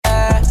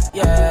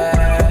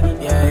yeah,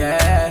 yeah,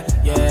 yeah,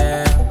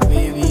 yeah.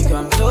 Baby,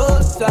 come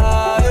closer,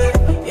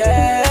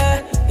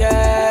 yeah,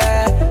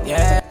 yeah,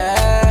 yeah,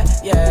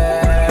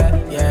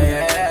 yeah,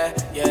 yeah,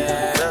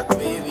 yeah.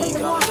 Baby,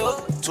 come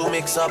closer. Too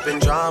mixed up in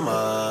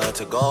drama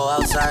to go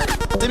outside.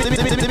 Too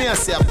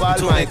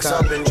mixed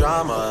up in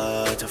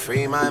drama to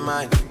free my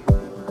mind.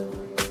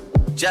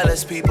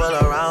 Jealous people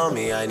around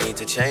me, I need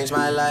to change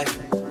my life.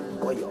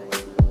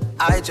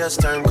 I just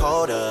turn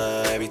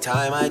colder every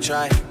time I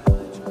try.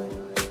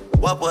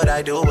 What would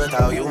I do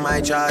without you,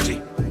 my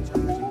Georgie?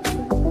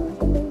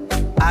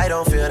 I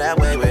don't feel that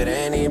way with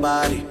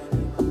anybody.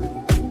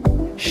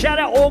 Shout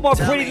out all my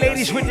pretty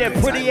ladies with their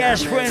pretty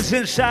ass friends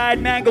inside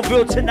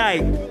Mangoville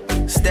tonight.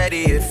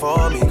 Steady it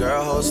for me,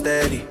 girl, hold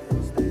steady.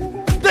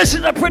 This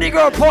is a pretty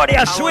girl party,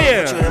 I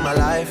swear. I want you in my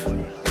life.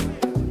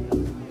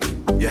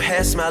 Your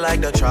hair smell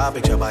like the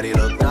tropics, your body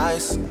look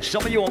nice.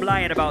 Some of you I'm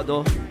lying about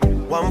though.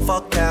 One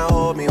fuck can't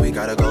hold me, we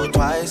gotta go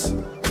twice.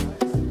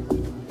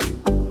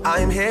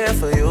 I'm here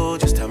for you,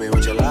 just tell me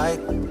what you like.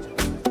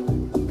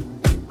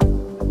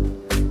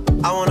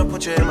 I wanna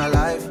put you in my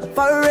life.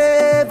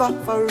 Forever,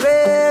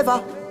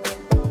 forever,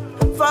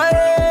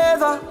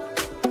 forever,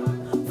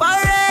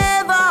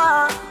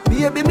 forever.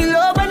 Baby, me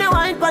love when you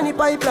wine pon the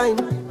pipeline.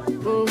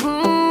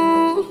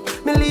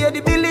 Me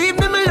lady, believe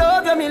me, me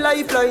love you, me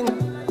lifeline.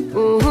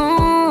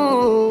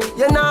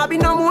 You nah be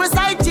no more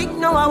side chick,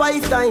 no a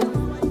wife time.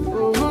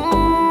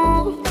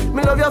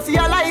 Me love you for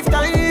your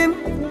lifetime.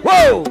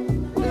 Whoa!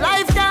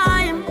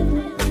 Lifetime.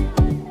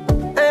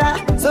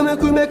 Yeah. So me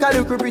could make a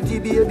look pretty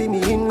baby.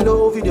 Me in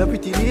love with your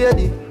pretty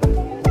lady.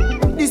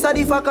 This a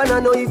the fuck and I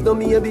know if no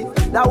maybe.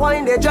 That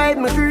wine they drive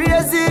me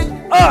crazy.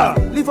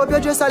 Lift up your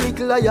dress a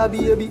little like your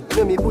baby.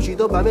 Let me push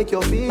it up and make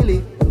you feel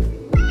it.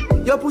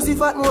 Your pussy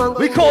fat one.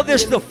 We call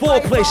this the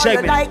foreplay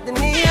segment. Like the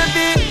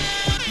Navy.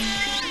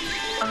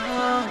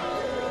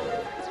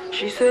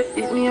 She said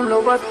it me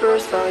love at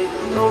first sight.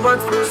 Love at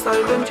first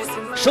sight. Then she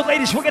said. So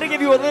ladies, we're gonna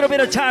give you a little bit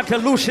of time to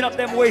loosen up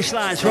them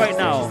waistlines right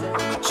now.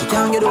 She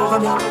can't get over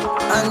me,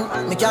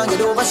 and me can't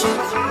get over shit.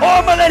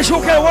 All my ladies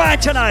who can wine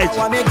tonight.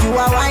 I make you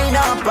a wine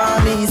up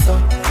on me, so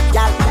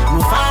y'all,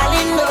 me fall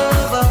in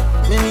love.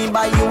 Me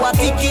buy you a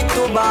ticket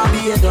to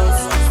Barbados.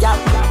 Y'all,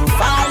 me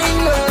fall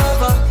in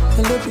love.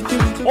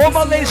 All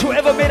my ladies who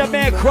ever made a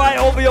man cry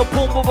over your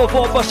boom boom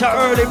before bust an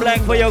early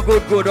blank for your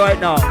good right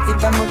now.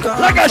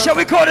 Like I said,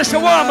 we call this the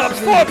warm-ups,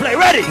 foreplay,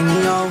 ready?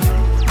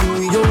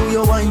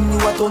 You wine, you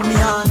a turn me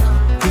on.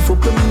 If you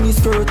put me in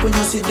skirt when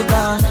you sit the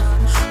down.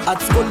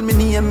 At school me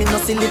name, me no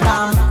silly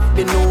down.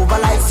 Been over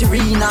like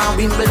Serena,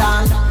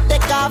 Wimbledon.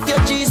 Take off your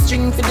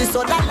G-string for this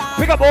other land.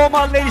 Pick up all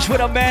my ladies with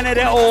a man of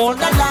their own.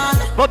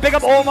 But pick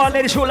up all my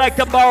ladies who like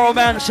to borrow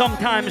man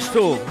sometimes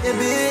too.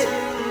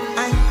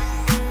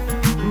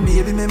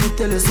 Baby, let me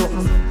tell you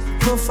something.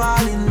 No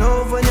fall in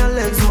love when your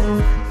legs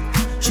open.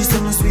 She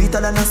said me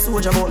sweeter than a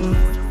soldier button.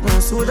 No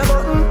soldier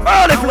button.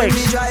 Early place.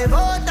 Me drive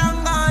out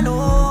and gone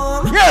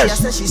home. Yes.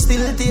 She said she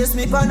still taste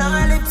me on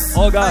her lips.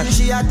 Oh gosh. And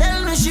she a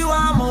tell me she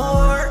want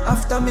more.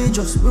 After me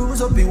just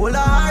bruise up the whole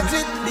heart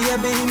with.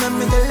 Baby, let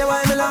me tell you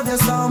why me love you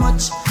so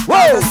much.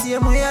 Whoa. The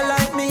same way you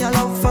like me, I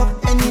love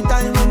fuck.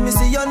 Anytime when me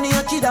see you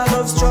naked, I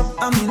love struck.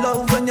 And me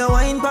love when you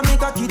wine pa me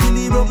cocky till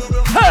he broke.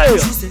 Hey.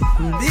 She said,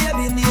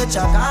 baby,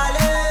 nature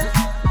calling.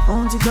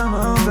 Won't you come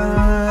over?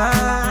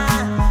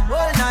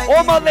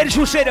 All my ladies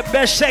who say the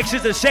best sex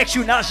is the sex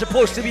you're not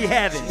supposed to be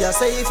having. You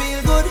say you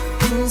feel good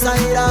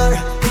inside her,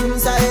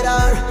 inside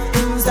her,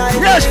 inside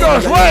her. Yes,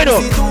 girls, wait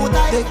up.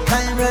 Take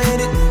time,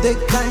 ride it,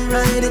 take time,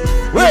 ride it.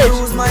 Wait.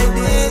 Lose my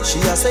dick. She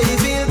say you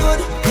feel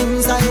good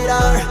inside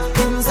her,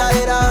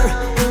 inside her,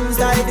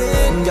 inside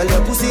it. Girl,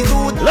 your pussy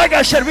too. Like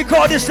I said, we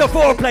call this the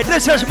foreplay.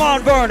 This is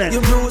Mount Vernon.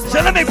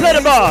 So let me play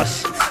the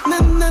boss. Na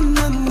na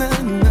na na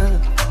na.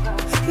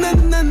 Na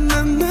na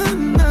na na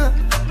na.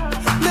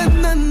 Na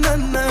na na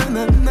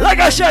na na. Like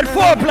I said,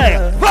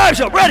 foreplay. Vibes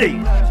up,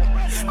 ready?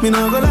 Me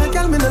no go like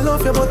girl, me no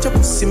love you, but your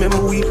pussy me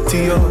weak to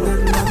you.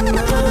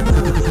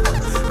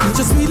 Me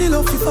just really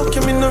love you, fuck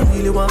you, me no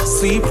really want to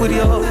sleep with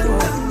you.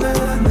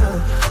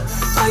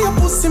 I your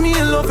pussy, me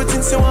in love it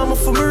since you want me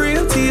for me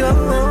real to you.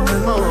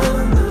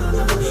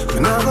 Me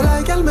no go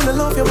like girl, me no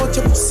love you, but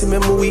your pussy me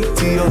weak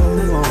to you.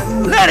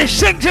 Ladies,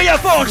 sing to your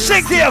phone,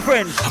 sing to your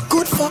friends. A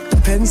good fuck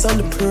depends on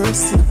the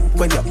person.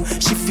 When you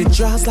shift your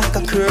jaws like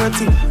a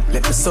curtain,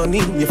 let the sun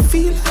in, you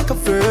feel like a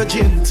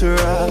virgin to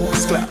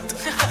us.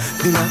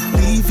 Then I'm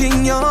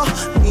leaving you,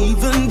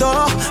 even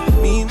though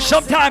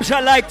sometimes I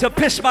like to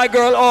piss my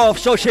girl off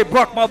so she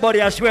broke my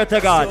body, I swear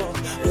to God.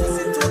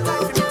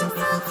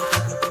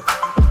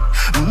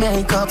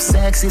 Makeup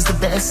sex is the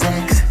best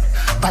sex.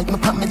 Bite me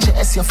on my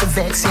chest, you for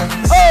vex,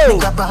 yes. Oh!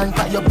 Nigga band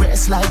by your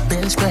breast like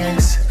bench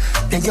press.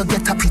 Then you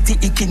get a pretty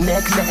icky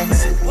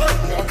necklace.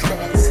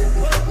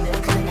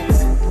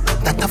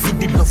 That I feel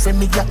the love when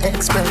me your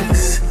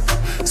express.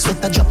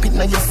 Sweat a drop in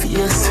on your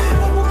face.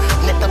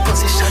 Let the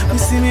position. You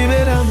see me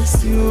better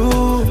miss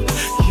you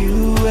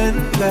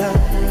and I.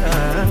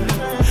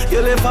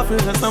 You live up in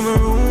the summer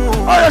room.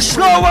 Oh, the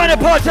slow wine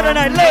part of the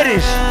night,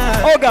 ladies.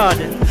 Oh God.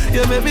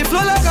 You make me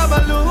flow like a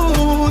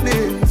balloon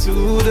into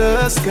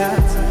the sky.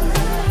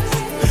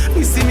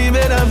 You see me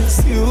better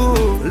miss you.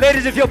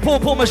 Ladies, if your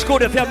pum-pum is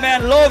good, if your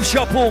man loves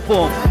your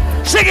pum-pum,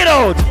 sing it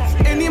out.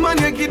 Any man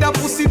you give that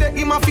pussy, they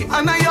him a fi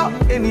honor you.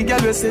 Any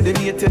girl you say they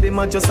need to, them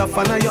a just a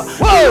fan of you.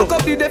 Look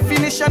up the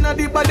definition of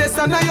the baddest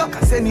honor you.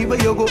 Cause anywhere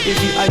you go,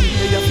 every eye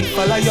you fi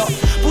follow you.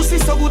 Pussy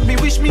so good, me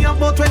wish me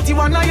about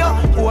 21 of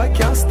you. Boy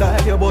can't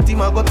style you, but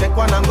him a go take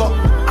one and go.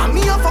 And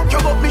me a fuck you,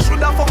 but me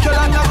shoulda fuck you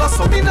and go.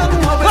 So me nah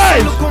know how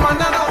to look come and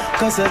go.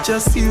 Cause it's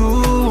just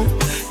you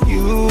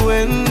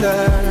and I.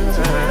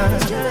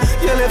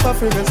 You left a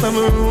fragrance in my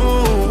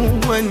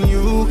room when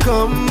you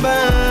come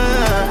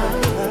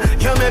back.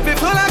 You make me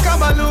feel like a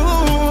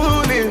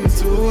balloon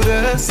into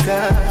the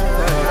sky.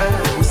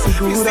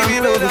 You see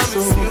me love it so.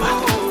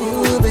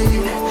 Ooh, baby,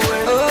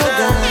 oh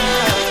God,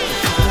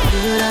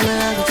 good I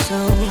love it so.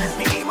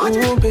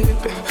 Ooh, baby,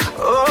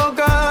 oh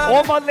God.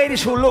 All my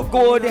ladies who look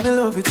good,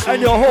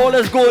 and your haul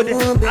is good,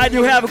 and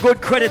you have a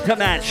good credit to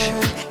match.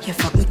 You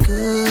fuck me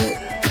good.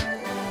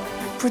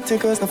 Pretty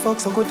girls, the fuck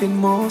so good in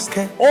most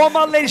case. All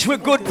my ladies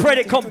with good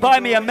credit, come buy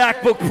me a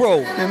MacBook Pro.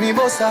 Let me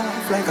bust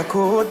off like a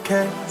cold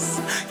case.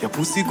 Your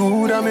pussy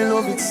good, I me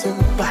love it so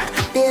bad.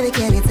 Baby,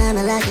 can you tell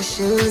me like a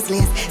shoes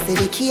list? Say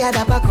the key at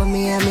the back of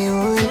me and me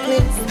own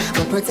place.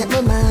 But protect my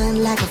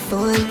mind like a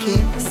phone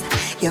case.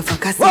 You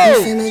fuck a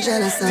see me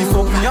jealous of. The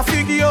fuck me a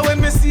figure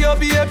when me see your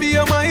baby,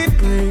 you might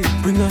play.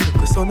 Bring a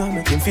little son and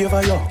make him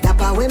favor you. That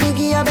part when me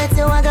give you bet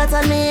you I got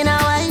on me in a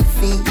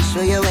wifey.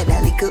 Show you what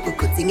that little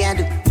thing I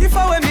do. If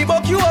I when me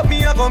buck you up,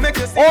 me I gon' make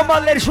you see. All my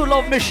ladies who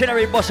love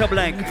missionary, bust a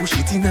blank. Push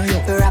it in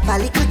you. Rap a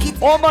little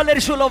kid. All my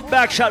ladies who love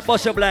backshot,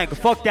 bust a blank.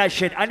 Fuck that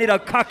shit. I need a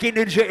cocky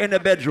ninja in the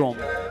bedroom.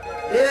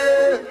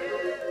 Yeah.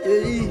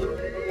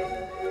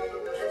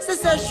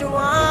 Sister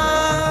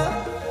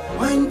Shua,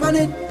 wine pon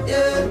it,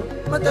 yeah.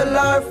 Mother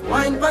love,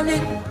 wine pon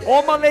it.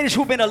 All my ladies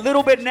who've been a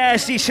little bit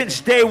nasty since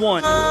day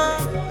one.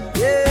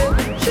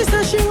 Yeah. She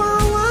said she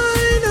want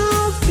wine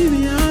up, give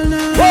me all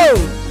night. Whoa!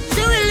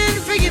 She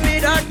willing to give me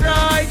that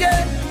ride,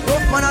 yeah.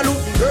 Rough man a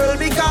look, girl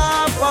big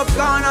up,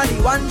 popcorn a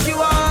the one she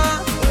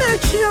want.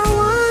 Make she a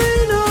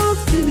wine up,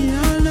 give me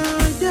all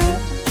night,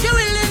 yeah. She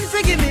willing to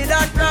give me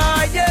that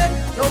ride, yeah.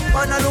 Rough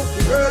man a look,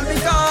 girl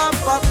big up,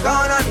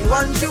 popcorn a the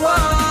one she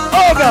want.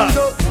 Oh God!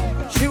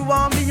 She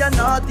want me a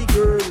naughty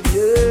girl,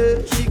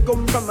 yeah. She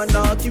come from a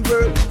naughty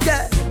world,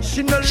 yeah.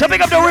 She no. So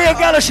big up the real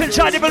Gallus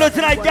inside the building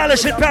tonight.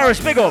 Gallus in Paris,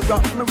 big up.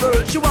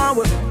 She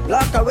want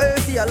lock away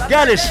for your life.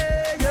 Gallus,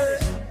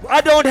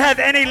 I don't have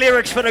any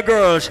lyrics for the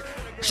girls.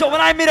 So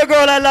when I meet a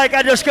girl I like,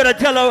 I just gotta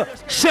tell her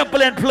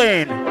simple and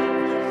plain.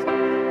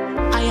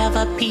 I have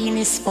a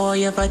penis for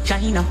your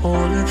vagina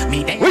hole.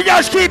 We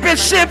just keep it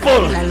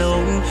simple.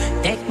 Alone.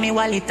 Take me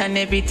wallet and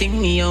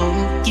everything me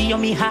own. Give you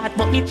me heart,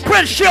 but me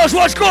Prince Shields,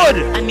 what's good?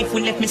 And if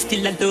we left me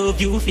still, I love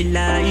you for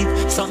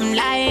life. Something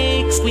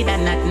like squid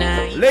and not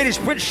night. Ladies,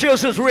 Prince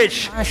Shields is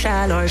rich.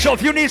 So So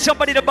if you need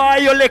somebody to buy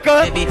your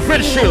liquor,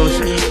 Prince Shields.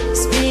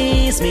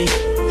 Squeeze me.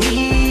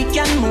 We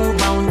can move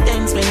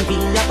mountains when we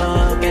are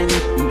broken.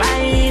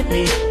 Bite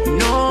me.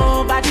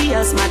 Nobody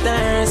else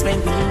matters when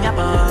we are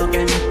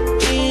broken.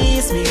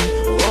 Kiss me.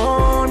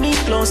 Hold me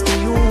close to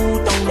you.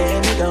 Don't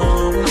let me go.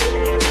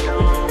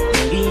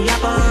 We are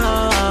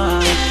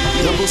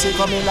broken. Your pussy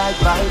coming like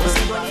Bible.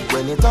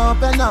 When it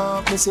open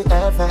up, me see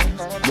heaven.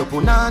 Your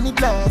punani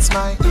bless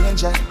my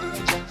angel.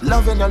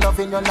 Loving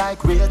you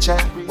like Rachel.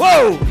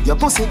 Whoa! Your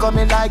pussy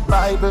coming like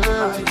Bible.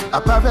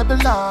 A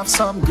parable of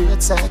some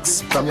great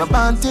sex. From your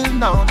band till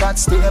now,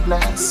 that's stay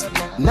blessed.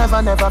 Never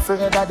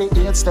afraid that the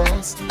hate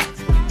stays.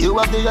 You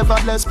have the ever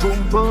blessed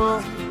boom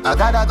boom. I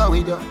gotta go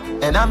with you,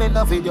 and I'm in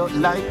love with you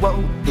like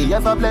wow. The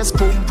ever blessed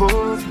boom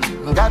boom.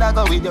 Gotta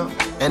go with you,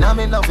 and I'm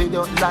in love with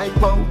you like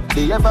wow.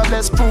 The ever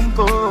blessed boom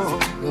boom.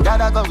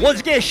 Gotta go with you.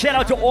 Once again, shout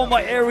out to all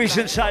my Aries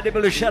inside the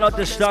building. Shout out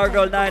to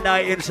Stargirl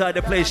 99 inside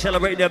the place,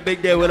 celebrating their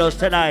big day with us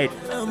tonight.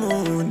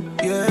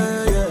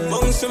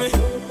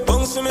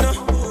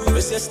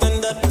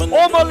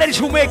 All my ladies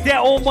who make their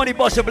own money,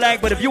 bust a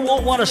blank. But if you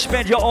won't want to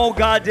spend your own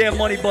goddamn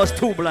money, bust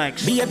two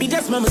blanks. Baby,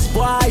 just mama's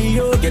boy,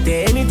 you get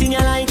anything you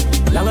like.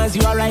 Long as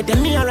you are right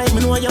and me alright,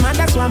 me know your man,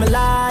 that's why I'm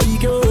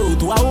like you.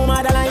 To a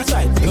woman that likes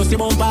right. You see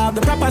bump up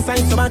the proper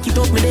sign, so back it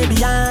up, me lay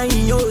behind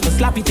you. Just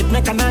slap it,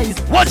 mechanized.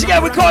 Once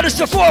again, we call this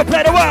the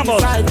foreplay, the warm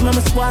up. Right,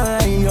 mama's boy,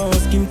 your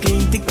skin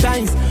clean, thick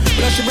ties.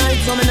 Brush your bright,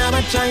 so me never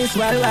have a chance.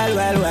 Well.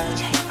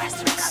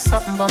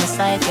 Something by my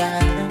side,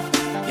 girl.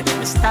 You make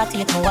me start to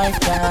get my wife,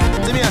 girl.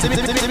 Give me a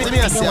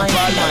Paulmichael.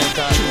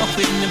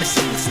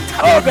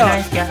 Oh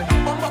God.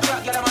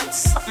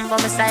 Something by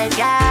my side,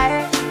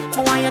 girl. I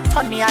want you to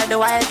turn me all the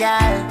while,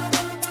 girl.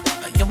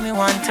 You me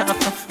want to,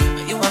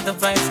 you want the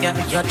vibes, girl.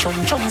 Your chum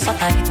so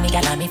tight, me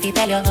girl, and if you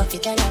tell you,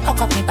 hook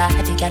up me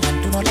body, girl,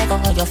 and do no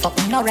Lego. You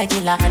fucking no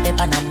regular, they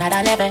on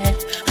another level. And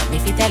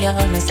if you tell you,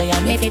 me say,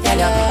 and if you tell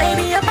you,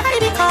 baby, your body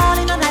be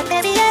calling on like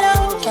baby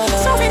hello.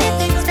 So many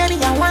things, baby,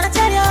 I wanna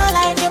tell you.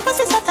 Like your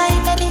pussy so tight,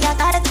 baby, I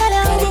gotta tell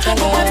you. I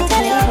wanna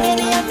tell you,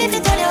 baby, and if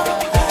you tell you.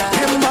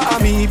 Remember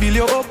me build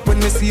you up when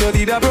me see you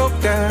did a broke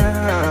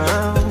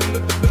down.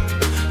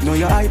 Know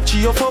your hype,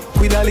 cheer up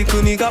with a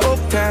little nigga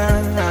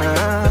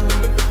uptown.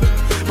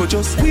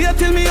 Just wait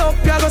till me up,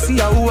 you go see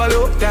how I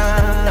look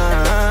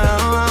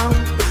down.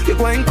 You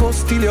go and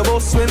cuss till your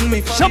boss when me.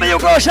 Some of you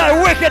girls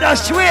are wicked, I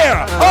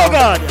swear. Oh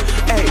God.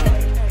 Hey,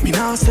 me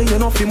now say you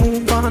know fi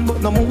move on,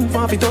 but no move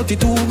on fi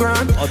 32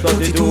 grand.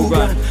 32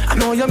 grand. I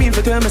know you mean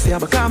for tell me say,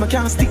 but I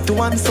can't stick to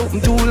one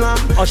something too long.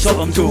 Or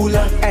something too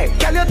long. Hey,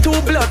 girl you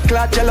too blood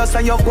clot, jealous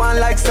and you go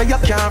on like say you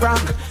can't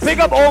rock. Pick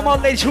up all my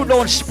ladies who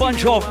don't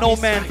sponge off no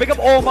man. Pick up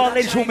all my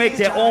ladies who make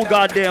their own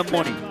goddamn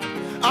money.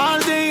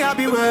 All day I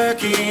be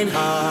working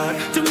hard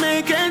to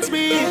make ends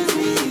meet.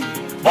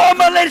 All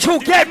my ladies who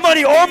get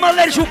money, all my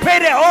ladies who pay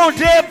their own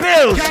damn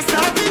bills. Can't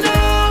stop me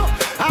now,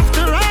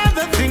 after all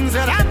the things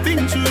that I've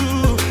been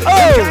through. Oh.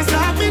 Can't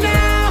stop me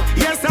now,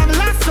 yes I've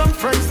lost some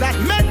friends that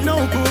meant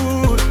no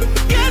good.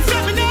 Can't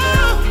stop me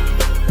now,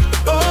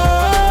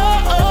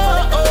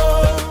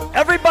 oh.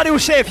 Everybody who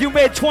say if you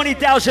made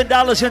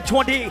 $20,000 in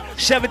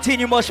 2017,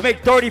 you must make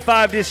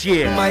 35 this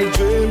year. My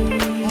dream,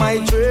 my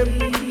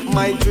dream.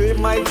 My dream,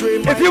 my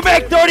dream. If you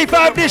make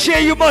 35 this year,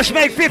 you must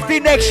make 50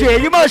 next year.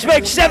 You must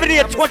make 70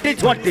 in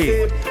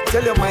 2020.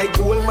 Tell you my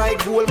goal, my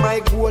goal, my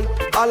goal.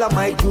 All of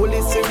my goal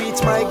is to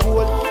reach my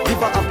goal.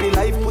 Live a happy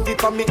life, put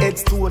it on me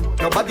headstone.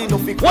 Nobody know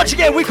fi. Once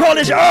again, we call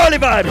this early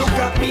vibes. Look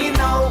at me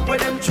now, when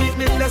them treat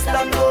me less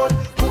than gold.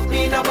 Put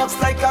me in a box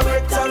like a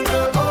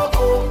rectangle. Oh,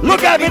 oh.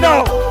 Look at me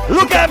now.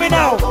 Look at me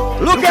now.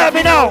 Look at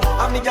me now.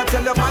 I mean, I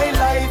tell you my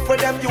life, where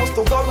them used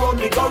to go round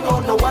me, go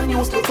round. No one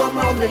used to come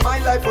round me. My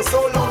life was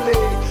so lonely.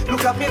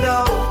 Look at me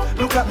now,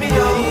 look at me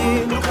now,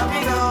 look at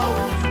me now.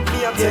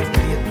 Me a take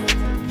me.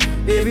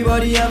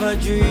 Everybody have a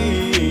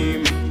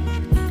dream.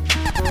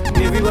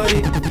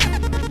 Everybody,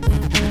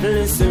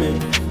 listen me.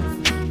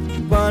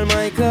 Paul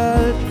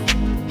Michael,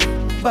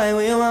 buy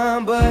what you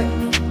want, boy.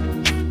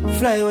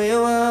 Fly where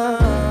you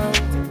want.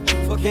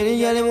 Fuck any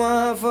girl you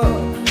want for.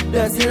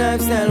 That's the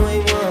lifestyle we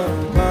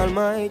want. Paul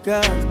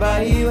Michael,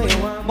 buy what you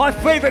want. My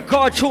favorite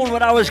cartoon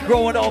when I was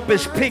growing up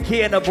is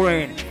Pinky and the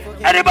Brain.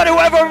 Anybody who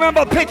ever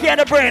remember Pinky and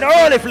the Brain?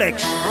 Early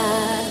flicks.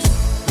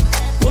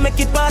 We make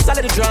it pass all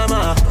of the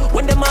drama.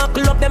 When them all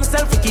club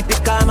themselves, we keep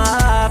it calm.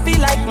 I feel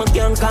like me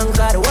can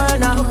conquer the world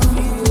now.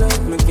 Feel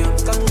like me can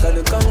conquer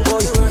the Congo.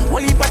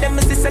 One heap of them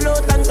is this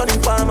alone and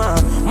turning farmer.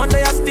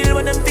 Monday I still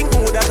when them think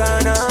who da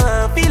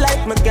gonna. Feel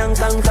like me can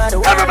conquer the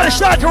world. Everybody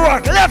start to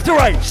rock, left to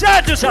right,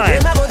 side to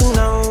side. What do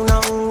now,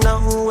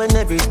 when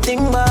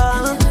everything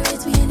bad.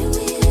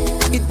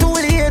 It's too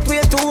late,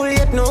 we're too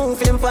late now.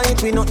 For them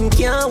fight, we nothing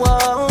can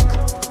walk.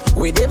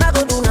 We never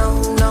go do now,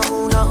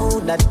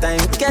 that time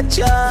catch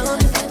up.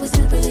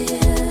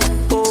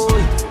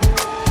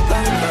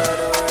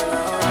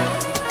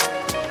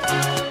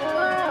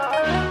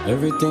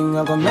 Everything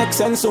I gonna make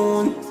sense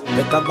soon.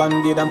 Get a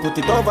band-aid and put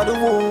it over the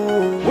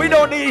wound. We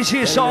don't need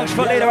these songs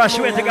for later, I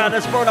swear to God.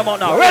 Let's burn them out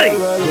now. Ready?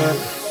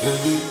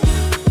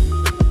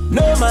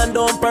 No man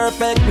don't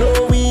perfect,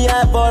 no, we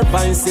have our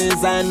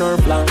vices and our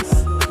plans.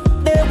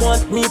 They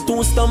want me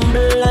to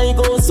stumble, I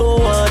go so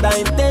hard,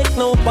 I take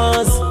no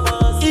pause.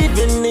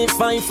 Even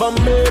if I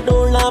fumble,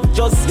 don't laugh,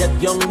 just get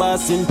young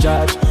boss in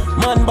charge.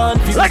 Man born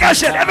like I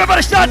said,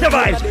 everybody start the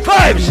vibes.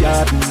 Vibes.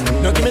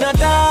 No give me no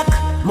talk,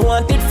 me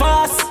want it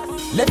fast.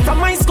 Left from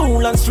my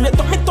school and straight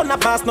up me turn a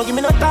pass. No give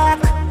me no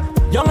talk,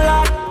 young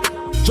lad.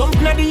 Jump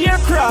in the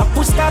aircraft,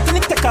 push start and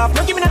it take off.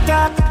 No give me no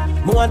talk,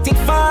 me want it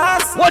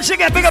fast. Once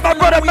again, pick up my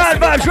brother Mad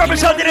Vibes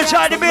representing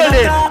inside the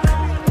building.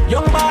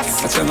 Young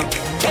boss.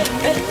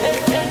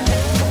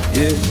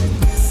 Yeah.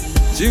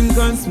 Drink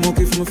and smoke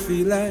if me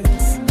feel like.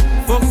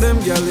 Fuck them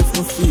girl if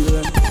me feel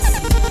like.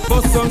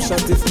 Bust some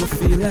shot if me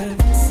feel like.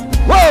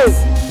 Whoa!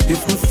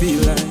 If me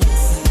feel like.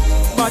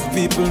 Bad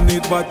people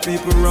need bad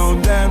people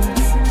round them.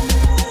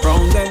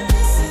 Round them.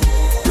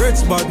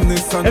 Rich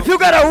badness and. If you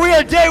got a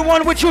real day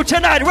one with you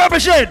tonight,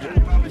 represent.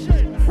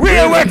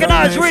 Real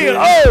recognize real.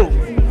 Oh!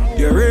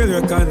 You real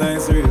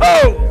recognize real.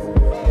 Oh!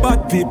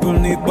 Bad people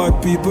need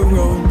bad people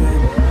round them.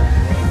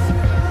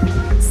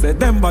 Say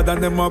them bad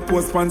and them a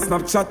post on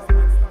Snapchat.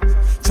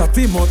 Chat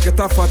him out, get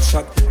a fat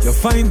shot. You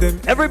find them.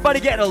 Everybody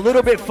getting a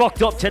little bit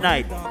fucked up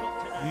tonight.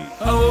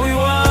 Oh, we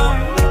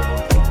want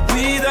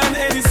weed and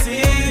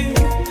anything,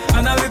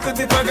 and a little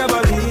tip of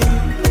gabardine.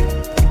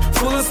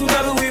 Full of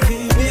sugar with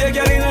me, be a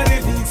girl in a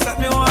living. Set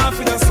me off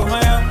in the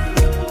summer.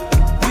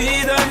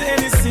 Weed and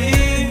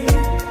anything,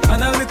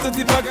 and a little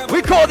tip of gabardine.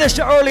 We call this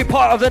the early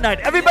part of the night.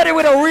 Everybody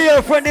with a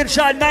real friend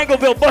inside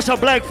Mangoville, bust a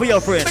blank for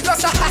your friend.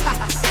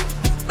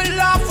 Me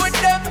laugh with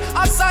them.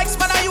 A sykes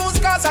man I use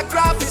cause I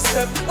graphish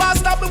them. Why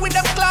stop me with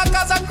them clock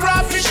cause I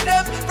graphish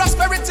them.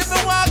 Prosperity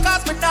me want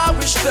cause me now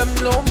wish them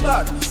no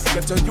bad.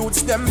 Get to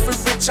use them for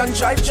rich and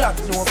drive jack.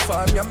 No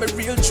fun, I'm a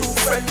real true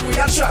friend we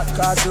a chat.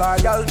 Cause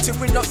loyalty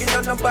we not in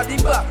on nobody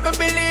back. Me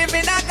believe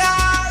in a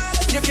God.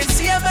 You can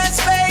see a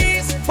man's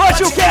face, but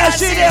you can't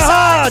see their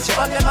heart.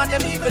 On them and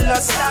them evil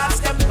starts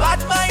them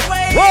bad my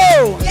way.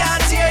 Whoa!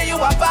 Can't tear you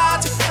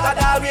apart. God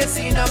always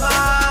in a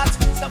mat.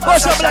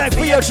 Bust a blank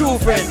for your true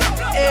friend.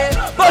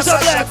 Bust a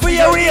blank for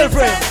your real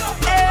friend.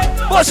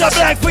 Bust a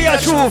blank for your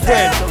true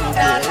friend.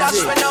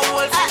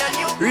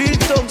 Real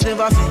thugs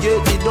never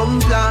forget the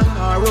dumb plan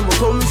or where we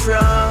come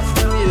from.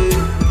 Yeah.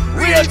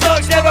 Real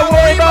talk, never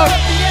worry about.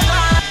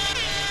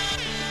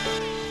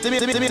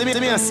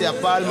 I say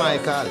Paul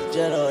Michael.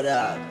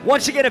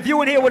 Once again, if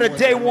you in here with a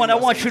day one, I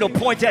want you to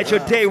point at your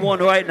day one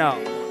right now.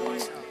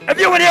 If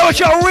you in here with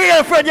your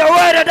real friend, your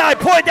ride or die,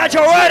 point at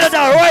your ride or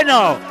die right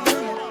now.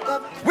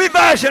 We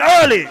version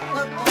early.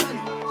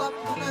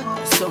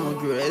 Some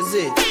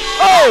crazy.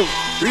 Oh!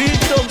 Real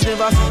thugs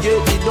never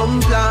forget the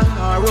dumb plan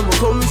or where we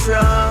come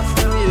from.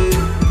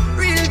 Yeah.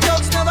 Real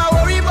thugs never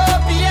worry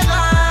about being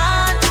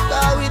gone.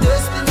 Cause we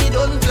destiny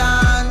don't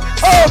plan.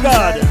 Oh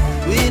God!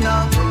 We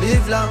now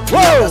live long.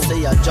 Whoa! I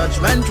say a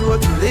judgment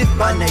road to live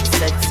by. Next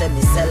sex, send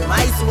me sell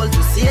my soul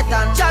to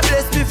Satan. Jah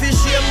bless me for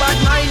shame, but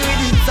mine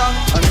with it song.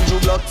 Andrew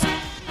Blocks.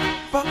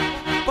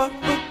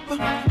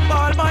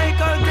 Paul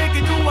Michael, take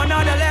it to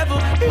another level.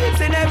 It's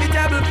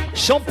inevitable.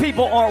 Some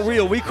people aren't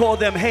real. We call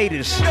them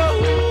haters.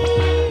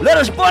 Let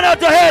us burn out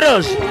the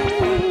haters.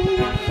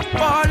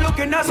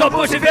 Some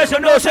pussy face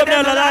and know some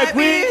never like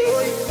we.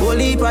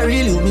 Holy for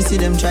real, you me see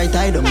them try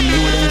tie them.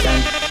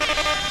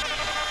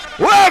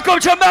 Welcome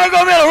to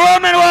Mangoville,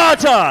 Rum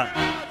Wata.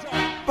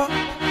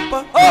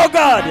 Oh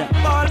God!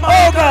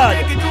 Oh God!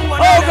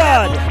 Oh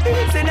God!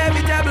 It's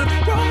inevitable.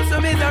 So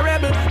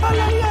miserable.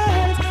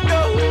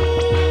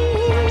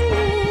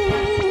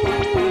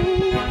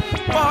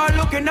 Paul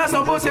looking at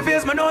some pussy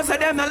face, man, don't say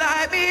them not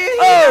like me.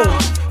 Oh!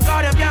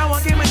 God, them can't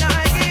want give me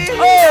Nike.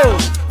 Oh!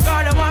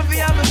 God, them want to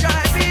have a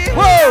try me.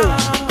 Whoa!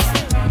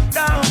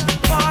 Down.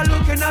 Paul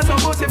looking at some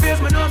pussy face,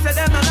 man, don't say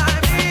them not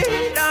like me.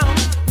 Down.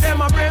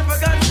 Them a pray for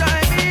God to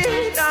try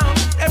me. Down.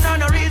 Them not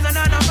no reason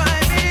and not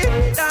find me.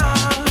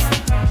 Down.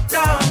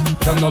 Down.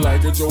 Them no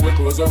like it, so we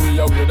close we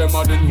away. Them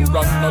are the new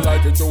brand. No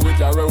like it, so we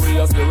carry we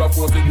a scare of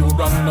force the new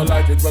brand. No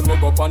like it when we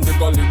go on the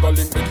gully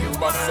the new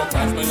brand.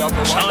 Sometimes me have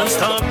to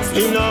wonder.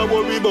 Me nah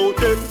worry about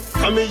them.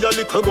 Come me a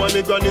little boy,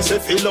 me granny say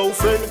feel out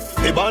friend.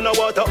 Me born a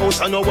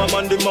Waterhouse and now I'm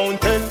on the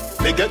mountain.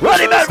 Me get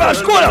ready, man,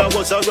 first girl when I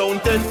was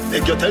around 10.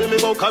 Make you tell me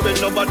about Karen,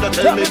 nobody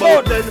tell me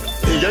about them.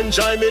 Me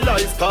enjoy me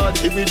life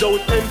party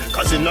without end.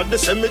 Cause in the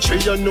cemetery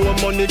you know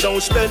money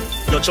don't spend.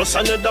 You just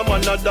another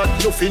man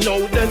that you feel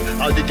know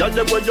them. All the girls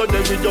them where you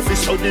there with your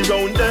fist study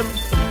round them.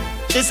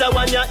 This a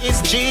one ya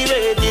is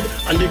G-rated.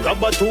 And the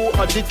grabber too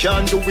hot it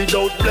can't do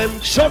without blame.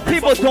 Some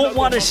people don't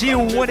want to see you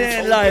winning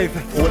in life.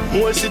 What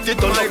more city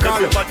to like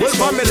all well,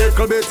 for me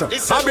little bit,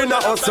 I've been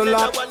a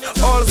hustler,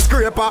 all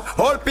scraper,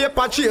 all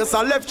paper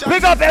chaser, left.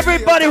 Pick up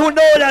everybody who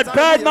know that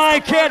bad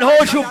mind can't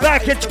hold you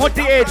back in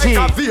 2018.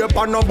 Like a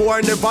vapor, no boy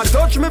never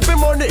touch me for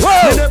money.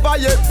 Me never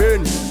yet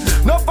been.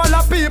 No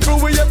follow people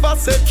we ever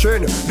set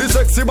trend. The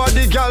sexy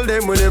body girl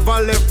them we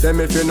never left them.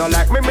 If you no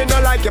like me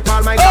no like you.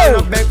 Paul Michael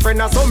no beg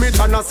friend. I summit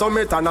and I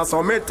summit and I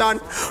summit and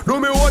do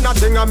me one a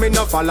thing and me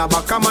no follow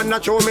back. Come on,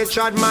 not show me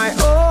chat my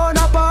own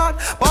apart.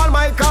 Paul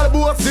Michael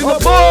both in the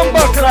bomb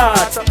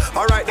clat.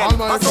 Alright then.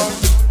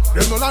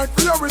 They no like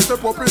for you we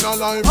step up in a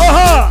life.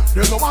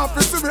 They no want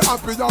to see me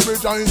happy and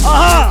rejoice.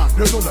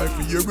 They no like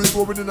for you we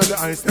go within the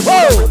ice. They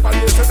want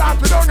to say that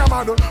we don't get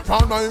mad.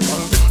 Paul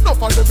Michael, no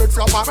for the big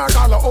scrap. I'm a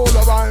call all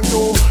the time.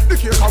 No, the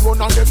cake I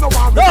run and get no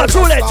one. No,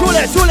 too late.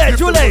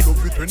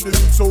 Between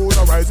the soul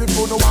arising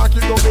for no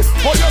walking down.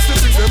 For you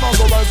sipping them and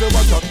go as they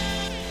watch up.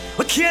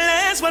 We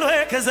careless when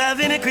workers have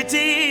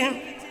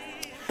iniquity.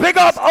 Pick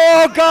up,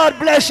 oh God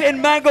bless you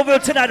in Mangoville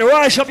tonight.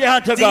 Rise up your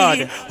hand to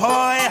God.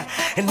 Boy,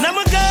 and I'm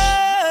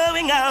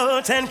going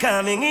out and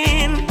coming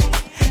in.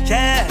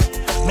 Yeah,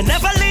 me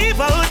never leave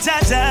out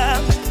Jaja.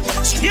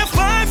 Stay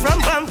far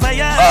from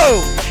vampire.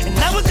 And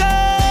I'm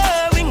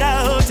going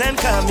out and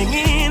coming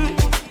in.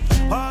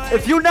 Boy.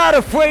 If you're not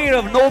afraid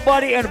of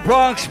nobody in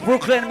Bronx,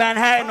 Brooklyn,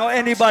 Manhattan, or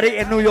anybody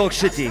in New York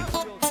City.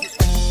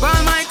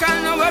 Paul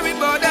Michael, no worry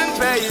about them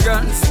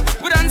pagans.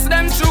 We dance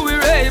them through we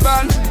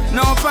Ray-Ban.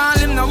 No Paul,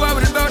 him no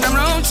worry about them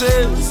round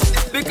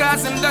trips.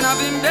 Because him done have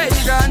him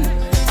bacon.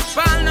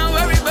 Paul, no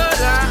worry about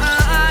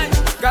that.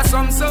 Got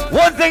some so.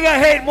 One thing I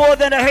hate more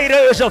than a hater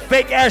is a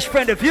fake ass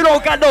friend. If you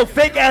don't got no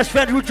fake ass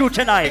friend, who you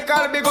tonight?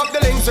 Call big up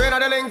the links, so you know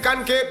the link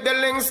and keep the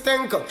links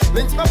stink.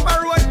 Links up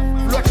a road,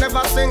 float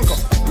never sink.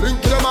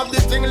 Link them up the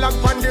thing lock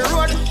on the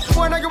road.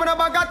 When I give a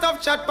bag of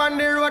tough chat on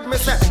the road, me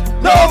say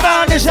no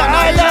man is an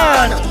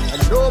island.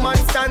 And no man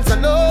stands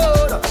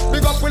alone.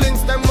 Big up with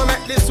links, them we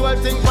make this whole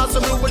thing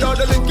possible. Without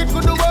the link, it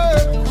couldn't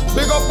work.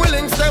 Big up with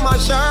links, them a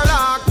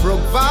Sherlock, Brook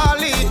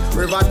Valley,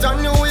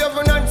 Riverton, New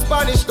Haven and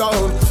Spanish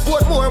Town.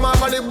 Portmore, my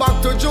money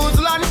back to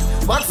Jerusalem.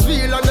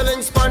 Maxfield and the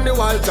links span the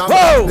wall top.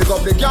 Big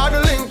up the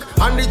garden link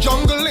and the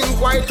jungle link.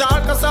 White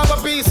Hall,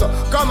 cassava piece.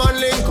 Come on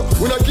link.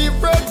 We not keep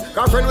friends,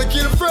 cause friend we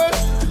kill friend.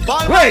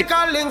 Paul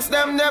Michael links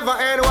them never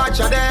end.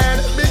 Watch a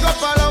then. Big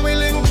up all and we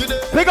link you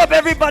there. Pick up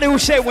everybody who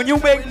say when you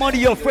make money,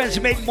 your friends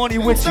make money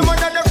with you.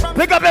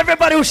 Pick up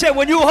everybody who say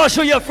when you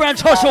hustle, your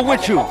friends hustle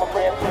with you.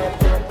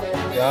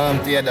 Yeah,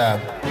 I'm dear dog.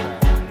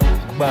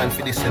 Born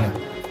for this, you know.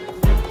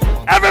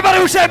 Everybody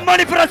who said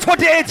money for the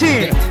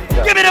 2018.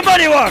 Give me the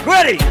money walk.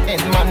 Ready? In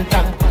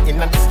Mantan, in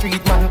the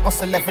street, man,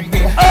 hustle every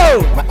day.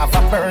 Oh! I have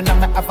a burn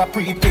and I have a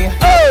prepay.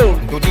 Oh!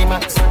 Do the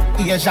max,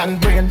 Asian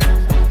brain.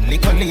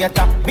 Little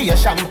later, be a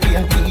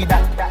champagne, be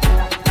that.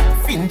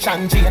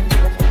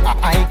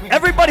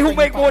 Everybody who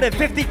make more than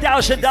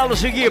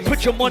 $50,000 a year,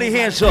 put your money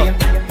hands up.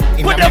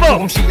 Put them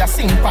up.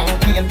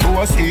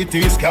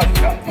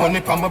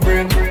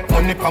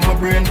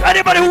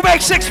 Anybody who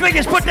makes 6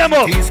 figures, put them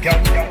up.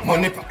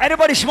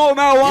 Anybody smoke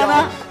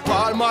marijuana?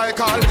 Paul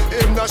Michael,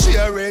 him no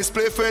share race,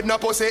 play Fred no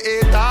pussy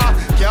eater.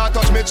 Can't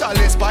touch me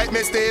chalice, bite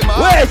me steamer.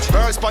 Wait.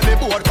 First on the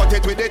board, cut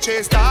it with the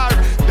chase star.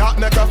 That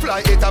make a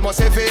fly, it a must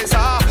say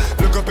visa.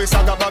 Look up his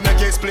saga, but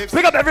make it split.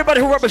 Pick up everybody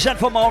who represent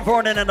for Mount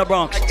Vernon and the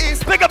Bronx.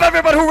 Pick up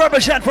everybody who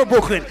represent for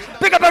Brooklyn.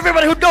 Pick up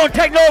everybody who don't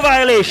take no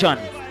violation.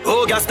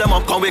 Oh, gas them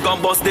up, come we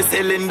gon' bust the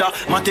cylinder.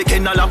 Matic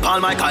in a la Paul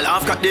Michael,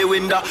 half cut the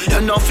window.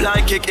 You no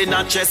fly kick in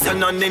a chest, you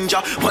no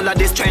ninja. All of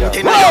this strength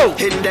in your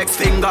index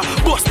finger.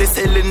 Bust the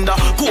cylinder,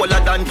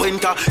 cooler than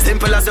printer.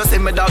 Simple as you see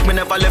me dog, me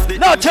never left it.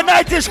 Now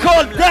tonight is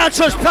called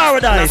Dancers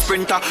Paradise.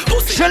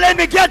 So let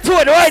me get to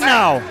it right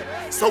now.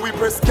 So we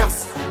press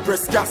gas,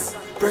 press gas.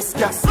 Press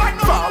gas,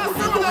 forward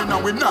we going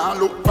and we now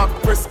look back.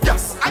 Press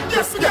gas,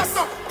 press gas,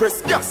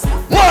 press gas.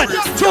 1,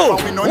 2,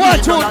 1,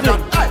 2,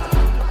 3.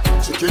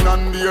 Chicken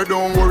and beer,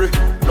 don't worry.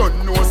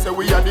 Don't know say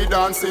we are the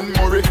dancing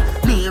Murray.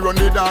 Me run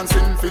the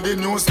dancing for the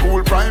new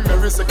school,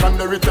 primary,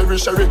 secondary,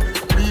 tertiary.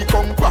 We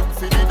come back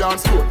for the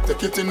dance floor,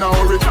 take it in a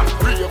hurry.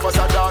 3 of us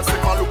are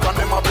dancing, I look and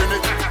them a bring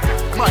it.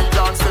 My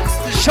dance them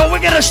still. So we're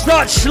gonna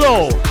start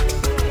slow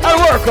and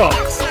work up.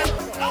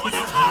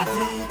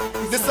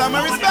 The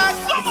summer is back.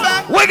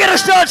 We're gonna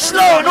start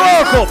slow and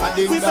work up.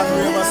 1,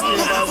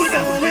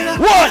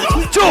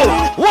 2,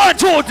 1,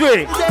 2,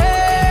 3.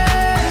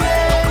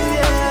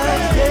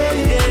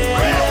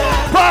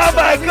 Paul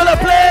Michael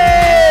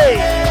play.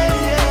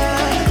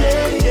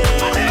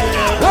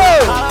 Whoa.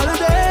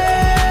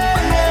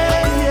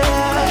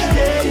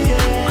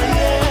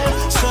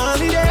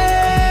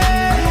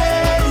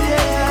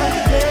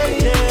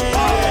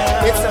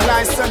 It's a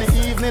nice sunny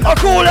evening. A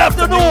cool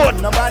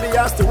afternoon. Nobody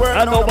has to work.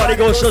 And nobody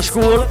goes to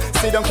school.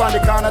 Sit down on the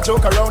corner,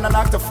 joke around and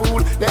act a fool.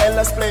 The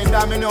elders playing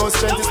dominoes,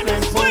 strength is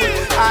playing pool.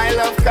 I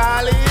love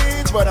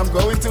college, but I'm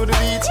going to the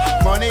beach.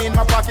 Money in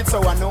my pocket,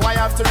 so I know I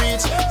have to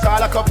reach.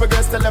 Call a couple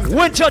girls, tell them.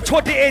 Winter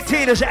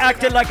 2018 is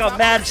acting like a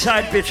mad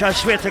side bitch, I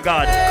swear to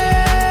God.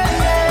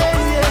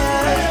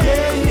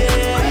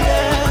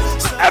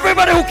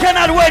 Everybody who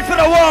cannot wait for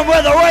the warm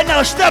weather right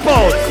now, step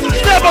out.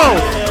 Step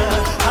out.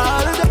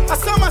 I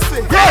saw my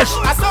sing. Yes.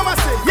 I saw my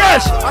sing.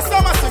 Yes. I saw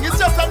my sing. It's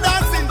just a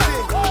dancing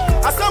thing.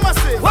 I saw my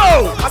sing.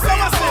 Whoa. I saw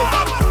my sing.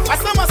 I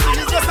saw my sing.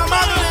 It's just a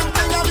modeling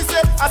thing. And we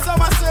say, I saw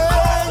my sing.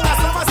 I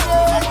saw my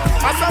sing.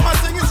 I saw my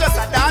sing. It's just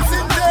a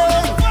dancing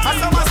thing. I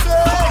saw my sing.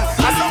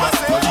 I saw my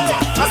sing.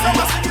 I saw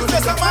my sing. It's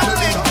just a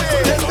modeling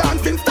thing. Them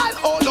dancing style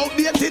all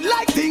outdated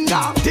like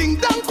Tinga. Ting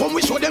dang, come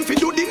we show them fi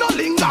do the no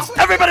linger.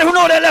 Everybody who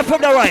know their left from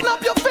the right.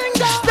 Snap your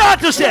finger.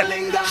 Start to step.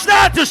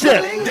 Start to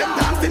step. Them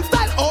dancing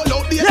style all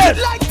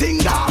outdated like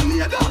Tinga.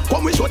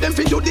 Come we show them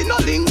fi do the no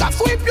linger.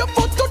 Sweep your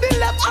foot to the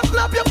left and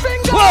snap your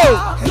finger.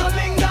 Whoa. No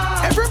linger.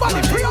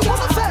 Everybody pray on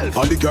yourself.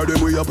 All the girl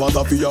them way up out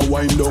of your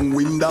wind down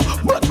window.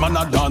 But man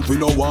a dance we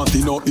no want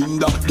in no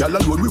hinder. Girl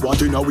alone we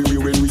want in now we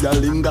when we a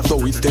linger. So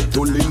we step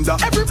to Linda.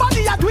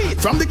 Everybody a do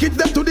it. From the kids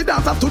them to the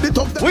dancers to the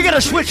top. We're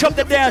gonna switch up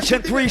the dance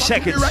in 3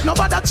 seconds. Right,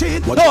 nobody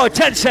cheat. No,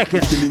 10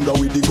 seconds. The linger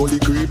with the gully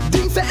creep.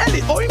 Things say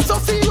Ellie, oh him so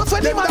serious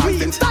when them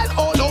dancing style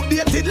all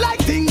outdated like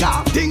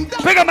Tinga. Tinga.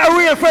 Pick up my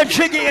real friend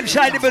Chiggy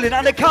inside the building.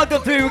 On the count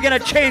of 3, we're gonna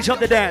change up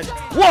the dance.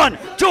 1,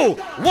 2,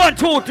 1,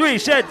 2, 3.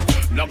 Said.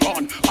 Log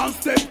on and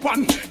step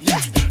on, yeah.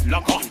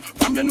 Log on,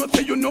 from you know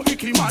say you know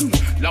icky man.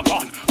 Log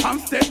on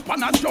and step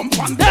on and jump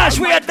on. Dance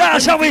we are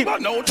dance, how we?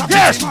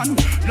 Yes.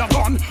 Log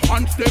on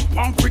and step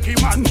on, freaky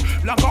man.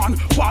 Log on,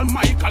 Paul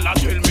Michael a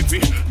tell me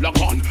fi. Log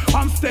on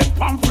and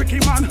step on, freaky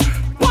man.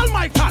 Paul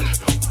Michael,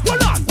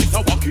 hold on.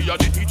 Mr. Wacky, you're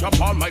the teacher.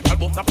 Paul Michael,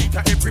 Buster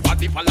Peter,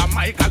 everybody follow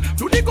Michael.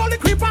 To the gully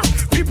creeper,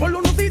 people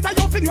who know these are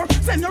your finger.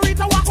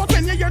 Senorita walk out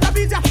when you hear the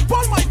beat.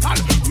 Paul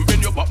Michael,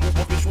 bend your butt, move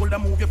up your shoulder,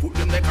 move your foot,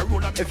 them like a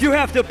roller. If you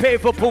have to pay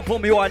for pum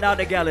pum, you are not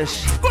a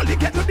gallus. Gully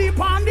get to deep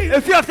on this.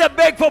 If you have to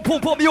beg for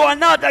pum pum, you are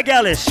not a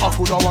gallus. I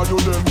could have do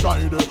them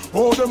guide.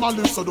 Oh, them a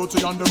live so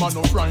dirty and them a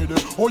no Friday.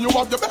 Oh, you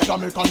have the better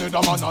make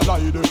another man a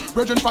lie.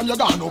 Bridging from your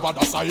gun over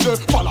the side.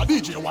 Follow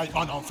DJ White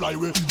Man and fly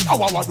away.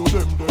 How I do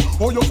them there.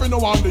 Oh, you finna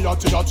one day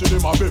till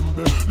them a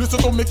bimbe. Listen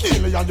to me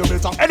killing and you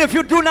better. And if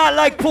you do not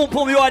like pum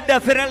pum, you are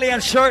definitely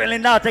and certainly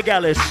not a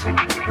gallus.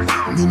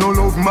 Me no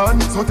love man,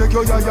 so take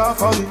your yaya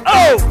for me.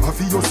 Oh! I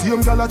feel your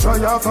same gal a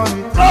try for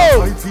me.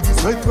 Oh! Fight for the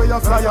sweat where you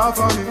fly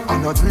for me.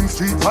 And I drink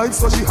street vibes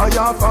so she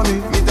higher for me.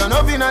 Me turn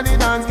up inna the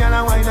dance, girl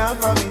a wine up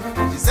for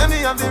me. She say me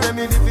have the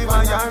remedy for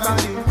my yard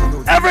body.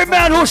 Every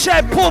man who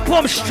said pum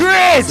pum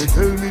straight. They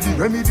tell me the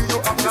remedy you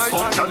apply.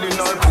 Fuck girl in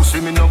her pussy,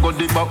 me no go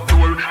the back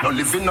door. No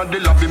living at the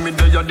lobby, me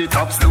there at the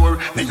top floor.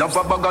 Me have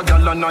a bag of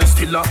gal and I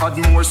still a add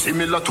more.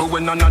 Similar to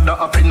when another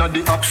up in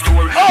the app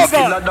store. Oh,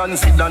 still a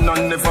dance it and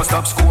never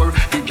stop score.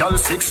 The gal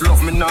 6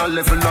 love me now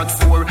level at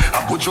 4.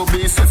 I put your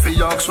base if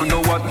he ask so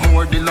know what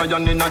more. The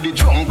lion in the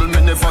jungle,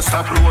 me never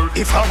stop roar.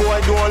 If a boy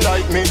don't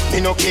like me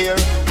no care.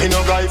 Me no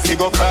guy fi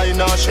go cry,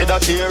 nah shed a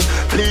tear.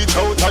 Bleach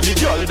out of the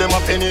girl, them a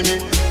penny me.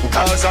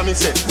 Cause I me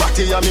say,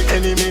 Ratty are me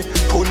enemy,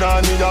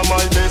 Punani are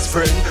my best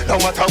friend. No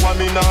matter what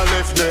me nah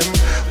left them.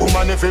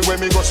 Woman everywhere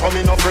me go so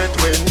me no fret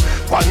when.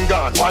 One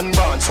gun, one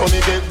band, so me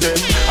get them.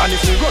 And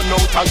if me run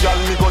out a girl,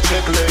 me go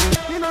check them.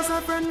 You know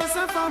say friend, me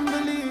say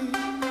family.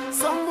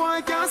 Some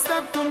boy can't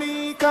step to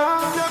me,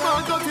 cause them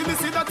all dirty, me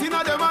see that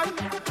inna them eye.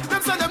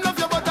 Them say them love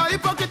you, but I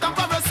hypocrite and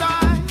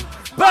parasite.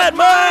 Bad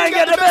man,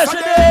 get the best of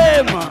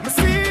them. Me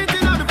see it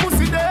inna the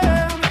pussy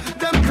them.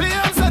 Them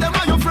claims say them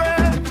are your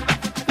friend.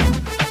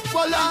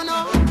 Well I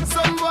know,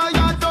 some boy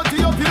are dirty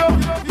up here.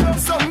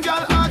 Some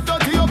girl are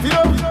dirty up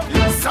here.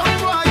 Some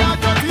boy are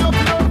dirty up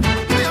here.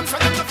 Claims say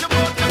them love you,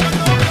 but them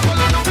don't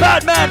know.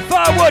 Bad man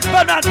forward,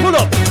 bad man pull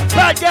up.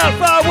 Bad girl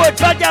forward,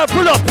 bad girl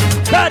pull up.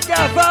 Bad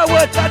girl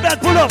forward, bad man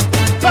pull up.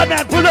 Bad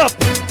man pull up,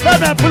 bad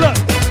man pull up.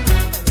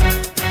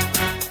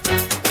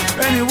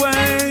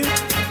 Anyway,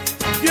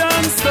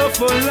 gangsta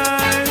for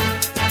life.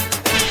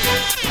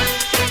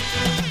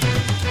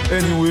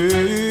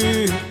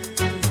 Anyway,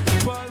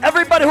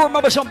 everybody who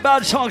remembers some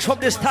bad songs from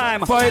this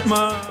time, fight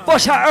man.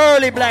 What's our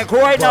early blank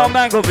right now,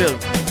 Mangoville?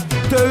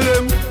 Tell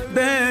them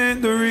they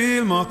ain't the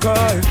real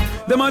Mackay.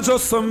 Them are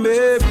just some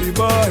baby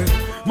boy.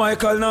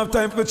 Michael not have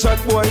time for chat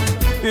boy.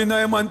 In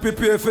a man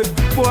prepare for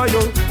boy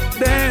yo.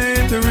 They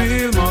ain't the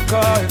real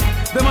Mackay.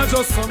 Them are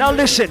just some. Now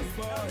listen,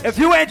 if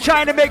you ain't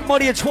trying to make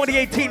money in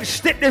 2018,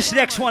 stick this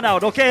next one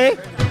out, okay?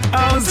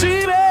 I was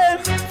dreaming,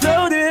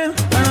 floating,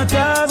 and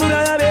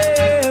 $1,000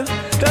 bill.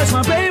 Touch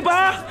my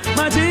paper,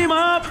 my team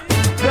up,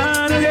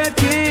 gonna get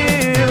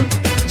killed.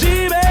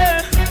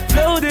 Dreaming,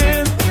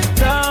 floating,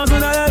 $1,000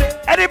 bill.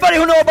 Anybody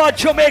who know about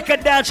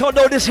Jamaican dancehall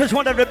know this is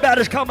one of the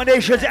baddest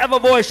combinations ever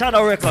voiced on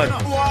a record.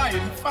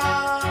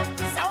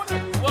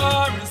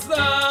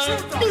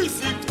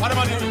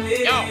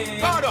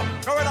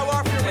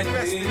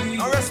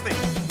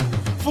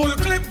 Full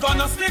clip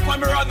gonna stick when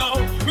me run out.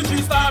 We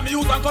three star me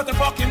use and cut the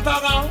fucking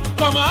tongue out.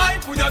 Come on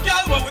hype with your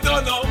girl but we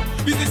don't know.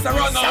 Business a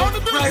run out,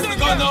 price we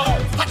gonna know.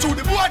 I told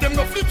the boy them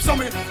go flip some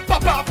me.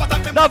 Papa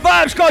attack them. Now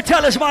Vibes gonna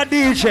tell us my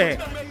DJ.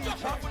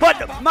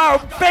 But my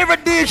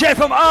favorite DJ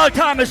from all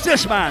time is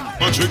this man.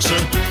 Magic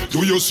say,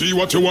 do you see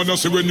what you wanna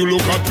see when you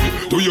look at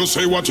me? Do you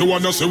say what you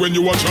wanna say when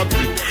you watch at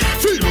me?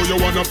 Feel how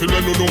you wanna feel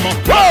and no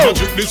matter.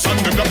 Magic this and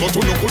them that but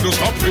you no couldn't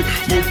stop me.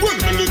 Move well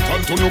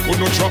militant you no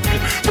couldn't chop me.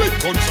 Big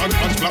guns and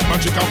black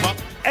magic and back.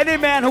 Any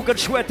man who can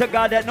swear to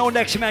God that no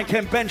next man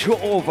can bend you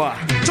over.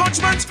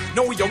 Judgment,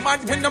 know your man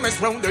when them is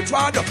round the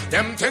trod.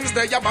 Them things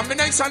they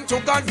abomination to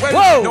God.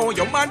 Well, know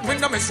your man when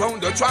them is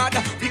round the trod.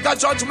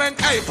 Because judgment,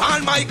 hey,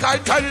 Paul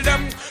Michael tell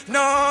them,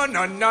 no,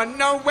 no, no,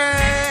 no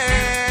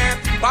way.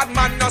 Bad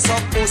man no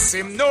suppose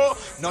him, no,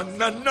 no,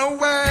 no, no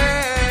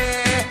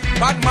way.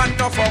 Bad man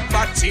no fuck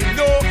bad team,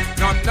 no,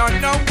 no, no,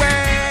 no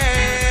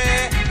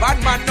way.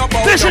 Bad man no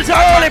bow. This is the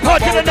only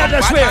part of the night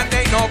I swear.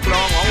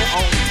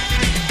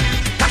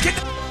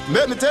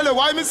 Let me tell you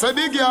why me say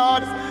big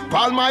yard.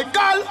 Paul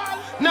Michael,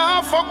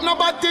 nah fuck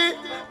nobody.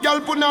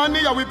 Girl put on me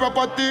with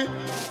property.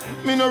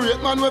 Me no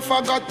rate man we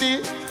forgot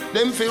it.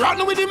 Them fi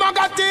rotten with the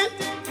magati.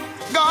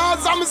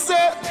 Cause I'm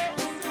say,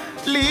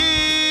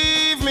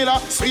 leave me la.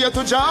 Swear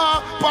to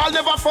Jah, Paul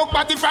never fuck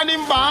party from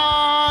him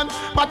ban.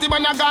 Party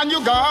man a gone,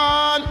 you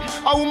gone.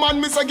 A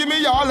woman me say give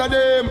me all of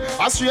them.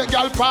 A straight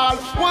girl Paul.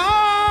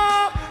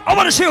 Wow. I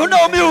wanna see who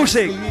know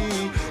music.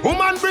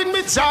 Woman bring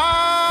me joy.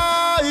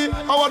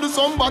 I want to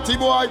somebody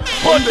boy.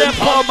 Put them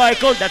Paul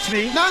Michael, that's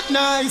me. Not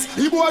nice.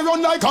 He boy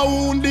run like a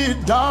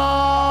wounded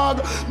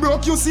dog.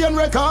 Broke you see on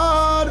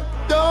record.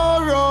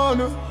 Don't run.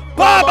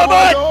 Baba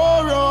boy.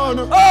 Don't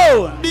run.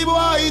 Oh. The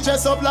boy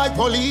dress up like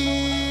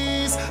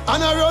police.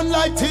 And I run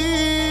like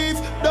thief.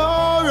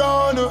 Don't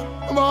run.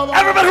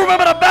 Everybody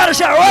remember the battle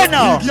shot right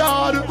now.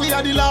 Yard, we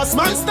are the last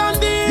man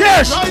standing.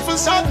 Yes. Rifle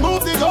shot,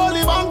 move the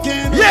goalie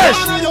banking.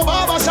 Yes. Man your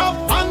barber shop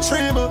and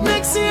trim.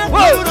 Next year,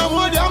 you know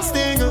more damn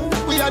sting.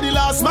 We are the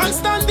last man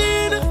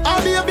standing.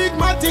 I'll be a big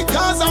matic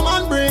cause a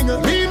man bring.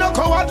 Me no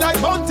coward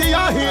like Bunty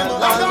or him.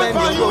 And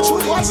when you roll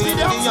with me,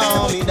 the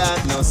army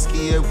that no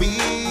scare we.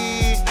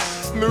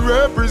 Me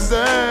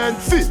represent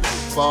fit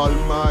Paul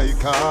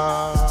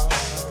Michael.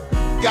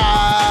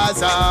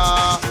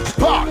 Gaza.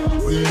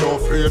 We no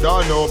afraid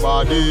of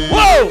nobody.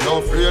 Whoa. No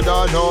afraid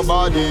of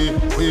nobody.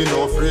 We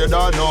no afraid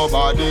of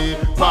nobody.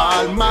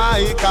 Paul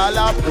Michael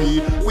a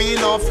free. We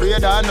no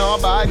afraid of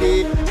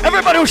nobody.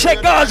 Everybody who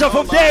shake Gaza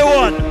from day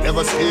one.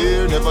 Never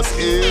scared, never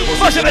scared.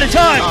 Push him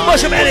anytime,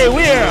 push him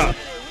anywhere.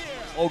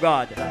 Oh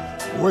God.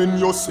 When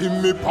you see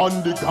me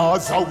pon the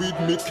Gaza with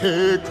me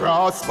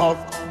K-cross back.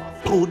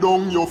 Put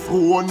down your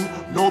phone,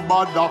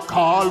 nobody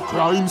call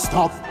crime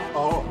stop.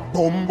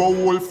 Bumbo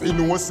Wolf in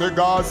no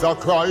cigars, a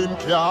crime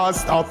can't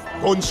stop.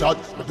 Gunshot.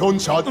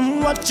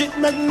 Watch it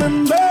make me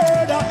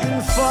murder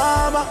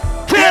informer.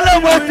 Kill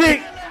him with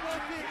it.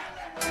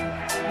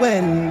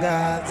 When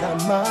God's a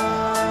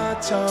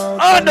march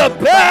on the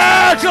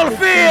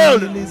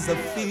battlefield is a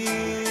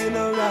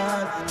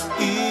funeral.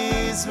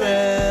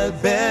 Israel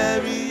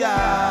burial.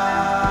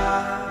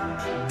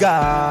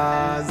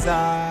 Gaza.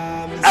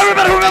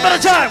 Everybody remember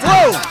the time.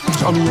 Whoa.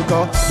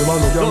 Jamaica, the man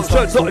who don't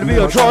try to be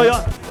a troyer.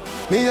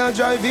 Me a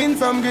drive in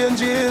from Green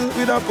Jail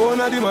with a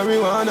pound of the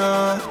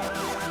marijuana.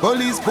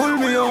 Police pull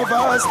me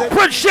over, step.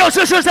 Prince Shields,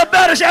 this is the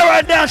baddest era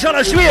and dance on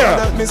the sphere.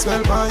 That me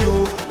smell by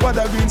you. What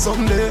a green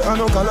someday, I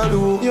no color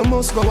do. You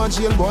must go and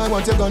jail, boy,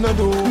 what you gonna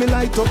do? Me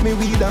light up me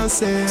weed and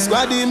say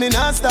Squaddy, me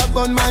not stop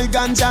on my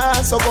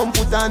ganja. So come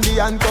put on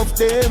the handcuff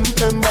them.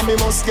 Remember me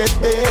must get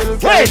bail.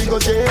 Wait, go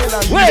jail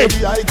and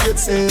maybe I get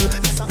sale.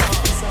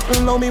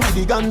 Now me with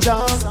the ganja.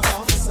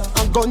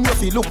 And gun you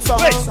feel look for.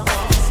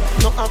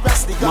 No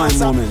arrest the my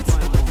Gaza. moment.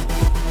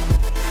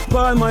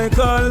 Paul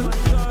Michael,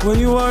 when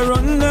you are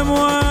running them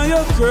while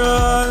you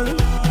crawl.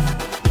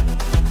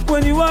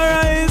 When you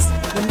arise,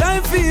 and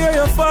I fear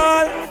you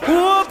fall.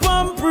 Hope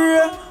and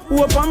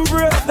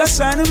pray, that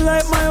shine him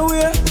like my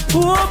way.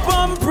 Hope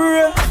and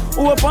pray,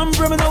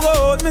 me no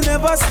go out, me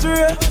never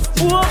stray.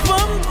 Hope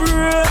and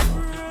pray,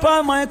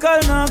 Paul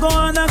Michael now go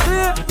on a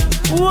clear.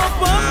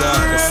 Hope and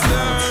pray,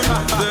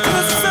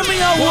 listen me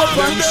a hope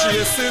and pray.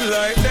 Chasing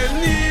like their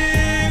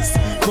knees,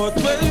 but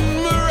when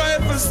my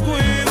rifle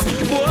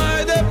squeeze,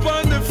 boy they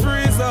on the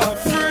freezer,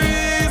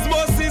 freeze.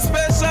 Must be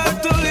special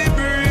to the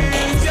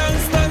breeze.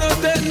 Youngster no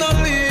take no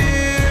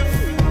leave.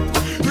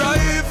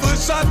 Rifle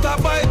shot a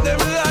bite them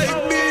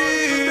like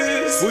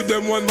bees. With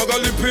them one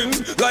muggle lipping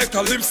like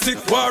a lipstick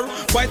war.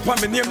 White pa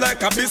me name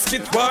like a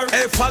biscuit war.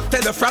 Hey fuck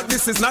tell the frat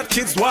this is not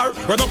kids war.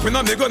 Run up in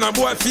a me gun and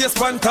boy face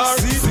pantar.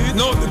 See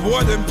now the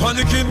boy them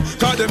panicking.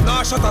 Cause them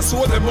nah shot a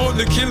soul them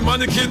only kill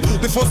mannequin.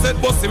 The first head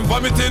bust him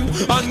vomiting.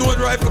 And no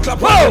rifle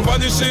clap and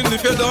vanishing.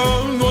 If you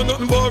don't know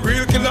nothing about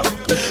real killer,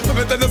 let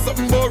me tell you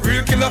something about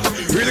real killer.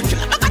 Real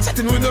killer, I got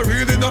chatting with no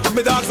real enough.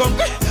 Me dogs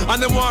hungry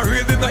and them want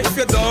real enough. If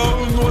you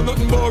don't know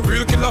nothing about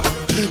real killer,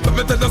 let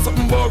me tell you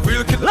something about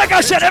real killer. Like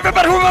I said,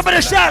 everybody remember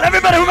this style,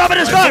 everybody remember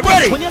this vibe,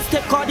 ready? When you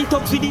step card, it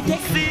talks with the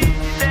text.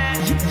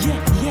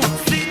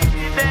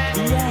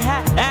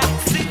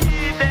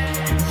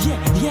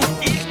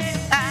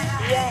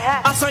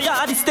 I saw you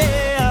at the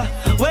stair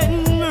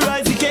when we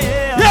rise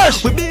again.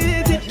 Yes! We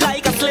beat it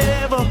like a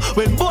slave.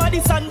 When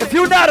bodies and if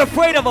you're not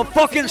afraid of a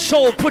fucking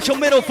soul, put your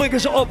middle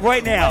fingers up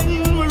right now.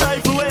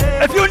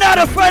 If you're not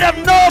afraid of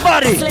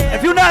nobody,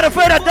 if you're not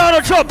afraid of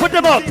Donald Trump, put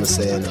them up.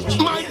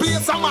 My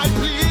place and my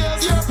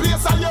place, your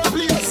place and your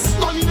place.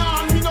 Money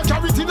now, me no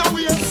carry it in a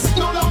waist.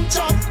 No long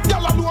chat,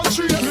 y'all are no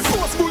trace. Me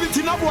force bullet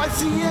in a boy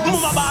CS.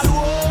 Mama bad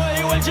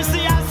boy, when she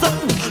see her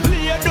son,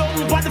 lay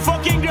down on the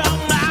fucking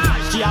ground.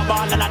 She a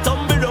ball and a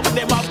tumble down.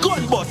 Them have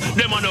gun, but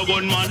them are no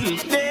gun man.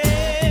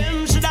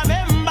 Them should have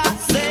member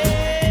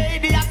say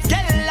they have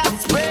tell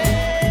us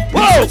spray.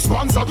 Whoa!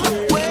 Sponsor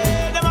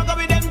where them a go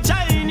with them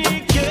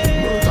Chinese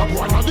kids. Murder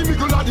one of the big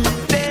laddie.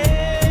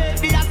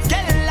 They have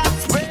tell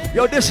us spray.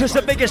 Yo, this is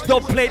the biggest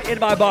dub plate in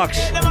my box.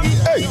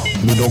 Hey,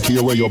 me don't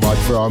care where you're bad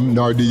from,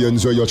 nor the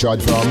ends where you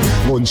tried from.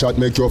 Gunshot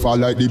make you fall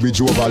like the bridge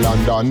over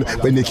London.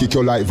 When they kick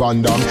you like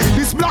Van Damme.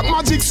 This black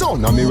magic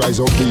sound, and me rise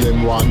up the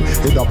M1.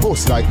 Head a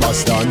bust like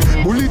Boston.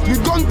 Bullet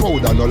with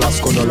gunpowder, no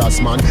last gun, no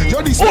last man.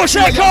 You're this push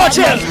your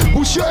cartel.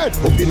 Push your head,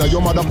 up in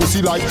your mother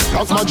pussy like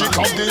black magic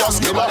of the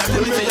Askeba.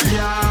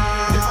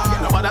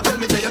 Nobody tell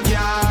me say you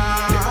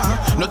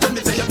can't. No tell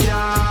me say you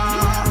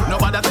can't.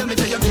 Nobody tell me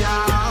say you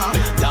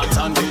can't. Dance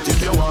and do it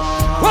if you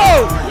want.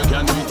 Whoa! You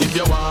can do it if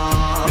you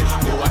want.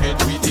 Go ahead,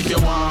 do it if you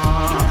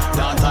want.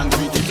 Dance and do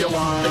it if you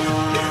want.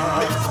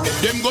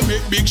 Them go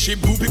make big ship,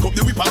 who pick up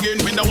the whip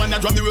again. When the one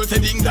that drop the road say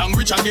ding dong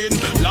rich again.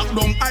 Lock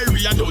down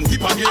area, don't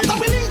tip again. After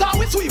we ding dong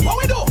we sweep, what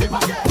we do? Dip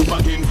again, dip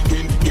again,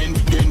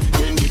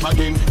 dip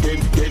again,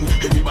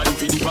 everybody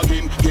feel dip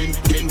again,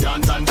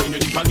 dance and then you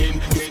dip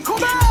again.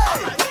 Come on!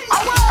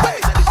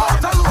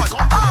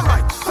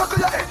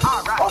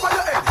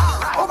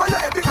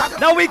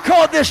 Now we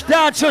call this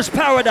Dancer's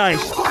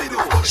Paradise.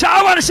 So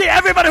I want to see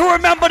everybody who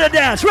remember the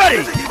dance.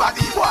 Ready?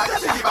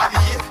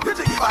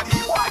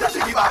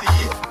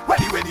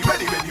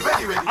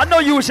 I know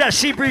you was that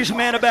Sea Breeze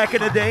man back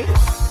in the day.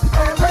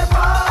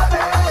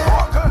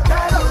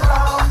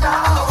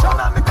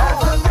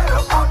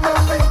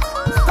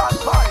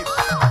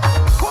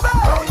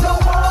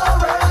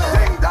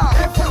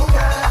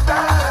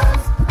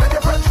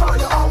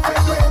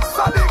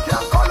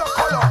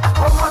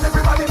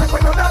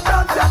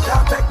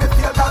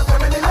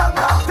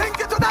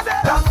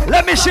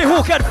 Let me see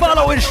who can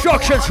follow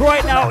instructions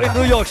right now in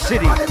New York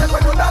City.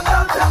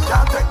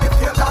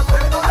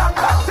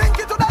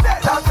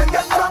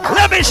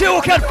 Let me see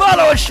who can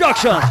follow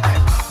instructions.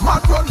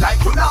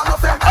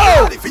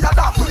 Oh!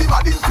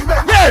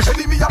 Yes!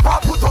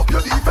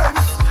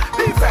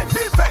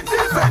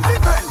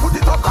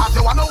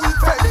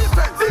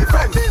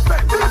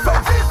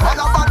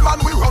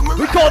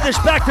 We call this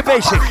back to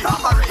basic.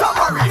 Come on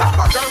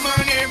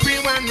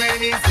everyone,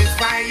 when it's this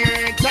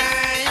fire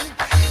time.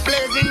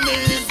 Blazing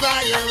this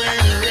fire when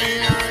the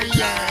rain or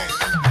shine.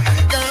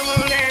 Come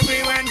on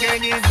everyone,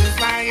 when it's this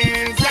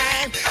fire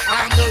time.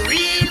 I'm the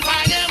real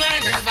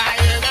fireman, the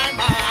fireman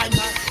man.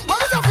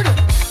 What is up for you?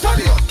 Turn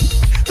it up,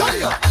 turn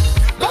it up,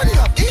 turn it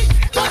up,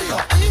 turn it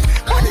up,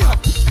 turn it up,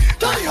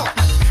 turn it up,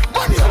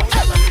 turn it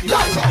up.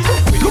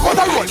 Look at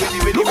the road,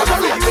 look at the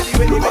road.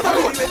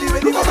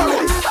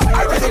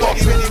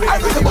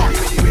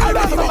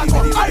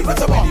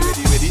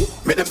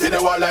 Make them say they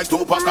were like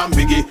Tupac and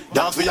Biggie.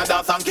 Dance with your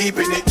dance and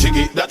keeping it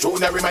jiggy. That tune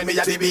they remind me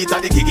of the beat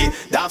of the giggy.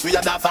 Dance with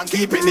your dance and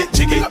keeping it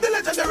jiggy. The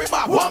legendary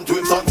Bob. Warm to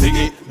him son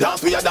Ziggy.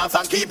 Dance with your dance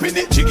and keeping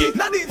it jiggy.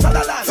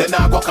 Say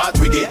now go can't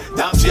wiggy.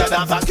 Dance to your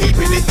dance and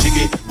keeping it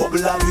jiggy.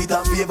 Bubble and read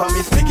and favor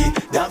Miss Piggy.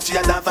 Dance to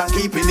your dance and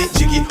keeping it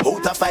jiggy.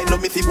 Out of fight no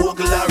missy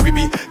bogle and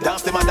ribby.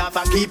 Dance them and dance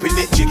and keeping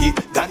it jiggy.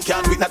 Dan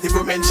can't witness if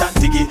you mention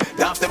Tiggy.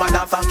 Dance them and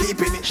dance and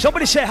keeping it.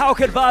 Somebody say how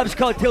can Vibes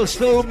Cocktail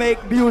still make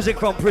music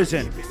from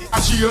prison?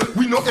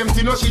 We no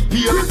empty, no shit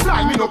peel. We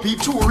fly, me no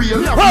peep too real.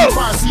 Me a real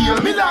far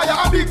seal. Me liar,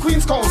 a big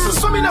Queen's Council,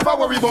 so me never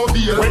worry about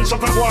bail. When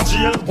shut up war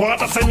jail,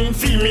 water sending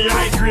female.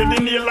 High grade the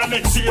nail and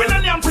next year. When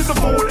a young prison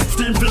food,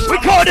 steam fish. We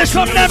call this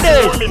from them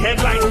days. Me head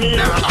like me.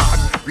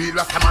 Real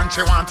like a man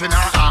she want in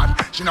her heart.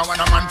 She know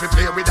want a man to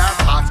play with her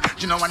heart.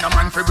 She know want a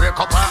man to break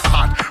up her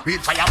heart. Real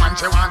fireman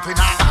she want in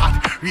her heart.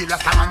 Real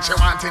like a man she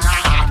want in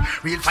her heart.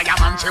 Real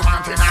fireman she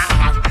want in her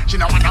heart. She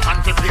know want a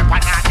man to play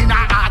with her in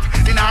her heart.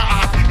 In her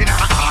heart, in her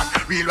heart.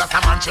 Real like a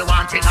man she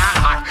want in her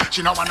heart.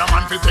 She know want a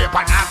man to play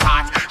with her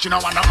heart. She know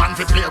want a man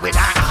to play with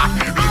her heart.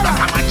 Real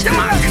like a man she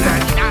want in her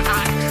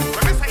heart.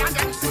 When we say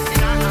again, in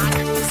her heart.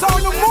 So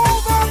you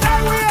move on that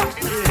way.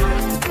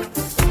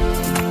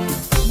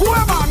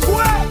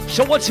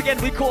 So once again,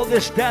 we call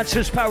this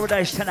Dancer's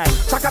Paradise tonight.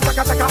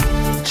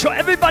 So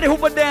everybody who's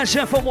been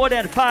dancing for more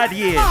than 5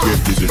 years.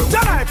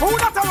 Tonight, who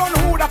that a run,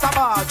 who that a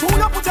ball? Who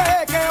you put your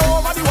AK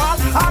over the wall?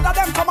 Harder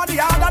them come and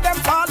the harder them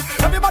fall.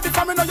 Everybody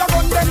coming on your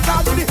gun, them call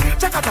to the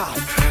check-a-tal.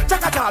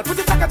 Put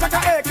the chaka-chaka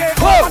AK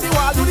over the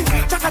wall. Do the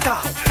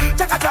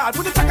check-a-tal.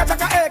 Put the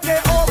chaka-chaka AK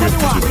over the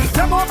wall.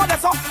 Them over there,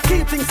 so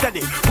keep things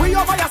steady. We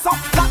over here, so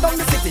lock down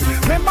the city.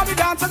 Remember the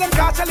dancer, them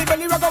catch Shelly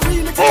Belly, rugger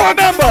really. Oh,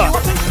 remember.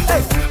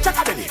 Hey,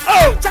 check-a-belly.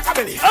 Oh.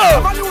 Check-a-belly.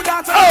 Oh. Come on, you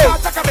dancer,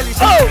 check-a-belly.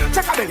 Oh.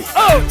 Check-a-belly.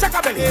 Oh.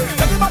 Check-a-belly.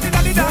 Everybody in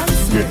the dance.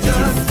 Just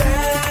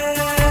dance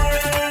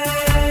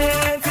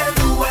and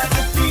do what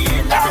you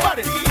feel.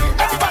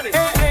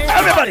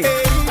 Everybody,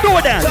 do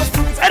a dance.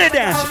 Any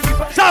dance.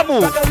 Some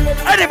move.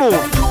 Any move.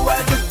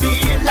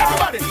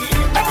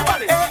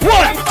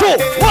 1, 2,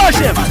 watch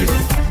him.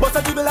 But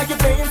I do like you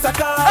playing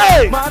soccer.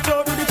 Hey.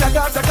 Marto do the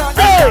chaka-chaka.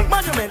 Hey.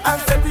 Monument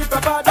and set it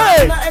proper.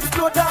 Hey. Now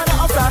explode down the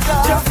outside.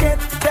 Just get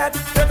that.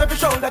 Get off your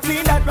shoulder.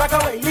 Clean that. Rock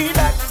away. Leave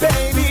that,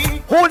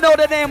 baby. Who know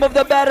the name of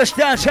the baddest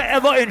dancer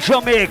ever in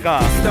Jamaica?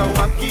 The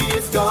monkey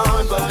is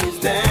gone, but his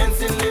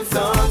dancing lives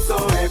on.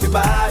 So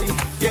everybody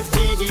get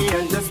jiggy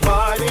and just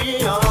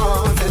party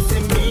on.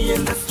 See me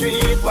in the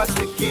street. Watch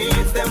the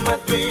kids. Them a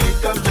tweet.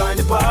 Come join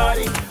the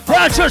party.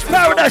 Dancer's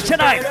Paradise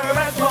tonight.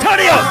 Turn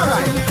it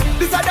up.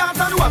 This a dance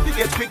and what we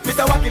get quick.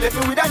 Mr. Wacky left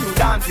me with a new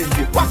dancing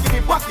dip. Wacky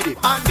dip,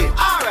 and dip.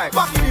 Alright,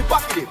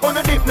 wacky dip. On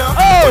the dip now.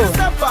 Oh.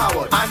 Step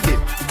forward, and dip.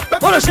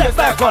 Hold a step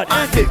backward,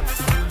 and dip.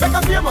 Make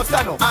a famous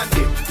stand up, and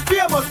dip.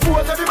 Famous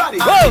pose everybody.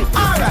 Whoa.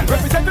 Alright,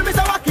 represent me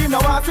Mr. Wacky now.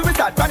 I see we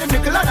start. Brand him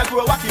nickel and I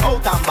grow Wacky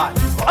out and bad.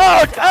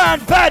 Out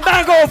and bad,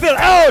 Mangoville,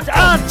 out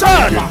and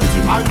bad.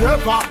 I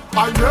never,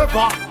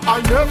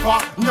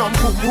 nyam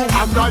boom boom,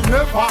 and I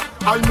never,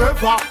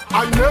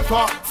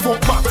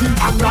 fuck party,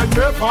 and I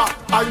never,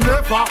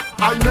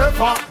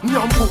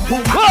 nyam boom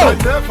boom, I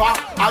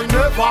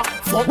never,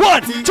 fuck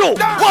 1, 2,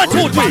 1,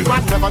 2, 3.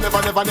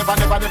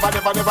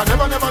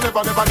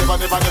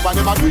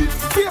 Never do it.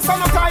 Face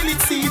on a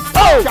toilet seat.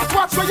 Oh. Just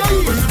watch where you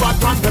eat. Bad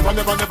man, never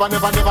do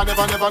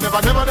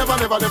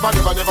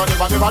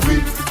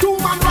it. 2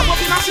 man wrap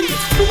up in a sheet.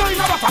 2 man in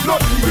a water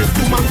blood.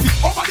 2 man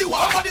Over the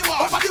wall.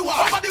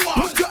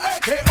 Put your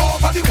AK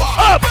over the wall.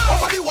 Up.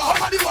 Over the wall.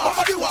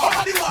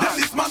 Then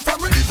this man from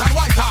Reddit and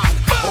Whitehall.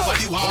 Over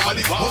the wall.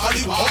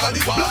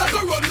 Blood go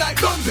run like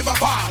guns if I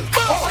fall.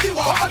 Over the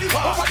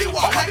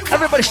wall.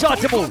 Everybody start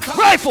to move.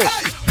 Rifle.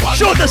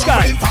 Shoot this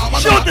guy.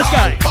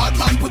 Bad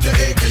man put your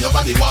AK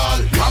over the wall.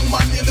 Young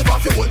man in the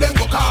coffee hold them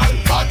go call.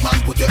 Bad man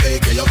put your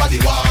AK over the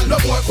wall. No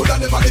boy coulda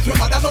never let your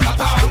mother none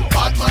at all.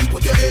 Bad man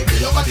put your AK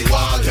over the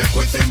wall. Take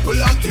we simple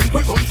and think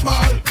we come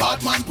small. Bad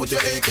man put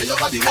your AK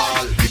over the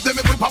wall. If them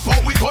we pop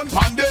out we gun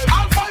pan them.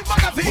 All 5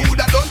 magazines who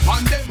that done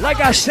pan them.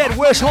 Like I said,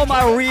 where's all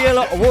my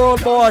real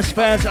World Boss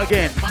fans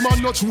again?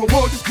 Man not true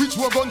word, which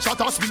were gunshot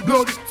and spill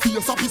blood.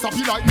 Face a piece of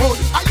like mud.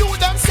 Are you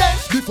them say?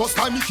 The first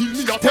time he kill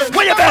me a 10.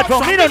 Where you back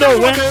from? Me don't know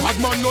when. Bad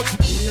man not.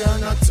 We are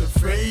not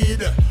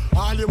afraid.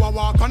 All you a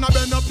walk and a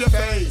bend up your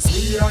face.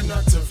 We are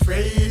not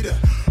afraid.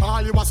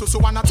 All you a so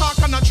wanna talk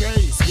and a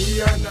trace.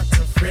 We are not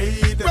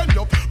afraid. Bend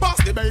up,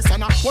 pass the base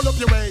and a pull up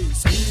your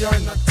waist. We are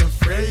not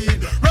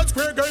afraid. Red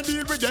Square girl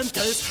deal with them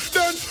case.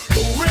 Then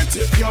do it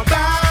if you're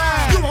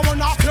bad. You a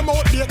run off your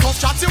mouth, be a tough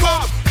chat you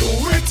up. Do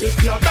it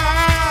if you're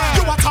bad.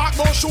 You a talk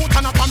about shoot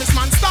and a promise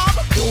man stop.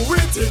 Do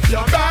it if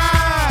you're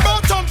bad.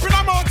 But jump in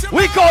a mouth.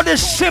 We call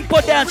this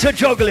simple dancer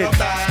juggling.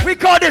 We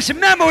call this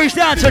memories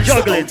dancer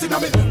juggling.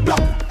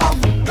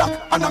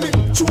 Black and I'm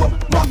in chew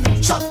back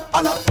shot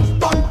and a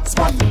bang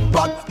span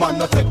bad man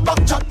no take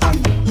back chat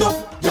and love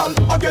y'all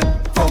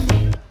again from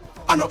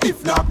I know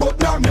if not but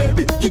now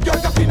maybe you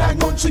got a 9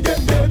 months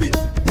again baby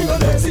me no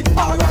lazy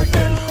alright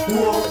then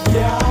whoa yeah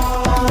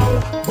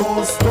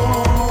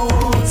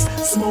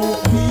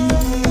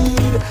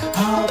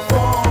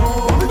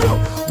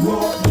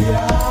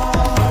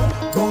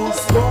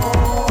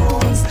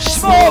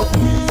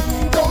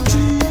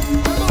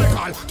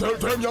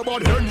fire,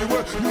 but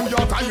anyway, New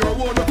York are your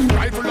own.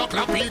 Rifle a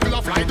clap, eagle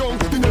a fly down.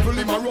 The devil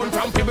him a run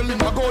from people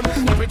in a gun.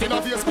 Everything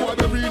a face boy,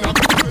 every in a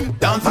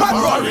dance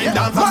and roaring,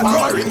 dance and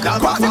roaring,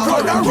 dance and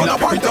roaring, run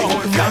up and down.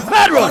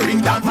 Mad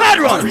run, mad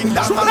run,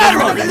 mad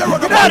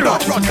run, mad run,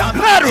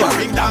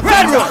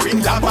 mad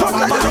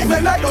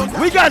run.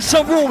 We got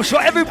some room, so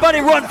everybody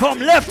run from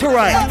left to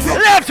right,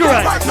 left to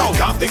right. Now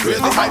dance the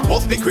crazy hype,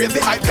 bust the crazy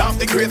hype, dance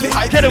the crazy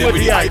hype. Get it with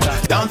the hype.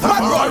 Dance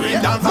and roaring,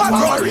 dance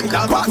and roaring,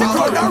 dance and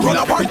roaring, run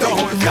up and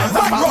down. Dance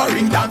and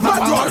roaring, dance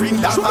and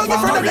roaring, dance and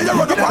roaring,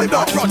 run up and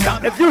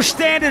down. If you're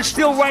standing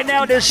still right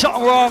now, there's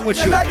something wrong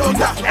with you.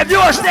 If you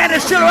are standing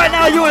still right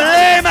now, you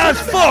lame as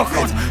fuck.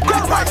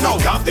 Right now,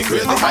 dance the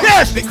crazy hype,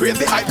 yes, the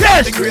crazy hype,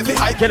 yes, the crazy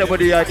hype. Get it with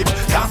the hype.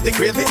 Dance the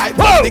crazy hype,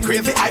 bust the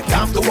crazy hype,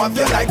 dance to what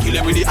you like, kill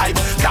it with the hype.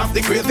 Dance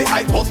the crazy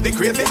hype, bust the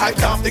crazy hype,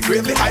 dance the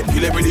crazy hype,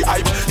 kill it with the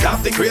hype.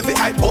 Dance the crazy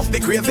hype, bust the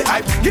crazy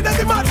hype. Give them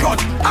the mad run.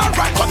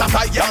 Alright, cut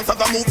aside, dance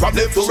as I move from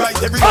left to right.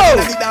 Everybody in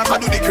the dance, I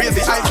do the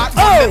crazy hype.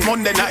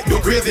 Monday night, do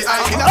crazy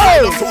hype. In a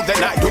night on Tuesday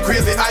night, do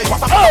crazy hype.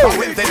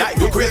 Wednesday night,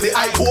 do crazy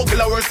hype.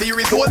 Vocal hour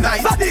series all night.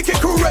 Sadiq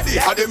crew ready.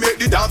 How they make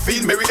the dance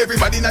feel merry.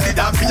 Everybody in the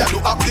dance feel do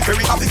up the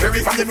ferry, up the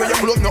ferry. From the way you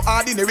pull up, no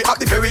ordinary, up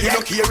the ferry. You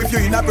don't care if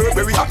you're in a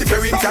Burberry, up the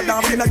ferry. You can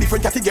dance in a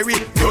different category.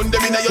 Run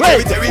them in a your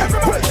territory.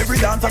 Every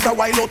dance has a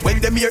wild out when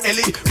them hear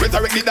Ellie.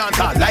 Resurrect the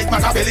dancer like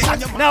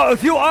Mangoville. Now,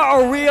 if you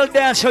are a real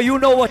dancer, you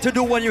know what to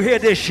do when you hear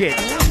this shit.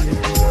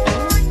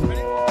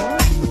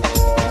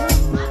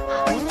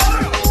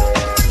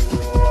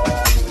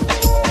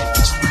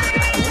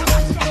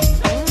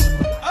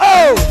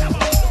 Oh!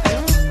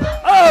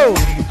 Oh!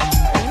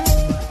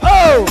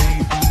 Oh!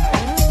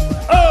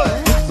 Oh!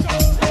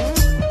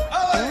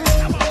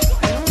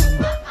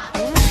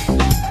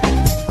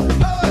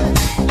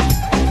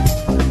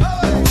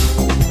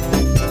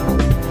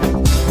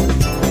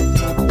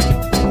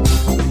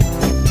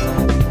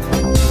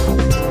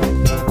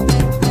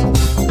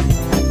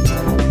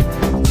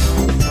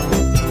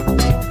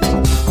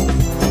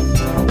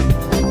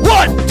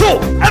 1, 2,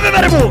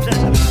 everybody move!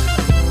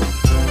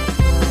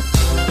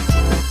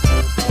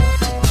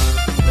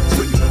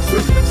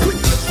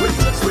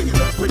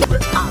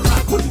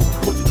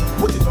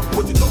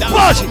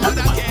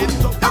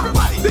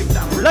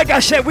 Like I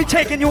said, we're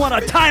taking you on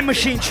a time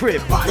machine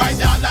trip. Batman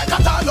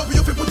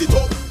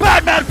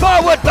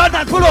forward,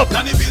 Batman pull up.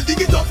 Batman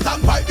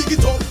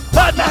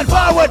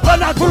forward,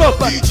 Batman pull up.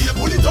 DJ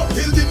pull it up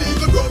till the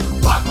needle grow.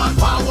 Batman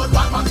forward,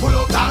 Batman pull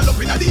up. Stand up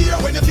in the air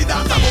when you see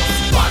dance about.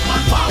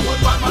 Batman forward,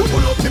 Batman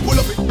pull up, pull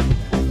up it.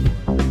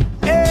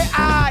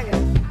 AI.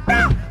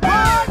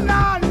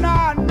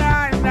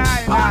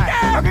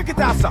 Okay, get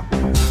us up.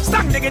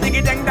 Stang diggy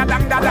diggy dang da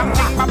dang da dang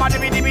ding ba ba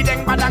diggy diggy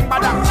dang ba dang ba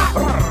dang.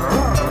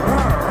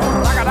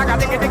 Raga raga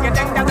diggy diggy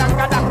dang da dang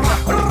da dang.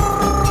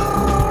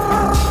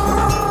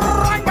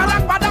 Ba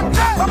dang ba dang.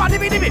 Ba ba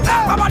diggy diggy.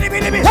 Ba ba diggy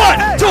diggy.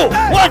 1, 2,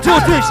 1, 2,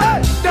 3.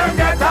 Dem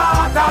get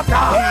ta ta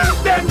ta.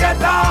 Dem get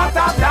ta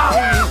ta ta.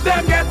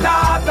 Dem get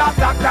ta ta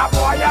ta ta.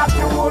 Boy, you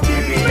too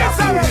diggy.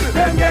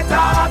 Dem get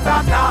ta ta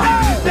ta.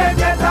 Dem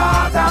get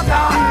ta ta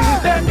ta.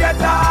 Dem get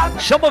ta.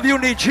 Some of you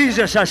need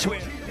Jesus, I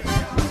swear.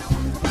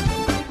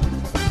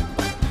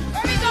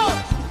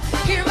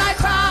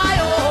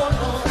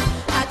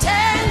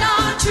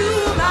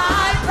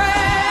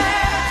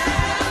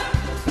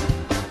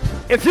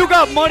 If you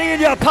got money in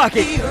your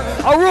pocket,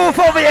 a roof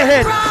over your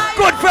head,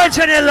 good friends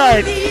in your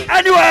life,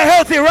 and you are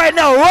healthy right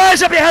now,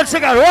 rise up your hands to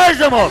God, rise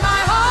them up. My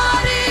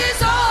heart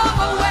is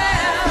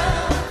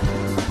overwhelmed.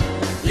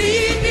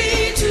 Lead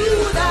me to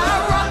the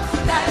rock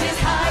that is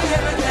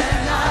higher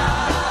than I.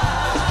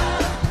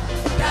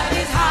 That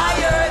is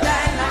higher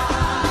than I.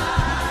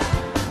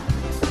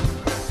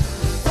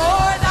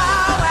 For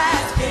thou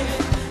hast been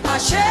a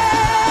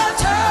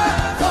shelter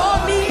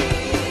for me.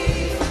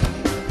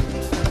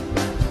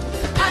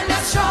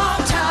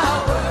 Strong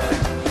tower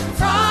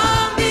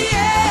from the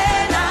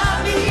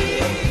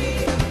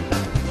enemy.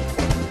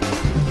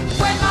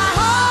 When my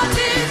heart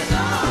is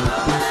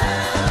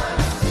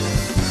overwhelmed,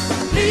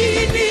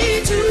 lead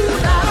me to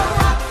the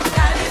rock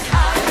that is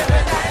higher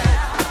than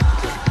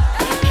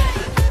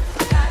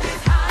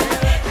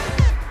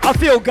I. I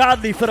feel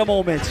godly for the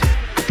moment.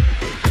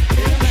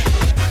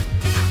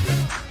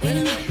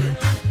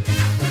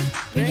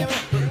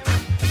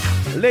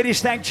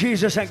 Ladies, thank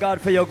Jesus and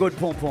God for your good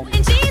pom pom.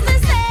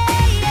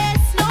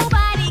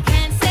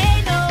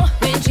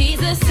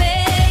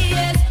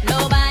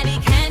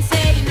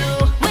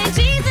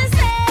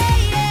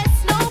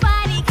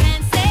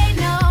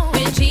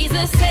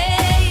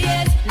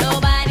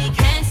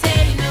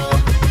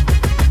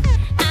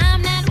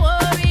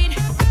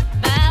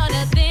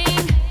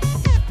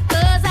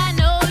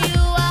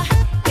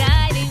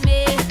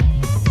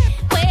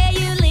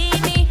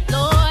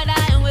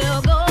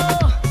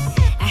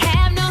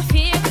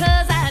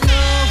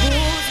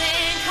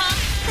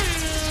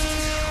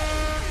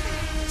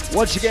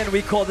 Once again,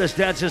 we call this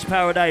Dancer's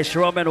Paradise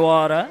Rum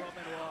Wata.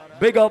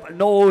 Big up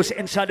Nose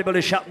inside the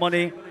building, Shop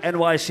Money,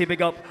 NYC.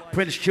 Big up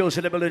Prince Chills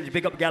in the building.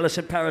 Big up Gallus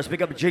in Paris.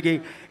 Big up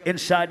Jiggy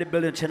inside the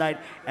building tonight.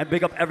 And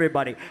big up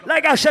everybody.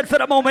 Like I said, for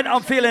the moment,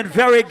 I'm feeling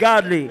very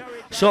godly.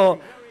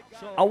 So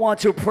I want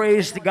to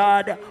praise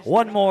God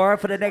one more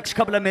for the next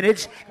couple of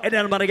minutes. And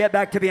then I'm going to get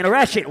back to being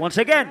ratchet once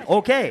again.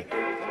 Okay.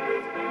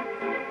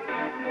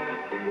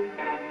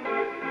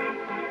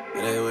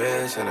 They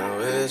wish and I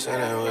wish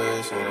and I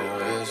wish and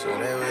I wish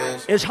and I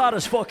wish. It's hot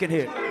as fuck in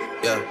here.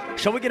 Yeah.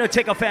 So we're going to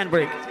take a fan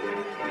break.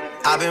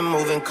 I've been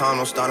moving calm,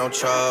 don't start no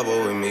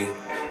trouble with me.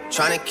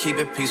 Trying to keep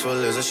it peaceful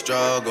is a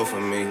struggle for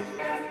me.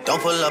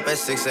 Don't pull up at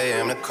 6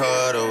 a.m. to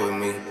cuddle with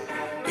me.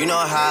 You know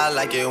how I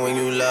like it when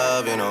you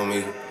loving on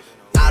me.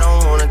 I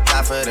don't wanna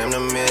die for them to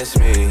miss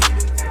me.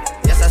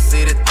 Yes, I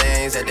see the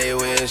things that they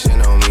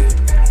wishing on me.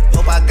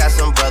 Hope I got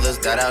some brothers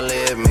that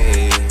outlive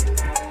me.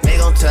 They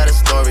gon' tell the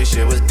story,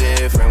 shit was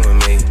different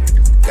with me.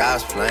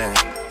 God's plan,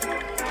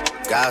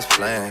 God's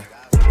plan.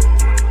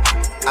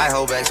 I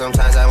hold back,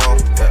 sometimes I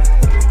won't. Yeah.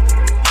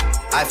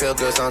 I feel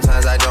good,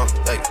 sometimes I don't.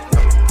 Hey,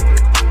 no.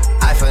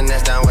 I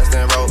finesse down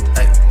Western Road.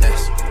 Hey,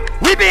 next.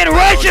 We being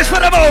righteous for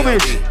the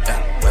moment. Yeah,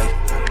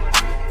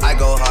 wait. I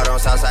go hard on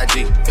Southside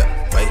G. Yeah,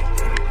 wait.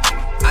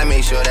 I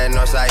make sure that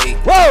Northside E.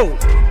 Whoa.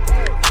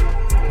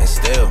 And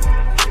still,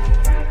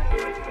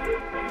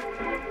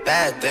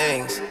 bad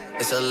things.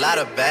 It's a lot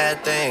of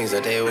bad things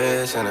that they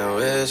wish and they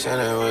wish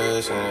and they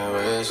wish and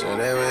they wish and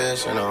they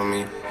wishing on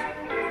me.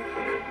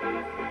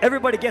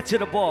 Everybody get to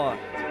the bar.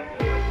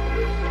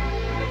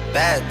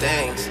 Bad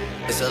things.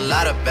 It's a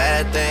lot of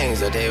bad things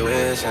that they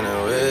wish and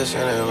they wish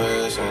and they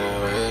wish and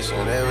they wish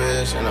and they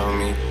wishing on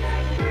me.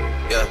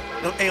 Yeah.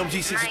 Them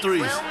AMG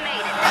 63s.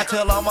 I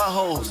tell all my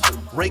hoes,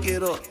 rake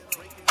it up,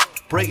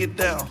 break it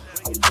down,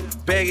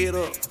 bag it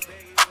up.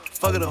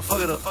 Fuck it up, fuck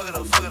it up, fuck it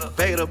up, fuck it up,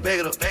 bag it up, bag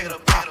it up, bag it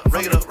up,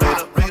 rake it up, rake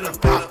it up, rake it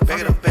up, bag it up, bag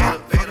it up, bag it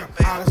up, bag it up,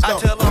 bag it up. I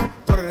tell them,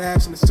 throw that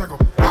ass in the circle,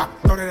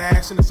 throw that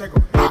ass in the circle,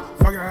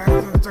 fuck your ass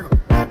in the circle,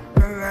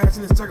 throw that ass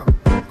in the circle.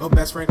 Go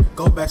best friend,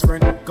 go best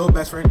friend, go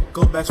best friend,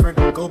 go best friend,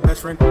 go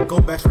best friend, go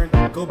best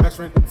friend, go best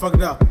friend. Fuck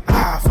it up,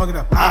 fuck it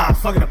up,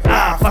 fuck it up,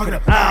 fuck it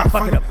up,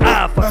 fuck it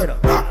up, fuck it up.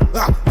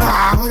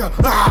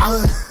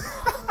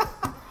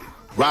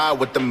 Ride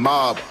with the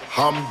mob,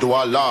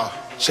 Hamdulillah.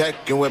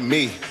 Check in with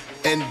me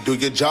and do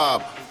your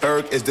job.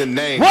 Berg is the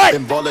name. What?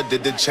 Bimbola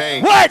did the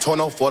chain. What?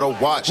 Torno for the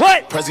watch.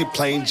 What? Prezi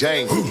plain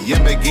Jane.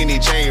 Yamagini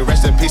chain.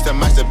 Rest in peace to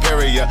my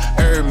superior.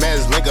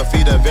 Hermes Linka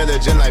feed a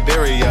village in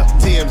Liberia.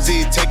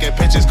 TMZ taking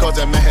pictures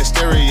causing my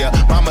hysteria.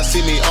 Mama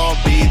see me on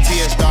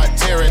BT and start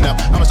tearing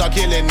up. I'ma start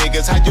killing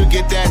niggas. How you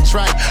get that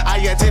tripe? I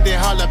attended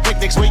Harlem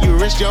picnics where you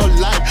risk your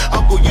life.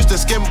 Uncle used to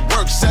skim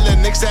work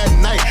selling nicks at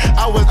night.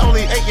 I was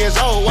only 8 years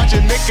old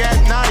watching Nick at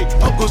night.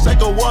 Uncle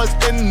Psycho was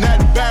in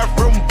that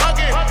bathroom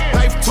bucket.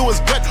 Knife to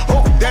his gut.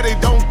 Hope daddy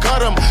don't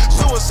cut him.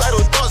 Suicidal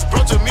thoughts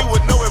brought to me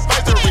with no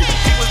advisory.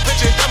 He was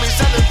bitching dummies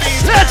selling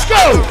beans. Let's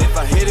go! If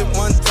I hit it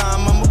one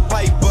time, I'm a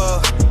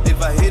piper.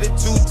 If I hit it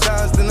 2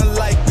 times, then I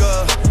like her.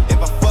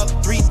 If I fuck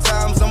 3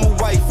 times, I'm a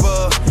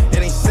wifer. It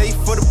ain't safe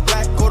for the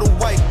black or the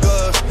white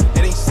girl.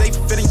 It ain't safe,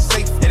 it ain't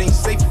safe, it ain't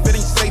safe, it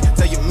ain't safe.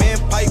 Tell your man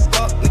pipe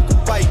up,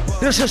 nigga pipe up.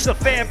 This is the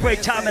fan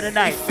break time of the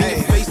night.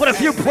 But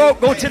if you broke,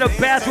 go to the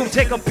bathroom,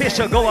 take a piss,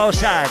 or go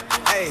outside.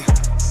 Hey,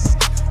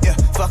 yeah,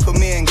 fuck with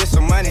me and get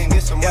some money,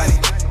 get some money.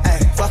 Ay,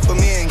 fuck with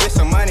me and get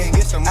some money,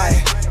 get some money.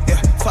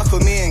 Yeah, fuck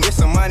with me and get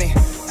some money.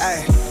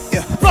 Ay,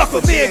 yeah, fuck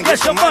with me and get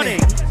some money.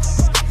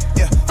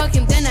 Yeah, fuck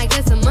him, then I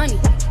get some money.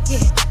 Yeah,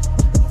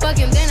 fuck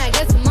him, then I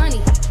get some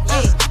money.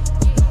 Yeah,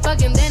 fuck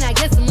him, then I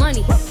get some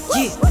money.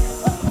 Yeah,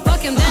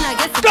 fuck him, then I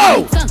get some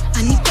money.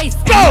 I need face,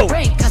 I need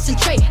brain,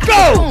 concentrate.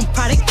 I own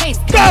product case.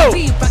 Go,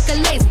 rock a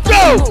lace.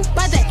 Go,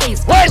 by the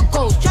ace. What? Fuck the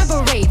gold, drive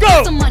a race.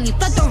 Go, some money,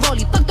 fuck the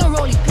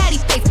rollie, patty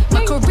face.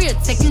 My career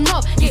taking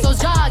off. These hoes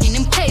jogging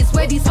in place.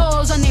 Where these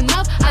hoes on their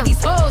mouth? Are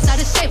these hoes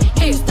out of shape?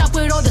 Can you stop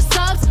with all the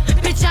subs?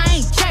 Bitch, I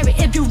ain't cherry.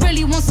 If you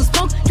really want some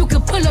smoke, you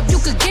can pull up, you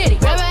can get it.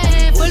 Grab a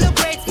hand full of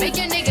braids, make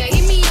your nigga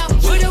eat me up.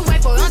 Put a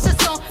white boy on the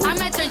song,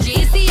 I'm at the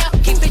GC up.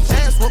 Keep it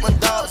dance with my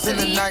dogs in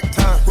the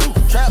nighttime.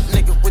 Trap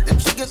nigga with the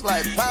chickens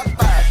like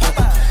Popeye.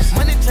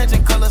 Money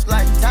changing colors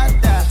like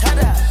tie-dye.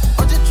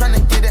 I'm just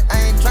tryna get it,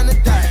 I ain't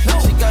tryna die.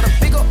 She got a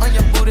big ol' on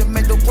your booty,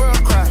 make the world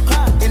cry.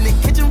 In the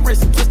kitchen,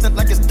 wrist twisted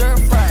like it's stir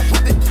fry.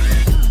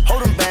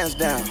 Hold them bands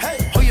down,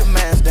 hold your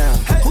mans down.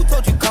 Who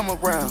told you come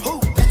around?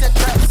 It's that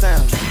trap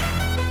sound.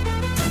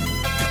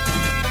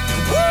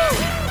 Woo!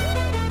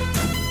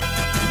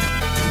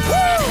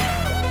 Woo!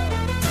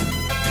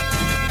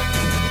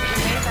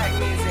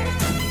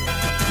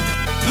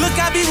 Look,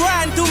 I be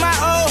riding through my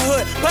old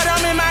hood, but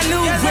I'm in my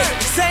new whip.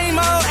 Same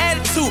old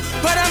attitude,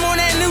 but I'm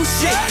on that new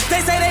shit.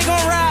 They say they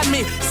gon' ride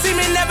me, see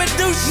me never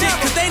do shit.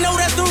 Cause they know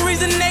that's the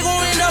reason they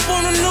gon' end up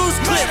on the news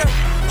clip.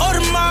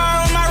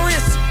 Audemars on my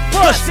wrist,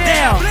 bust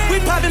down.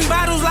 We popping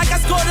bottles like I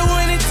scored a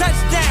winning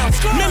touchdown.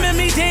 Remember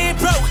me dead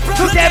broke,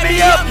 look at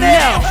me up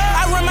now.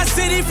 I run my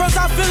city from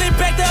South Philly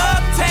back to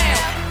Uptown.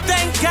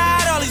 Thank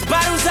God all these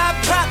bottles I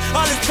pop.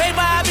 All this paper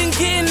I've been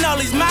getting, all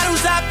these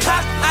models I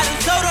pop. I done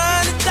sold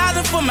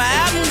 100,000 for my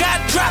album got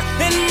dropped.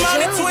 And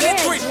I'm only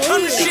 23,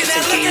 I'm the shit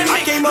that look at me.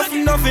 I came up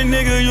from nothing,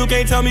 nigga, you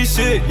can't tell me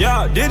shit,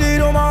 yeah. Did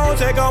it on my own,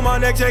 take out my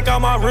neck, take out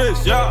my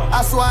wrist, yeah.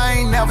 I swear I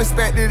ain't never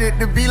expected it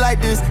to be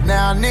like this.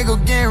 Now a nigga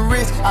getting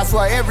rich, I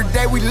swear every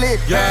day we lit,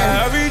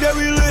 yeah. Every day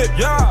we lit,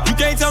 yeah. You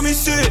can't tell me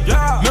shit,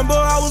 yeah. Remember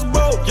I was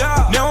broke,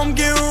 yeah. Now I'm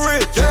getting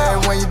rich, yeah.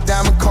 When you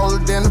diamond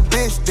colder than a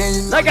bitch, then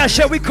you know. Like I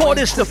said, we call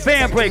this the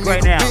fan break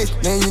right now.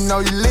 Then you know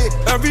you lit.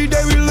 Every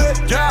day we lit,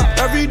 yeah.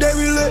 Every day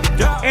we lit,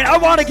 yeah. And I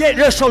want to get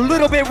just a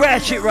little bit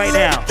ratchet right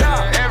now.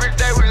 Yeah. Every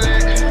day we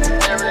lit.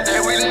 Every day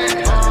we lit.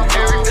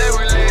 Every day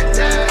we lit.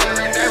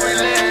 Every day we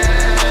lit.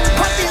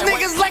 Pop these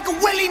niggas like a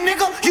willy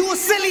nigga. You a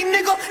silly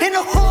nigga in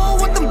the hole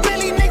with them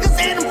Billy niggas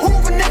and them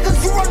Hoover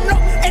niggas. You run up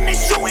and they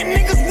shooting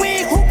niggas. We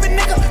ain't hooping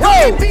nigga.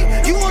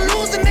 You a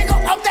loser nigga.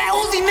 Off that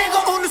Uzi nigga.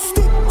 On the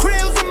stoop,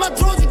 cribs in my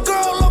drawers. Your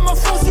girl on my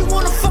phone. She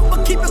wanna fuck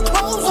but keep it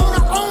clothes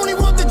on. I only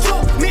want the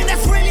joke. Man,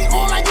 that's really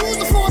all I use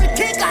it for. The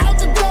kick out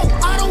the door.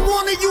 I don't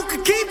want it. You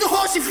can keep the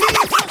horse if you.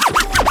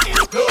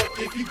 Look,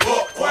 if you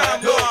buck, why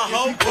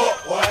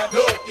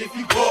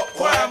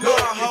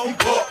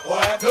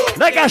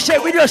Like I said,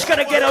 we're just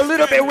gonna get a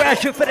little bit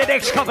ratchet for the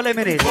next couple of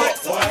minutes.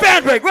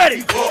 Band break,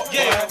 ready?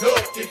 Yeah.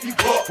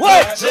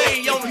 What?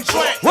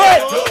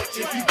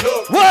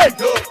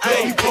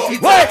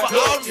 What?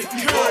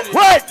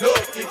 What?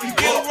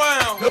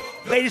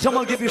 Ladies, I'm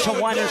gonna give you some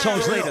whining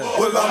songs later.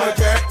 Well, I'm a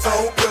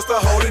cat-tone, pistol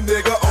holding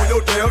nigga on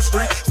your damn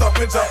street.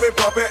 Stomping, jumping,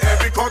 bumping,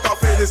 every crunk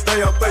off in this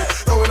damn thing.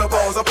 Throwing the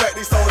balls, I pack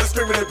these soldiers,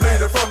 screaming and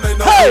bleeding from their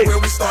nose. Hey! When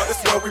we start, this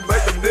where we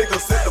make them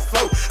niggas hit the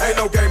flow. Ain't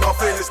no game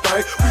off in this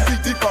thing. We be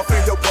deep off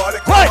in your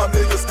party. Cause my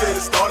niggas get it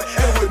started.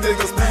 And with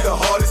niggas be the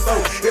hardest. So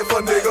if a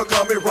nigga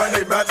come and run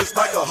they mouth just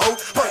like a hoe,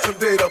 punch him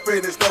dead up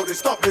in his throat and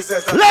stomp his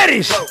ass.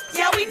 Ladies!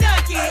 Yeah, we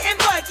nucky and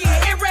bucky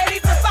and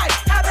ready to fight.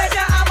 I bet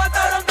ya I'ma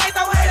throw them things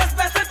on haters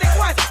best to think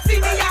once.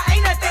 See me, I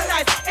ain't nothing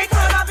nice. And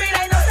come up, it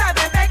ain't no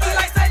stopping. Becky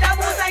like Saddam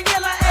Hussein,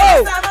 Killer,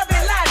 and Osama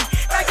Bin Laden.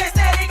 Like I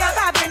said, it got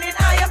poppin' and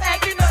I am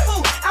acting a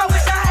fool. I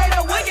wish I had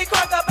a wicked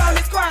crunk up on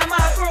this crime,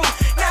 my crew.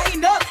 Now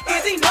enough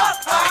is enough.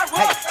 I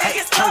roll and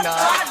it's tough.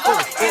 I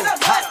look in a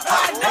must.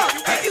 I know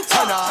if you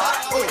turn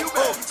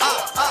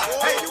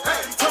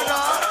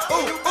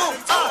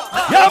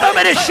Y'all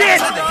remember this shit?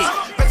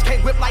 Bitch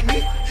can't whip like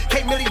me,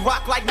 can't really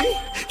rock like me,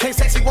 can't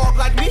sexy walk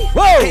like me,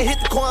 whoa. Can't hit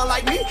the corner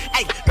like me,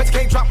 ayy, bitch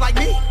can't drop like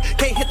me,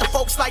 can't hit the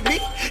folks like me,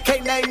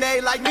 can't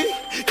nay like me,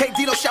 can't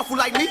Dino shuffle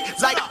like me,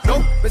 like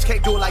no, bitch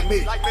can't do it like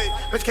me,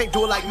 bitch can't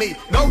do it like me,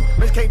 no,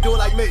 bitch can't do it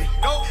like me,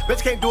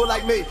 bitch can't do it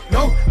like me,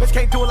 no, bitch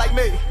can't do it like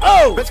me,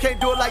 bitch can't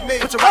do it like me.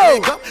 Put your right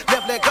leg up,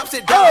 left leg up,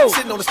 sit down,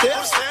 sitting on the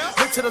stairs,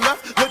 look to the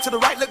left, look to the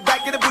right, look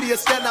back, get the booty and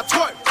stand up,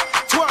 twerk,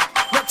 twerk,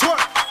 now twerk,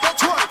 now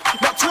twerk,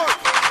 now twerk.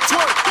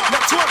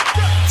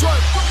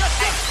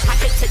 I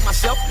can't take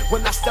myself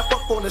when I step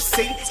up on the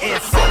scene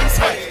and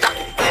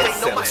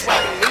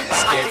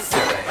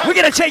we're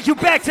gonna take you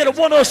back to the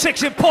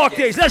 106 in Park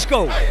Days. Let's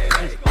go. 1,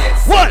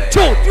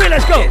 2, 3,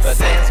 let's go.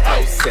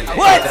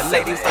 What?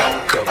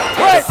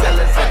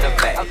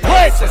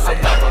 What?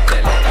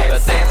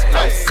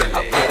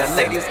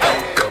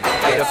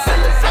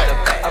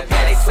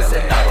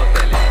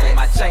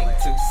 My chain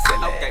too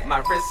silly, okay, my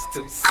wrist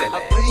too silly.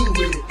 Lean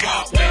with it,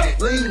 got with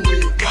it, lean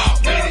with it, got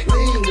with it,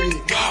 lean with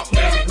it, got with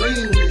it,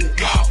 lean with it,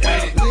 got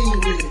with it, lean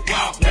with it,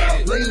 got with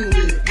it, lean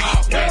with it,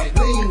 got with it,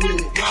 lean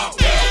with it, got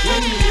with it, lean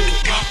with it,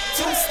 got with it.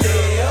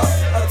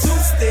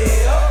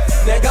 Two-step,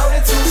 now go to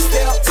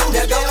two-step,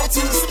 now go to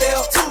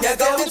two-step, now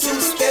go to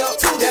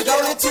two-step, now go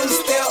to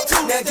two-step,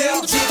 now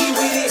get jiggy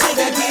with it,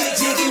 now get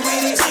jiggy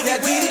with it, now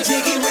get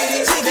jiggy with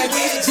it, now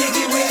get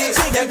jiggy with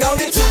it, now go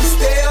to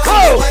two-step,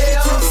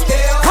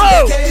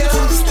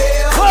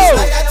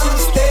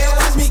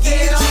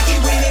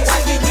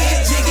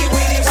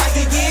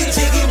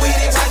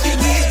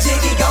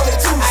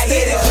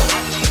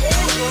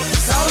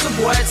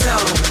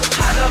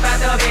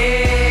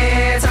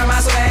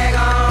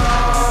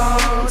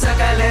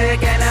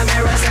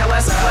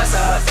 what's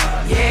up?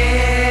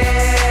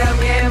 Yeah, I'm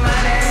getting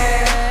money.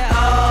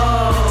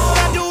 Oh. All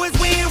I do is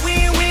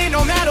win,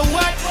 no matter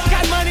what.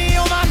 Got money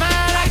on my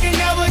mind, I can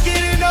never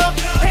get enough.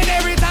 And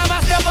every time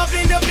I step up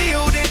in the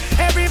building,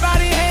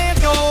 everybody hands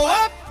go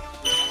up.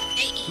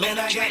 Man,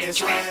 I got this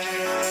swag.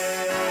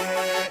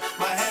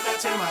 My head up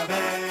to my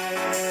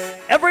bag.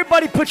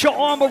 Everybody put your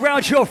arm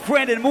around your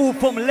friend and move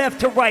from left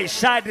to right,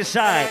 side to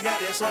side. I got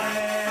this swag.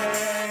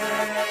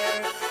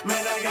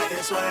 Man, I got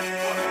this swag.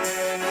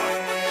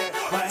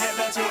 My head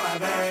up to my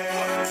bag.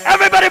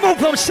 Everybody move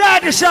from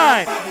side to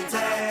side.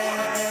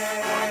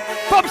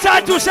 From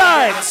side to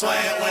side. I swear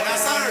when I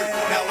serve,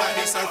 now I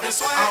be surfing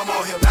swag. I'm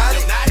on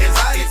hypnotic,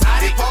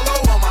 exotic,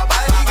 polo on my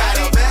body. Got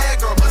a bag,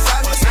 girl,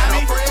 beside me.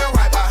 And a friend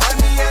right behind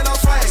me, and I'm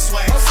swag.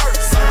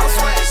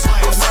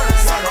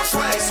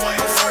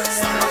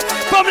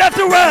 From left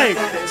to right.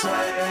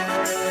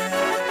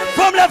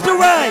 From left to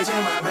right.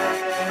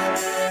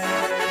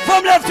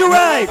 From left to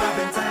right.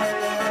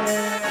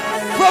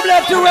 From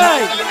left to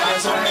right.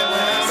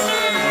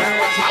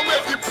 I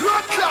make the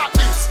blood clot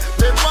this.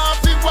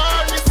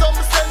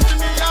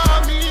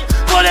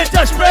 it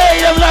to spray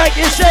them like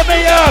you said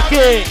me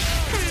yucky.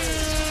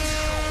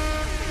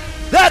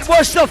 That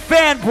was the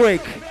fan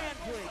break.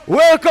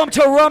 Welcome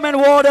to Rum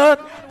Wata,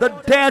 the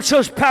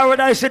Dancers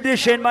Paradise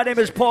Edition. My name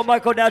is Paul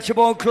Michael, Natural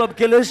Born Club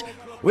Killers.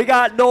 We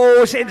got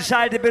Nose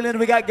inside the building.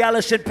 We got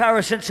Gallus in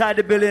Paris inside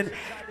the building.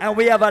 And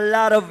we have a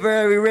lot of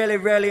very, really,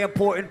 really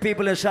important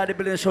people inside the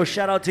building. So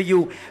shout out to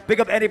you. Big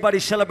up anybody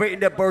celebrating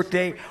their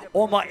birthday.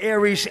 All my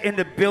Aries in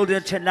the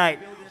building tonight.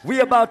 We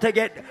about to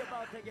get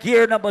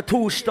gear number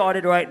 2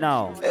 started right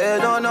now. They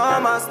don't know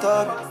my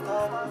story.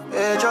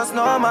 They just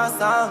know my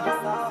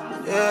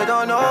sound. They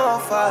don't know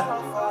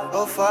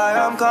how far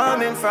I'm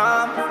coming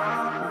from.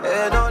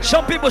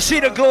 Some people see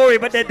the glory,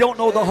 but they don't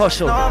know the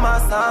hustle.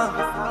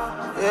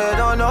 They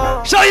don't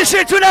know. So you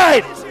see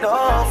tonight.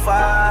 No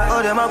fire.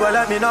 Oh, them a go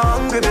like me no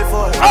hungry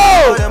before.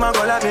 Oh, them a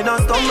go like me no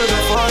stumble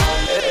before.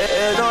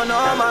 They don't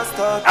know my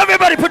stuff.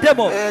 Everybody put them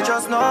up. They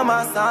just know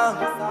my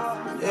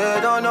sound.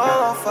 They don't know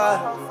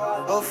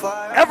how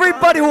far.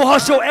 Everybody who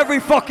hustle every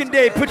fucking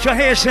day, put your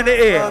hands in the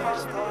air.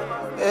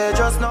 They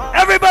just know.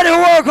 Everybody who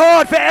work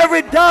hard for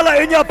every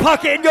dollar in your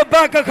pocket, in your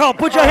bank account,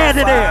 put your hands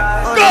in the air.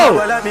 Go!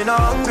 Go! Like me no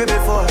hungry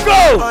before.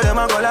 Go! Oh, them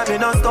a go like me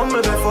no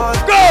stumble before.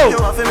 Go! You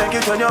have to make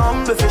it when you're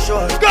humble for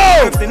sure.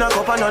 Go! If in a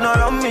cup and none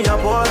around me a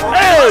pour.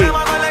 Hey! Them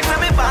a go like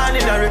me born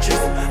in the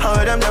riches. How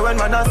them there when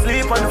man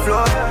asleep on the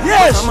floor.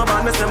 Yes! Some a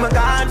man me say me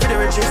gone for the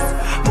riches.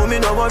 But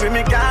me no worry,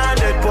 me can't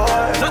dead boy.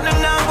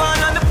 Nothing now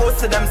gone on the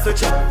post to them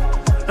switch up.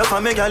 No for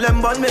me girl them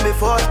born me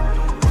before.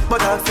 But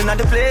I've seen at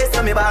the place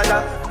so me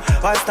bother.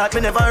 I start me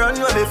never run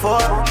away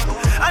before.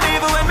 And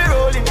even when me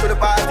roll into the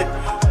party,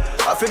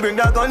 I feel bring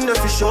that gun to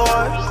for sure.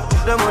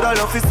 Them would all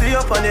love to see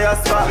up on the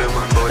asphalt.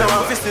 Them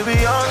want to see we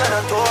young and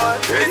a tour.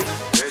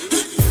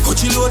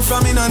 Coachy load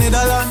from in a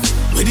Netherlands.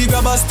 Where the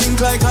grabbers think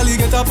like Ali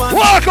get up and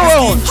walk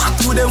around.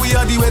 Today we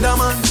are the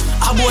weatherman.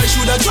 A boy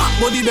should have dropped,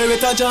 but the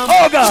beretta jam.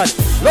 Oh God,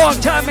 long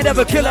time we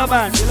never kill a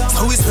man.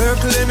 So we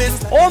circle him in.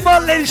 All my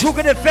ladies who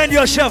can defend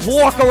yourself,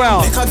 walk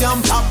around.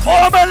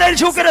 All my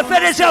ladies who can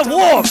defend yourself,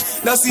 walk.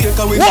 That's the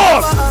echo we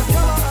walk.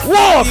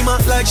 Walk.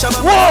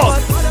 Walk.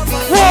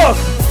 Walk.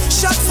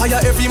 Shot fire,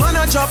 every man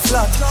a drop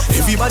flat.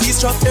 Everybody's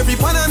trapped, every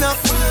pan a nap.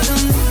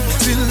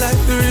 Feel like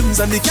the rims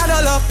and the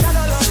Cadillac.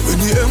 When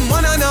the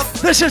M1 and up.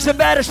 This is the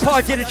baddest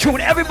part of the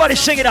tune. Everybody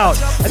sing it out.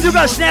 If you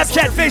got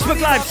Snapchat,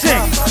 Facebook Live,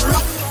 sing.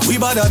 We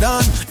badder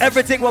than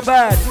everything were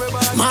bad.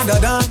 Madder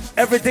than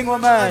everything were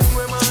mad.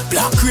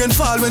 Black rain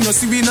fall when you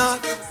see we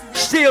not.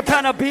 Steel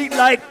pan a beat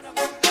like.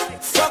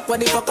 Fuck what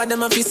the fuck of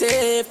them if you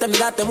safe. Them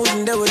that them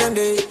wouldn't do them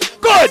day.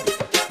 Good.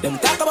 Them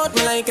talk about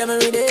me like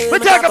every day. We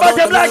talk about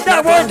them like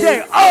that one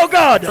day. Oh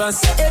God.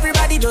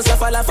 Everybody just a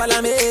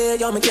follow me.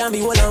 Yo, me can't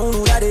be one on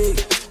who that day.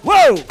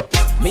 Whoa.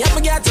 Me have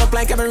to get up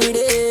like every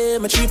day.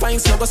 My 3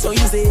 pints not go so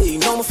easy.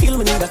 Now me feel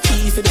me need a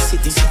key for the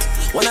city.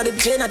 One of the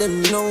gen of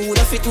them know who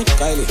da fit me.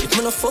 Kylie, if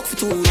me no fuck for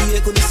 2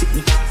 days, could sick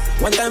me.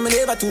 One time me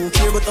never too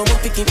care, but I'm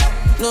picking.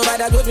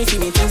 Nobody got me for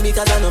me things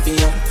because I know for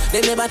you.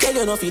 They never tell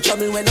you nothing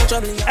trouble when no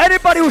trouble.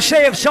 Anybody who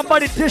say if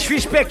somebody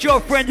disrespect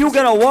your friend, you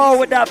get a war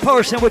with that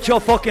person with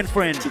your fucking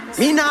friend.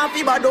 Me nah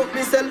fi bad up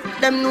myself.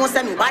 Them know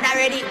say me bad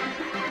already.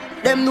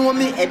 Them know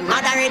me head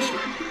mad already.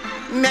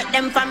 Make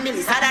them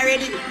families had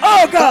already.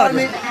 Oh God.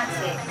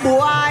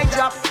 Boy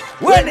drop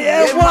when the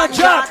M1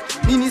 drop.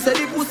 Mini say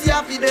the pussy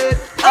happy dead.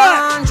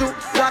 Andrew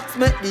blacks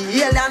make the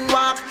alien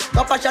walk.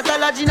 Papa shot a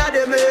lodge inna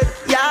them head.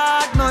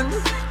 Yard man,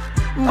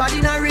 bad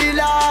inna real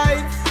life.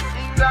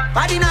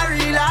 Bad inna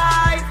real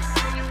life.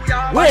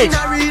 Bad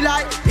inna real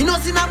life. You know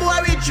see na boy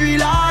with 3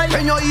 life.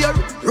 When you hear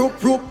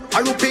rope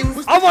a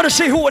rooping. I want to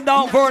see who are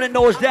down burning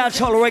those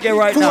dancehall reggae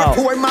right now.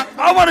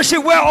 I want to see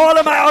where all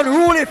of my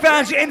unruly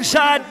fans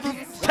inside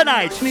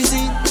tonight. Me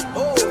see,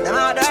 oh, them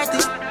are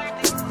dirty.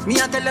 Me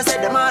I tell you say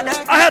them are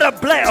dirty. I had a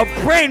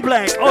brain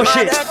blank. Oh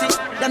shit.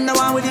 Them the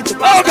one with it.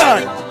 Oh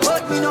God.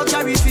 But me no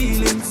carry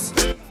feelings.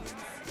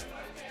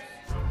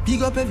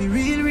 Big up every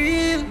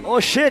real.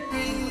 Oh shit.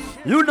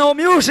 You know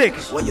music.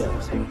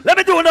 Let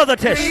me do another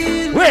test.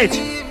 Wait.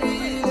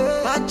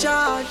 Bad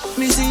charge.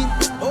 Me see,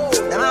 oh,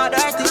 them are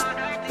dirty.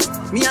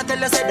 Me I tell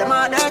you say them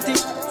are dirty.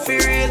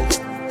 For real.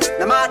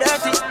 Them are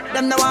dirty.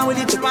 Them the one with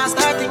it to pass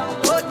 30.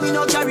 But me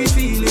no carry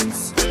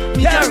feelings.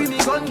 Me carry me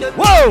gun them.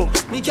 Whoa!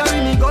 Me carry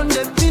me gun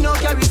them. Me no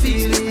carry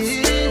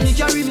feelings. Me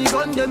carry me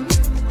gun them.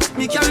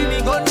 Me carry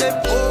me gun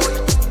them.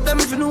 Oh, them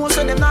if you know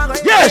so them not going.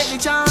 Yes! Take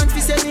the chance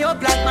to set me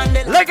up like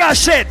Mandela. Like I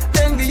said,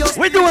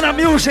 we're doing a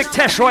music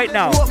test right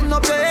now.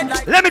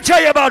 Let me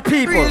tell you about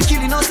people.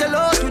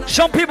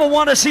 Some people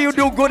want to see you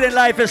do good in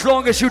life as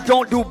long as you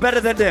don't do better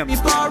than them.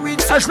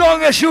 As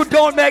long as you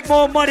don't make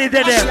more money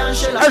than them.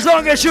 As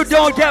long as you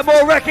don't get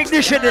more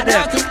recognition than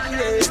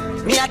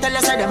them. Me I tell you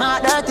say them are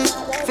dirty.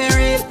 For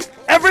real.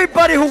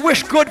 Everybody who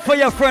wish good for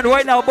your friend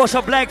right now bust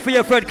a blank for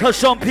your friend, cause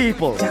some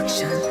people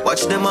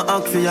watch them a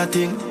act for your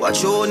thing.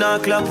 Watch you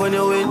not clap when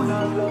you win.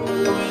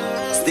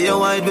 Stay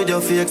wide with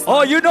your fakes.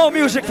 Oh, you know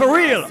music for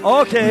real?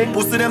 Okay.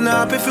 Pussy them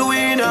not happy if we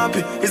ain't happy.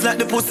 It's like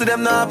the pussy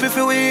them not happy if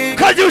we.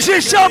 Cause you see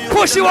some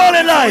pussy all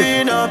in life.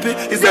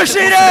 You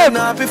see them?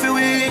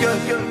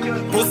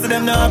 Pussy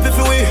them not happy if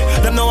we.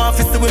 Them no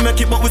office we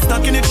make it but we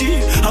stuck in the G.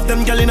 Have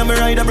them gal in my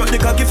ride I brought the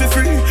cocky for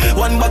free.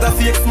 One bag of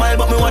fake smile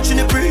but me watching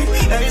it pre.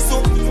 Hey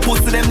so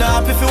pussy them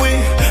not happy if we.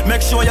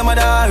 Make sure your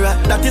mother alright,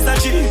 that is a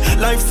G.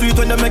 Life sweet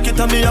when they make it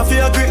and me have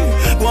to agree.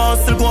 Go on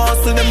still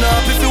them not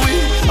happy if we.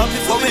 Happy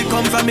for we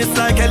come from it's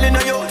like hell in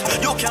a yacht.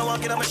 You can't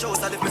walk in on my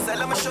shows and if me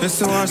sell on my shows. That's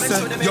so I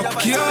said, you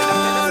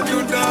can't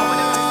do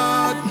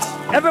that.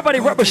 Everybody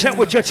represent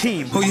with your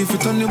team. Oh, if you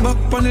turn your back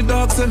on the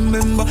dogs and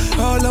remember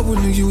all I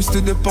wanna use to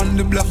dip on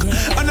the block.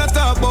 And I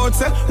talk about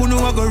say, who know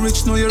I go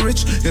rich, know you're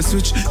rich. You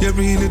switch, you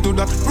really do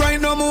that.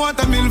 Right now, I want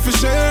a meal for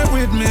share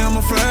with me. I'm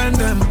a friend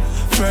them.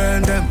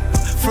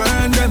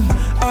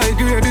 I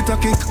grade it a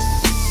kick.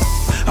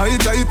 I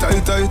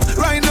tight.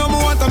 Right now, I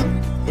want a.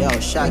 Yo,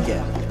 Shaggy.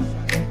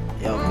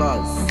 Yo,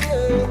 cuz.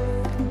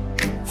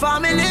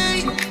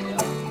 Family.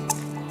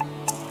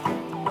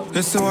 I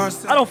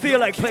don't feel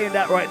like playing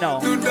that right now.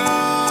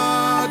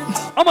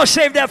 I'm gonna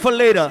save that for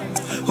later.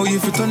 Oh,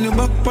 if you turn your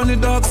back on the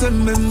dogs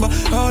and remember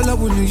all I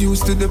wanna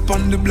use to dip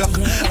on the block.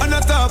 And I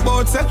talk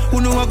about say,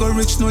 who know I go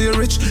rich, know you're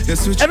rich. You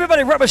switch.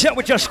 Everybody represent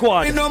with your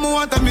squad. You know me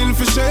want a meal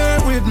for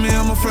share with me.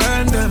 I'm a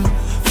friend them.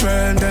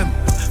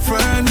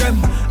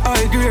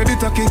 I grade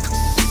it a kick.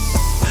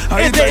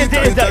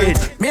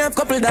 Me have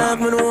couple dog,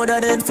 me know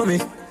that dead for me.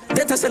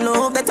 That I say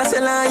love, that I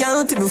say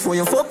loyalty. Before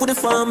you fuck with the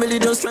family,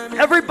 just try me.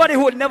 Everybody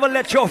who would never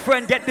let your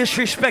friend get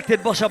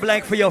disrespected, bust a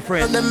blank for your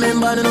friend.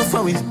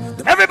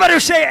 Everybody who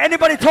say,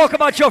 anybody talk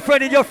about your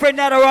friend and your friend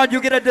not around,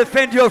 you gotta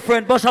defend your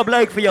friend, bust a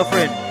blank for your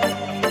friend.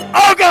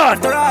 Oh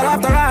God!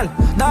 After all,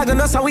 dog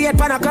and us are we at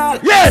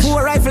Panacall. Yes!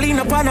 4 rifle in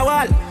upon a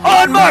wall.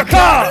 On my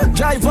car!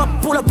 Drive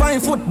up, pull up on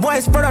foot,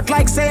 boys spread out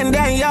like saying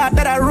damn yard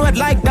that I rode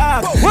like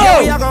dog.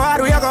 Whoa. Yeah, we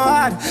a go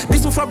hard.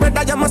 This one for bread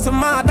that you must have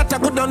mad, that I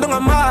good down a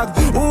mag.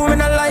 Who me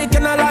not like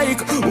and I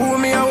like. Who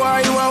me a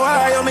why, you a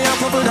why. You me a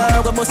couple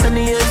dog, I bust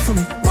any head for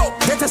me.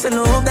 That I say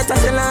love, that I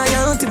say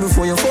loyalty.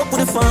 Before you fuck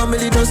with the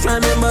family, just try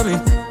remember me.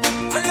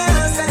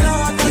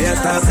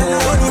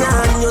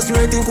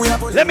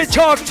 Let me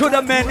talk to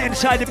the men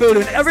inside the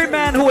building. Every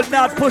man who will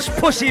not push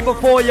pussy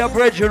before your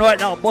brethren right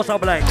now, bust a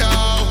blank.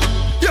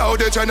 Yo,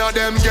 the China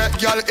them get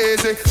y'all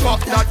easy,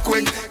 fuck that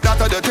quick. That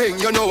are the thing,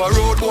 you know a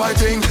road boy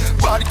thing.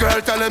 Bad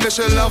girl telling me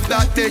she love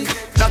that dick.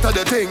 That are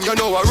the thing, you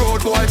know a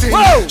road boy thing.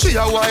 Whoa. She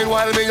a wine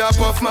while me a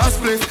puff my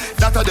split.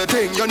 That are the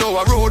thing, you know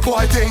a road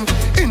boy thing.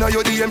 Inna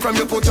your DM from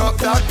you put up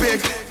that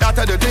pig. That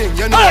are the thing,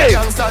 you know a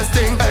youngsters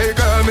thing. Hey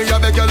girl, me a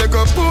beg you like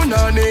a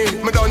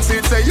punani. Me don't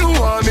see it say you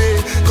want me.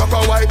 Cock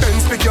a white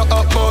and speak you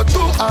up about 2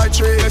 or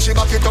 3. She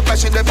back it up and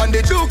she dip on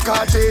the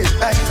Ducati.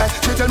 Hey,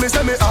 she tell me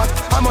say me hot,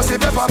 I must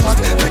see pepper pot.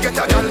 Me get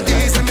a girl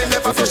easy, me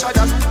never fish a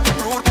that.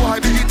 Road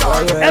boy beat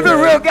her. Every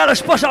real gal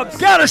is push up,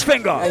 gal is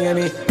finger. I hear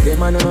me, the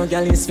man no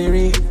gal is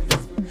free.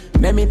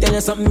 Let me tell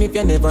you something if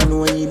you never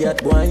know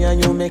idiot boy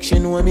and you make she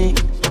know me.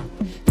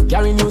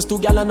 Carry news to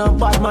gal and a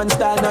bad man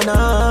style,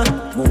 na.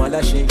 Mama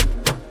da she.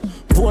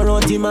 Pour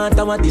out the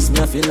matter what this me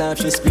a feel like.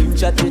 She scream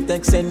chat with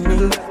text send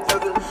me.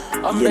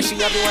 I'm she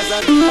have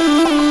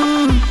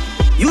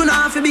You not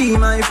have to be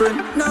my friend,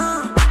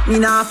 no. Me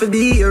not have to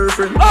be your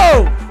friend.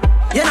 Oh!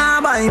 You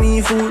not buy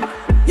me food.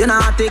 You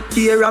not take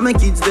care of my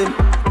kids them.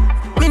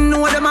 Me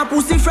know them a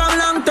pussy from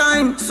long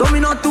time, so me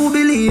not to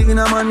believe in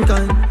a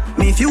mankind.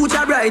 Me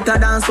future brighter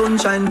than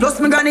sunshine. Plus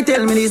me granny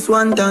tell me this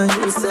one time.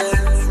 She say,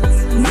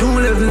 new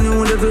level,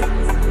 new level.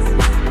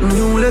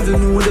 New level,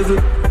 new level.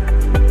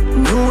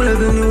 New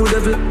level, new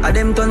level. A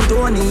them turn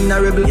Tony in a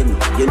rebel.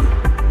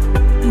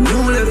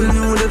 New level,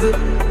 new level.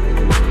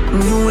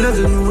 New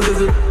level, new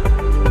level.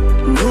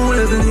 New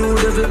level, new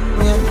level.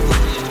 Yeah.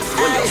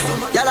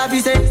 Y'all be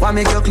say, why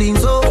make you clean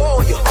so?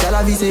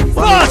 Y'all be say,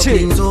 why make you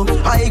clean so?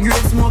 High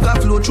grade smoke a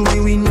flow through me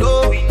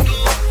window.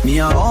 Me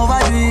a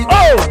overdo it.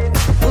 Oh!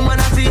 Woman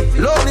a feel,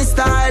 love me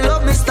style.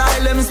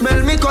 Let me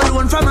smell me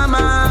cologne from my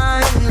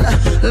mind.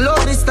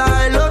 Love me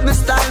style.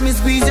 Me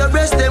squeeze your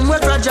breast, them we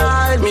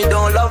fragile. Me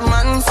don't love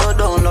man, so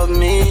don't love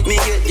me. Me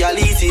get y'all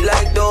easy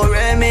like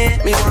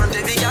Doremi. Me want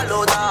to be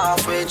y'all out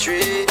halfway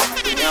tree.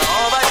 Me a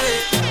overdo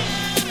it.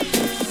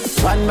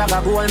 One bag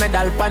of gold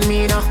medal pan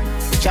me now.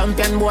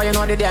 Champion boy, you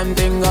know the damn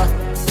thing.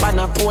 Pan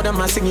a pour them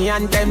a singing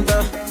anthem.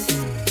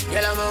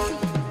 Yellow moon.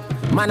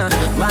 Man,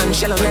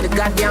 shell on the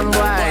goddamn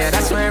boy.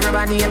 That's why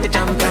everybody at the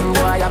champion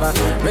boy. Have a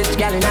rich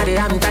gal in the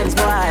Hamptons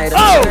boy.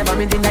 Don't ever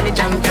me think that the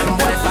champion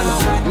boy.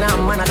 Now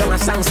man, I don't a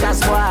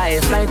songsters boy.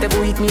 Fly to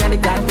with me and the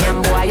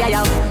goddamn boy.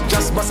 Yeah,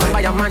 just bust up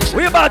by your man.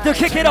 We about to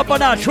kick it up a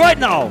notch right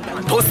now.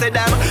 Pussy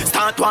them,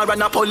 start war and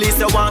the police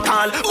you want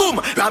call. Boom,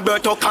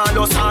 Roberto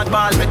Carlos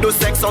hardball. Me do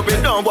sex so we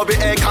don't go be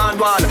a can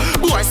wall.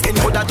 Boy skin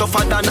put that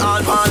tougher than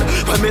all ball.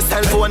 When me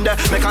cell phone there,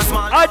 make a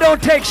small. I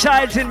don't take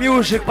sides in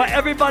music, but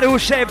everybody who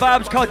say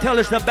Babs Cartel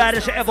is the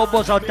baddest ever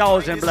bust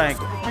 1,000 blank.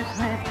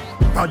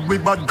 Bad we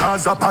bad,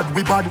 Gaza, bad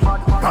we bad.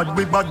 Bad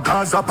we bad,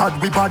 Gaza,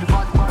 bad we bad.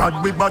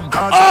 bad we bad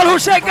Gaza. All who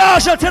say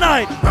Gaza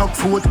tonight. Rock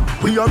foot,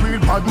 we a real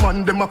bad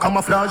man, them a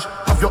camouflage.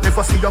 Have you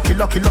ever seen a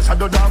killer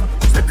shadow dog?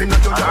 Step in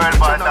at your yard.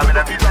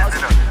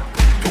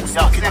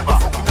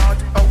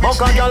 Buck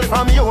a girl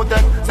from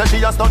Utah, say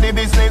she a study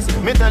business.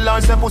 Me tell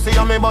her say pussy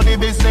a me body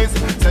business.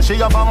 Say she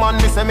have a man,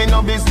 me say me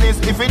no business.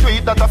 If you do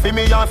it, that a fi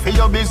me and fi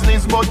your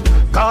business. But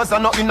cause I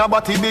not in a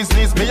body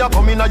business. Me a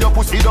come in a your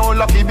pussy down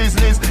lucky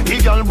business.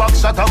 He girl back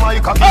shot a my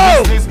cocky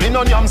business. Me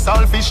no yam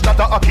selfish, that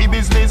a hockey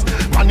business.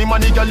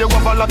 Money girl you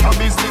have a lot of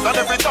business. And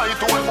every time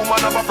to a woman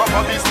have a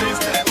proper business.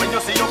 When you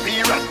see your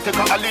period, take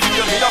a holiday,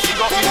 me a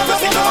figure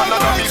invest in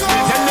another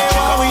business. Then they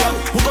walk away,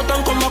 who got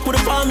and come back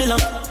with a formula.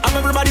 I'm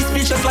everybody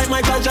speechless like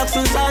Michael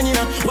Jackson song, you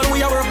know. When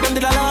we are work, them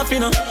did a laugh, you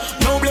know.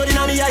 No blood in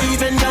me, I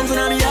even dance in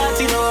me heart,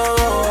 you know.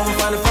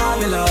 For the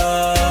formula,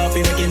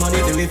 we making money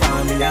to the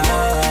formula.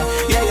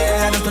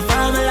 Yeah, that's the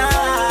formula.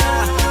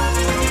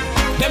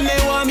 Them they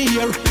want me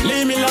here,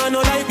 leave me alone,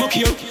 no like book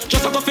here.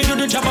 Just a go fi do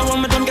the job, I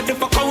want me done get the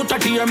fuck out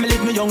of here. Me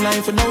live me young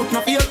life without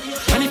no fear.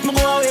 And if me go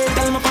away,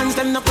 tell my fans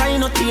them no cry,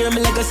 no tear. Me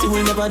legacy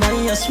will never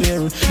die, I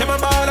swear. Never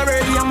ball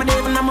already, I'm a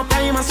devil, I'm a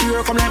prime, I swear.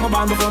 Come like my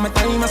band before my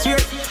time, I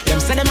swear. Them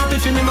say them happy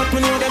for me, but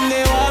me know them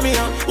they want me,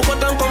 who cut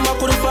and come back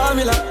with the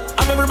formula.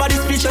 I'm everybody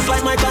speechless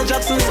like Michael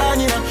Jackson song,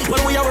 you know. When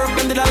we are work,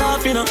 them did a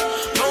laugh, you know.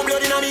 No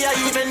blood in me, I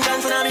even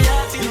dance in me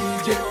heart, you know.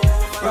 DJ,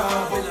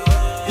 bravo,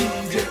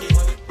 DJ,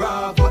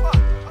 bravo.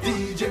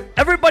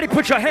 Everybody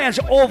put your hands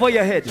over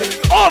your head.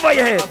 Over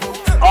your head.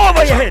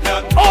 Over your head.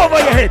 Over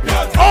your head.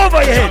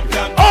 Over your head.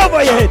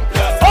 Over your head.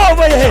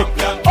 Over your head.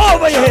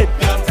 Over your head.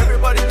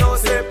 Everybody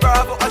knows say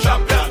bravo a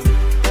champion.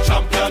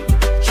 Champion.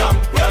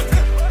 Champion.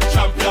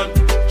 Champion.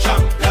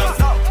 Champion.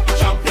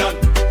 Champion.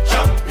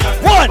 Champion.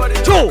 1,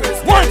 2,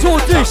 1, 2,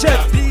 3, set.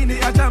 Dini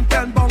a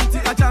champion. Bounty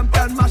a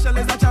champion. Marshall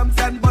is a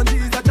champion. Bundy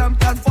is a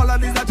champion.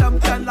 Folland is a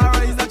champion.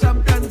 Lara is a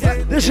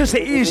champion. This is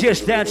the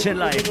easiest dance in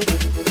life.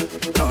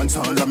 Dance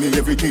all of me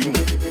everything.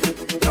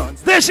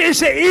 This is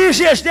the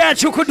easiest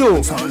dance you could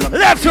do.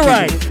 Left to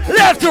right,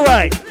 left to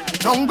right.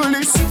 Jungle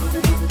is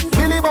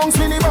Billy Bounce,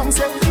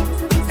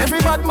 yeah. Every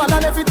bad man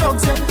and every dog,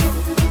 yeah.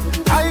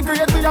 I agree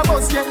with your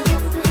boss, yeah.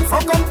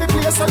 Fuck up the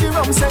place so the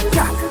rum,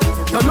 yeah.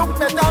 You look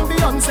better than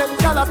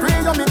Beyonce. Y'all a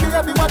pray on me,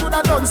 baby, what would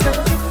I done, say?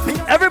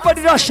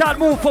 Everybody does shot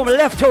move from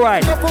left to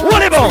right.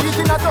 Willie Bones.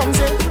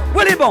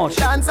 Willie Bones. Willie Bones.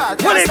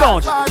 Willie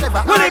Bones.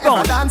 Willie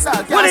Bones.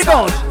 Willie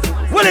Bones.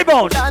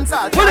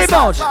 Willie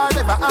Bones.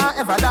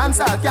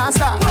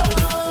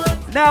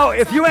 Now,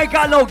 if you ain't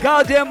got no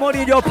goddamn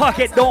money in your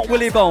pocket, don't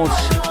Willie Bones.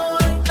 Real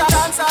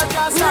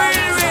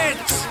rich,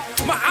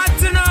 my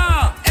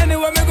antenna.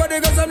 Anyway, me go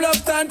dig some love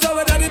stand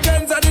over the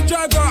Benz and the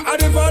Jaguar and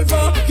the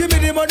Volvo. Give me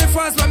the money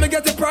fast, when me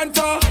get the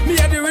pronto. Me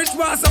and the rich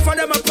master for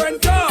them a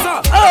printer.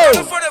 So,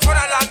 for the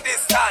long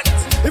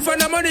distance. If I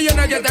no money, you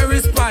not get a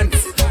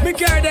response. Me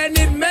care they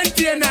need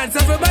maintenance.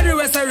 Everybody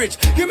was a rich.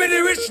 Give me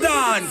the rich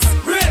dance.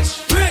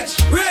 Rich, rich,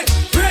 rich,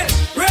 rich,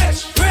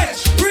 rich,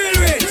 rich, real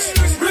rich.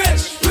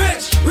 Rich,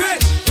 rich,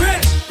 rich,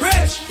 rich,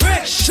 rich,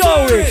 rich.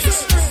 So rich.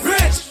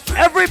 Rich.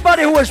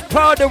 Everybody who is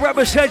proud to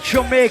represent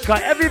Jamaica,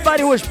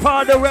 everybody who is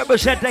proud to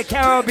represent the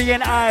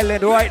Caribbean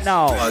island right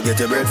now. I'll get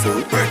your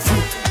breadfruit.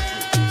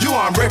 Breadfruit. You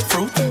want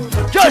breadfruit?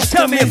 Just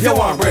tell me if you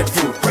want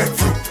breadfruit.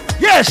 Breadfruit.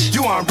 Yes.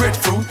 You want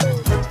breadfruit?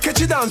 Catch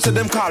you dance to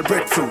them called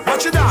breadfruit.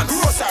 Watch you dance.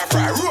 Roast or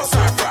fry, roast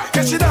or fry.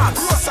 Catch you dance.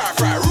 Roast or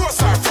fry,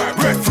 roast or fry.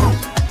 Breadfruit.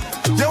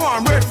 You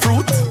want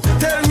breadfruit?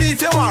 Tell me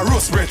if you want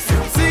roast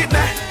breadfruit. See it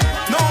there?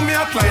 Now me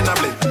applying a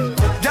blade.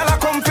 Y'all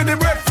come for the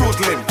breadfruit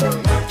limb.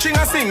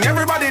 Chinga sing,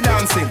 everybody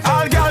dancing.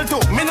 All gal too,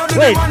 me no do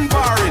the one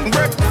barring.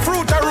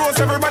 Breadfruit a roast,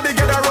 everybody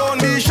get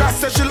around me.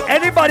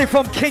 Anybody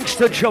from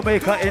Kingston,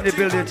 Jamaica in the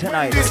building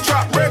tonight? This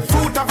trap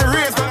breadfruit have a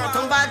race.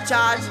 Come back,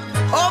 Charles.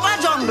 Over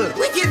jungle,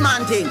 wicked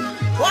man thing.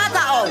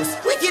 Waterhouse,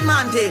 wicked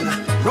man thing.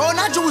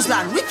 Rona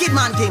Juiceland, wicked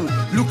man thing.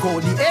 Look how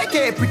the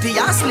AK pretty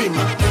and slim.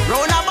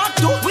 Rona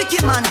Batu,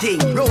 wicked man thing.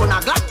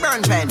 Rona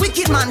Blackburn pen,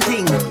 wicked man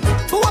thing.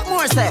 What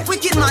more say?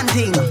 Wicked man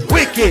thing.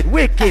 Wicked,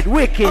 wicked,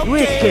 wicked,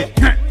 okay.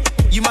 Wicked.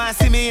 You might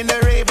see me in the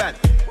Ray-Ban.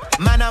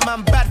 Man,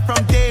 I'm bad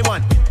from day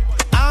one.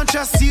 I don't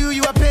trust you,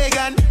 you a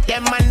pagan.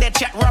 Them man, they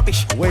chat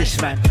rubbish.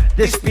 Waste man,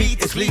 this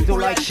beat is lethal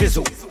like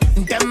shizzle.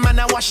 Them man,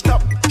 I washed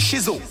up,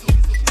 shizzle.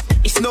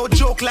 It's no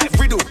joke like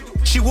riddle.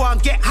 She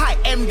won't get high,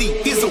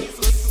 MD, Dizzle.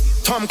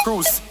 Tom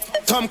Cruise,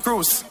 Tom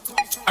Cruise.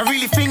 I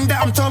really think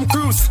that I'm Tom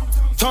Cruise.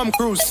 Tom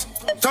Cruise,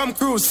 Tom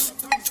Cruise.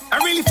 I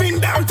really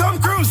think that I'm Tom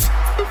Cruise.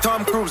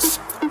 Tom Cruise,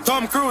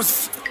 Tom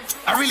Cruise.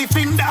 I really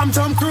think that I'm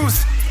Tom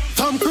Cruise.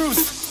 Tom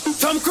Cruise,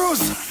 Tom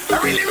Cruise. I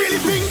really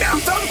think that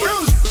I'm Tom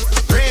Cruise.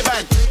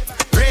 Ray-Ban,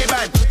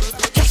 Ray-Ban.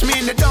 Catch me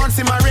in the dance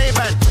in my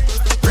Ray-Ban.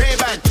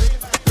 Ray-Ban,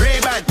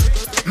 Ray-Ban.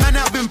 Man,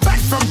 I've been back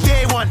from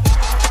day one.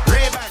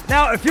 Ray-Ban.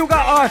 Now, if you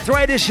got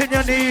arthritis in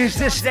your knees,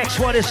 this next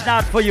one is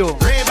not for you.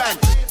 Ray-Ban,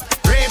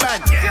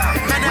 Ray-Ban.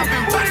 Man, I've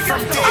been back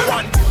from day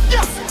one.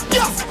 Yes,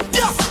 yes,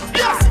 yes,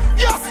 yes,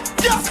 yes,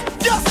 yes,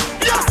 yes,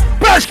 yes.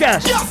 Brush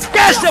gas,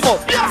 gas them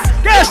up,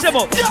 gas them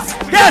up,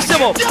 gas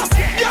them up.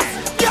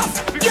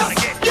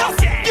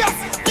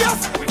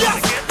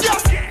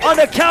 On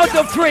the count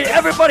of 3,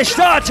 everybody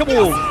start to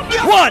move.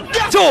 1,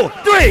 2,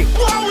 3.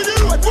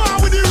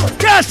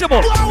 Gas them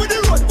up.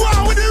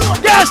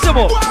 Gas them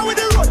up.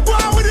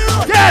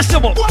 Gas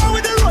them up.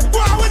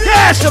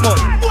 Gas them up.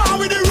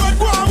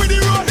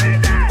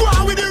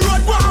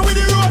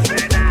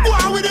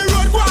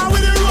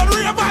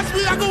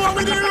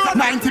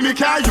 90 me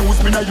can't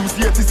use, me not use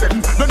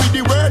 87. Don't need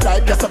the word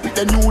like just up at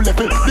the new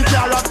level. The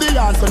car of the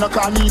answer, no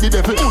call me the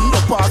devil.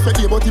 The pass for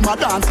day, but him a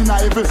dancing a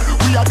evil.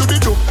 We a do the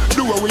do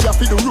what we a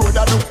fi the road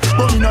a do.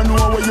 But me no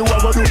know what you a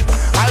go do.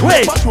 I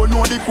will patrol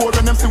know the code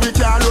when them see we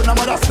can't run. I'm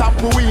gonna stop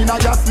we in a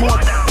gas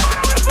mode.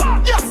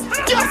 Yes,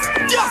 yes,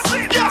 yes,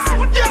 yes,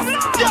 yes,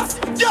 yes,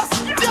 yes,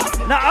 yes.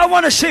 Now I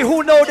want to see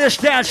who know this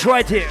dance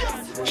right here.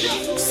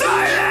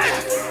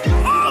 Silence!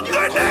 All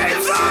the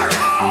names are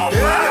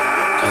over!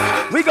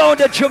 We going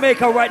to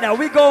Jamaica right now.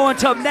 We going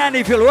to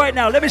Mangoville right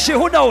now. Let me see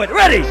who know it.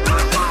 Ready?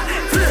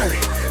 Fury,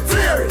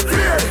 fury,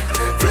 fury,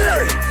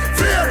 fury, fury,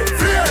 fury,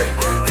 fury,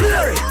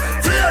 fury,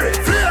 fury,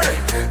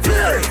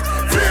 fury,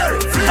 fury,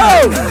 fury.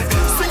 Oh!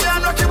 Swing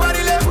and rock your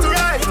body left to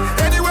right.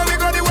 Anywhere we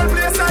go, the whole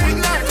place I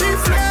ignite. We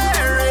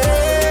flare,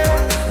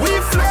 we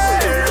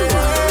flare.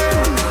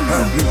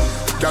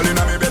 Girl, you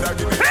know me better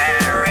give me.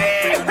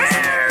 Harry,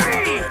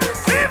 Harry,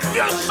 if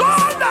your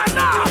soul that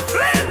not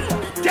flint,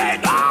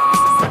 take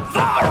off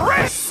the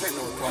ring.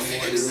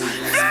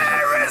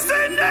 There is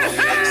in the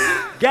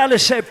hand. Gala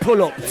said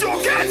pull up. You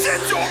catch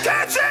it, you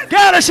catch it.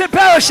 Gala said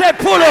Paris said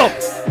pull up.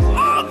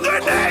 All the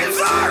names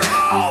are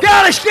over.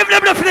 Gala, give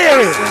them the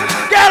flare.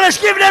 Gala,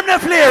 give them the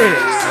flare.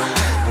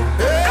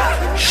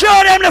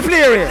 Show them the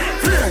flare.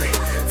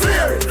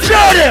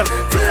 Show them.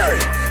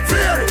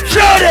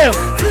 Show them.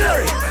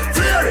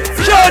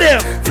 Show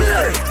them.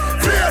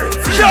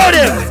 Show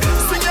them.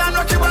 Swing and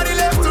rock your body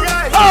left to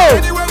right. Oh.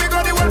 Anywhere we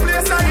go, the whole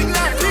place I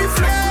ignite. We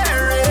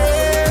flare,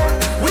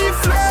 we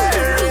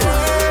flare.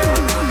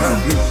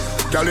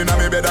 Girl, you know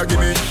me better give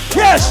me.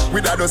 Yes.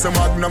 With a dozen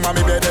magnum on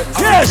me bed.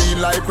 Yes. I feel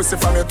like we see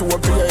from your toe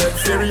up to your head.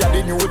 Theory of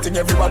the new thing,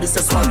 everybody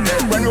says swag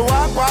dead. When we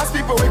walk past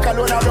people, we call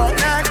on our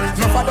neck.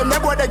 Enough of them, they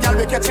boy, the girl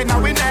we catching a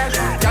we neck.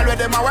 Girl, with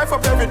them, my wife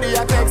up every day,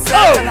 I text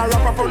sex. And I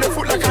wrap up on the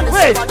foot like I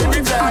wait.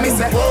 And me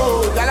say,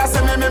 whoa, girl, I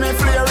say me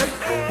flare it.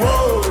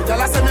 Whoa,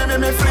 girl, I say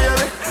me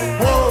flare it.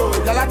 Whoa,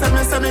 girl, I tell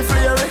me say me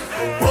flare it.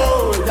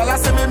 Whoa, girl, I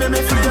say me flare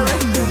it.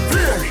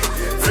 Flare it,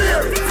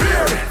 flare it,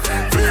 flare it,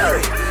 flare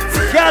it.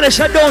 Gallus,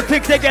 I don't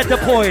think they get the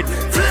point.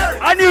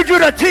 I need you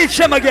to teach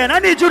them again. I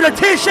need you to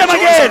teach them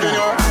again.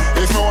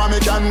 If no one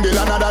can build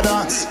another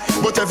dance,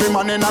 but every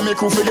man in a me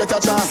crew get a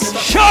chance.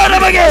 Show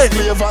them again.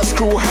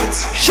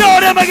 Show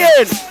them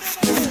again.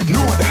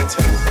 Know that.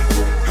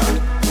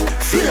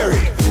 Flare.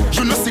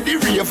 You know see the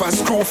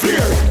ravers crew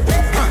flare.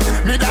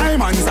 Me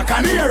diamonds a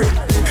canary.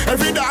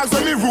 Every dog's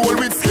when me roll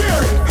with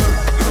scary.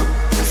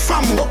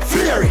 Fambo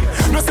flare.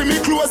 No see me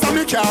clothes and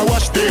me car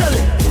wash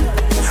daily.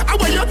 How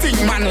you think,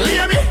 man?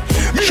 Lay me?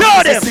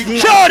 Show them!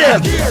 Show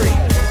them!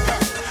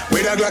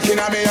 With a Glock in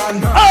a me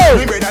hand. Oh!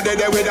 Me brother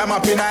dead with a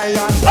map in a hand.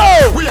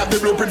 Oh! We have the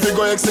blueprint to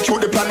go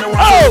execute the plan. Me want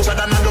oh! to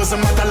than a dozen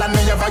metal and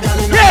me have a gal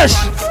in yes!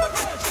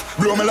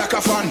 Blow me like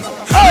a fan.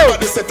 Oh!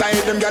 But the set I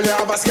hate them gal you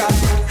have a scan.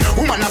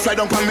 Woman a fly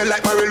down on me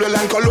like my railway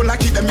line. Cologne I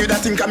keep them you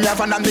that think I'm here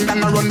and think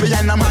I'm run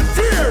behind a man.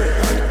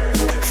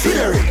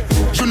 Fear it.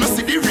 You know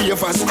see the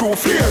ravers crew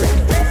fear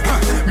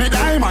it. Me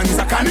diamonds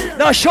a canny.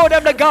 Now show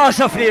them the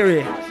Gaza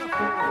theory.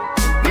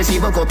 We see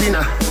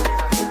Bokopina.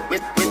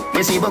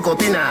 We see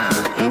Bokopina.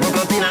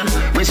 Bokopina.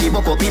 We see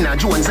Bokopina.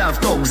 Jones have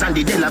thugs and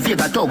the De La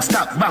Vega thugs.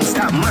 Stop, bang,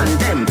 stop, man,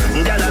 them.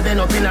 Gala been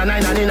up in a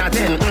 9 and in a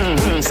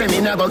 10. Say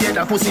me never get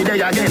a pussy day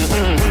again.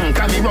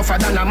 Can me rougher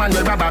than a man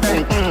with rubber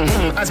band.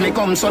 As me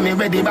come, so me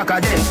ready back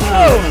again.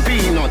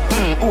 Peanut,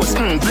 oats,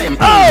 blem.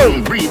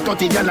 Breed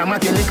 30 gala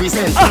matin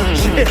represent.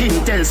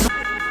 King tells.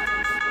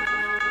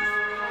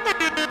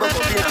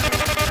 Bokopina.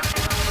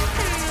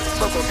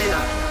 Bokopina.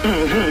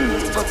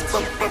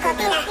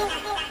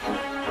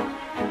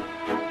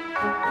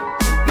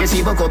 We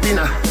see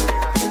Bokopina.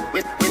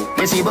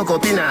 We see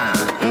Bokopina.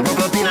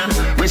 Bokopina.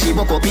 We see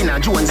Bokopina.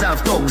 Jones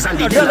have thugs and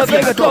the De La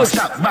Vega thugs.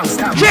 Stop, bang,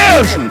 stop.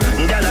 Cheers!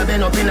 Gala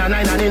been up in a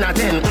 9 and in a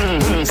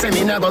 10. Say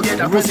me never get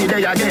a pussy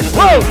day again.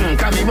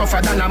 Can me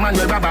rougher than a man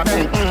with rubber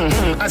band.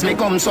 As me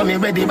come, so me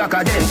ready back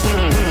again.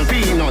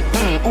 Peanut,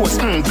 oats,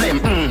 blem.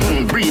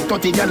 Breed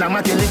 30 gala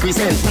matin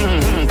represent.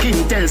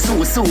 King tell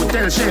Sue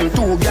tell Shem.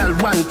 2 gal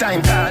one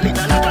time. Call it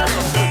another.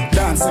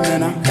 Dancing me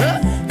now.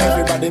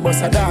 Everybody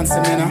bust a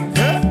dancing me now.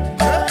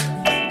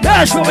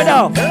 Dance with me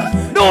now.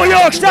 New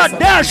York start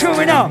dance with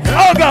me now.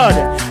 Oh God.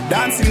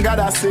 Dancing God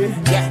I say.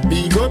 Yeah.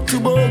 Big up to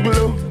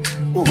Boglo.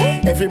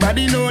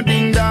 Everybody know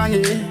ding dong,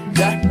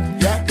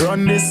 yeah.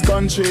 Run this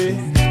country.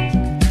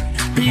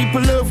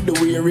 People love the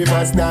way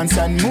rivers dance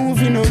and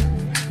move, you know.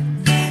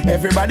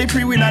 Everybody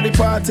pre-win at the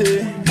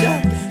party.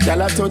 Yeah.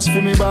 Y'all touch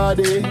for me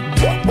body.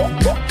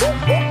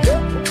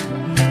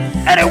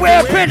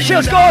 Anywhere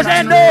Princess goes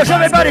and knows,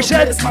 everybody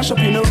says. Smash up,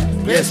 you know.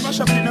 Yes, smash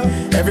up, you know.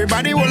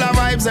 Everybody will have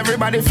vibes,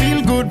 everybody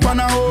feel good, pan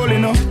a hole, you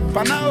know.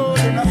 Pan a hole,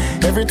 you know.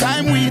 Every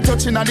time we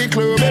touching at the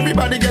club,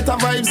 everybody get a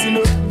vibes, you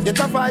know. Get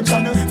a vibes,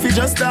 you know. Fi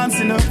just dance,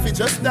 you know. Fi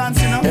just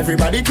dance, you know.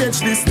 Everybody catch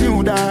this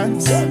new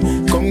dance.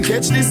 Come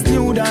catch this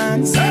new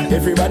dance.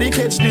 Everybody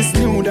catch this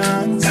new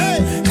dance.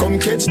 Come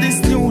catch this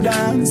new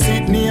dance.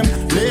 It name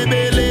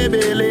Lebe,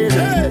 Lebe,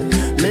 Lebe.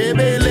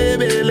 Lebe,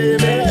 Lebe,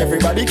 Lebe.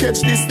 Everybody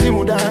catch this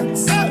new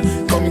dance.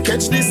 Come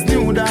catch this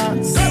new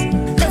dance.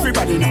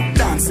 Everybody now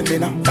dancing me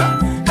now.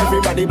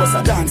 Everybody bust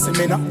a dancing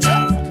me now.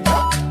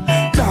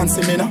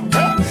 Dancing me now.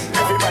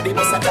 Everybody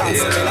bust a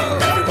dancing me now.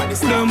 Everybody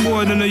them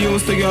boy than they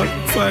used to get.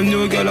 5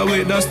 new girl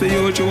away, that's the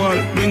usual.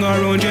 Bring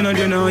her around Jenna,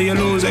 you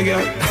lose a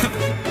girl.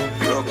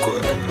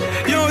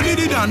 Yo,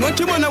 Diddy Dan, what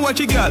you wanna watch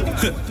a girl?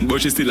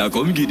 But she still a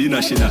come giddy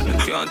national.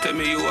 Can't tell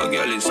me you a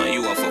girl is and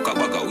you a fuck a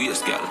bag of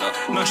waist girl.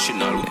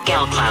 National.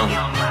 Girl clown.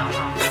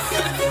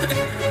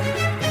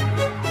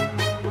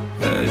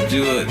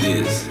 Do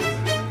this.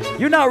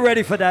 You're not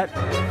ready for that.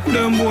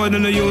 Them boy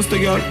than they used to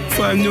get.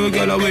 5 new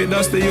girl away,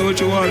 that's the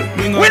usual.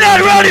 We're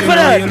not ready for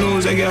that. You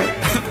lose a girl.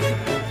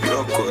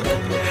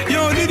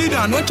 Yo, Diddy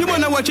Dan, what you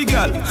wanna watch a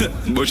girl?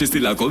 But she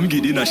still a come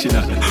giddy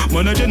national.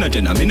 Man a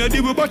Jenna, me no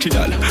deal with batchy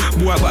doll.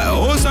 Boy buy a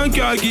house and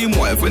car, give him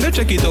wife when they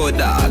check it out,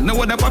 dog. Now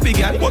what a papi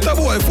girl, what a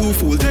boy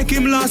fool, take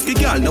him last kick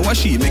girl. Now what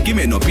she make him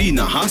end up in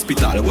a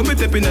hospital. When me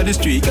step in the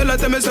street, girl I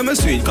tell me say me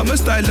sweet. Come me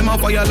style them a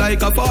fire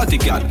like a party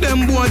cat.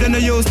 Them boy then they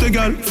used to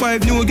girl.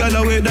 5 new girl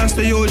away, that's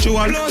the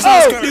usual.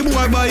 The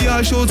boy buy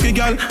a short kick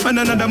girl, and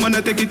another man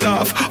a take it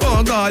off.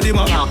 Oh God, him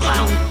a girl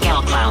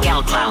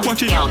clown.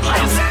 Watch it.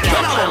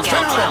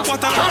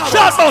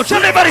 Start bones,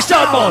 everybody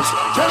start bones.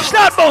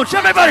 Start bones,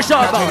 everybody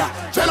start bones.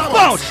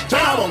 Bounce.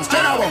 Bounce.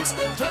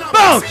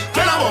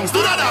 Bounce. Do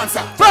the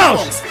dancer.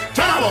 Bounce.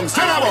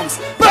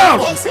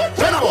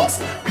 Bounce.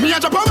 Me a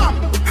jump a man.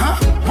 Huh?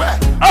 Where?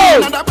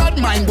 Another bad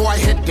mind boy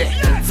head there.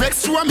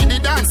 Vex through me the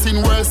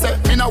dancing world say.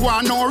 Me no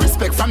want no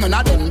respect from none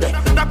of them there.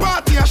 The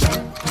party a shot.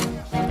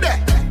 There.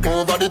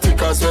 Over the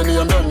tickers when you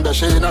remember.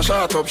 She in a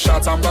shot up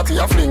shots and body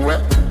a fling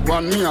where.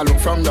 One me a look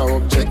from the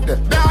object there.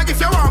 Dog if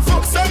you want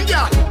fuck some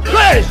girl.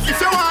 Please.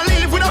 If you want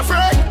live with a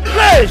friend.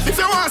 Please. If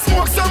you want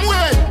smoke some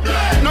way.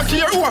 No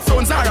care who a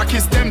phones are a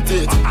kiss them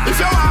teeth. If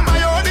you want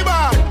my own the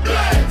bar.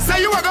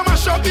 Say you a go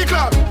mash up the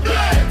club.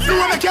 You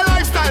will make your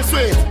lifestyle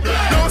sweet.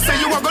 Don't say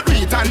you a go do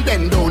it and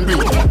then don't do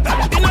it.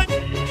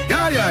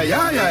 Yeah.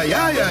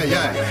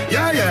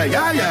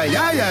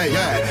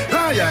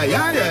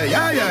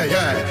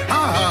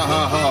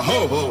 Ha ho.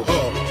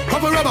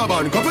 Couple rubber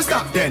band, couple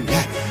stop then.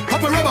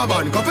 Couple rubber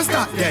band, couple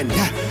stop then.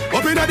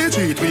 Up in the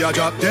street we a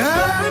drop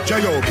there.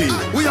 J.O.P.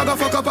 We a go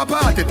fuck up a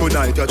party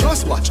tonight. You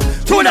just watch.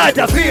 Tonight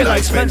I feel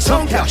like spend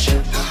some cash.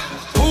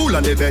 Pool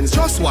and the Benz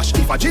just wash.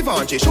 If a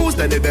Givenchy shoes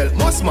then the belt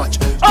must match.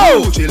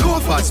 Gucci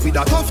loafers with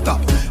a tough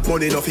top.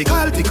 Money no fi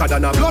call thicker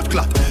than a blood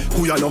clot.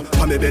 Who you know?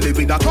 On me belly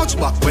with a clutch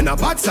back. When a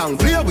bad sound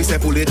clear we say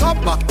pull it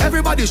up back.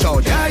 Everybody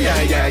shout yeah.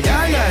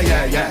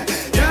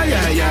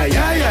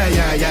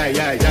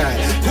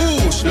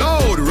 Push,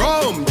 load,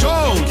 rum,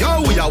 junk.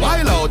 Yo we a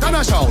wild out and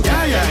a shout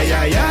yeah.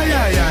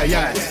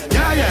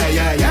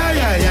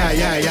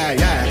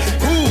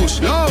 Push,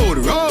 load,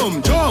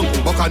 rum, junk.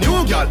 Buck a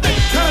new girl.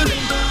 Tell them.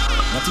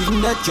 Not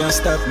even that can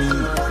stop me.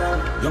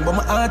 Young but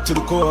my heart to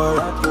the core.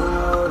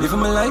 Living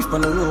my life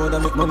on the road, I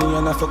make money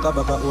and I fuck up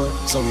about work.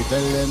 So we tell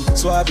them,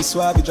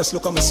 swabby, just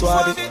look at me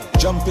swabby.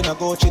 Jump in a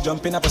Gucci,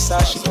 jump in a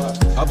Versace.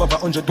 Have over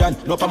 100 grand,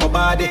 look at my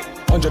body.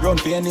 100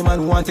 round for any man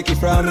who want to take it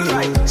from me.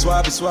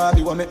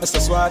 Swabby, want make Mr.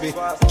 Swabby.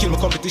 Kill my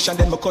competition,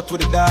 then my cut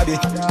with the derby.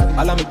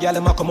 All of me gal,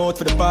 I come out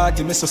for the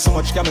party. Miss so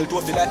much camel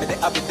to the light, they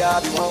have the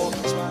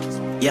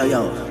derby.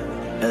 Yo.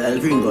 El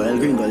Gringo, El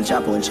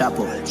Chapo.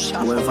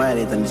 We'll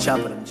violate and the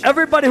Chapo.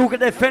 Everybody who can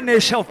defend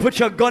themselves, put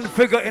your gun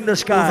figure in the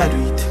sky.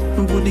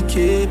 Put the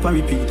cape and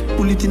repeat.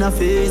 Pull it in a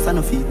face and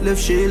a feet.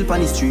 Left shell on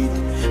the street.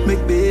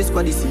 Make base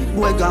for the seat.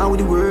 Boy gone with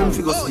the worm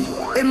figure sleep.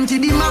 Empty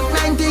the Mac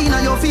 19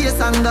 on your face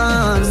and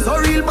dance. So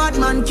real bad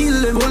man kill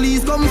them.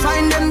 Police come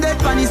find them dead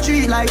on the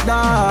street like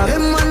that.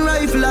 M1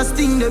 rifle a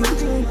sting them.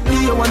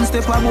 Day one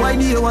step up, boy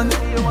day one.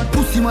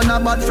 Pussy man a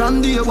bad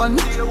from day one.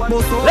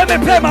 Let me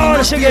play my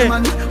horse again.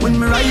 When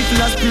my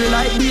rifle a spray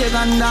like big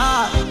and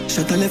that.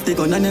 Shut a left the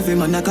gun and every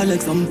man a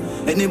collect some.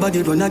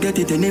 Anybody run a get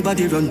it,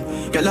 anybody run.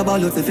 Girl a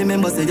ball up if you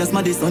remember say just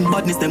my son.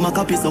 Badness them a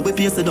copy so we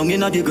paste it down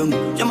in a the gun.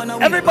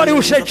 Everybody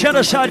who said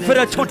genocide for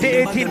the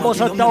 2018 was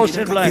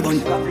 1,000 likes.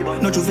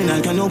 No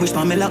juvenile can no wish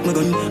for me lock my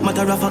gun.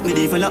 Matter of fact me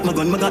dey for lock my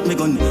gun, me got me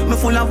gun. Me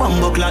full of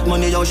bomb clot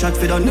money, yo shot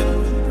for done.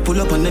 Pull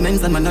up on the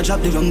men's and man a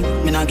drop the rung.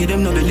 Me nah give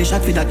them no belly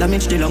shot for that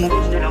damage the lung.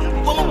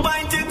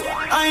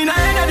 I ain't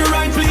at the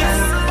right place.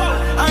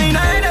 I ain't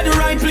at the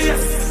right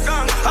place.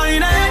 I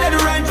ain't at the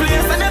right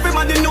place. And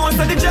everybody knows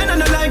that the gen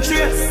and the light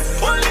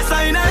trace. Only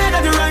I ain't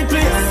at the right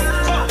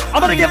place.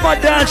 I'm gonna give my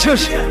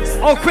dancers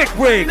a quick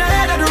break.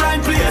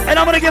 And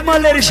I'm gonna give my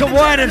ladies some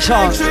wine and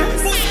songs.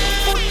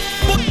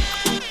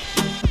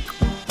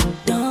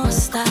 Don't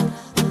stop.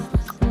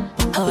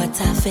 Oh, what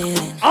a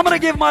feeling. I'm gonna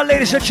give my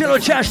ladies a chill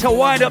chance to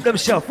wind up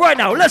themselves. Right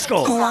now, let's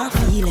go. Oh, I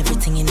feel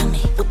everything in me.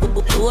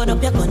 Load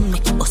up your gun,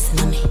 make you bust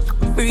in me.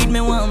 Breed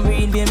me one,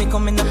 breed, baby,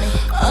 come in me.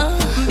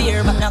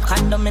 Beer, but no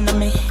condom in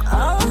me.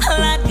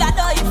 Lord God,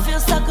 oh, you feel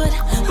so good.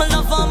 My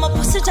love on my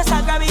pussy, just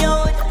I grab you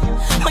out.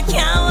 I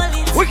can't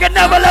hold it. We can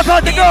never let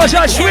out the girls,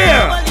 I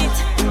swear.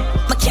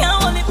 I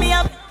can't hold it, me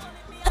up.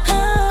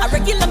 I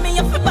regular me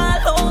up for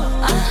ball,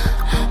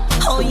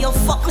 oh, you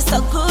fuck me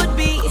so good,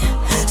 B.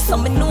 So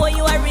me know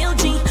you a real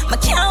G. I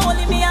can't hold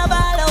it, me a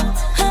ball out.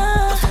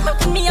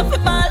 Fuck me up for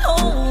ball,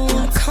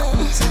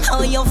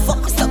 oh, you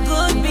fuck me so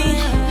good, B.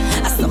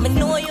 So me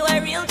know you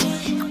a real G.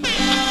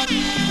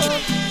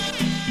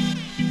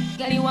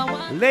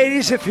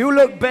 Ladies, if you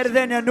look better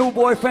than your new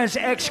boyfriend's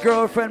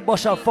ex-girlfriend,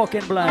 bust a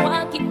fucking blind.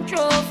 Walking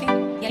trophy.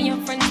 Yeah, your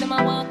friends them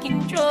a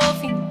walking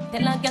trophy.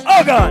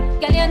 Oh God!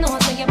 Girl, you know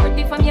so you're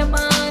pretty from your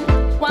band.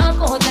 Walk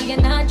out, girl, you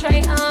not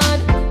try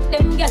hard.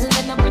 Them girls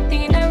them not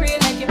pretty in a real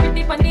life. You're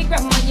pretty from the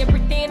gram, and you're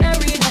pretty in a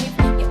real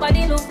life. Your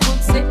body look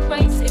good, set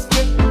right, set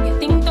right. You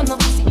think to no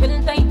pussy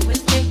will tight, will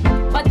take.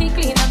 Body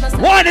clean and the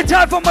wine the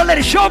time for my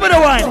lady. Show me the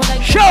wine.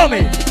 Show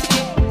me.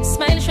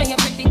 Smile, show your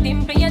pretty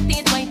dimple, your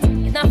teeth white.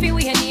 You not feel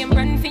weird, name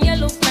brand for your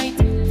look right.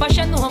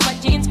 Fashion over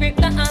jeans, grip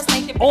the ass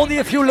like the. Only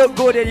if you look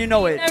good and you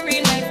know it. In a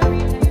real life,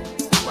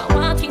 you a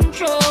walking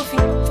trophy.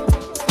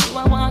 You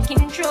a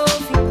walking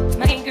trophy.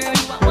 My girl,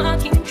 you a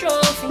walking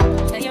trophy.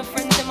 Tell your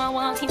friends them a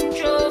walking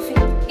trophy.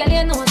 Girl,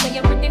 you know so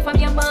you're pretty from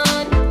your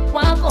band.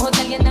 Walk out,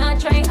 tell you not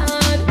try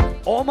hard.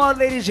 All my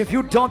ladies, if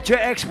you dumped your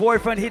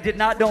ex-boyfriend, he did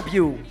not dump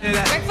you.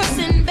 Breakfast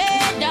in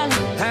bed, darling.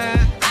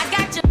 I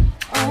got you.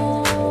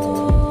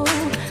 Oh,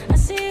 I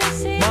see.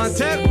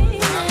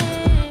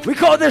 We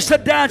call this the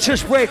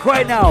dancers break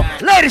right now.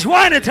 Ladies,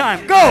 wine the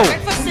time. Go.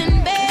 Breakfast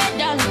in bed,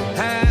 darling.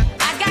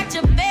 I got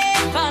your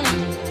bed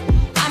falling.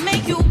 I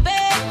make you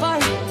bed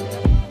falling.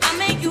 I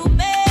make you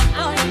bed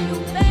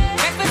falling.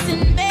 Breakfast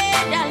in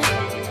bed, darling.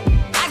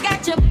 I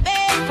got your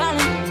bed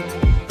falling.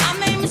 I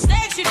made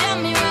mistakes, you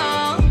done me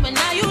wrong, but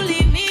now you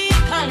leave me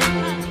calling.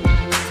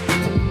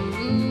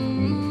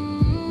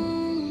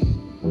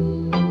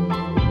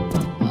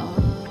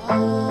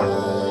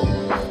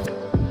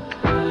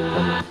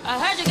 I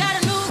heard you got a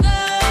new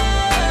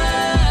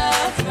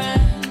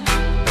girlfriend,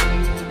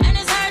 and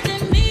it's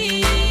hurting me.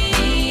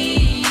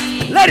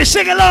 Ladies,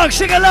 sing along,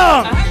 sing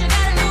along. I heard you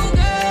got a new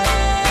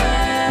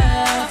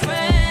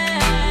girlfriend,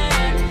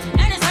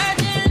 and it's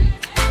hurting.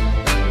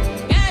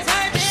 Yeah, it's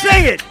hurting.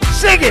 Sing it,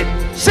 sing it,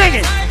 sing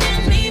it.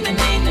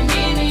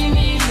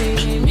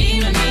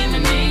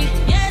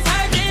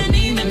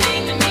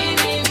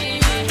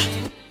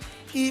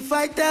 If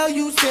I tell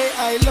you, say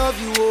I love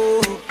you,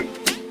 oh.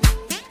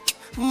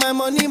 My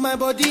money, my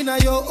body, now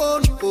your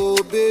own,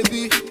 oh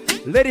baby.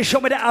 Ladies, show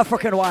me the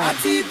African wine.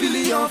 30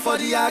 billion for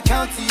the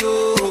account,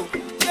 yo.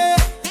 Yeah,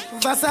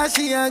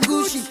 Versace and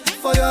Gucci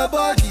for your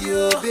body,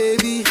 oh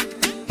baby.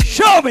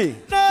 Show me.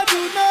 No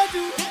do,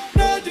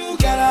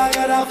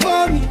 gotta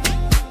for me.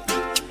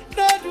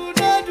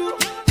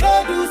 No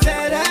do,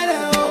 say that,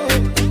 oh.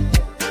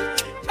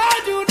 No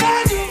do,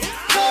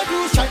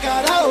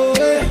 shakara, oh.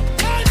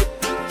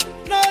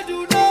 No do,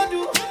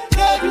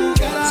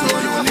 gotta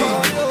for me.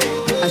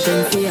 I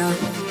shouldn't fear.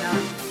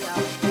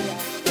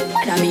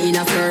 Whether me in a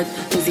skirt,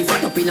 pussy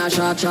fucked up in a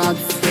short shorts.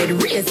 Head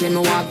raised when me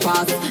walk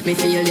past. Me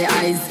feel the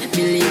eyes,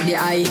 believe the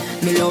eye.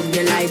 Me love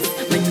the life,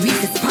 when we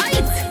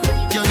despite.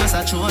 You're just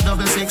a true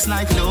 6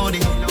 like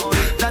loading.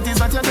 That is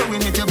what you're doing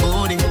with your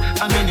body.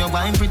 And when you're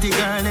buying pretty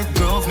girl, it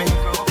drove me.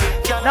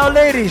 Now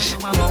ladies,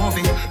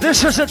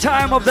 this is the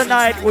time of the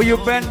night where you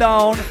bend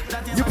down,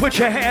 you put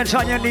your hands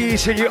on your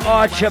knees and you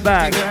arch your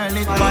back.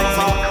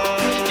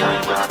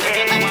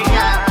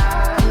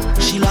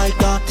 She like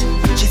that.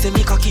 She say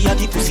me cocky at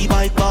the pussy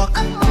bike back.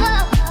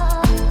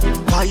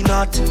 Why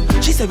not?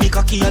 She say me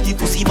cocky at the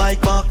pussy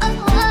bike back.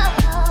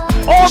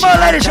 All my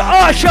ladies,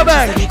 arch your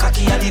back. She say me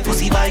cocky at the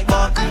pussy bike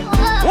back.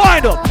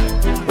 Wind up,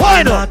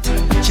 wind up.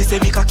 She say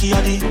me cocky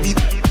at the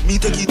me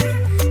take it.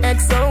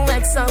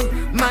 XOXO,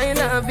 my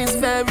love is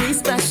very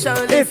special.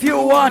 If you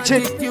want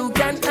it, you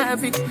can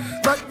have it,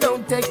 but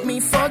don't take me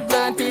for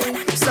granted.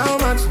 So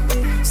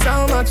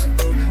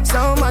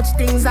much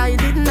things I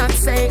did not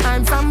say.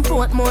 I'm from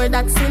Portmore,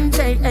 that's in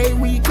JA.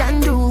 We can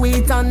do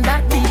it on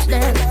that beach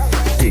there.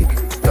 Tick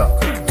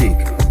tock, tick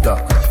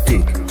tock,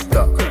 tick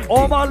tock.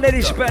 All my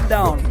ladies bend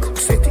down.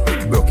 Set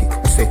it, broke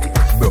it, set it,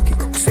 broke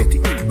it, set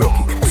it,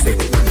 broke it, set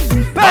it.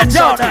 Bend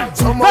down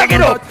and back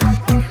it up.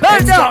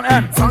 Bend down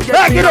and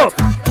back it up.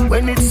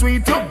 When it's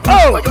sweet,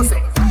 oh, what you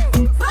say?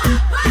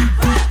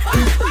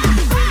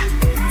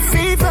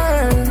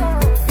 Fever,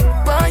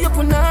 buy your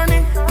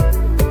punani.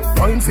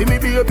 Wine for me,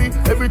 baby,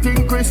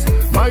 everything crisp.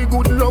 My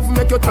good love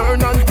make you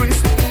turn and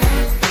crisp.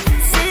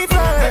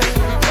 Fever,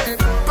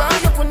 buy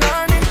your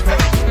punani.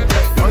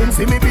 Wine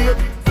for me, baby,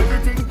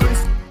 everything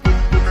crisp.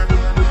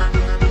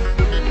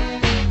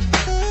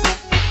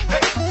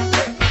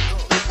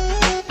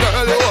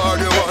 Girl, you are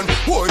the one.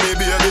 Hold me,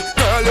 baby.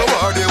 Girl, you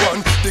are the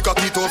one. The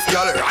cocky tough,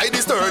 girl, ride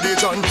the sturdy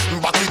John.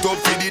 Back it up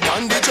for the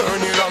dandy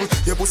journey long.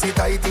 Your pussy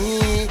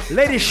tighty,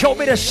 Ladies, show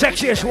me the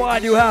sexiest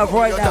wine you have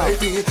right now.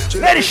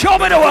 Ladies, show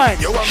me the wine.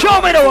 Show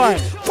me the wine.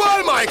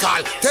 Paul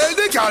Michael, tell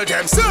the girl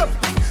them, sir.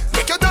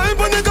 Take your time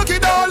on the cocky,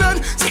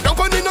 darling. Sit down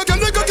on the no girl,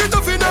 the cocky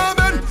tough in her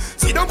man.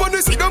 Sit down on the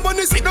cocky.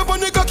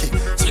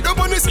 Sit down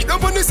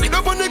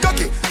on the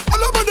cocky.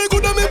 All about the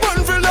good of me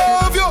born for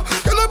love you.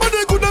 All about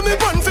the good of me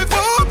born for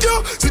fuck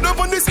you. Sit down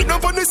on the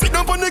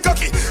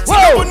cocky.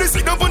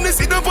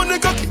 Sit down on the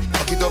cocky.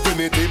 Cocky up with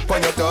me tip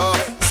on your top.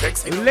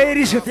 Sexy.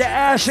 Ladies, if your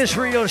ass is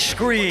real,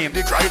 scream.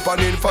 The cry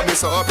panning for me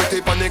so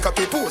pretty on the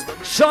cocky pose.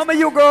 Some of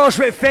you girls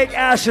with fake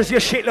asses, your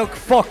shit look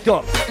fucked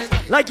up.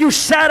 Like you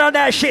sat on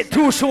that shit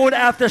too soon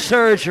after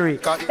surgery.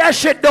 That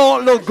shit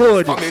don't look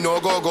good.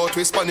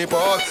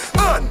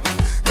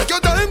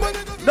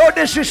 No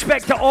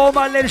disrespect to all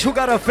my ladies who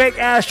got a fake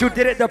ass, you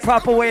did it the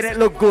proper way that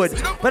looked good.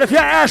 But if your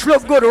ass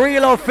look good,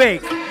 real or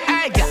fake.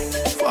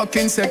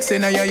 Fucking sexy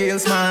now your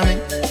heels, mommy.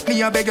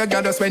 Me a beg you,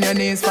 girl, just when your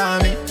knees for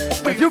me.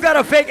 If you got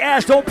a fake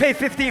ass, don't pay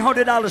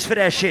 $1,500 for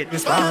that shit.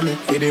 It's for me.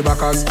 For the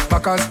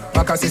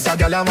backers is a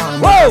gal a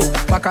man. Whoa!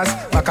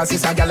 Backers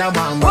is a gal a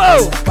man.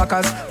 Whoa!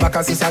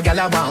 Backers is a gal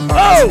a man.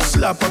 Oh!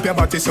 Slap up your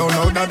body so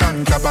louder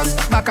than clappers.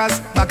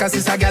 Backers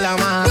is a gal a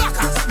man.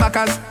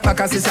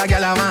 Backers is a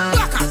gal a man.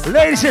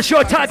 Ladies, it's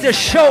your time to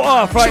show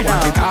off right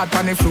now. It hard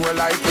on the floor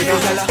like we do.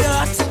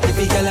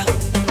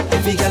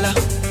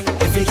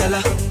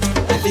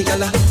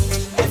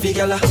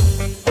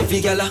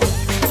 Every gala.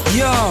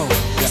 Yo,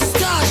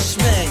 Stash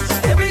man.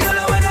 Every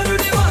gala when I do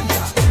the one.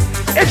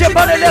 It's your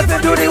body left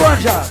and do the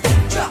one job.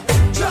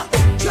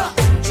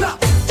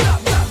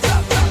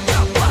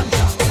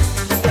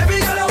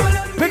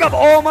 Pick up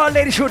all my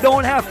ladies who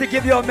don't have to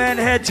give your man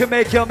head to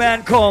make your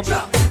man come,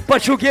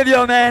 but you give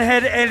your man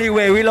head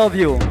anyway. We love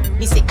you.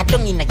 Me say I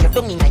don't inna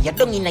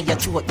your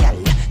throat,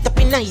 gal.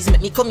 Tapping eyes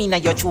make me come inna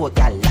your throat,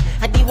 gal.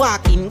 I di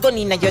walking gun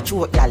inna your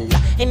throat, gal.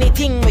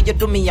 Anything where you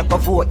do me, I go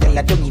vote, gal.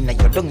 I don't inna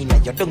your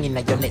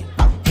neck.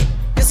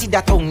 You see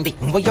that tongue dick,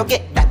 where you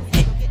get that?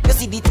 You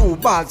see the two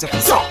balls of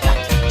so.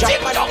 Drop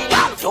it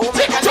down, don't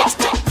make a next.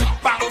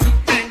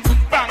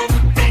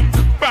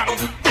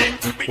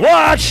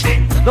 Watch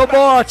the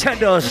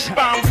bartenders.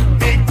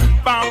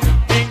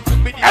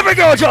 Every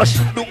girl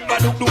just.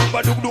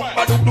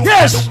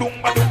 Yes.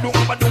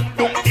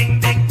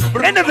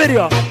 In the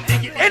video,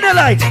 in the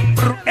light,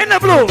 in the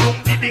blue.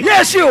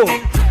 Yes, you.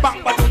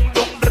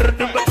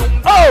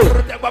 Oh.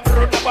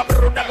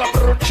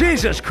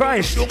 Jesus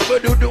Christ.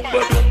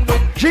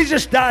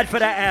 Jesus died for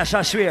that ass,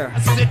 I swear.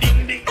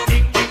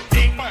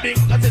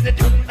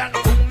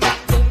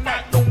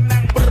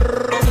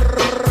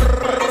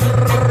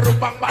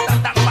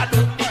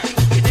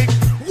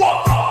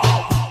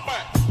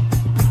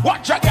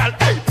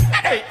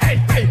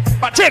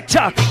 Tick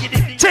tock,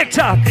 tick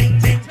tock,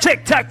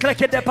 tick tock,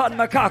 click it up on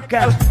my cock,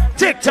 girl.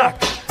 Tick tock,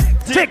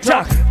 tick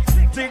tock,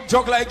 tick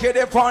tock like it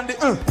up on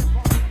the.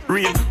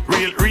 Real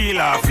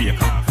or fake.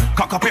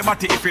 Cock up your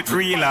body if it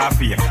real or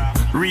fake.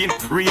 Real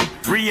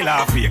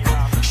or fake.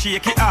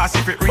 Shake your ass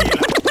if it real.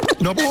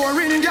 No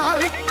boring girl.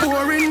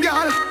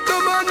 No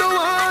man no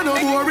one, no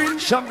boring.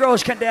 Some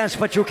girls can dance,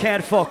 but you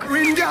can't fuck.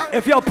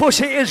 If your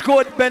pussy is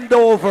good, bend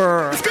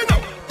over.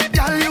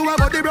 You a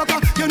body broker,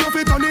 you know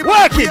fit on it.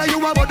 Work it. Yeah, you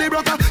a body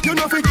broker, you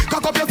know fit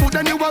cock up your foot,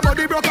 then you a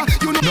body broker,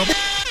 you know.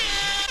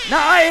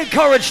 Now I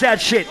encourage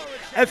that shit.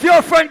 If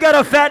your friend got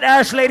a fat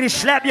ass lady,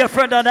 slap your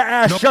friend on the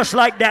ass just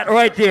like that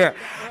right there.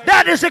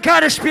 That is the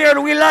kind of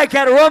spirit we like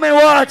at Rum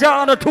Wata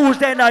on a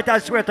Tuesday night, I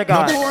swear to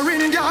God. No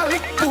boring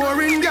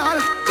girl.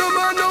 No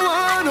man no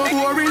one, no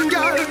boring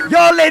girl.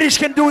 Y'all ladies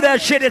can do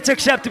that shit, it's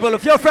acceptable.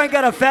 If your friend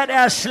got a fat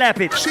ass, slap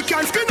it. She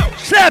can't skin up.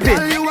 Slap it.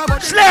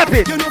 Slap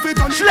it.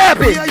 Slap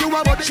it.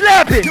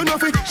 Slap it.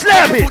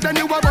 Slap it. Then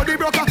you a body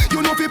broker.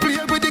 You know fi play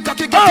with the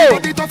cocky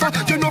body tougher.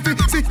 You know fi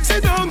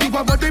sit down, you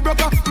a body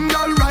broker.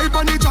 Girl ride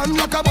on the chan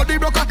like a body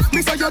broker.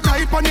 Me say you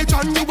tight on the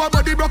chan, you a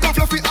body broker.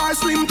 Fluffy eyes,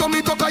 slim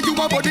tummy tucker, you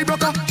a body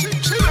broker.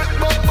 She make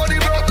body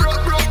broke.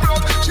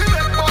 She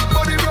make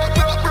body broke.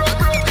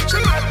 She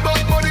make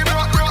body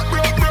broke.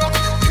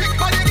 Kick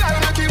body girl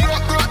make it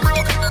broke.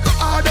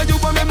 Harder you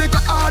want me make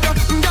it harder.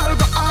 Girl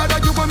go harder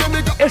you want me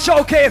make it. It's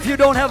okay if you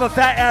don't have a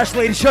fat ass,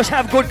 ladies. Just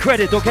have good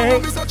credit,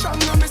 okay?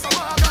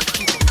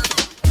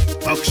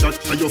 Backshot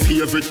to your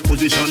favorite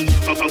position.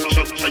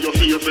 Backshot to your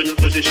favorite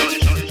position.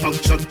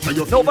 Backshot to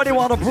your. Nobody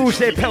wanna bruise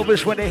their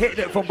pelvis when they hit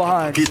it from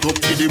behind. Get up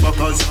to the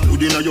backers.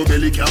 Good inna your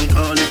belly can't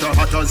call it a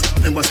hatters.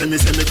 Remember say me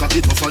cock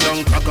it tougher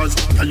than crackers.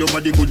 Tell your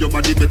body good, your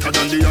body better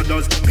than the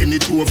others. Penny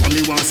two over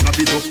me want slap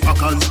it up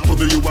packers.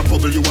 Bubble you a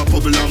bubble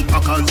and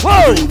packers.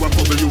 Bubble you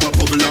a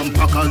bubble and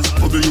packers.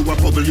 Bubble you a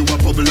bubble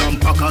and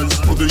packers.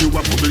 Bubble you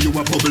a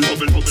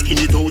bubble.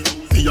 Skin it out.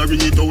 Me a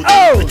ring it out.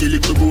 Make a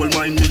little gold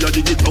mine. Me a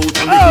dig it out.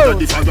 And me a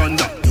the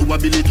faranda. You a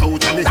bill it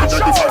out. And me a the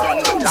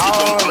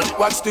faranda.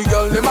 Watch the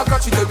girl, them a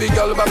catch it, every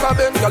girl back of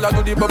them. Girl a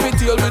do the puppy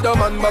tail with a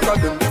man back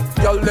of them.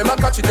 Girl, them a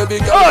catch it, every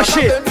girl back of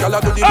them. Girl a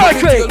do the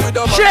puppy tail with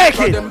a man back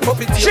of them.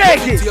 Puppy tail,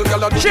 Shake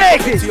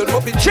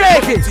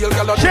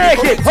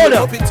it. Hold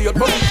up.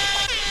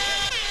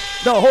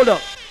 No, hold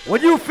up.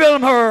 When you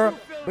film her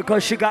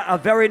because she got a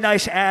very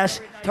nice ass.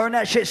 Turn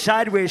that shit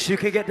sideways so you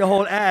can get the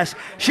whole ass.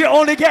 She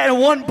only getting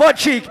one butt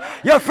cheek.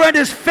 Your friend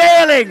is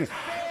failing.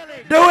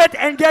 Do it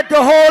and get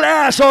the whole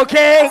ass,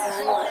 okay?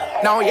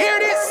 Now hear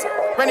this.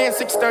 When in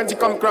 6:30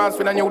 come cross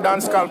with a new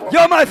dance call.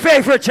 You're my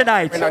favorite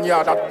tonight. When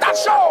you're that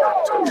show.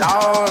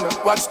 Down.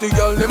 Watch the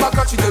girl, them a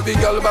catch the big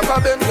girl back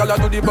of them. Girl a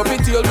do the puppy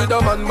tail with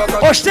a man back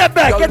of them. Or step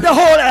back, get the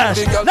whole ass,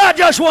 not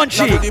just one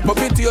cheek. Do the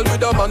puppy tail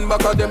with a man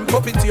back of them.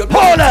 Puppy tail.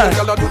 Whole ass,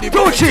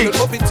 two cheeks.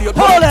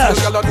 Whole ass,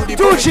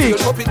 two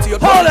cheeks.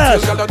 Whole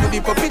ass.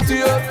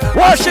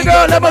 Watch the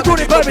girl, let me do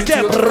the puppy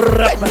tail.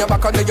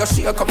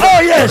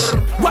 Oh yes.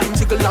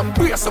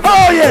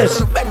 Oh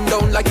yes. Bend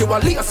down like you a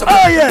lace.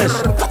 Oh yes.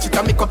 Touch it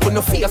and make up on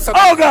the face.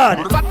 Oh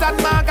God. But that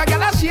maga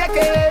girl a shake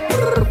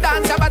it.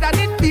 Dance about that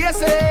it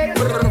basic.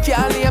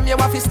 Can't name you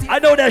a fist. I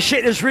know that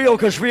shit is real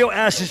because real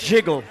asses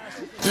jiggle.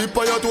 Tip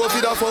on your toe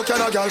for the fuck and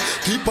a gal.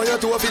 Tip on your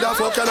toe for the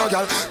fuck and a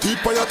gal.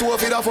 Tip on your toe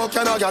for the fuck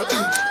and a gal.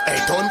 Hey,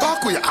 turn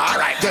back with you.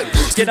 Alright then.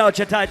 Get out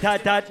your tight.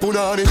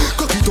 Punani,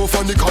 cock it off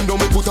on the condom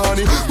me put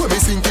on it. When me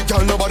sink it,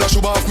 girl, nobody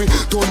should off me.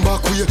 Turn back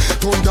with you,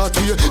 turn that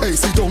way. Hey,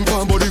 sit down,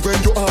 pan body when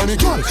you on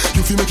it. Girl,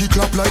 you feel make it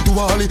clap like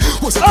Duali.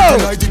 What's it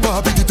like the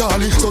Barbie, the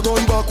Dolly? So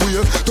turn back with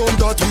you, turn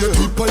that way.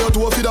 Tip on your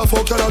toe for the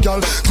fuck and a gal.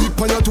 Tip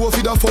on your toe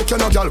for the fuck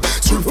and a gal.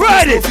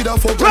 Ride it,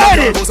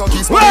 ride it,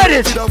 ride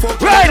it, ride it, ride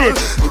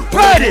it.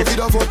 Ride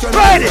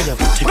it,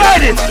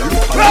 ride it,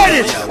 ride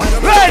it,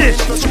 ride it,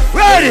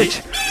 ride it,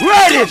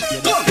 ride it,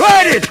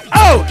 ride it,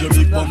 oh!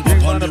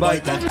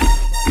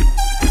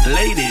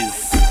 Ladies,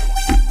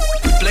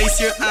 place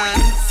your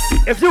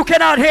hands. If you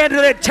cannot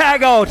handle it,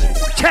 tag out.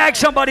 Tag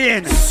somebody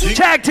in.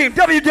 Tag team,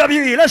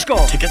 WWE, let's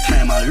go. Take your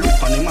time and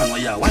look on the man while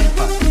you're wine.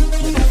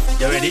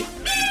 You ready?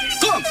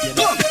 Come.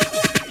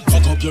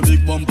 Up your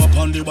big bump up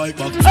on the bike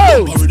back.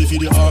 Oh! Ready for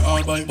the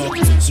RR bike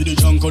back. See the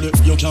junk on it,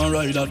 you can't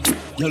ride that.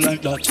 You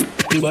like that,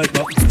 the bike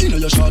back. You know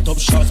you shot up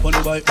shots on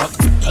the bike back.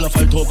 Tell a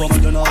fight over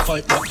man, you not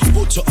fight back.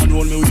 Put your hand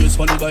on me waist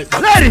on the bike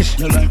back. Ladies,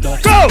 you like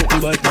that, go!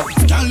 The bike back.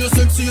 Girl, you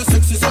sexy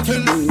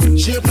sucking.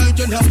 Shape like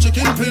you have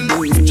chicken pill.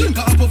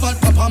 Drink a apple fat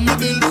pop on me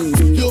bill.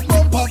 You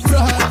bump up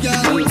right,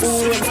 girl. We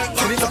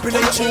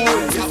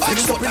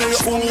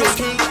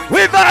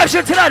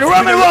vibing tonight,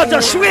 Rum Wata,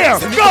 swear.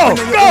 Go.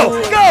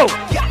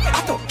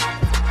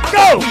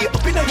 Go!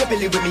 Up inna your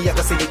belly with me, I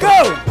go say it. Go!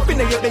 Up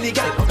inna your belly,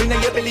 girl. Up inna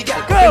your belly,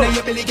 girl. Go! Up inna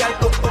your belly, girl.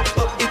 Up.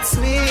 It's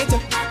sweet.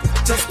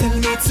 Just tell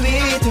me it's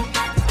sweet.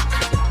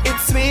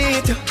 It's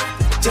sweet.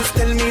 Just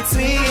tell me it's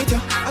sweet.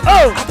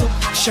 Oh!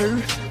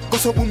 Sure. Go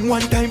so boom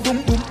one time,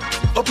 boom boom.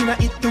 Up inna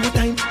it 2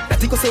 times.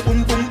 That go so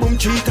boom boom boom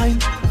 3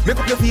 times. Make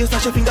up your face,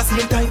 slash your finger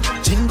same time.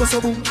 Chin go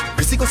so boom,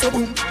 Chrissy go so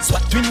boom.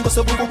 Swat twin go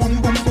so boom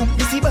boom boom boom.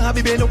 You see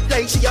Barbie bend up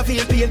like she a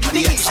feel pain.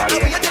 The Asian love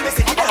me, I tell me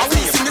say it.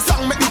 Sing the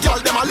song, make the girl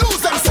them a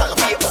lose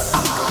themselves.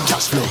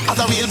 Cash flow. As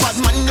a real bad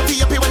man, you feel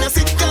happy when you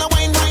sit, girl a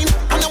wine.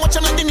 And you watch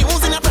them like the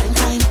news in a prime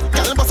time.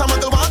 Girl boss a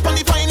muggle walk on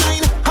the fine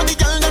line. And the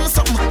girl them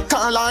something.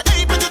 Call her,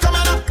 hey, pretty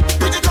coming up.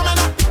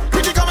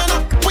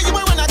 Where you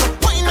want to go?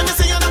 Wine, let me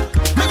see you now.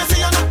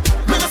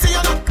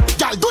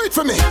 Girl, do it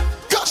for me.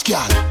 Catch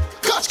girl,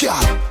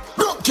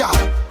 broke girl,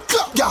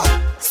 club girl,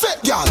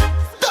 set girl,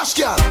 dash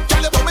girl.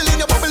 Girl, you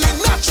bubbling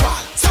natural.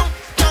 Some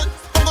girl,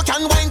 bongo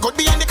can wine, good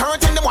behind the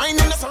curtain, the wine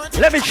in the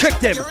curtain. Let me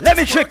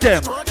trick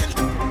them.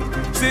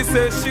 She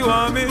says she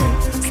want me.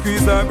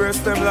 Squeeze her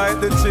breast them like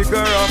the trigger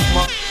of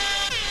my.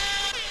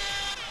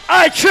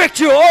 I tricked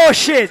you, oh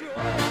shit.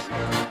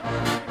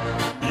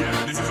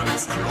 Yeah, this is an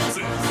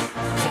exclusive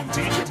from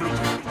DJ Blue.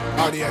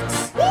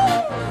 RDX.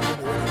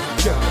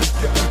 Jump.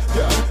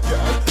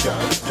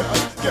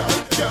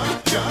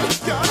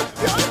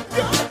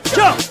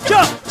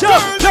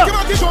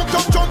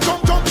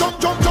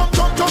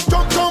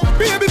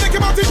 Baby, make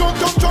him out to jump.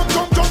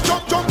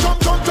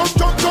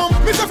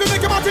 Mr. Phil,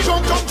 make him out to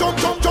jump.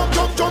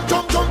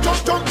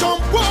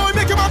 Boy,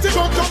 make him out to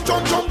jump.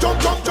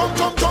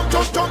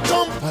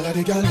 All of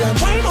the girls them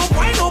Wine up.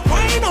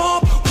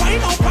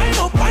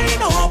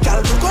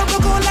 Girl,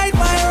 go like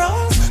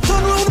virus.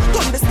 Turn round,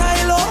 turn the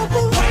style up.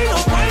 Wine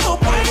up.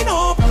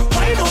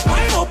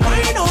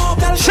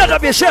 Shut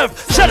up yourself.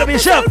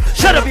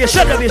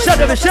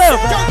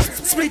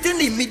 Split in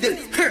the middle.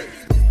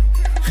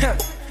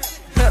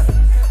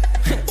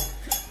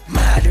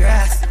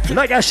 Madras.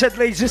 Like I said,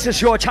 ladies, this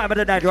is your time of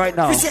the night right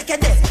now.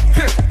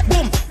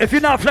 If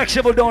you're not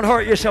flexible, don't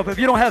hurt yourself. If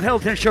you don't have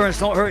health insurance,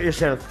 don't hurt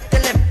yourself.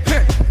 Tell them,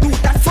 do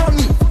that for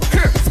me.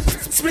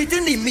 Split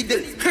in the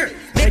middle.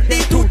 Make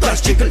the 2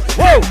 touch jiggle.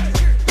 Whoa!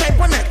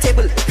 Climb on a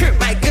table.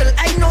 My girl,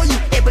 I know you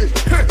able.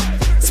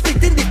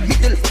 Split in the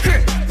middle.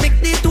 Make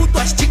the 2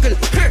 touch jiggle.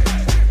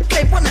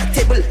 Climb on a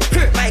table.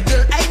 My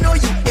girl, I know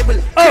you able.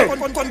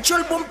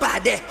 Control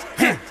bombade.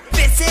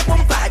 Face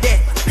bombade.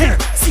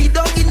 Sit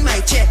down in my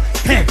chair.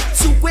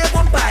 Sukwe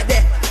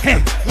bombade.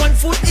 1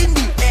 foot in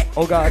the air.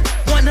 Oh God.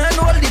 1 hand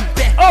holding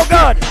back. Oh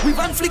God. With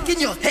 1 flick in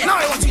your head. Now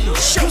I want you.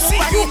 Show see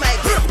me you, my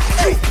girl.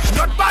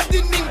 Not bad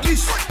in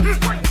English,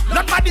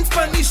 not bad in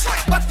Spanish,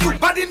 but you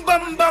bad in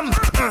bum bum.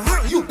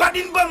 You bad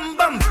in bum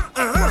bum.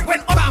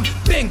 When bam,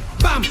 bang,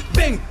 bam,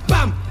 bang,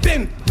 bam,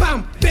 bang,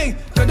 bam, bang.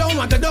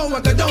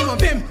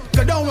 bim.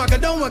 Go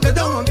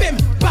down, bim.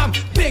 Bam,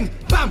 bing,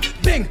 bam,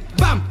 bing,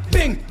 bam,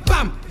 bing,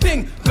 bam,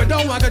 bing. Go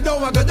down,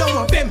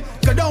 bim.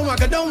 Go down,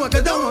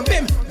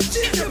 bim.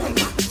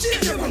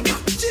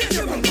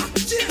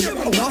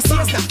 I want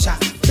some Snapchat,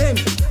 bim.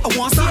 I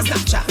want some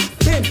Snapchat,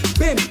 bim,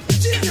 bim.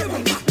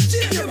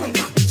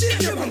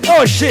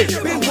 Oh shit!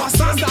 Bim, want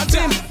some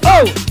Snapchat,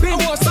 oh, bim,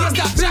 want some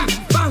Snapchat,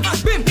 bam,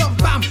 bim,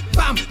 bam,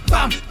 bam,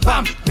 bam,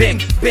 bam, bing,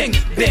 bing,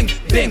 bing,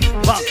 bing,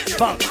 bam,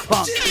 bam,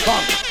 bam,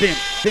 bam, bim,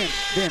 bim,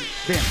 bim,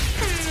 bim.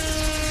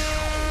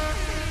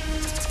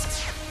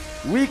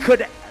 We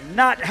could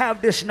not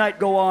have this night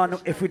go on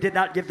if we did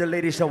not give the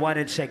ladies a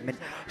whining segment.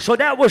 So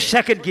that was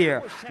second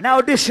gear.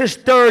 Now this is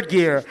third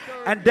gear.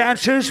 And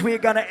dancers, we're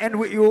gonna end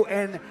with you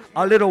in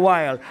a little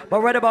while.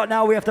 But right about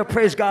now, we have to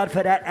praise God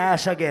for that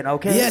ass again,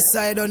 okay? Yes,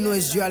 I don't know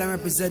it's Joel. I'm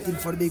representing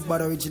for the Big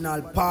Bad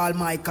Original. Paul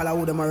Michael, I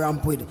would them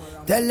ramp with.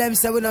 Tell them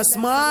say we no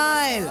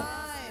smile.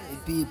 The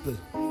people.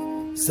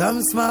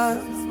 Some smile,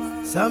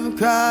 some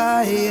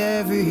cry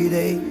every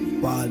day.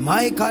 Paul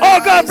Michael. Oh,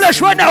 God bless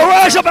right now.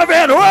 Rise up, every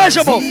hand. Rise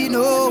up. We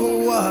know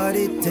what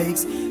it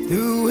takes.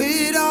 Through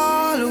it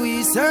all,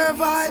 we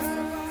survive.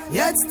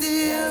 Yet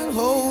still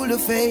hold the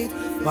faith.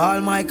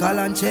 Paul Michael,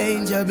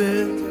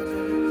 unchangeable.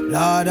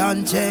 Lord,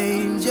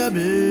 unchangeable.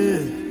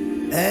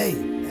 Hey,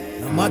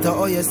 no matter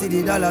how you see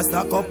the dollar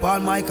stack up, Paul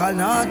Michael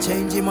not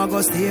change him. I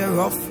go stay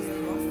rough.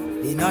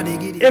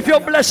 If your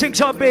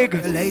blessings are big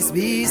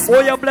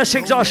or your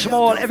blessings are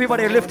small,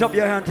 everybody lift up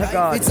your hand to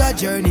God. It's a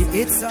journey.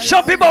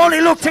 Some people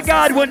only look to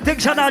God when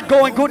things are not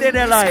going good in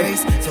their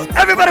life.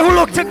 Everybody who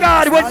look to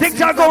God when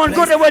things are going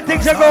good and when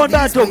things are going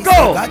bad too.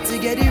 Go! Got to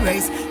get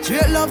erased.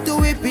 Straight love to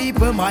we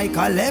people,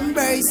 Michael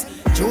embrace.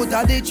 Truth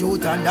are the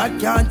truth and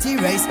that can't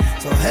erase.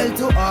 So hell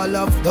to all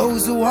of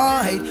those who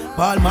want hate.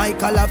 Paul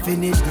Michael have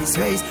finished this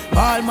race.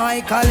 Paul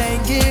Michael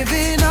ain't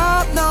giving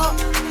up, no.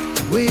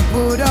 We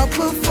put up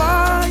a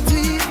fight,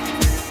 we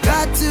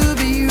got to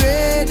be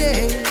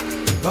ready.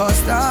 Cause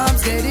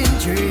time's getting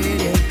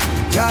tricky.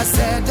 Just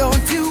said,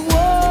 don't you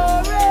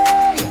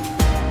worry,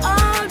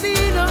 I'll be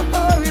in a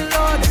hurry,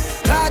 Lord.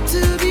 Got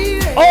to be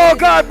ready. Oh,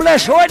 God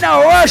bless right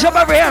now. Rise up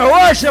every hand.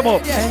 Rise them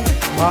up.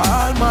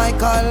 Paul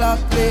Michael up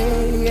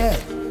play, yeah.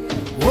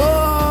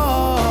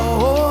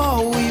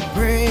 Whoa, we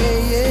pray,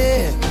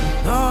 yeah.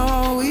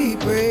 No, we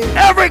pray.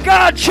 Every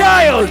God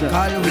child.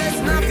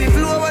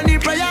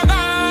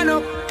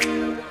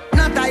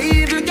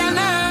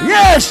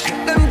 Yes!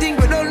 Them think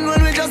we don't know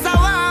we just a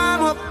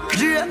warm up.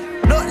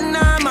 Nothing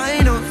on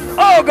mind up.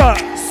 Oh God!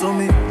 So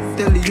me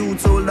tell the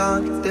youth hold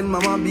on, tell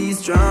mama be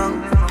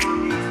strong.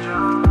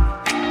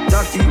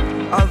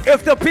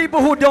 If the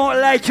people who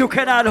don't like you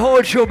cannot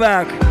hold you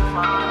back,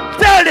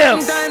 tell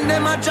them. Sometimes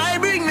them a try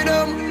bring me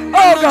down.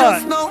 Oh God!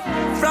 Just know,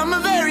 from a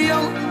very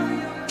young,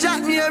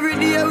 chat me every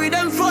day with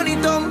them funny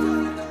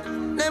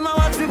tongue. Them a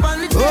watch me on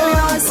the telly.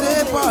 Oh, I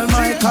say Paul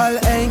Michael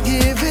ain't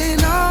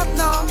giving up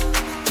now.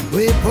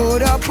 We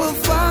put up a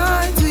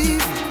fight, we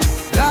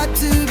got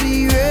to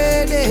be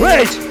ready.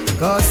 Wait!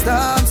 Cause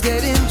time's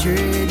getting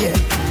tricky.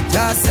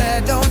 Just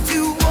said, don't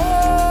you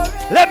worry.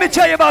 Let me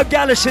tell you about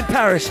Gallus in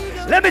Paris.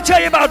 Let me tell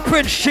you about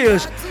Prince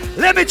Chills.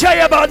 Let me tell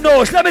you about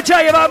Nose. Let me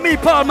tell you about me,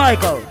 Paul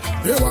Michael.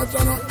 Hey, what's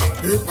on?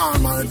 Hey, Paul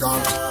Michael.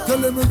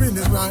 Tell him we're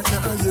winning right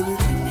now, yeah.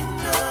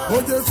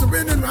 Oh, yes, we're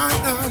winning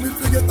right now. If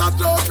you get that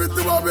trophy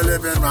to what we're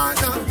living right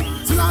now.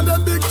 See all the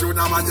big tune,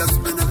 I'm just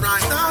spinning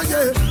right now,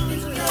 yeah.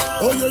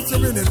 Oh, yes, you're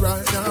winning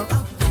right now.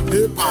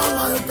 Hey, Paul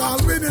Michael,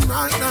 winning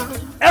right now.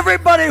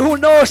 Everybody who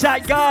knows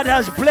that God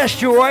has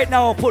blessed you right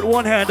now, put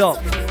one hand up.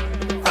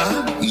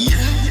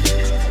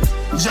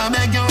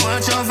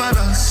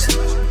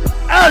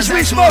 As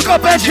we smoke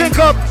up and drink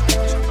up.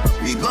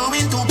 We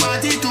going to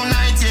party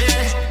tonight,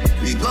 yeah.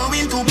 We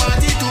going to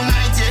party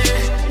tonight,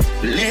 yeah.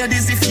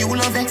 Ladies, if you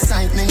love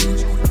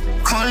excitement,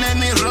 come let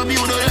me rub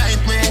you the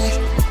right way.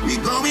 We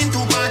going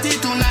to party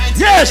tonight.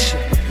 Yes!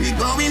 We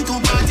going to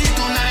party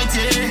tonight,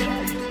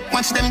 yeah.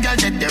 Watch them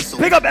girls get there so.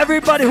 Pick up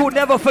everybody who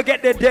never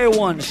forget their day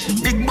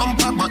ones. Big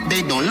bumper, but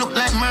they don't look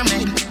like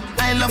mermaid.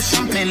 I love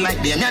champagne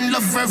like them and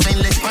love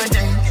vervain, let's party.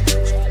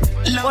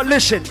 But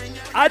listen,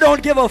 I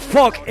don't give a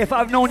fuck if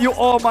I've known you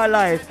all my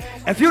life.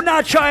 If you're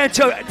not trying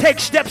to take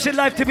steps in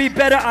life to be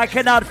better, I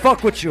cannot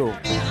fuck with you.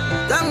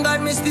 Thank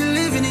God me still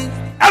living it.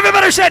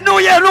 Everybody said new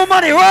year, new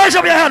money. Rise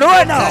up your hand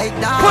right now.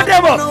 Put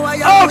them up.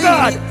 Oh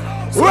God.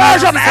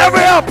 Rise up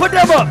every up. Put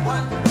them up.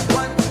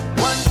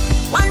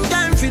 One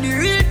time for the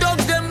real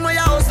dogs, them where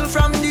I hustle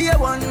from day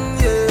one,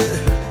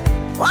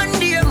 yeah. One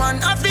day,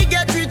 man, I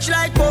forget rich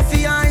like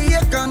Puffy and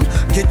Aiken.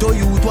 Get to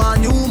youth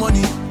want new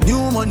money,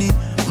 new money.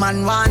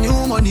 Man want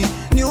new money,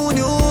 new.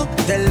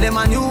 Tell them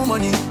a new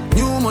money,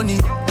 new money.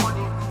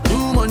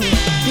 New money,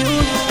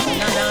 new.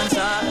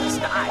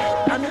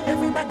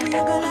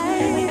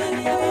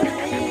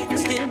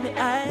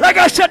 Like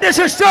I said, this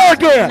is third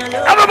gear.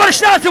 Everybody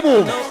start to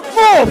move.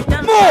 Move.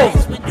 Move.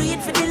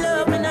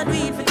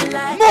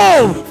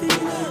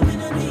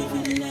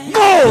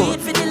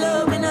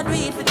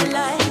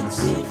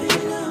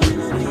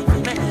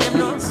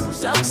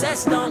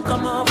 Success don't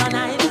come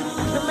overnight.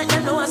 No make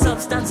them know a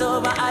substance dance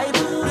over hype.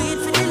 Do it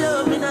for the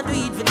love, me not do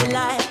it for the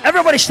life.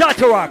 Everybody start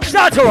to rock,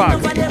 start to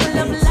rock.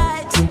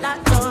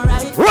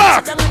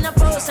 Rock!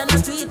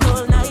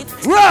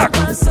 Rock!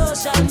 On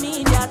social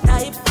media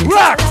type.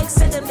 Rock! Like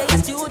said them they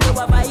studio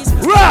wise.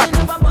 Rock!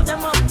 Never put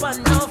them up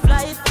on no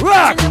flight.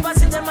 Rock! Never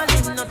see them a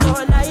live no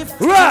tour life.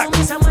 Rock! You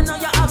miss when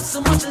you have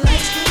so much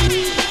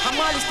life. I'm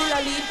always still a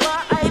lead for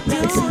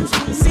iTunes.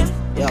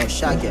 Yo,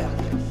 Shaggy.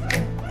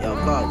 Yo,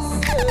 Cuz.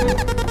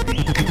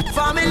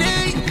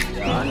 Family.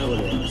 Yo, I know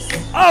this.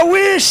 Oh,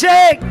 we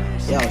shake.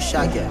 Yo,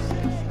 Shaggy.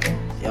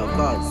 Yo,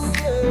 Cuz.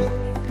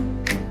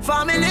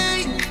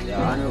 Family. Yo,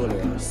 I know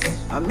this.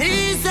 I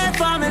me say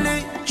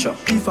family. Sure.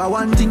 If I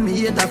want thing, me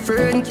hate a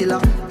fern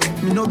killer.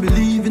 Me no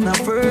believe in a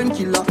fern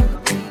killer.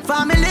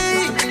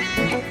 Family.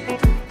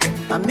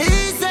 I me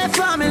say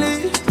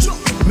family.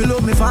 Me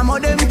love me fam,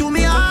 them to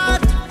me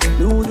heart.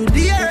 Me who do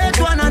the earth,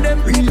 one of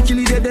them. Real kill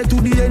it, they to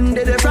the end,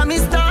 they from me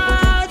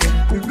start.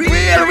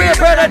 Real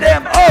brother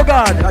them, oh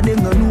God. And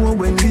them no know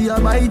when we a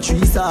buy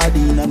 3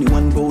 sardine and the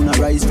 1 pound of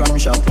rice from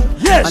shop.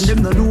 Yes. And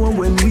them no know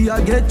when we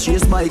a get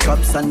chased by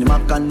cops and the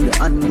mac and the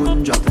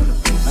handgun drop.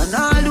 And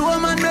all the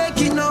woman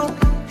make it now.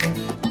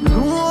 Me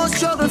know how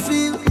struggle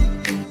feel.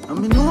 And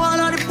me know all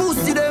of the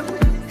pussy them.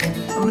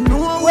 And me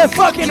know how we're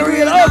fucking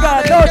real, oh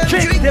God, don't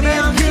trick them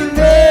and kill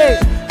me.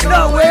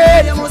 No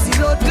way. You must see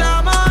blood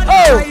glamour.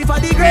 Oh,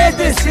 the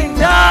greatest thing,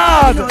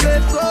 dog. Me no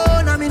left go,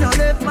 and me no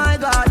left my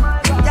God.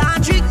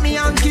 Can't trick me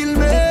and kill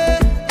me.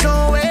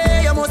 No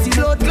way, you must see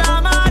blood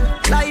glamour.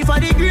 Life are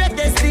the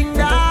greatest thing,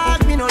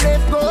 dog. Me no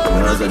left go.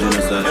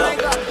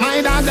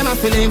 My dog, them a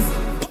feeling.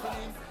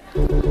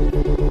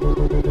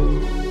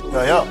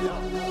 Yo,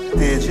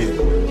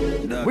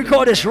 DJ. We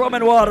call this Rum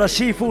Wata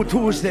Seafood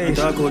Tuesdays.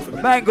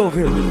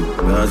 Mangoville.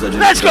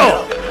 Let's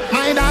go.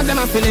 My dog, them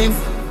a feeling.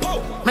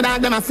 My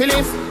dog, them a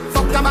feeling.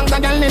 Fuck the bank, the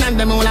girl in and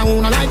them all a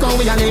who no like how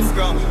we a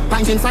live.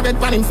 Punching for bed,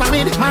 panning for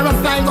mid. My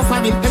rough guy go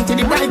for it, empty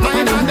the bright.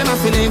 My dog, them a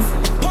feeling.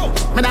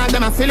 My dog,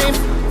 them a feeling.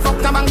 Fuck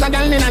the bank, the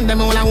girl in and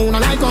them all a who no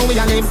like how we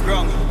a live.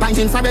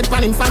 Punching for bed,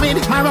 panning for mid.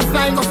 My rough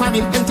guy go for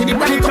it, empty the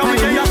bright. Come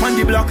here, up on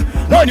the block.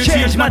 No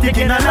change, matic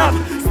in a lap.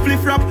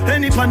 Spliff rap,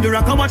 any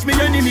pandora, come watch me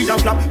enemy that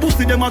flap.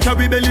 Pussy them a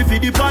carry belly for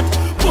the pot.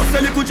 Bust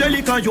a little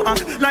jelly cause you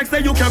act like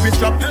say you carry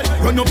strap.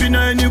 Run up in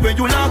anywhere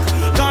you lock.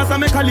 Cause I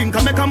make a link,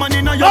 I make a man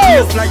in your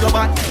face like your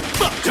back.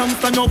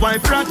 Jumpster no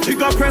wife rat, she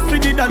got press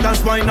with the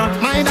dollars, why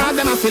not? My dog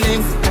them a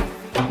feelings.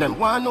 Them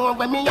want know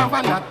when me have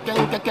a knock.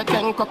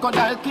 Ken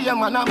crocodile came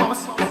man a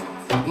bus.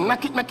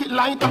 Make it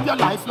light up your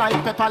life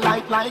like pepper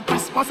light like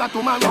Christmas or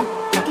tomorrow.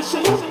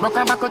 Rock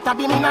and back out a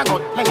beam in a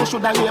gut. Then you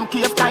shoulda name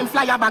cave time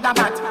fly a bag of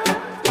bat.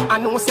 I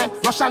know say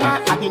Russia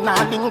na I did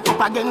not link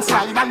up against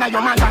Ride and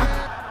your mother.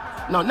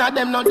 None of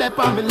them not there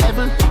on me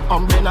level.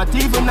 Not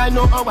even I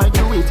know how I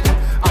do it.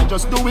 I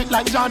just do it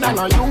like Jordan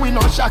or you, we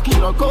know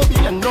Shaquille or Kobe,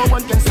 and no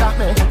one can stop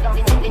me.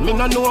 Me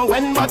no know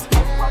when, but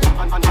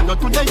I know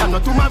today, I know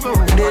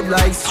tomorrow. Dead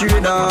like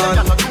straight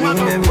dog.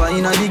 Remember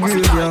in a the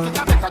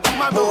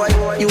graveyard.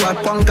 Boy, you a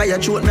punk,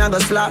 you shoot me a go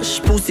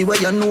slash. Pussy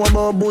where you know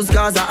about booze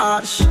cause a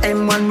ash.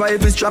 M1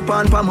 rifle strap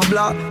on pa my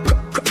block.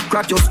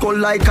 Crack your skull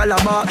like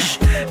calabash.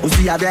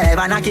 Pussy, have you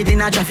ever knock it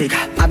in a traffic?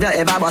 Have you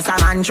ever bust a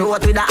man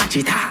throat with a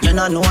hatchet? You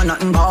don't know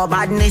nothing about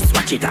badness,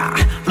 watch it.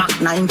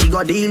 Mac 90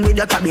 go deal with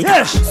your cabbage.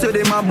 Yes. Say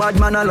them a bad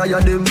man, a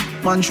liar them.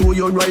 Man show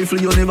your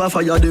rifle, you never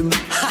fire them.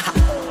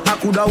 I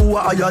coulda who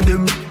a hire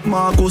them.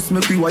 Marcus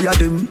make we wire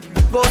them.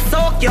 Go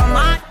soak your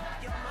man.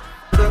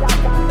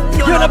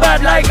 You're the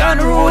bad like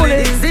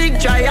unruly. Zig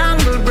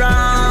triangle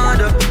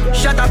brand.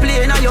 Shut a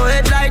plane on your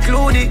head like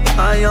Looney.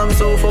 I am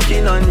so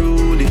fucking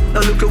unruly. Now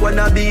look at what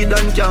I be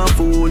done, can't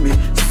fool me.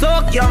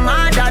 Suck your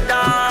mother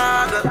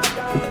dog.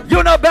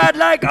 You're not bad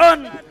like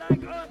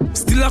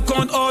Still I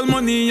count all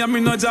money, I'm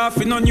in no job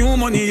for no new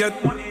money yet.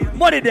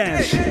 Money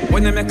dance.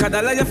 When they make a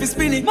dollar, you fi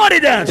spin it. Money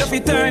dance. You fi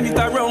turn it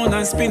around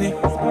and spin it.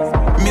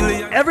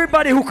 Million.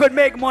 Everybody who could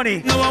make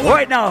money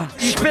right now,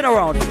 spin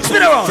around,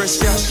 spin around,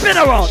 spin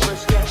around,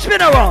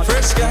 spin around.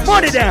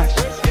 Money dance.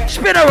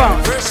 Spin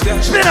around,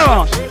 spin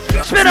around,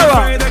 spin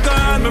around.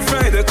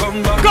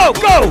 Go,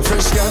 go.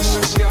 Fresh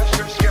cash.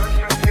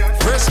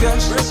 Fresh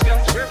cash.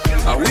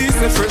 I we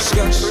say fresh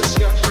cash.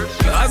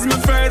 As my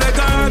Friday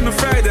gone, my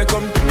Friday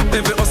come.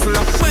 Every hustler,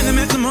 when they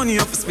make the money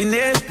off spin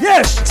it.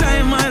 Yes.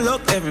 Time my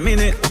luck every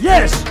minute.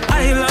 Yes.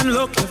 Island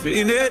luck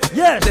every minute.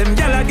 Yes. Them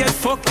gyal get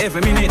fucked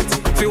every minute.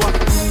 Fi what?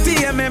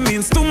 TMM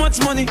means too much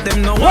money.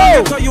 Them no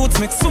one get a youth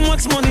make so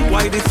much money.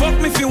 Why they fuck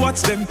me if you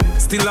watch them?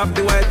 Still have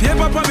the white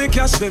paper for me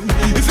cash them.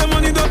 If your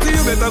money dirty,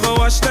 you better go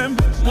wash them.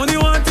 Money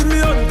wanted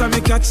me out and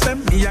me catch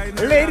them.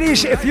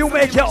 Ladies, if you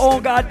make your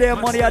own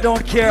goddamn money, I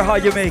don't care how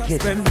you make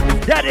it.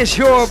 That is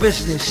your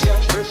business.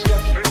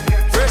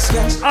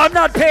 I'm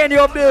not paying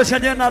your bills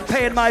and you're not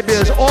paying my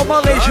bills. All my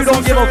ladies, you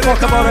don't give a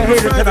fuck about a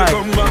hater tonight.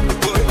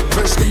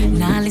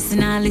 Now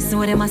listen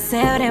what them I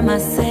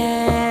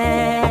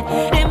say.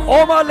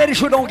 All my ladies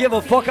who don't give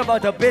a fuck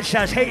about the bitch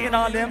that's hating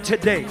on them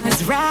today.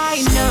 Cause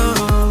right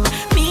now,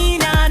 me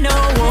nah no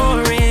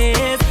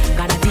worries.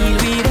 Gotta deal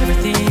with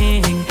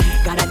everything.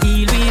 Gotta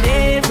deal with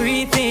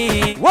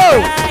everything. Whoa!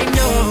 Right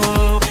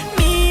now,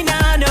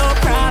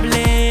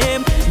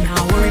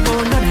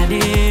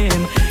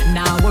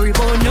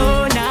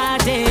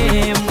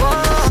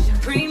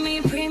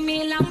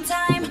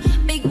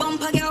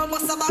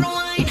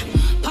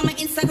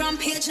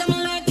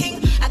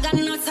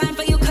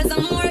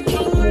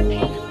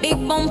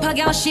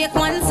 bumper, girl, shake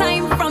one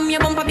time. From your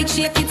bumper, big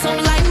shake it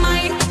up like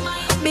mine.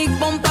 Big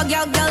bumper,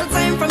 girl,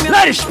 time from your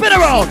ladies, spin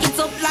around. Shake it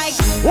up like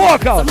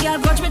walk out.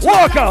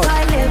 Walk out.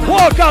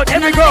 Walk out.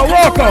 Every girl,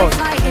 walk out.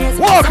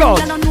 Walk out.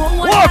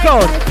 Walk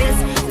out.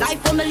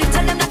 Life for me, little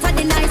them that are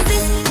the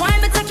nicest. Why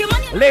me take your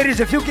money? Ladies,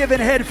 if you giving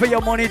head for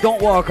your money,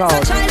 don't walk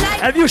out.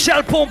 If you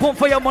shall pump pump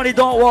for your money,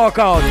 don't walk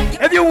out.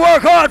 If you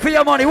work hard for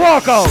your money,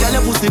 walk out. Girl,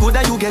 your pussy good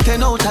that you get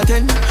 10 out of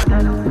 10.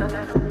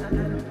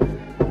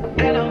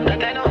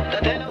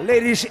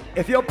 Ladies,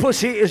 if your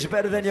pussy is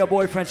better than your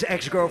boyfriend's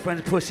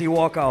ex-girlfriend's pussy,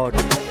 walk out.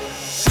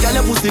 Girl,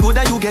 your pussy good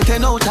that you get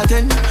 10 out of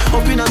 10.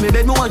 Up in me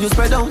bed, me want you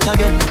spread out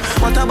again.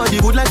 What about the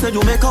good life that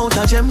you make out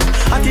of gem?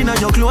 I think on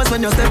your clothes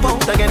when you step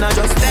out again. I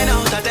just 10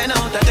 out of 10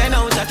 out of 10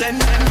 out of 10.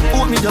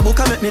 Put me your book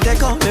and make me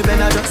take out me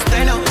pen. I just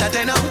 10 out of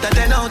 10 out of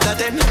 10 out of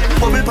 10.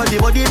 Bubble for the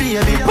body,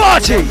 baby.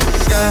 Party!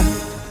 Yeah.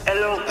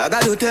 Hello. I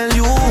got to tell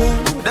you,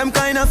 them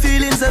kind of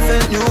feelings I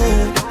felt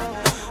new.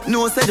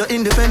 No, say you're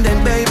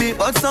independent, baby,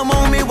 but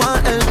somehow me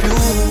want help you.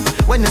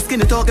 When you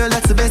skinny talk, girl,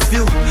 that's the best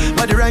view.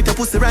 Body right, your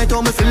pussy right,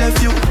 home if you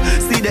left you.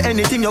 See the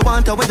anything you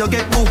want, or where you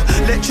get boo.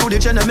 Let you the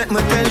gender make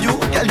me tell you,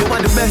 girl, you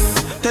want the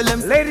best. Tell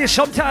them, ladies,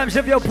 sometimes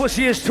if your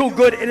pussy is too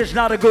good, it is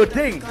not a good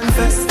thing.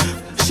 Confess.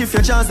 Shift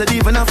your jaws that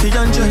even after you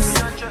undress.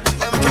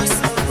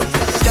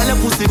 Girl, your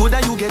pussy good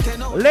that you get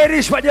enough.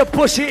 Ladies, when your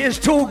pussy is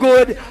too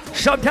good,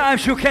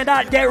 sometimes you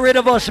cannot get rid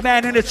of us,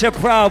 man, and it's a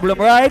problem,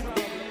 right?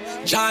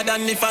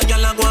 Jordan, if a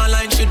girl a go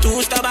online, she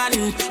too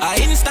stubborn. I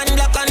instant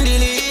block and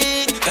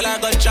delete. Tell her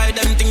go try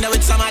them thing that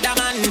with some other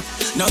man.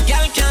 No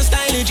girl can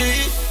style it, G.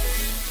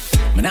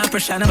 Me not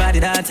pressure nobody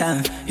that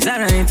time. It's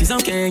alright, it's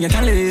okay, you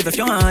can live if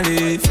you want to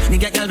live. Me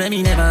get girl,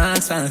 baby, never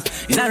ask for.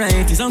 It's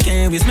alright, it's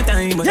okay, waste my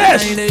time, but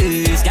yes. I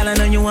this. Girl, I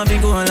know you want to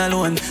go all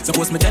alone.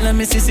 Suppose me tell her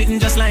me see sitting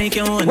just like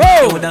you own.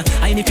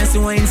 I need to see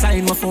what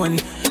inside my phone.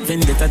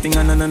 Vendetta thing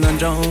on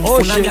drown.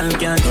 Oh, full of girl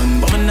can't done,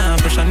 but me not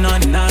pressure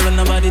none. Nah run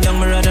nobody down,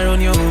 me rather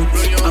run you.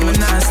 I'm a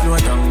not slow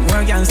down.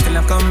 More girls still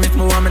have come if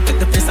me want me take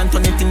the place and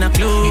turn it in a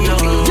clue.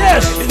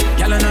 Yes.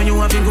 Girl, I know you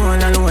want to go all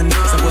alone.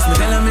 Suppose me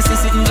tell her me see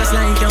sitting just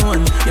like you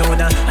own.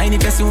 I need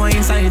to see what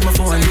inside my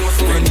phone.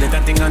 Vendetta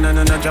thing on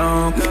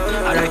joke.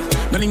 Alright,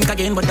 no link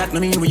again, but that no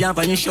mean we have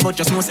an issue. But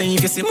just know say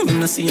if you see me,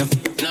 no see you.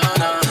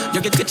 No. You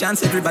get the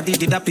chance, everybody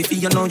did that if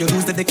you know you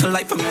lose the dick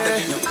life from me.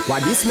 Why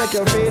this make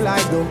you feel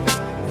like though?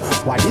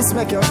 Why this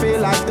make you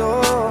feel like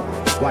though?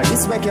 Why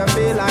this make you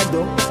feel like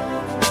though?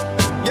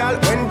 Girl,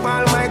 when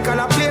Paul Michael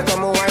a play,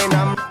 come wine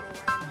am.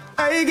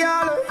 Hey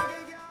girl.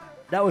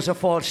 That was a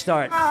false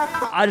start.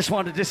 I just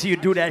wanted to see you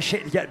do that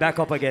shit and get back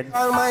up again.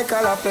 Paul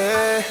Michael a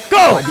play.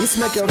 Go! Why this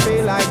make you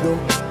feel like though?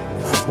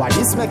 Why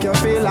this make you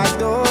feel like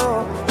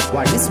though?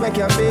 Why this make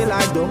you feel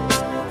like though?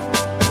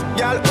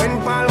 Girl, when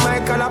Paul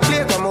Michael a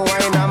play, come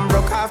wine and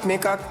broke off me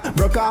cock,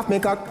 broke off me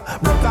cock,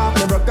 broke off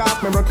me, broke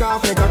off me, broke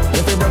off me cock.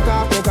 If you broke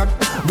off me cock,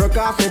 broke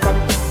off me cock,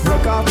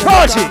 broke off me,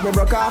 broke off me,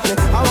 broke off me.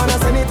 I wanna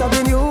send it up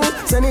in you,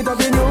 send it up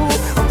in you,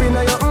 up in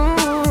your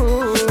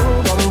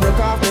come broke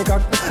off me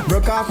cock,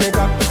 broke off me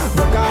cock,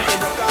 broke off me,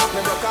 broke off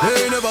me, broke off me.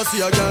 Hey, never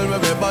see a girl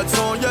with a bad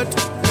song yet.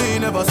 Hey,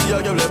 never see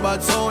a girl with a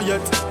bad song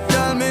yet.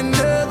 Girl, me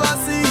never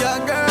see a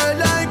girl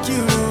like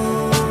you.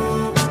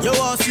 You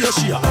want to see a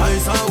she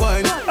ice and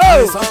wine,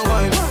 ice and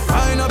wine.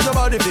 Wind up your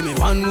body for me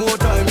one more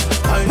time.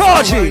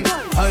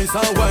 Ice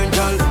and wine,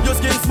 girl. Your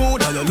skin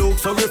smooth and your look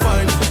so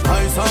refined.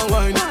 Ice and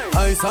wine,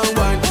 ice and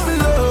wine.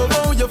 Love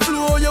how you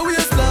flow your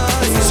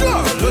waistline.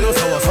 Sure, you know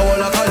sour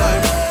like a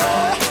lime.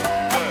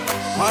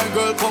 My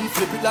girl, come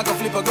flip it like a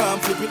flippergram,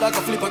 flip it like a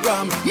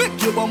flippergram.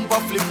 Make your bumper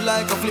flip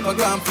like a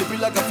flippergram, flip it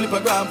like a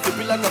flippergram, flip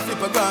it like a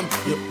flippergram.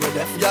 You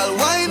deaf, girl.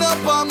 Wind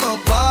up on my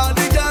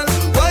body, girl.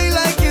 Why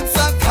like it's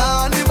a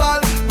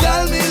carnival?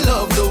 Girl, me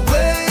love the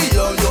way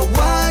you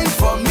wine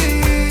for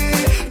me.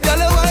 Girl,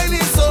 your wine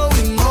is so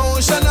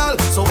emotional.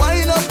 So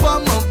wind up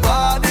on my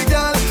body,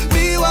 girl.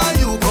 Me while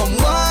you come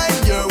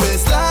wine your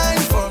waistline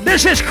for me.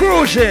 This is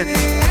cruising.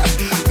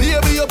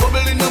 Baby, you're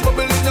bubbling, you're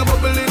bubbling, you're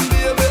bubbling,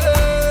 baby.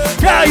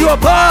 Girl, you a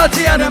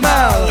party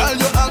animal. Girl,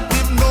 you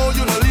active, no,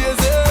 you no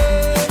lazy.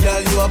 Girl,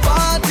 you a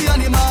party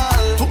animal.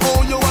 To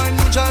own your wine,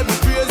 you drive me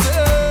crazy.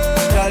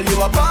 Girl, you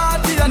a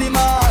party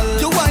animal.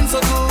 You wine so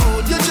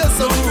good, you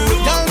just so good.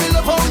 Girl, me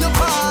love how you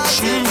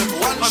party.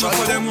 I know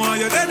for them why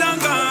you're dead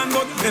and gone,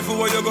 but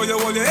everywhere you go, you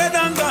hold your head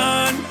and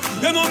gone.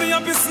 You know me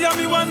happy see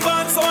me one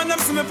band, so when them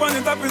see me on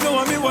the top, you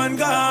know me one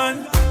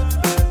gone.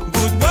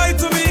 Goodbye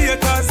to me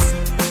haters.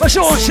 But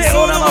you won't say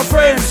all of my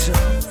friends.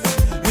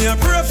 Me a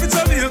pray for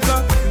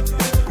Jamaica.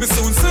 Me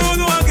soon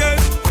again.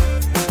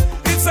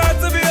 It's hard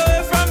to be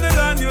away from the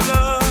land you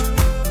love.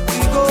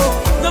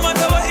 No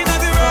matter what in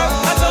the world,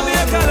 I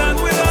Jamaica land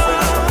we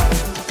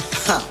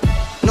love.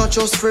 Not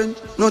just friend,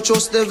 not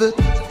just devil.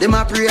 Them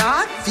a pray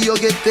hard for you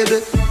get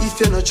pebble.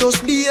 If you not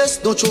just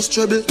BS, don't just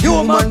trouble.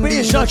 Human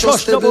beings not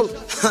trustable.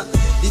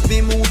 If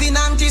me moving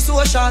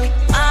anti-social,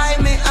 I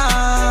may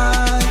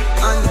I.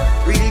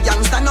 And real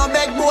gangsta no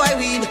beg boy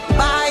weed.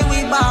 Buy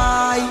we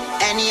buy.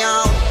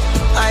 Anyhow,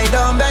 I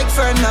don't beg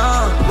for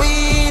now.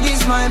 Weed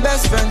is my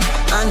best friend.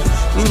 And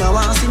me no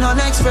want see no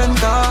next friend,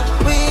 cause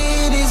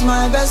weed is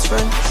my best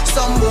friend.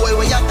 Some boy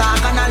where you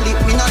talk and I lip,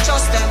 me not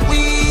trust them.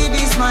 Weed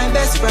is my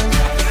best friend.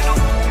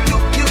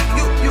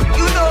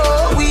 You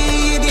know,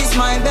 weed is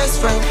my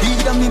best friend.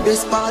 Weed and me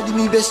best party,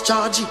 me best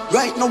charge.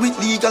 Right now it's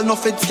legal, no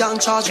feds can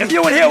charge me. If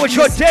you were here with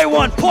your day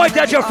one, point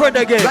at your friend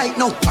again. Right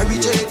now, I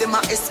reject them, I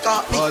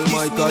escort me. Oh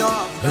my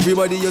God,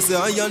 everybody you say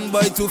iron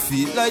by 2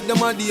 feet, like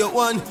them are the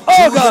one.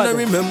 Oh so God, gonna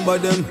remember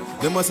them.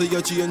 Them must say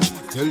you change.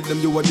 Tell them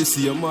you are the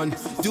same man.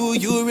 Do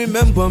you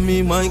remember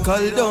me,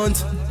 Michael? Don't.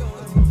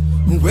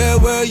 Where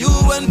were you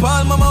when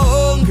Paul Mama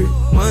hungry?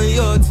 My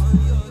yacht.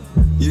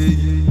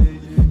 Yeah.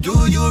 Do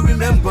you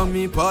remember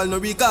me, Paul? No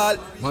recall,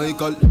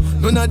 Michael.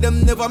 None of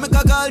them never make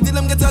a call till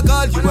them get a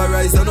call. You are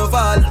rise and no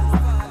fall.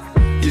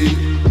 Yeah.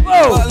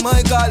 Paul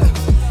Michael.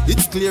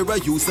 It's clear I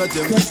use a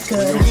gem.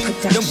 When you win,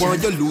 them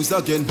want you lose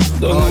again.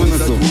 All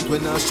is a good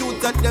when I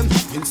shoot at them.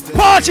 Instead,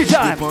 party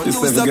time!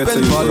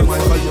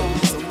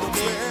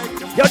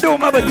 You do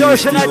remember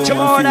Thursday night,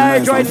 tomorrow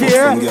night, right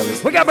here.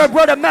 We got my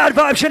brother Mad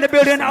Vibes in the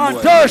building on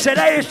Thursday.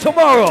 That is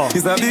tomorrow.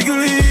 It's a big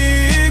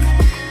league.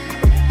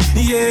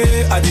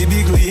 Yeah, at the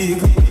big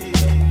league.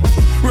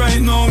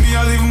 Right now, me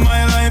I live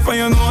my life, and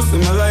you know, see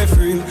my life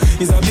real.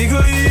 It's a big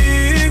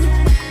league.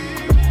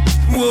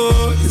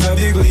 Whoa, it's a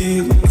big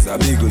league. It's a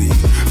big league.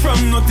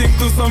 From nothing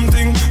to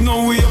something,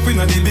 now we up in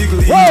the big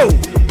league. Whoa!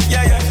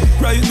 Yeah.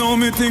 Right now,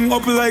 me thing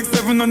up like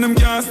 7 on them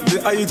cars.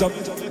 The eye job.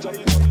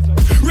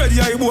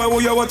 Ready eye boy,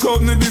 who you watch out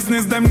in the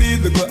business, them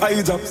need the good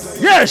eye jobs.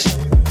 Yes!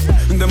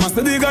 And them must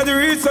they got the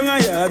reach on a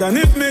yard, and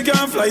if me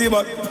can't fly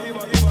back.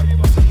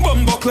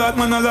 Bumbo clot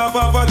man, I laugh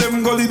off of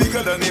them gully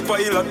bigger than the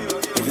pilot.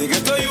 If they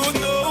get to you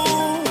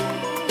know,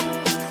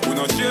 we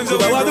not change the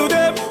way we do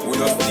them. We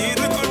just need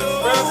the good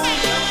dose.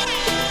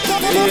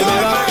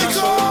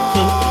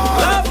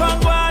 Laugh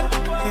and one,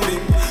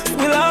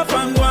 we laugh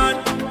and one.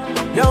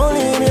 You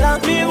only me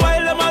laugh.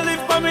 Meanwhile, them a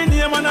live for me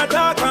name and a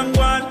talk and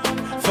one.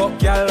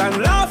 Fuck y'all and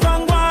laugh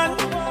and one.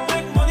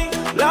 Make money,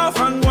 laugh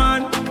and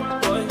one.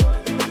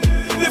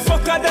 The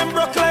fuck of them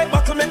broke like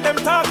buckle, make them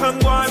talk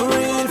and one. For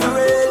real, for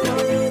real.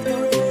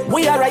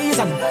 We are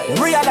rising,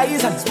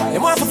 realizing. They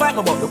want to fight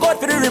me, but we got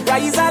for the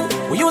reprisal.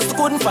 We used to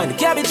couldn't find the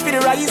cabbage for the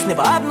rice.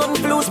 Never had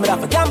nothing to lose, me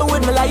have to gamble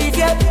with my life,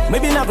 yeah.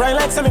 Maybe not grind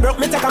like semi broke,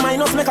 me take a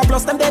minus, make a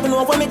plus. Them devil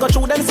know when me go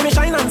through them, see me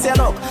shine and say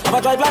look. Have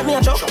a drive like me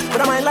a chuck, but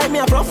a mind like me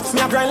a prof.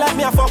 Me a grind like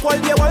me a fuck, all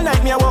day, all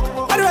night me a walk.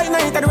 At the right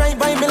night, at the right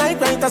vibe, me like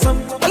right or some.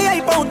 Only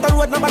I pound the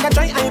road, no bag a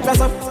try, I plus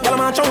some. Y'all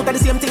man shout at the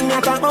same thing, me a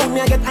talk about.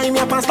 Me a get high, me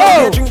a pass, me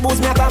a drink booze,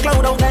 me a talk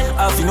loud out there.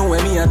 If you know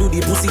where me a do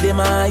the pussy,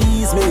 them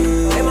eyes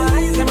me. Them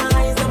eyes, them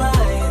eyes.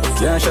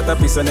 Can't shut up,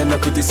 listen and not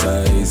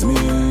criticize me.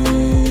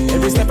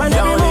 Every step and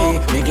every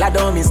move, me glad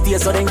on me stay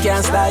so them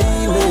can't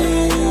style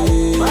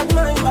me. Bad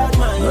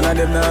mind. None of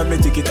them have me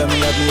ticket and me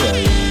have me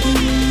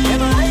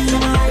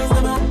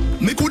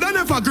right. Me coulda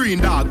never green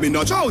dog, me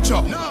no chow.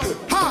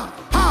 Ha,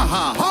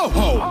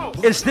 ho.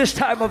 It's this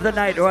time of the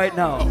night right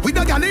now. With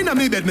the gal inna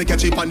me bed, me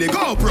catch it on the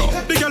GoPro.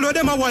 The gal with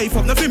them a wife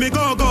up, no fi me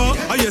go.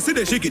 I you see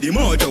the she get the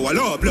mojo a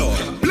low blow.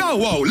 Blow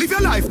wow, live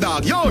your life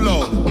dog,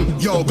 YOLO.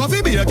 Yo, go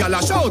fi be a gal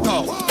a shout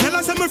out. Tell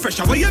us I'm fresh,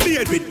 how you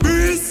made with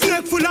breeze.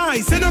 Snake full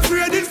ice, and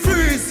afraid it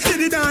freeze.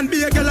 Steady down,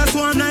 be a gal a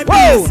swan night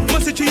breeze.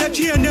 Must it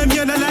chain them,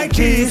 you know like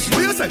cheese.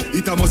 What you say?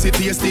 It a must it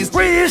taste this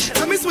breeze.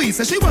 Tell me sweet,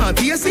 say she want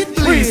taste it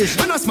please.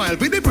 And I smile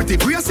with the pretty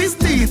braces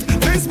teeth.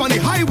 Benz on the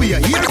highway,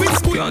 here with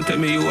school. Can't tell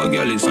me you a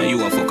girl is and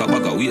you a fuck a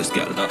bag of waist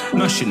girl.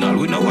 National,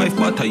 we no wife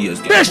but a years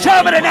girl. This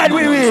time of the night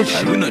we reach.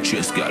 We no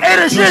chase girl. It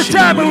is this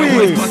time we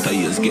reach. But a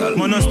years girl.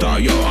 Man a star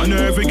yo, and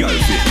every girl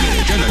fit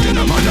me.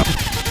 Jenna man.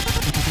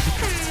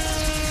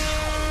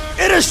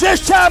 It is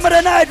this time of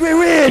the night we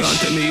reach. Can't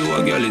tell me you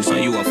a girl is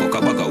and you a fuck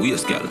a bag of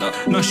waist girl.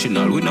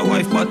 National, we no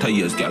wife but a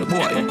years girl.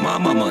 Boy,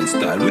 mama man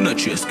style, we no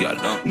chase girl.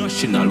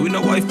 National, we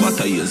no wife but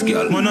a years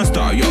girl. Man a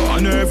star yo,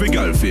 and every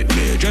girl fit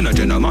me.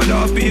 Jenna man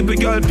love people,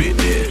 girl pit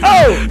me.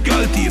 Oh,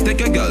 girl thief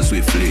take a girl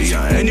swiftly.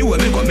 Anyway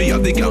me come me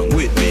have the gang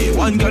with me.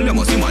 One girl you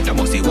must see matter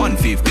must see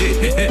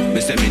 150.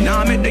 Me say me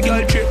nah make the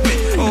girl trip me.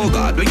 Oh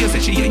God, when you say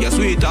she ain't your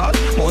sweetheart,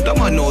 mount a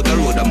man out the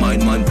road a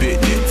mind man pit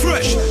me.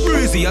 Fresh,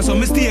 breezy and some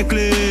mistake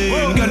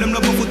clean. Girl them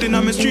love a foot in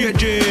a me straight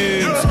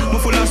jeans. Me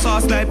full of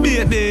sauce like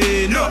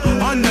baby. No,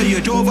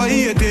 underage over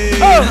 18.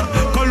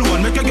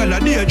 Cologne make a girl a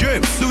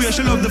daydream. The way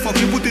she love the fuck,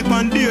 she put it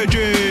on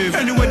daydream.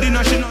 Anyway the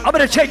national. I'm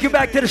gonna take you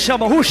back to the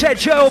summer. Who said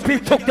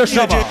J.O.P. took the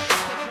summer?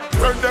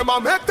 When them a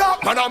make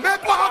that, man a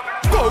make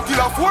back. Go kill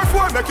a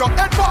 4-4, make your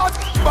head fast.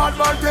 Bad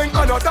man thing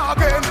and not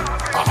again.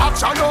 A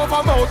action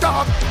over mouth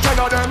talk. 10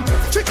 of them.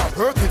 She can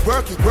work it.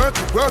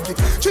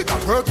 She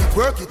can work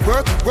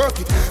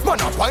it. Man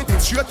a point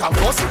it straight and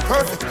bust it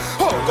perfect.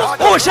 Oh God.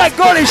 Who's that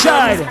goalie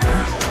side?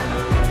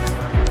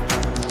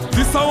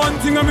 This is one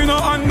thing I me no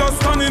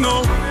understand, you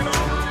know.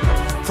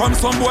 From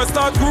some boys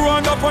start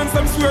growing up and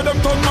some swear them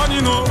turn man,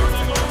 you know.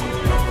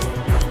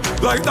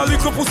 Like that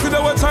little pussy they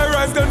will try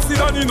rise them sit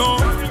down, you know.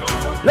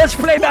 Let's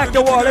play back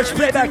the war. Let's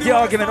play back the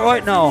argument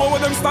right now. Over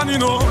them stand, you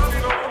know.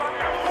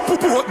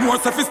 Put more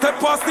if he step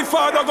past the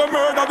father, go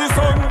murder the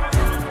son.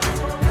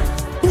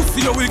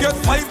 See how we get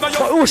 5 now.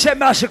 But who said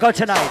massacre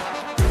tonight?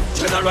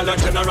 General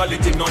and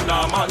generality no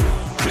normal.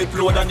 Flip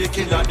load and the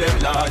killer them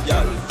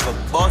loyal. For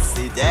boss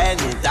it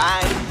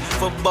anytime.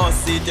 For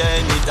boss it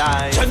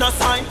anytime.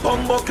 Genocide,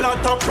 bumbo,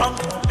 clot and prank.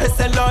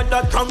 SLR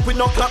that crank with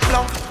no clap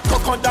blank.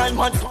 Crocodile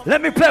man.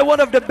 Let me play one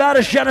of the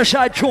baddest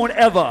genocide tune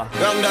ever.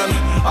 Young them,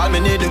 all me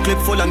need a clip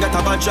full and get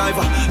a bad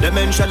driver. The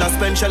men shell a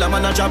spend shell a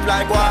man a job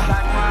like what?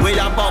 We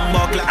a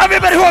bumbo clot.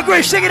 Everybody who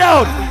agrees, sing it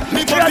out.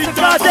 You got to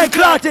clot it,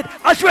 clot it.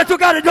 I swear to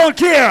God I don't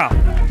care.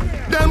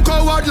 Them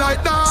coward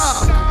like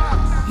that.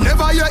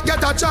 Never yet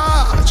get a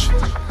charge.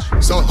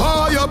 So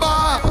how you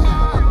bar?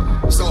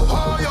 So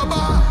how you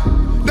bar?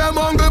 Them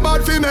hungry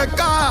bad fi make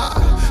car,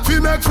 fi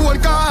make phone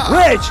car.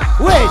 Wait.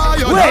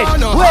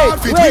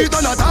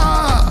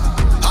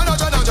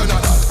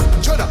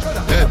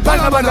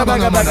 Banga.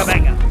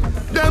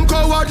 Them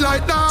coward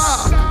like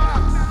that.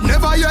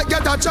 Never yet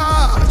get a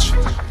charge.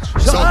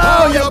 So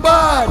how you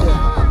bad?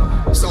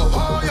 So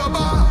how you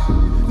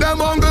bad? Them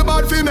hungry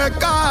bad fi make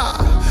car,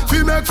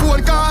 fi make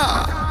phone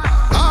car.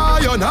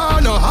 Iron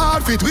no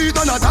hard fi tweet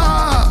on a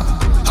tar.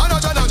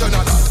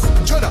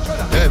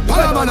 Hey,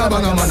 banga.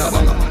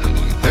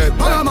 Hey,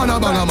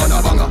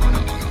 banga.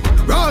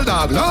 Roll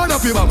dog, load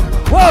up your banga.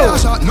 Whoa!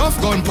 Shot enough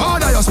gun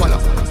powder you swallow.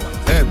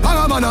 Hey,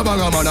 banga.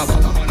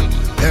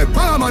 Hey,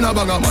 banga.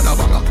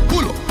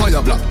 Pull up on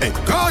your block. Hey,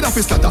 guard off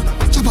his scatter.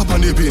 Chop up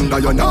on the pin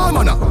that you know,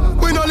 man.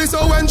 We no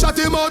listen when chat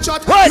him out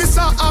chat.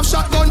 Mr. Half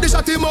shotgun, the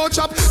shot him out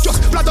chop.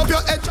 Just flat up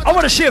your head. I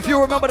want to see if you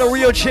remember the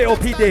real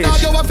J.O.P. days. Now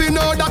you have to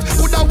know that.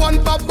 Put a one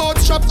pop boat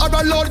shop or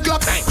a load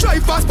clock.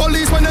 Drive past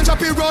police when they chop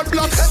a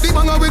roadblock. The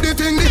banger with the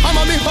thing, the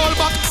hammer me hold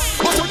back.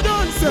 But you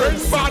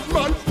nonsense. Bad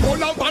man,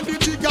 pull up on the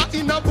trigger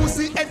in a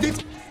pussy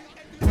edit.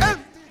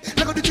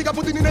 Look at the trigger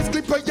put in the next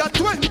clip where you're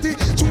 20.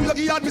 True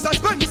lucky hard Mr.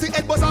 Spency.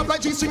 Head buzz off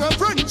like G-string and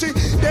Frenchy.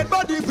 Dead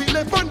body we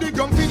left on the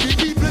ground. Feed the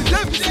people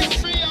them see.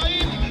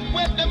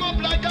 Wet them up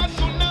like a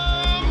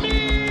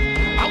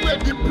tsunami. And where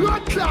the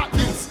blood clot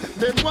is,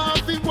 them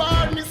want to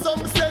war me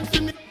some sense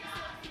to me.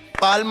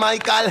 Paul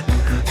Michael,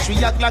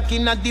 3 o'clock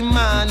in the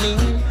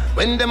morning.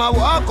 When them a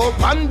walk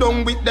up and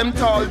down with them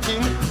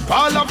talking.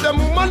 All of them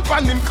woman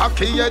pan him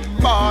cocky head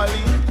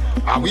balling.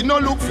 And we no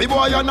look for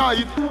boy a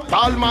night.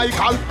 Paul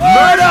Michael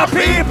murder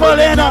people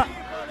in a.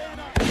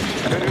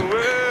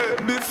 Anyway,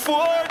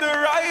 before the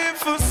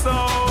rifle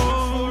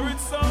sound,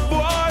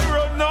 boy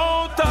run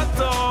out of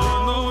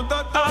town.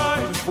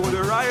 Before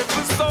the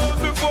rifle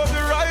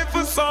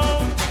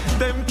sound,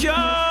 them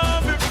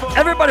can't be found.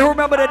 Everybody who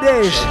remember the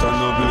days.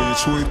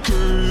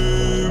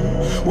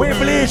 We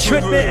bleach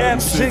with the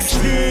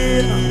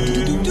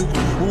M16.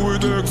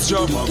 With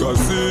extra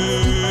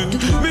magazine.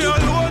 Me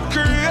alone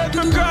create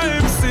a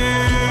crime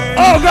scene.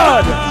 Oh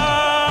God!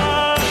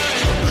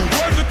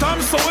 When the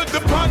time so with the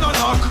pan and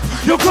knock.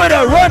 You could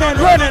have running.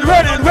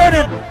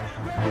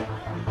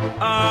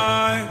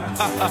 I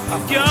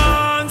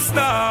can't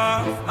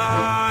stop.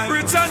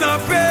 Rich and a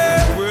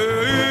pay.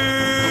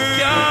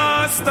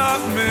 Can't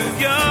stop me.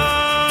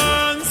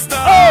 Can't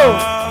stop. Oh.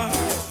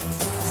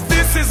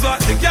 This is what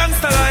the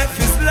gangster life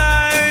is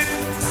like.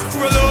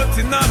 Roll out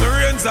in my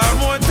range or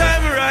more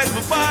time ride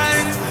my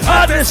bike. I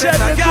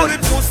said I got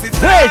it pussy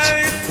tight.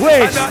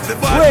 Wait.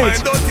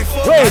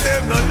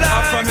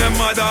 From your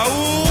mother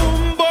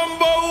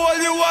bumbo all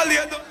you.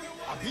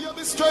 Here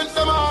the strength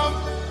them have.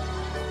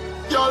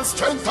 Y'all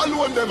strength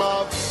alone them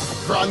have.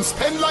 Grand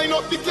spend line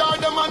up the car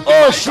them and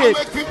oh shit.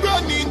 Make we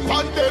run in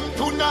on them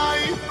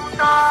tonight.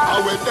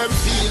 How when them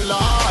feel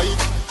like.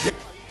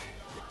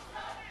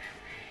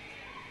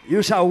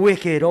 You so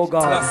wicked, oh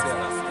God.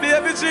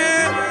 Baby G.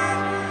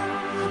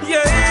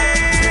 Yeah.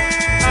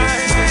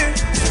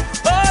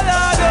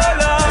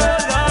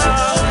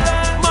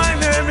 My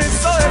name is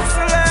so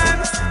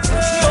excellent.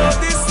 Lord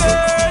this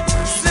earth,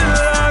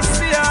 still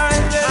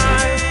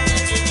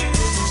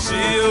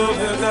she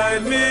will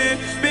guide me,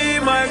 be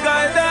my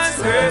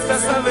guidance, great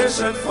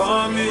salvation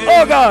for me.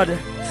 Oh God.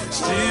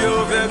 She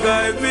will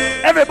guide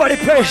me. Everybody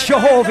praise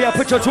Jehovah.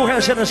 Put your 2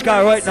 hands in the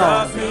sky right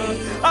now.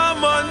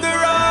 I'm on the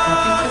rock.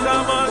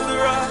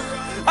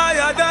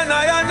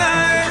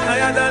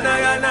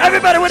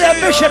 Everybody with that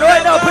mission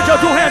right now, put your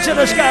 2 hands in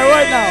the sky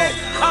right now.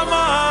 I'm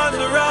on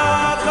the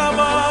rock.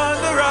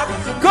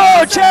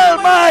 Go tell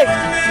Mike.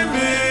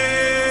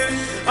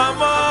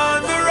 I'm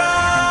on the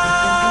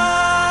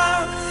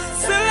rock.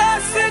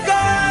 Celeste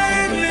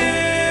guide me.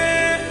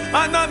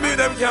 And I mean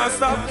them can't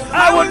stop.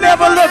 I will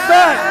never look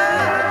back.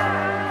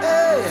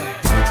 Hey.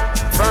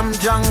 From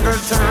jungle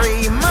to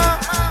Rima.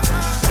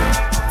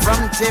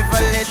 From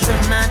Tivoli to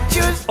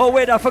Matthews. Oh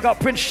wait, I forgot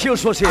Prince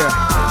Shields was here.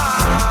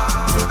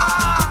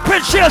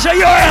 Prince Shields, are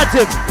your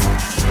anthem?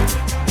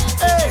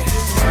 Hey.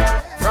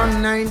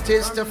 From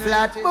 90s to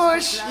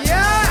Flatbush.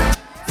 Yeah.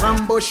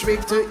 From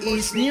Bushwick to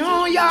East New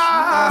York.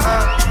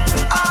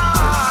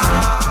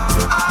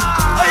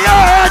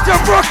 Your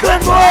anthem,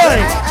 Brooklyn boy.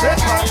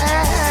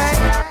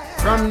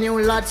 From New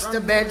Lots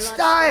to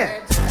Bed-Stuy.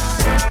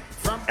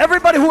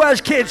 Everybody who has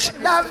kids,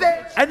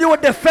 and you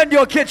would defend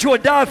your kids, you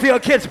would die for your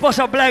kids, bust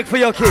a blank for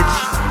your kids.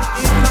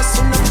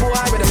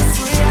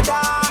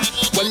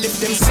 Well, if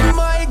Them see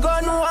my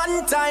gun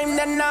one time,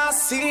 then I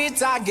see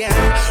it again.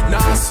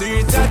 Now see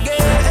it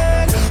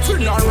again.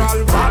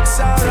 Funeral box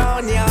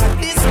around ya.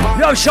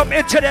 Yo, some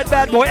internet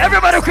bad boy.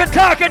 Everybody who can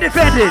talk and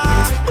defend it.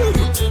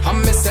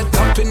 I'm set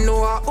up to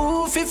know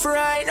who if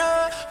right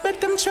now.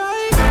 Make them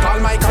try. Paul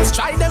Michael's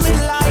try them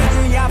in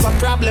line. You have a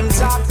problem,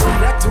 talk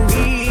correct to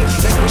me.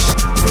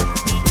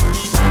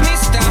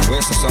 Mr.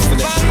 Where's the song for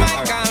this? Paul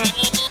Michael.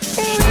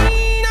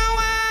 We no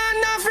want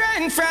no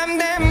friend from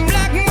them.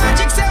 Black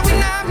magic say we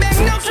not make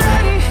no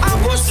friend. I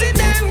will see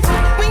them.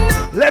 We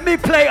know. Let me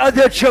play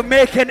the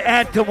Jamaican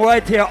anthem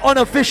right here.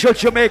 Unofficial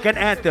Jamaican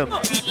anthem.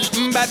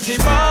 Batty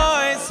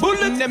boys,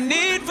 bullet them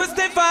need for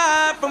stay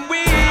far from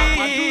we.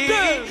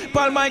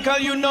 Paul Michael,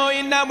 you know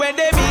in now where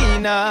they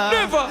mean.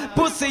 Never.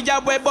 Pussy ya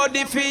way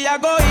body fee ya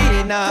go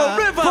in.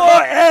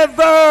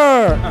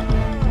 Forever.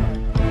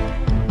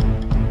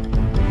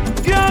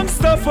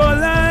 Youngster for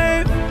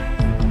life.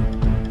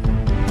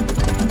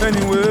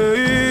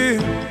 Anyway.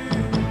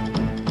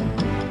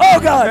 Oh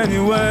God.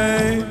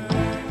 Anyway.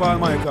 Paul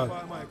Michael.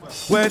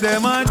 Where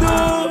them a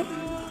do?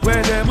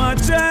 Where them a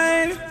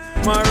try?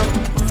 Marrow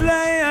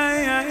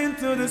fly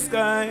into the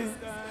sky.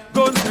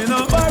 Guns me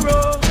no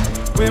borrow.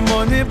 We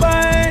money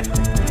buy.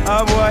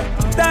 A boy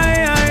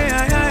die.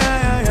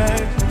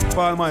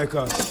 Paul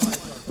Michael.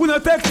 We no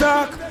take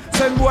talk.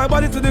 Send boy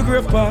body to the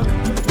grave park.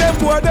 Them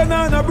boy they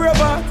not no brave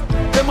back.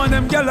 Them and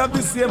them gyal have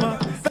the same.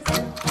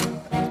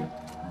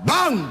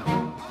 Bang!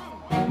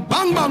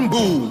 Bang bang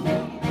boo!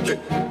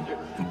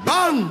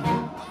 Bang!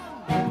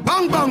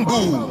 Bang bang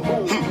boo!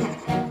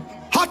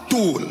 Hot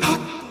tool!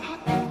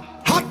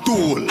 Hot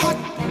tool!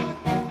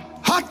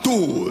 Hot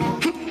tool!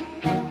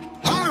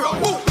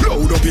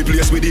 Load up the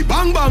place with the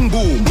bang bang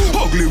boom.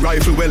 Ugly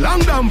rifle with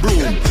long damn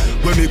broom.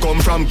 When we come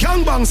from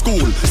gangbang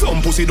school,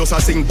 some pussy does a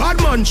sing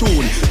badman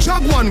tune.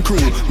 Jaguan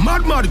crew,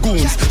 mad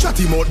goons.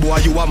 Chatty mouth boy,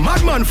 you a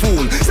madman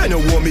fool. Send a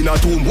woman in a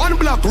tomb, one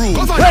black room.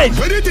 Hey.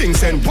 Where the thing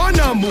send one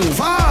a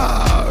move.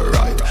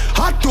 Alright,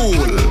 hot tool,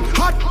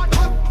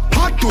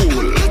 hot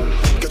tool.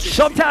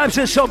 Sometimes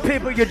there's some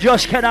people you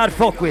just cannot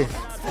fuck with.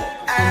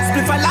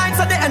 Split for lights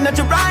so the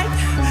energy bright.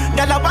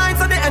 Yellow wine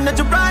so the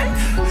energy bright.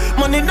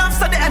 Money enough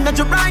so the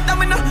energy bright.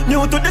 I'm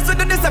new to this, we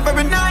do this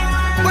every night.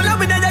 Well, I'm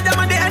with the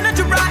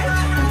energy bright.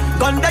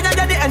 Gun down,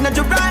 the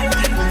energy bright.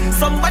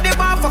 Somebody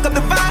want fuck up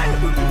the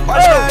vibe.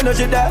 What's the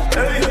energy there?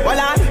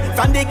 Well,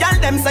 from the girl,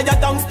 them say your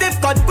tongue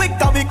stiff. Cut quick,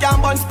 cause we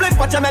can't burn split.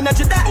 Watch your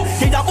energy there.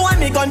 He a own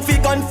me gun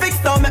fix.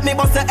 Don't make me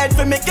bust the head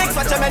for me kicks.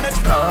 Watch your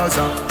energy.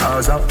 Gaza.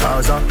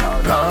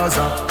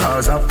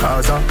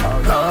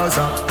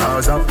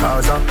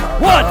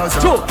 1,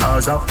 2.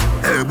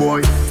 Hey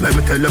boy, let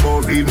me tell you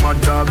about real mad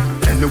dog.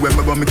 Anywhere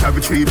me go, me carry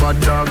 3 bad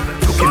dog.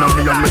 Looking at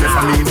me and me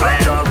left me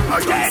bad dog.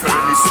 I can't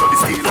feel this, so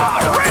this deal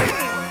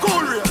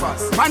cool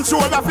ravers, man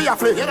shoulder for your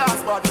flick. Yeah,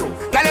 that's bad too.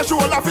 Tell your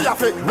shoulder for your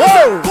flick.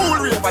 Cool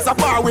ravers, a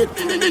bar with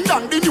ding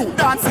dong, the new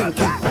dancing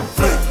king.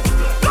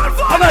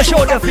 I'm gonna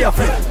show them for your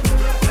flick.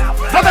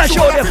 I'm gonna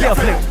show them for your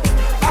flick.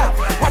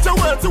 Watch your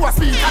words to a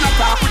speak and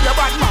attack with your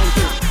bad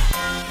mountain.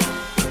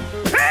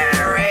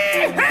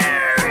 Harry,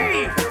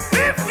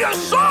 if your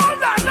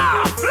shoulder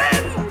not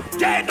flip,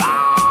 get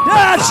on.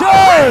 That's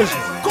yours.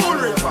 Cool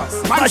ravers,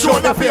 man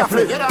shoulder for your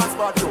flick. Yeah, that's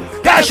bad too.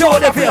 That's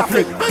shoulder for your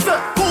flick.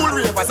 Cool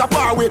ravers, a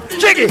bar with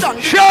Jiggy,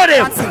 show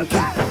them.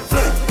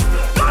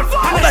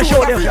 I'm gonna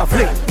show them for your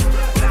flick.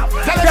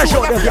 That's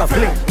show them for your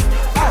flick.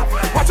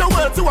 Watch your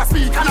words to a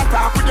speak and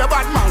attack with your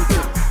bad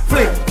mountain.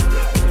 Flick.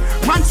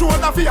 Man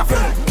shoulder for your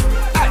flick.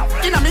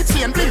 In a me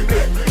chain bling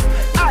bling.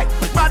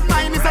 Bad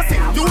mind is a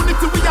sin.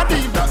 Unity we a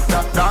deal.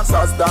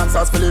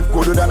 Dancers Philip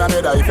gooder than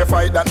another. If you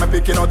fight that, me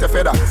picking out a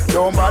feather.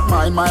 Don't bad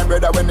mind my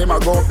brother when him a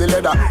go up the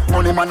ladder.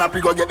 Money man up,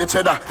 he go get the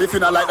cheddar. If you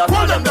not like that,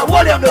 hold them.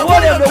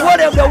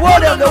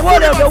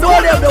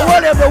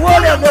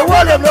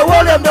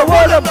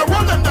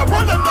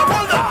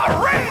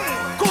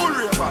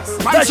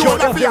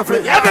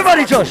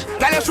 Everybody just.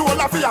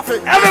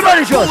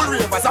 Everybody just.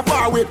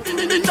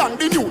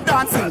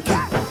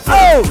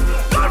 Oh.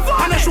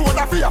 And a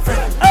shoulder for your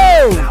friend.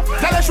 Oh.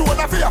 Tell a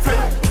shoulder for your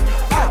friend.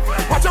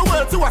 Watch your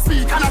words to a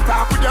speak and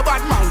attack with your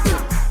bad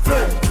mountain.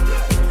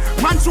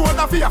 Man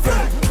shoulder for your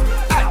friend.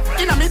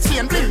 In a mid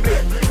chain bling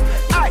bling.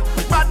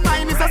 Bad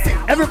mind is a sin.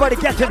 Everybody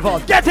get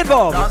involved. Get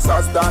involved.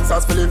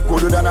 Dancers Philip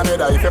gooder than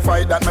another. If you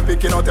fight that, me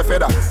picking out a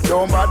feather.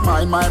 Don't bad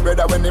mind my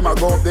brother when him a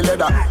go up the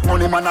ladder.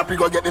 Money man up, he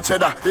go get the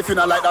cheddar. If you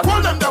not like that,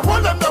 hold them there.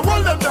 Hold them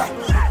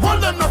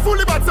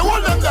fully back, so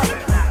hold them there.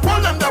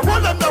 Hold them there.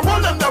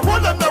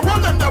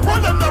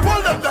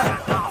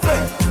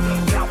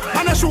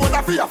 And a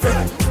shoulder for your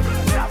friend.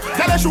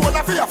 Tell a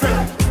shoulder for your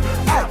friend.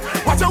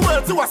 Watch your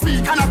words to a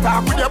speak and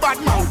attack with your bad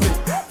mountain.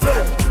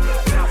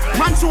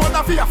 Man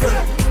shoulder for your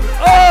friend.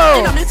 Oh!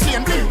 In a me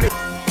chain bling bling.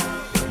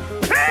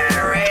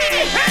 Harry,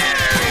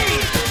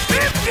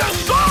 if your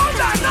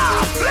shoulder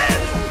not flip,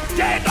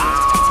 get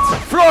on.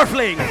 Floor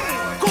fling.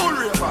 Cool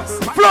ravers.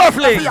 Floor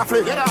fling. Floor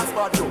fling.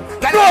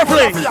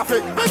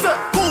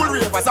 Cool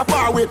ravers a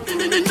bar with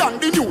ding dong,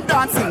 the new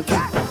dancing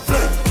king.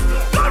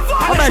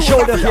 I'm gonna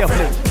show them for your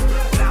fling.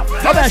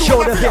 I'm gonna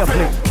show them for your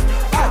fling.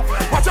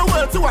 Watch your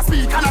words to a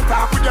speak and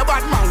attack with your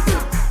bad mouth.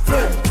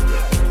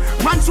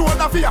 Man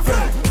shoulder for your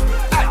friend.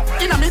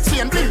 In a me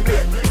chain bling.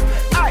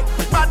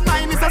 Bad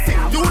mind is a sin.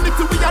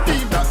 Unity we a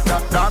team.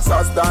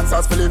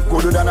 Dancers feel it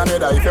good than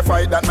another. If you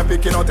fight that, me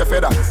picking out a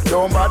feather.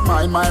 Don't bad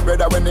mind my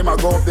brother when him a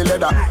go up the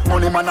ladder.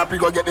 Money man happy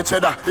go get the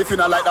cheddar. If you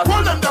not like that,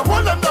 hold them there,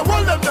 hold them there,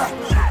 hold them there.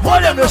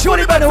 Hold them there, shoot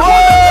him by the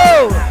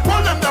wall.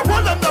 Hold them there,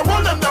 hold them there,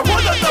 hold them there,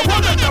 hold them there,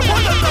 hold them there,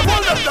 hold them there,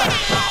 hold them there.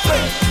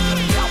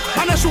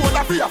 And a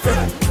shoulder for your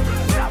friend.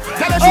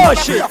 Tell a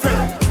shoulder for your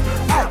friend.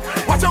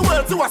 Watch your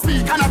words to a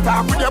speak and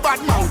attack with your bad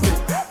mouth.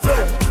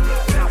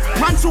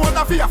 Man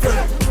shoulder for your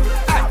friend.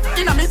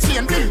 In a me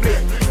chain bling.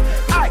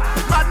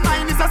 Bad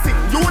mind is a sin.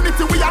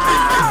 Unity we are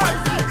building.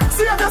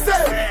 Save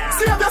yourself.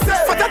 Save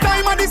yourself. For the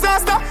time of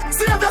disaster.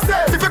 Save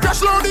yourself. If you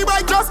crash low the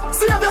bike, just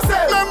save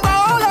yourself. Remember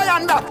all I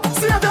under.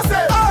 Save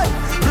yourself.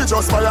 Me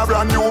just buy a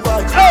brand new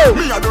bike.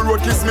 Me on the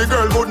road kiss me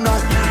girl good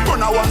night.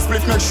 Gonna one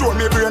split make sure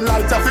me brain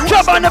light.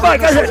 Jump on the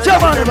bike, I said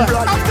jump on the bike.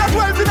 After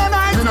 12 in the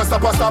night. Me no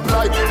stop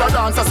like. The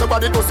dancer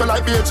somebody goes to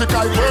like BH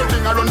kite.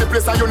 Working around the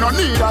place and you no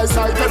need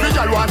eyesight. Every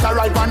girl want a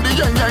ride on the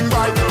yang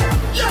bike.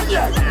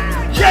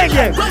 Yang.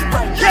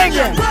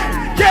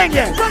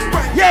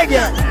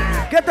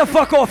 Get the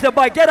fuck off the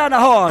bike, get on the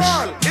horse.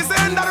 It's the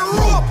end of the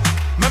rope.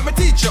 Let me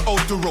teach you how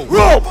to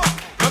rope.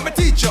 Let me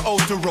teach you how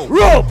to rope.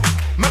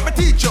 Let me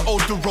teach you how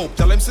to rope.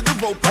 Tell him to the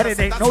rope. But it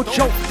ain't no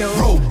joke, no.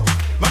 Rope.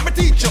 Let me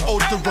teach you how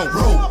to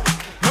rope.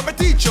 Let me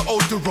teach you how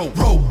to rope.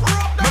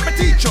 Let me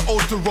teach you how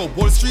to rope.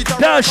 Wall Street.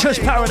 That's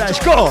just paradise.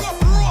 Go.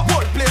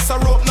 Whole place a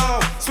rope now.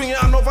 Swing your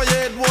hand over your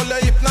head, roll your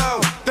hip now.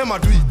 Them a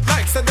do it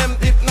like say them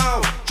hip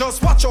now.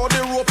 Just watch all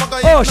the rope I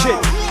got. Oh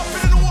shit.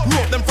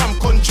 Rope them from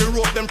country,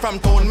 rope them from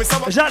town. Is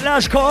that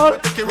last call?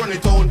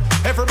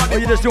 Everybody. Or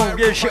you just doing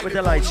weird shit with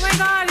the lights? Oh my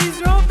God,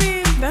 he's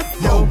roping. That's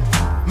dope.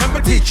 Let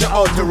me teach you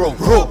how to rope.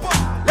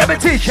 Let me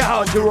teach you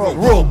how to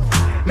rope.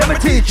 Let me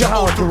teach you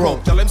how to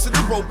rope. Tell him to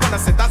the rope when I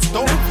said that's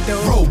dope.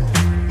 Rope.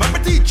 Let me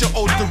teach you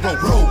how to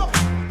rope.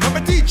 Let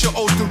me teach you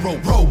how to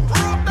rope.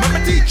 Let me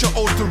teach you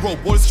how to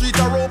rope. Wall Street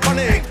a rope on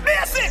it.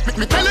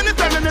 Me telling it,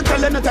 me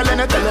telling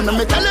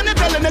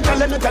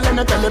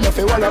if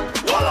you wall up.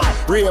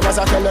 Ravers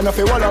are telling if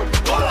you wall up.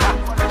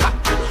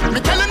 Me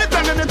telling it,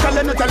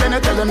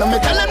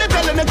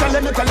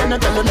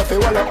 if you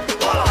wall up.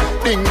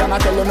 Ding dong, I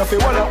telling if you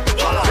wall up.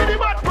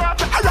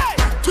 Alright,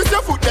 twist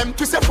your foot them,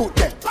 twist your foot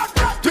them.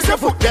 Twist your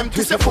foot them,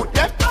 twist your foot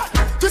them.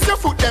 Twist your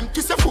foot them,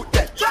 twist your foot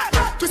them.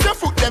 Twist your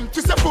foot them,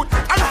 twist your foot.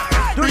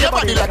 Do your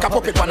body like a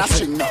puppet on a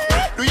string now.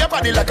 Do your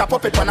body like a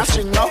puppet on a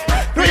string now.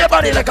 Do your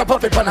body like a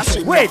puppet on a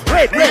string. Wait.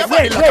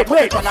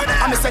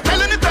 I'm say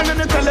telling it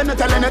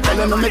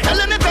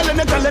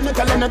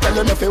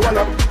if you wall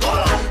up.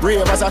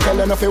 Ravers are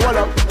telling if you wall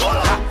up.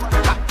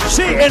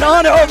 See, in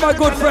honor of my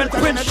good friend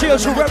Prince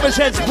Shields, who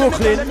represents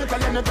Brooklyn,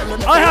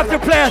 I have to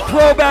play a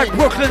throwback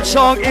Brooklyn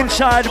song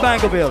inside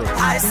Mangoville.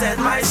 I said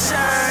my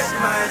shirt,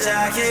 my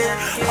jacket,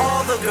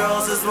 all the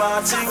girls is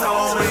watching.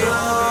 Oh,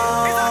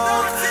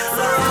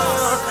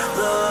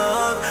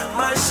 look,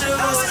 my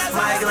shoes,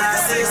 my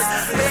glasses,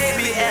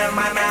 baby, and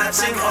my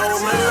matching. Oh,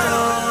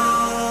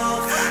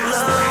 look.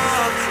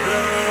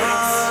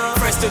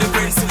 Fresh to the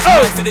prince,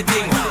 fresh to the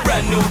thing,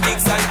 brand new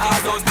gigs and all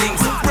those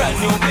things, brand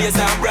new blaze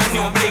and brand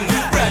new bling.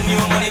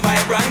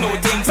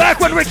 Back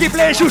when Ricky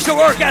Blaze used to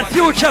work at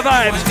Future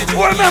Vibes.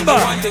 Remember,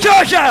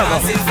 George Alba.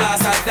 Every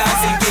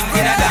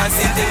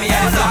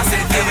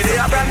day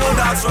I brand new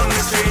dance from the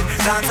street.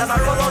 Dance and I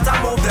roll out and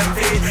move them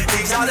feet.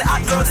 Teach all the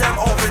hot girls them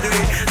overdo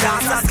it.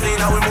 Dance as clean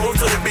and we move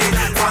to the beat.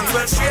 One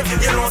well shape,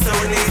 you know so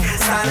we need.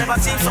 Style never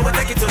cheap so we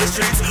take it to the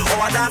streets. Oh,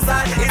 I dance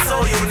like it's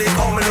so unique.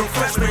 Oh, me look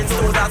fresh, Prince,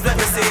 so that's what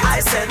me see. I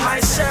said my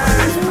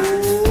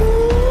shirt.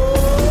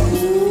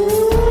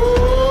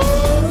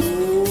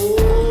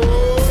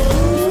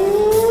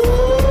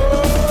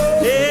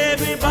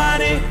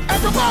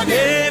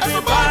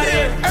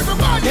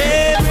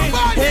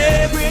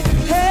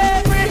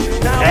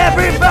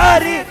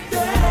 Everybody,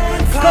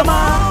 come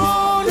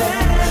on,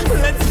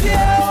 let's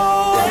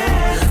go,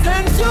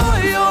 enjoy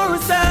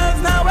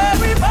yourselves now.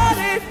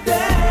 Everybody,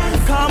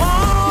 come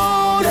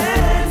on,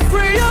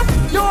 free up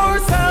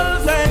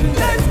yourselves and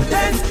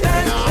dance.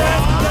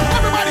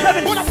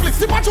 Everybody, wanna flip,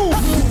 sip and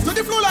choose. To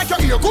the floor like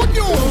you're here, good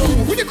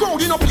news. With the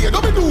crowd, you know play,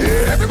 don't be do.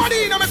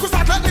 Everybody, now make us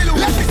start, let me lose.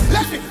 Let me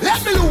lose.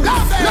 Let me lose.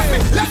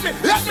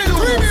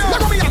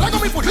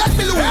 Let me foot, let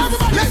me lose.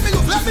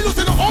 Let me lose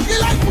in the ugly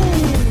like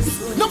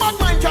moves. No man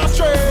mind can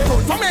stray.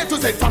 From A to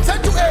Z, from Z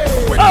to A.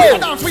 When we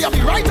dance, we have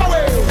the right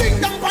away. Ding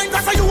dong point,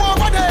 that's how you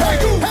over there. Hey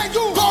you,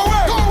 go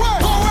away.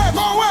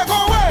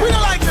 We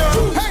don't like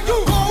you. Hey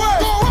you, go away.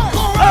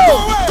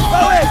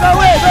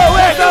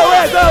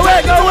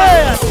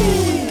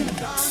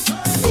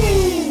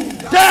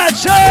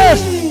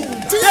 Dancers.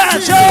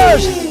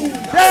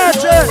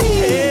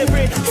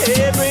 Every.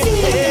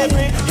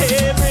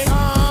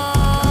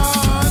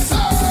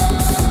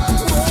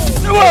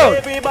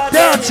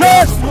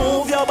 Dancers.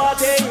 Move your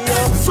body,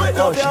 sweat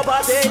up your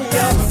body,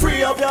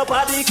 free up your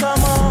body.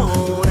 Come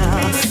on,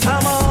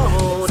 come on.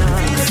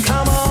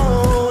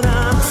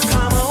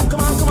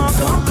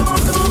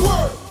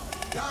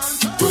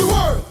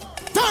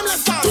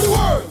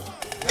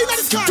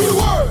 the sky. To the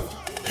world.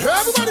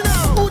 Everybody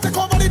now. Who take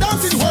over the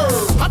dancing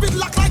world? Have it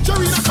locked like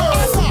cherry in a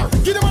curl.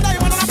 Give them a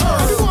diamond and a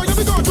pearl. You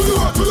go, to the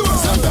world, to the world.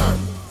 Send them.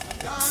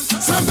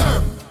 Send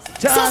them.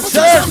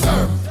 Dancers.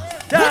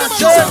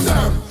 Dancers.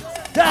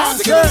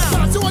 Dancers.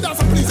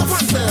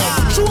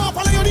 Show up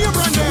all of your new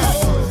brand there.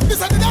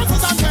 This is the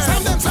dancers and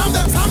them. Send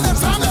them.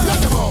 Black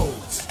them out.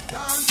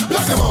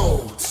 Black them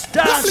out.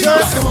 Dancers.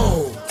 Black them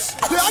out.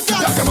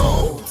 Black them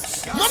out.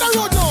 Mother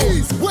road now.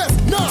 East, west,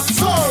 north,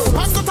 south.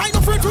 Pass the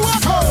time free to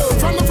work out.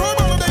 From the firm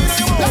all day.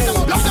 Black them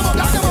out. Black them out.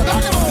 Black them out.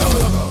 Black them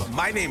out.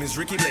 My name is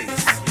Ricky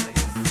Blaze.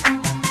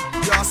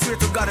 Yo, I swear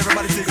to God,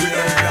 everybody take me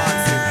there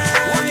dancing.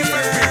 Walking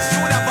fresh bitch,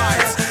 show that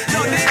vibes. Yo,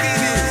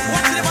 DVD,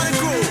 watch them on the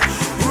crew.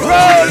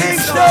 Rolling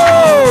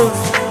Stones.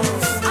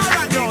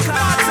 Alright, yo,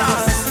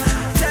 dancers.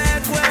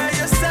 Take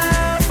away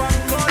yourself and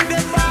cut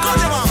them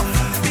off.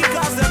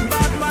 Because them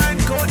bad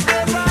mind cut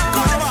them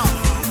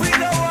off. We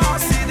don't want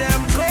to see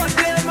them cut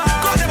them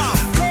off. Cut them off.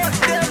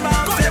 Take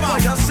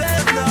away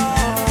yourself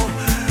now.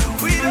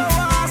 We don't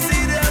want to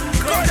see them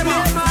cut them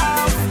off.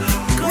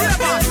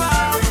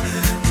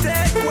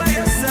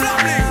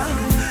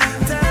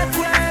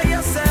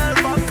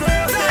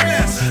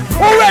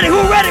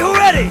 Who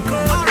ready?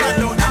 Alright,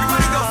 no,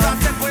 everybody knows that.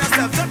 Take for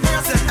yourself.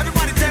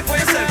 Everybody take for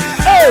yourself.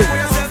 Hey.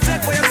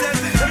 Take for yourself.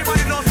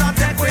 Everybody knows that.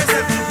 Take for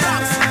yourself.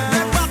 Blacks,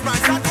 them bad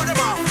minds, cut them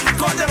off.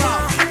 Cut them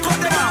off.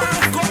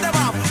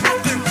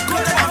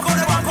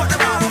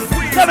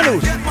 Let me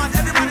loose. Everybody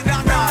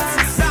dance.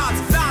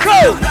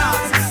 Go.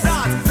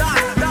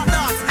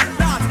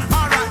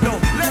 Alright, no,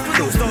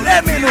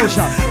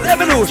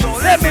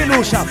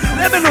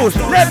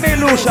 Let me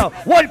loose up.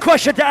 One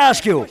question to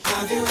ask you.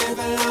 Have you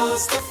ever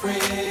lost a friend?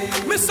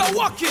 Mr.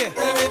 Wacky.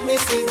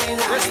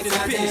 Rest in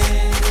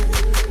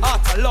peace.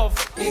 Art of love.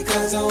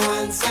 Because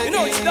once again, You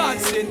know it's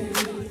dancing.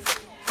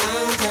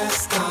 I'm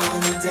just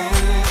gonna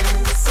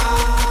dance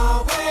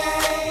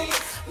away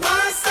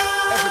my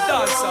sorrow. Every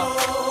dancer.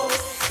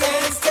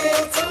 Dance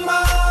till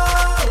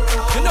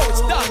tomorrow. You know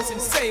it's dancing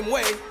same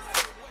way.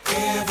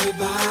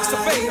 Everybody, It's a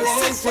Vegas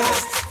let's symphony.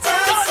 just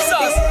dance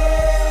Dancers.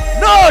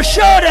 again. No,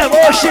 show them.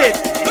 Oh shit.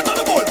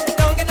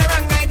 Don't get the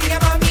wrong idea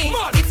about me.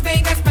 It's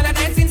Vegas, but I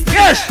dance in street.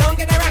 Yes. Don't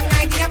get the wrong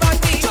idea about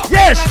me.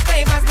 Yes.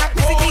 Flavors, not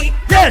city.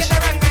 Yes.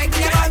 Don't get the wrong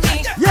idea about me.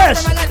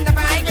 Yes. From a land of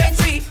high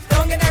tree.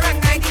 Don't get the wrong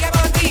idea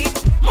about me.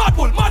 Mad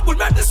bull,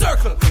 make the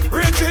circle.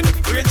 Raging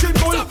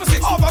bull.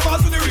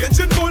 Overballs with the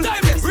raging bull.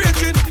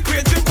 Raging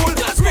bull.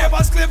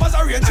 Ravers, clavers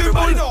are raging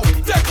bull. Now,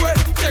 take away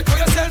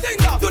yourself.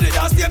 Do the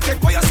dance game, take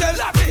away yourself.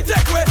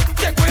 Take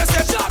away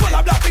yourself. Pull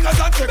up black fingers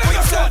and take away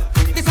yourself.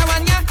 This a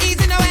one ya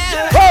easy no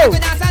well. Whoa. We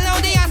dance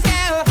alone the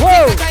yourself.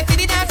 Whoa. We try to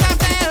the dance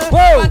ourselves.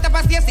 Whoa. Want to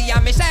pass Stacy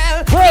and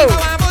Michelle. Whoa. We go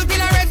on bull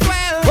till a red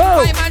swell.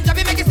 Whoa. My man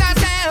Jobby make it start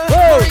sell.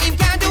 Whoa. Or him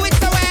can't do it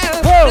so well.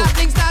 Whoa. Black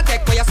things start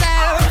take for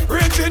yourself.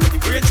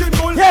 Raging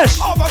bull. Yes.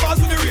 Overballs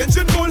with the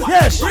raging bull.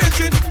 Yes.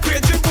 Raging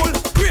bull.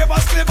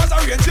 Ravers, clavers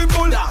are raging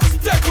bull.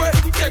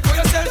 Take away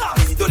yourself.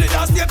 Do the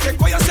dance game, take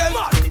away yourself.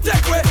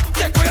 Take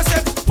away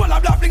yourself. Pull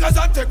up black fingers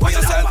and take away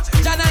yourself.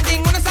 John and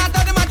Ding wanna start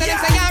out the matter. Them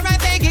say you're right,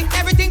 Peggy.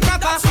 Everything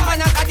proper. Man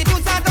not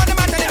attitude start out the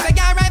matter. Them say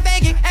you're right,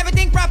 Peggy.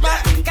 Everything proper.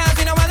 Cause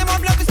we no want them more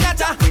blood to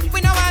scatter. We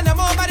no want them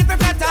more body for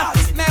flatter.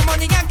 Make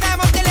money and climb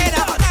up the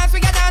ladder. Dance we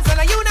can dance and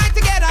unite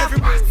together.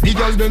 The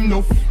girls them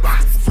know.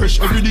 Fresh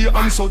every day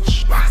and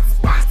such.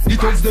 The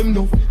thugs them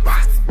know.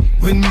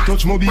 When me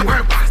touch my beer.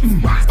 Why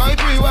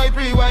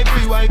free.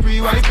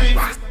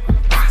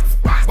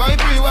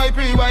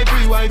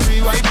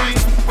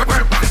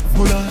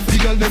 Hola, the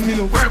girl them me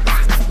know.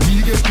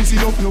 We get pussy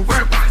up now.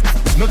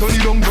 Not only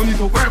don't turn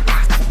it up.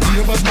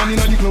 The bad man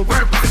inna the club.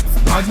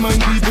 Bad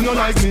mind people no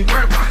like me.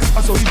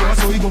 I saw he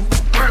go.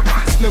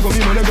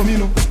 Lego me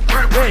no.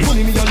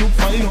 Money me a look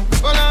fine no.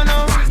 Well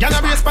no. Gyal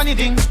a brace funny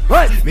thing.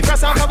 What? Me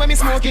cross out when me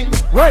smoking.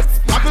 What?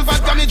 Apple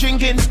vodka me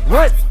drinking.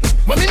 What?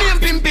 But me name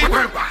pimpin'.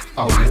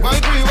 Why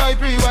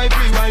free?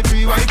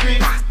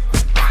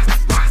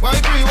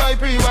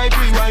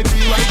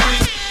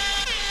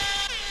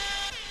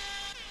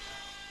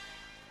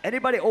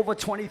 Anybody over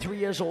 23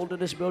 years old in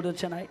this building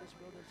tonight?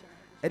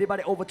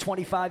 Anybody over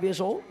 25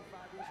 years old?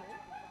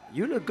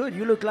 You look good.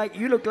 You look like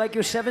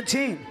you're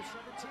 17.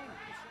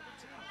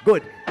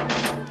 Good.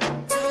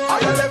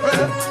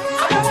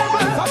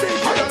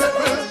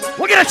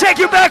 We're gonna take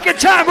you back in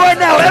time right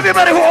now.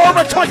 Everybody who are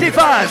over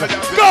 25,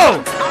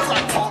 go!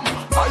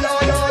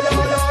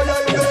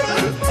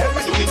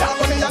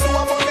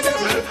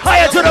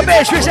 Higher to the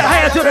bass, we say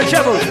higher to the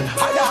treble.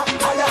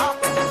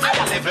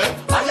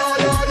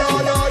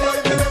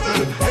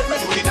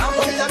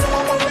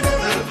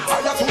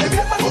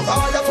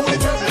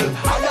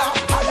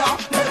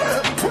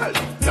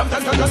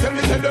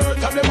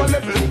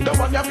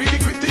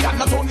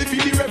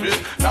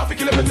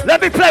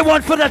 Let me play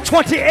one for the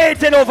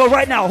 28 and over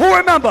right now. Who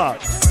remember?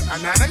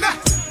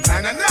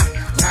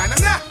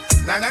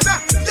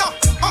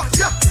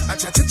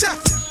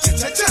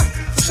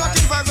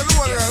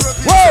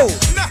 Whoa!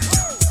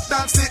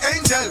 That's the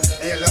angel.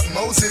 Hey, look,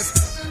 Moses,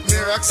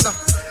 Miraxa,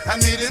 I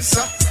need him,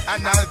 sir,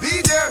 and I'll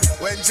be there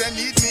when you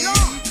need me.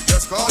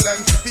 just call them.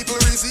 People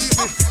receive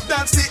me,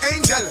 that's the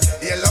angel.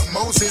 Yellow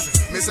Moses,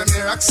 Miss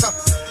Miraxa,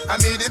 I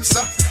need him,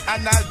 sir.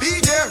 And I'll be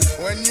there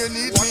when you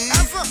need me.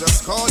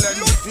 Just call them,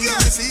 you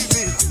receive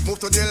me. Move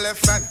to the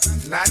left hand,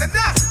 na na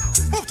na.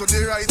 Move to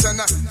the right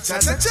hand, cha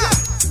cha cha.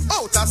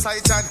 Out of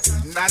sight and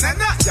na na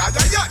na. Ya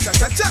ya ya, cha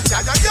cha cha, ya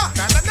ya ya,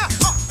 na na na.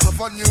 Up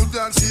on you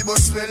dance, we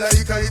must smell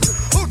like it.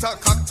 Out of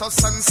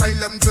cactus and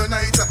silent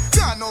tonight.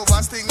 Can't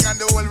oversting and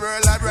the whole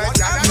world are bright.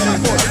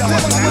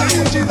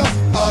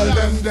 All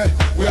them there,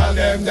 we all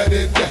them that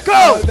did there. Go!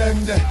 All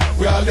them there,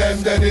 we all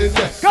them that did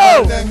there. Go!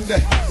 All them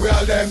there, we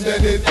all them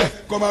that did there.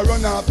 Come and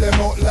run off them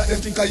out like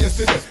them think I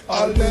yesterday.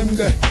 All them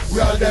there,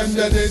 we all them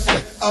that did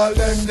there. All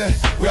them there,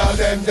 we all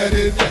them that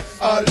did there.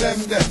 All them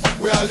there,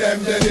 we all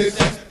them that did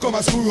there. Come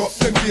and screw up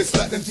them face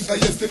like them think I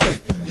yesterday.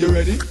 You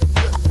ready?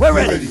 We're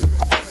ready.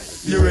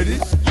 You ready?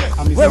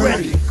 We're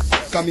ready.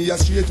 Come here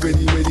straight,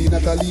 ready, ready,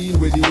 not a lean,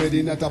 ready,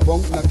 ready, not a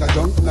bunk, not a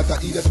junk, not a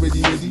idiot,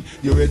 ready, ready.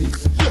 You ready?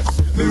 Yes,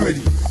 me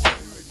ready.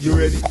 You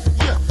ready?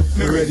 Yeah,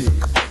 me ready.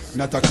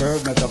 Not a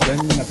curve, not a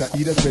bend, not a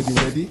idiot, ready,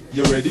 ready.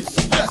 You ready?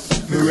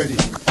 Yes, me ready.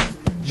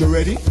 You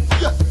ready?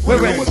 Yeah, we're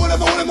ready. You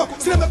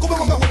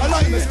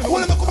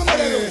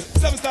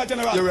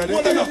ready?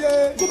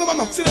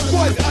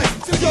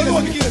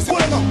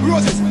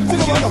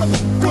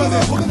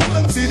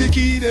 See the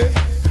key there.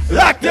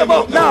 Lock them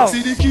up now.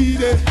 See the key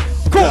there.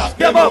 Cook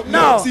them up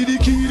now. See the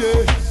key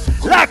there.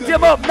 Lock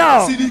them up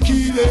now. See the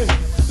key there.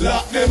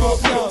 Lock them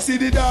up now. See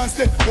the dance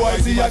there. Boy,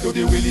 see I do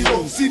the willy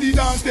bow. See the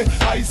dance there.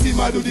 I see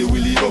my do the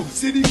willy bow.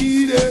 See the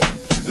key there.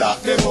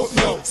 Lock them up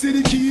now. See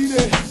the key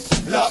there.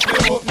 Lock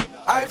them up.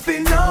 I've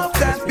seen enough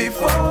dance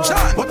before,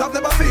 but I've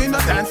never seen a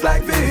dance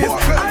like this.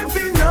 I've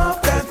seen enough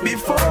dance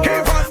before, but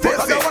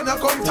I don't wanna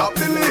come top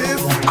the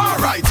list.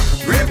 Alright,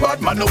 real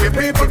bad man, no we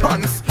people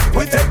pants.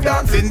 We take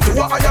dancing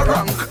to a higher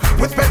rank.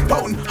 We spend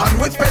pound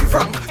and we spend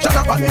franc. Shut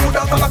up and new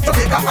dance like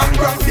Jamaica and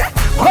Grand. Yeah,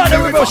 on the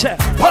remotion,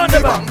 on the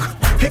bank.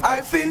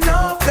 I've seen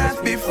enough dance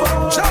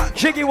before.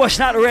 Jiggy was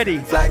not ready.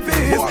 Like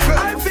this,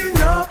 I've seen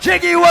enough.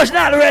 Jiggy was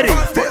not ready.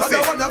 But I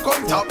don't wanna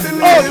come top the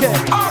list.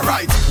 Okay.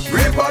 Alright,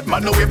 real bad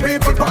man, no we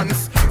people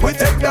pants. We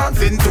take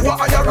dancing to a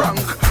higher rank.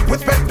 We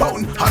spend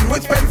pound and we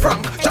spend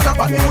franc. Shut up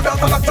and new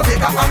dance like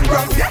Jamaica and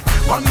Grand. Yeah,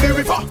 on the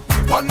river,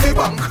 on the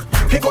bank.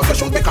 He got to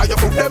shoot because you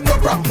put them no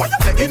cramp. Why you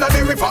taking on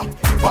the river,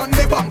 on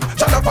the bank.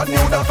 Shut up and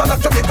new dance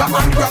like Jamaica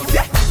and Grand.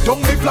 Yeah, down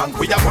the flank,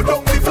 we a go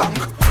down the flank.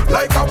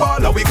 Like a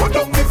baller, we go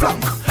down the flank.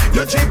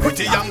 You're cheap,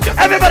 pretty young.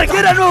 Everybody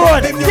get them a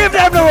run. Give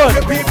them a run.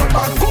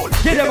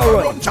 Get them a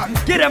run.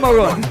 Get them a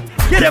run.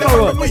 Get them a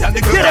run.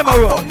 Get them a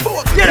run.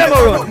 Get them a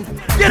run.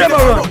 Get them a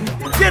run.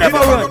 Get them a run. Get them a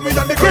run.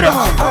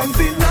 I've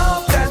seen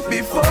enough dance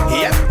before,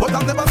 yeah, but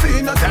I've never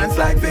seen a dance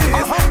like this.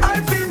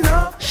 I've seen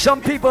enough.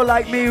 Some people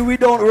like me, we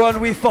don't run,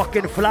 we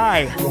fucking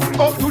fly.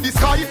 Up to the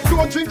sky,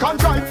 don't drink and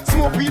drive.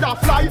 Smoke weed and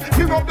fly.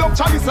 Me rub down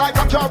Chinese like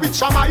a car with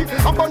Shamai.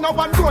 I'm gonna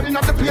one rolling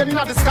at the plane in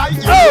the sky.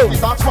 Oh!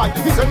 That's why,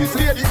 me say this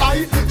lady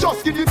I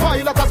just give the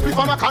boy like a split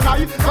from a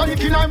canai.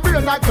 Panicking and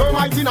brain like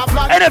termite in a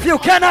fly. And if you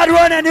cannot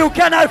run and you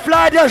cannot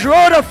fly, just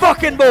row the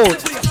fucking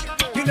boat.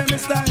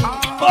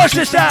 Push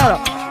the style.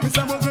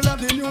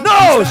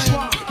 Nose.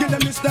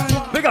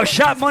 Big up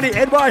Shot Money,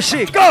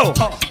 NYC. Go.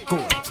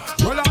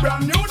 Well, a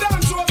brand new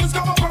dance was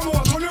come up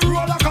promote. When you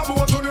roll like a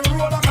boat, when you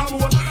roll like a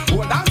boat.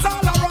 Oh, dance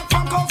all a rock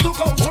from coast to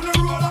coast. When you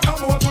roll like a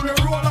boat, when you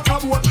roll like a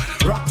boat.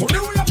 Rock to the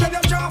way up, then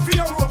you draw for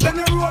your rope. Then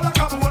you roll like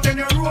a boat, then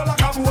you roll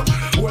like a boat.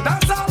 Oh,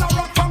 dance all a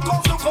rock from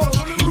coast to coast.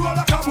 When you roll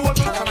like a boat.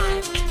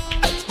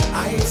 I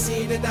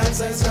see the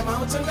dancers come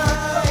out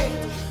tonight.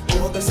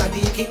 Oh, the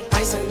Sadiki,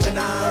 I sing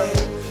tonight.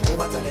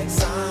 What an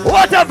excitement.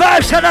 What a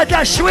vibe, Shanat,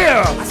 I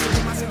swear.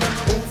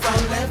 Move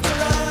from left to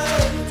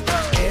right.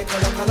 Hey,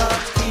 color,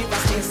 keep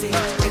us kissing.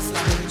 It's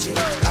like music.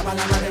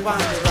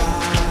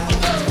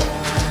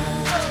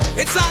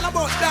 It's all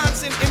about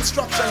dancing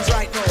instructions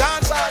right now.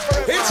 Dance all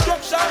for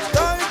instructions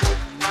time.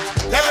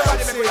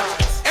 Everybody make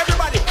dance.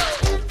 Everybody.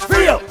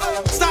 Free up.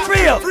 Start.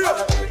 Free up. Free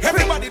up.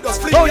 Everybody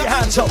just fling Throw your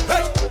hands up.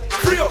 Hey,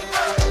 free up.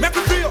 Make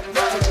it free up.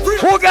 Free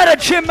up. Who got a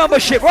gym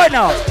membership right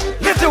now?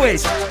 Lift the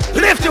weights.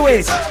 Lift the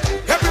weights.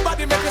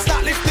 Everybody make it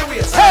start lift the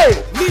weights.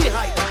 Hey. Knee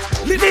height.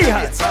 Lift the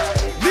weights.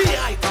 Knee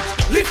height.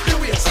 Lift the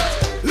weights.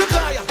 Look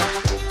higher.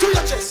 To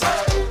your chest.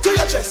 To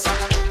your chest.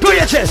 To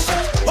your chest.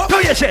 To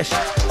your chest.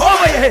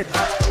 Over your head.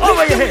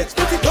 Over your head.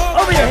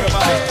 Over your head.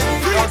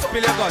 Don't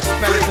spill your guts.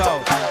 Spell it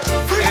out.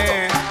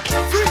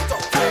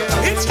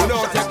 You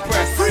don't take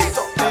press.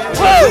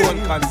 Whoa.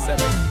 One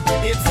concept.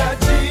 It's a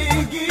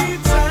jiggy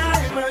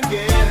time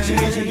again.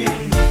 Jiggy, jiggy.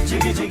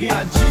 Jiggy, jiggy. A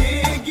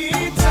jiggy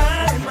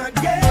time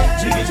again.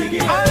 Jiggy, jiggy.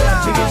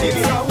 Jiggy,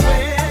 jiggy. A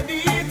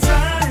wedding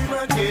time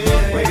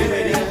again. Ready,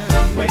 ready.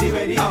 Ready,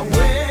 ready. A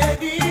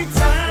wedding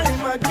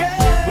time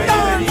again. Ready,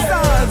 ready.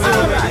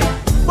 Alright.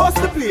 Bust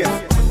the place.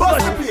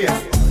 Bust the place.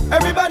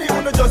 Everybody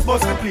wanna just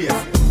bust the place.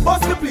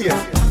 Bust the place.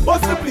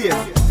 Bust the place.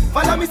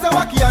 Follow Mr.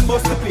 Wacky and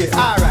bust the place.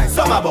 Alright.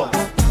 Summer bombs.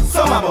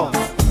 Summer bombs.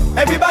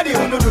 Everybody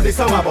wanna do the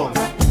summer bombs.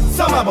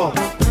 Summer bombs.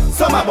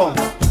 Summer bombs.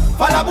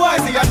 Follow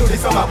boys here and do the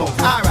summer bombs.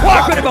 Alright.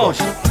 Walk with the bones.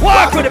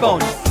 Walk with the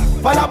bones.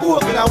 Follow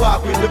book and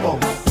walk with the bum.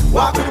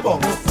 Walk with the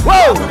bum.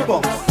 Whoa. Walk with the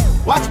bum.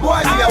 Watch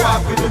boys here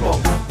walk with the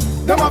bum.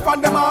 Them a fan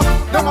them off,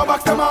 them a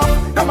box them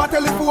off, them a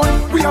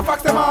telephone, we a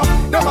fax them off,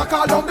 them a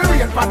call down the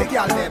rain for the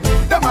girl them,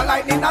 them a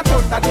lightning and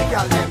thunder the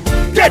girl them.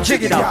 Get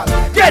jiggy now,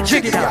 get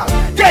jiggy now,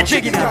 get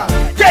jiggy now,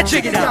 get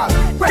jiggy now.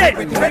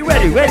 Ready.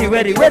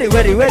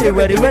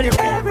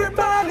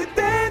 Everybody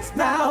dance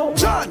now.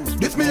 John,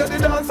 this me and the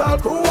dancehall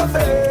crew a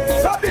say.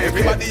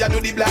 Everybody a do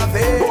the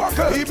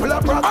blase. People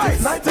a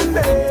practice night and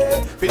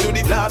day. We do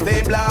the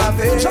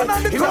blase. John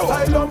and the crew.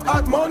 Asylum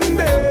at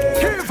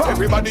Monday.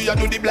 Everybody a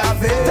do the blase.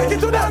 Take it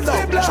to dance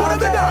now. Show them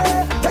the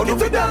dance. Take it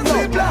to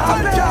dance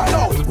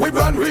now. We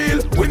run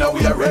real. We know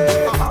we are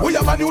real. We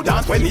have a new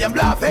dance when we am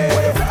blase.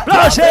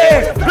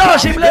 Blase,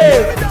 blase,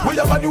 blase. We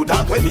have a new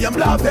dance when we am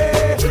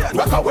blase.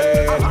 Rock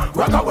away,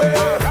 rock away,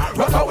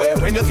 rock away.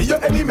 When you see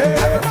your enemy,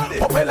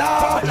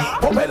 popela,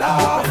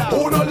 popela.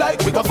 Who don't like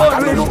we go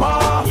fuck a rumor.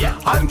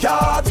 And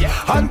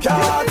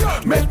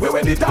cat, make way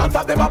when the dance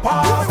of them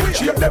apart.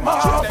 Shake them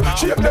off,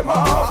 shake them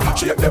off,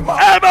 shake them off.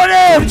 Elbow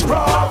them,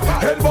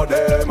 elbow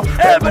them,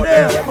 elbow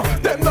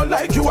them. Them not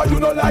like you and you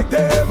not like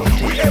them.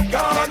 We ain't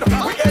gone,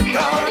 we ain't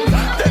gone.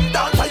 Them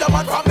dance I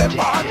am from them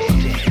band.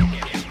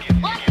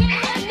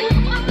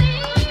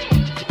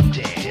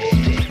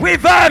 We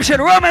vibes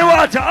in Rum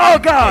Wata, oh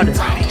God.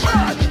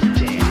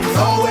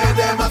 So where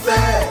them a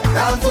say,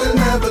 dance will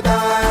never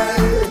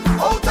die.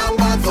 Out and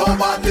bad, so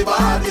bad the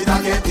bad, it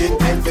a get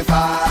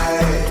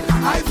intensified.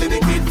 I see the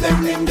kids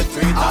them in the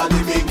street, all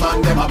the big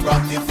man them a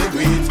practice the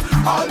beat.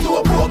 All do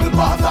a bubble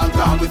pass and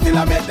crown, we still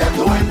a make them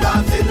do and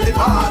dance in the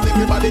past.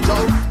 Everybody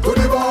jump to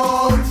the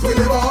bounce,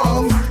 willy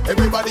bounce.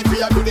 Everybody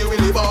fear to the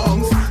willy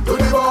bounce, to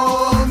the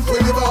bounce,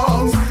 willy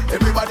bounce.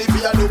 Everybody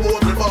fear to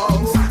bubble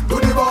bounce, to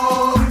the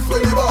bounce,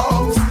 willy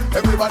bounce.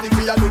 Everybody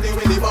fear to the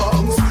willy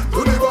bounce, to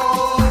the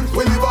bounce,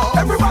 willy bounce.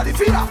 Everybody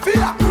fear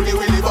to the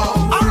willy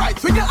bounce. Alright,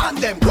 swing your hand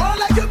them, go on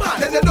like a man.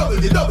 Then they double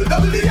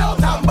the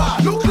out and bar.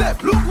 Look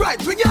left, look right,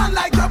 swing your hand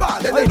like a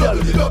bar. Then they double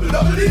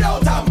the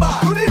out and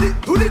bar.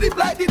 Do the dip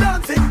like the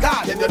dancing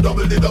car. Then they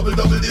double the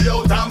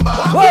out and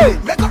bar.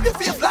 Make up your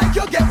face like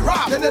you get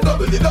robbed. Then they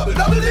double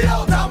the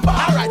out and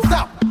bar. Alright,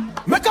 stop.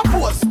 Make a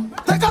pose,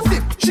 take a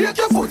sip, shake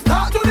your foot,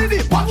 start to the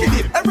dip, walk it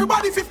dip.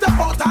 Everybody 50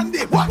 out and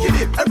dip, walk it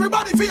dip.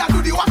 Everybody fear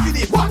do the walk it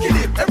dip, walk it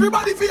dip.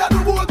 Everybody fear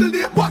do both the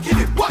dip, walk it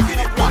dip, walk it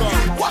dip, walk it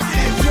dip, walk it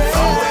dip.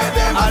 So where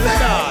them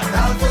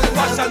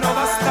fashion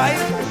over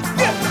style.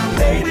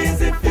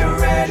 Ladies, if you're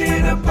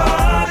ready to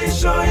party,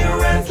 show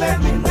your hands, let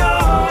me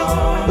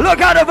know. Look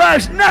at the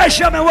vibes, nice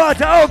Rum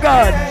Wata, oh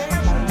God.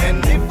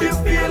 And if you're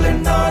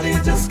feeling naughty,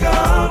 just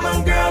come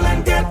on, girl,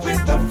 and get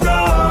with the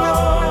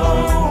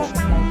flow.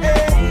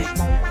 Hey,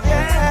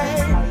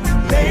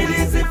 yeah.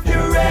 Ladies, if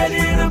you're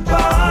ready to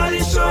party,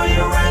 show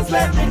your hands,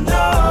 let me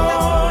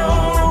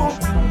know.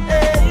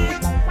 Hey,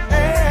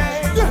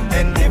 hey.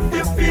 And if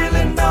you're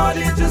feeling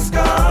naughty, just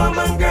come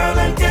on, girl,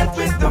 and get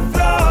with the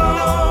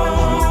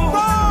flow.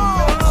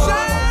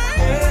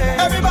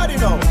 Everybody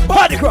know.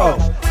 Party crowd,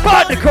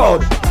 party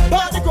crowd.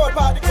 Party crowd,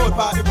 party crowd,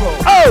 party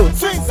crowd. Oh,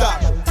 swing song,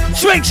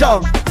 swing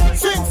song,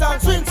 swing song,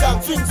 swing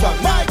song, swing song.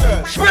 My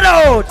girl, spread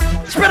out,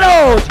 spread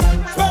out,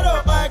 spread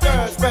out, my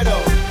girl, spread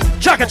out.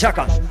 Chaka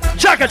chaka,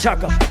 chaka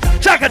chaka,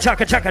 chaka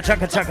chaka chaka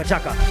chaka chaka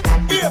chaka.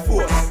 Air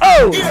Force,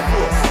 oh,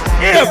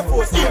 Air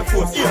Force, Air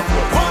Force, Air Force, Air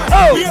Force.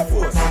 Oh, Air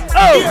Force,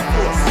 oh,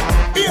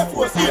 Air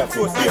Force, Air Force, Air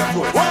Force, Air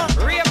Force.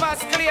 Ravers,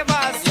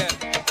 clavers, yeah.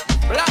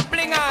 Black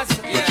blingers,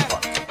 yeah.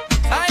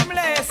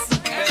 Timeless,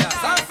 yeah.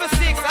 Sound for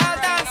six, all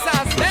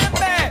dancers,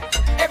 remember.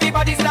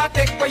 Everybody start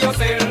take for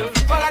yourself.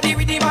 Follow the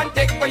rhythm and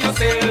take for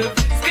yourself.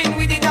 Spin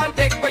with it and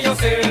take for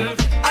yourself.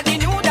 And the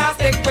new dance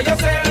take for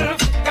yourself.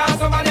 Cause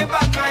some of them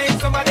bad mind,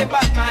 some of them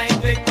bad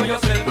mind. Take for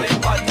yourself,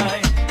 take bad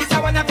mind. This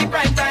a one of the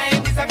prime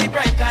time, this a the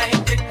prime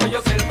time. Take for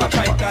yourself a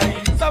prime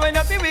time. So when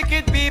you see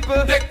wicked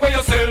people, take for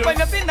yourself. When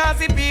you see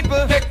nasty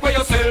people, take for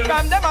yourself.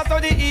 From them out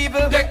of the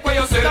evil, take for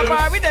yourself. So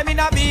far with them in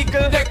a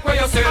vehicle, take for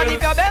yourself. And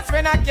if your best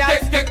friend a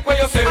cat, take for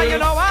yourself. And you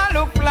know I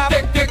look flap,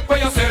 take for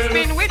yourself.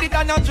 Spin with it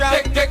and you drop,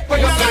 take for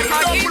yourself.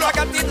 And keep like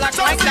a tit like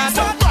my dad.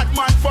 Bad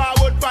man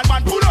forward, bad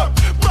man pull up.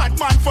 Bad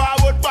man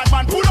forward, bad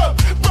man pull up.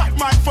 Bad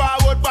man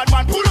forward, bad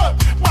man pull up.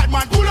 Bad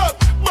man pull up,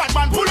 bad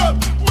man pull up.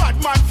 Bad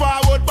man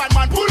forward, bad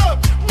man pull up.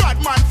 Bad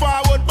man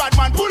forward, bad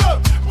man pull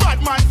up. Bad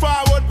man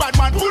forward, bad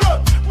man pull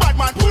up. Bad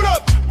man pull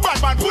up,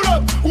 bad man pull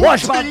up.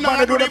 Watch man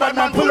do the bad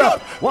man pull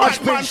up.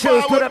 Watch Prince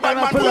shoes do the bad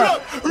man pull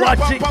up. Watch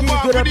Chicky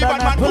do the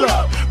bad man pull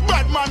up.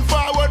 Bad man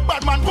forward,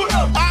 bad man pull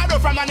up. Ado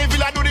from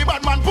Mangoville do the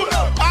bad man pull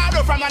up.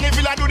 Ado from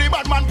Mangoville do the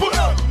bad man pull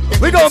up.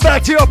 We going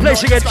back to your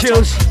place again,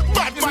 chills.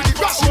 Bad man,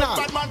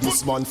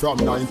 This man from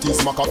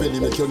 90s, Machiavelli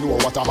make you know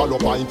what a hollow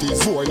pint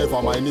is. Boy,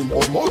 never mind him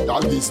of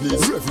modern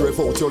business. Rev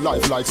out your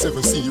life like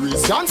 7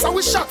 series. Dancer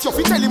we shot you,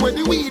 fi tell him where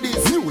the weed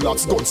is. New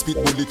lads gun spit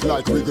bullet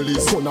like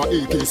Wrigley's. Gonna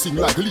AK sing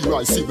like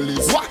Leroy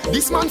Sibbles. What?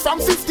 This man from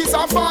 50s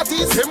or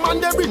 40s. Them man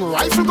they bring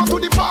rifle go to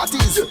the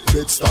parties.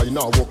 Bed-Stuy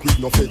now walk with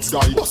no feds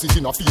guy. Bust it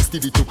in a feast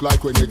till it look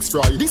like when eggs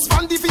fry. This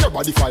fan the fear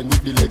body fine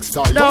with the leg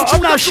style. No,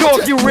 I'm not sure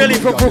if you're really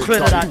from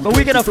Brooklyn or not, but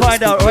we're gonna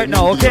find out right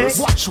now, okay?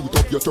 Shoot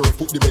up your turf,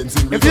 put the Benz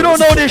in. If you don't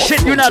know this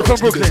shit, you're not from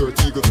Brooklyn.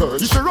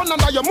 If you run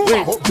under your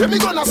move, then we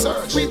gonna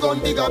search. We gon'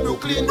 dig a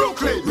Brooklyn.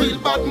 Real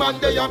bad man,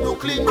 they are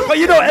Brooklyn. But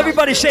you know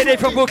everybody say they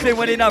from Brooklyn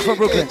when they not from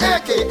Brooklyn.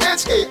 AK,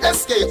 HK,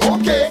 SK,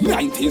 okay.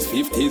 90s,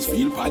 50s,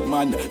 real bad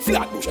man.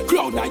 Flatbush,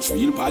 Cloud Nights,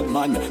 real bad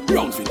man.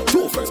 Brownsville,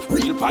 Toofers,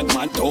 real bad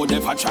man. Don't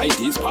ever try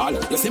this, pal.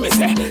 You see me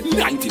say,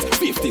 90s,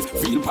 50s,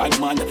 real bad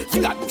man.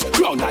 Flatbush,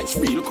 Cloud Nights,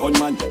 real con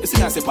man. You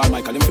see me say, Paul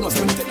Michael, them famous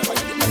when you tell them about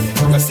it.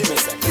 You see me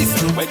say,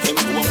 listen when them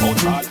do about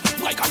Paul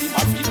Michael, he a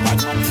real bad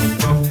man.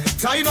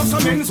 Tied up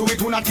some men who we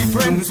do not be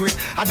friends with.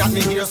 I got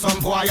me hear some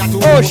boy at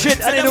all. Oh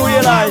shit, I didn't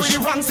realize.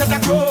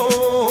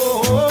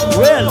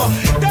 Well,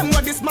 them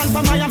got this man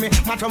from Miami,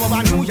 man from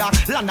over New York,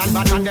 London,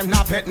 but and them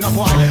not pet no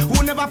boy.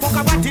 Who never fuck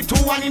about it,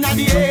 2-1 in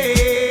the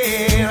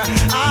air.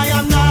 I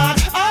am not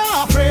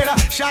afraid,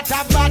 shut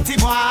up batty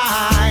boy.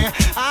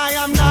 I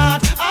am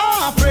not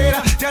afraid,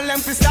 tell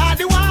them to start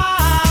the war.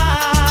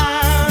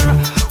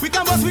 We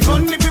can bust we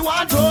gun if we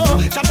want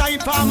to. Shut up it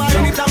palm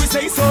anytime we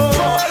say so.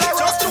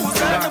 Just to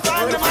stand and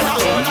find them and I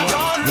hold it.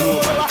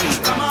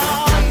 Come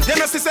on. Yeah,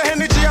 this is a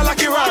energy I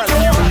like you world.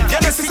 Yeah,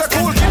 this is a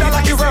cool kid I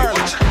like you world.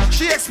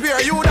 Shakespeare,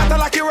 you that I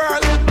like you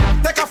world.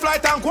 Take a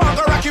flight and go and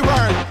go rock you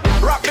world.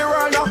 Rock the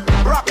world now,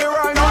 rock the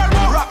world now,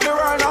 rock the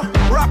world now,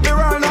 rock the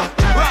world now,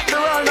 rock the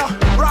world now,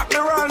 rock the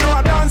world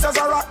now. Dancers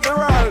are rock the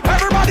world.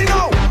 Everybody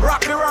know,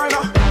 rock the world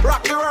now,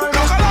 rock the world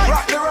now,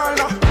 rock the world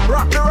now,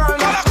 rock the world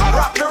now,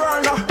 rock the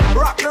world now,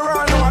 rock the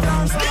world now.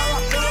 Dancers are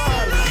rock the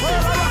world.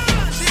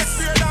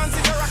 Shakespeare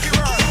dancing to rock the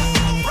world,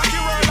 rock the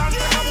world and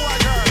take a boy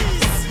girl.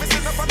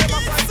 Missing up on them a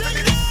fight.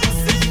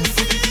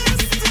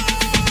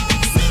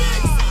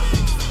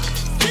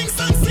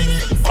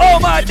 oh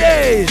my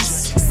days.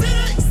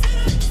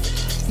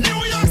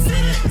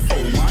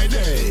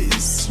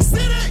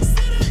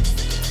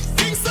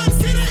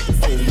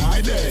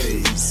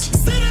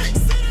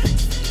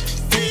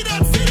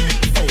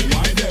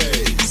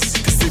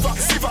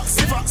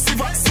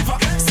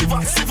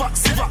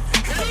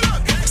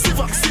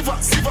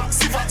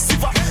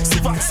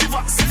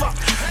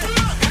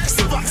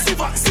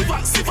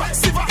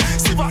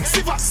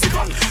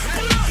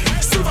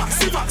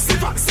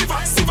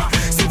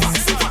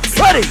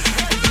 Ready?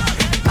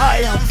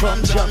 I am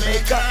from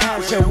Jamaica,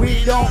 and so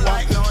we don't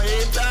want no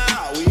hater.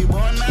 We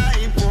born a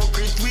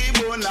hypocrite, we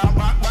born a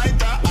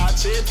backbiter, a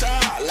traitor.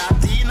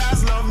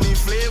 Latinas love me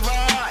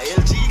flavor,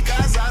 LG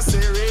cause I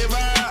say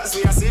ravers.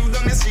 We are safe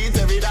down the street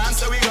every dance,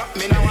 so we got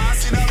me now want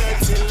see the bed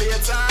till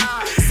later.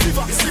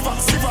 Siva, siva,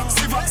 siva,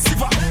 siva,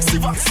 siva,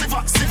 siva,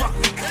 siva, siva.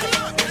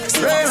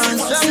 Spray and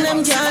strong, them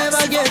can't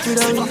ever get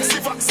rid of me.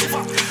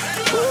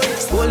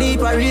 Holy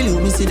pa really,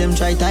 me see them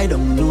try tie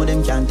down, know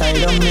them can't tie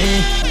down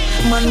me.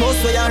 Man,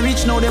 most way I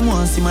reach now, them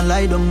want see man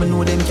lie down, me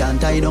know them can't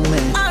tie down me.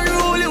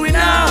 Unruly we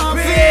now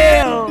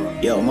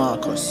feel. Yo,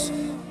 Marcus.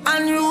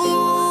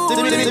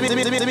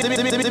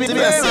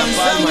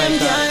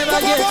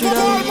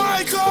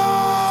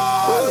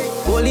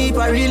 Holy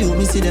pa really,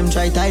 me see them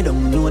try tie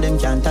down, know them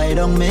can't tie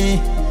down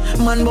me.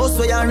 Man, most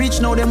way I reach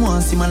now, them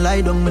want see man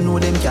lie down, me know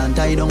them can't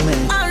tie down me.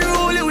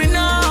 Unruly we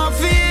now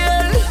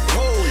feel.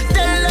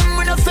 Tell them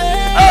we no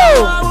fail.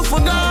 Oh, we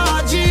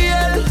forgot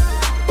jail.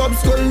 Pop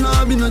skull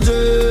now be no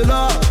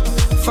jailer.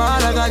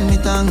 Father God, me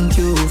thank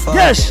you for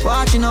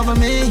watching over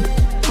me.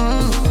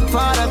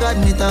 Father God,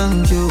 me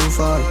thank you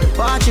for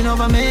watching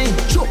over me.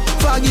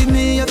 Forgive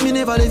me if me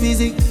never live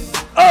easy.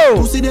 Oh,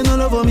 pussy they no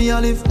love me I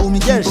live. Oh me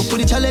keep up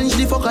with the challenge,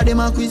 the fucker them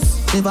a quiz.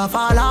 Never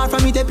fall hard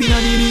from me tapping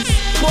on the knees.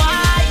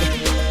 Why?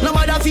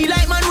 Nobody feel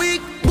like man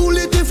weak.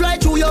 Bullet they fly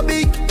through your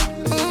beak.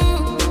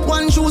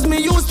 One shoes me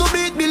used to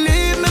beat.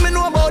 Believe me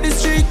know about the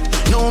street.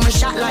 No, me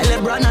shot like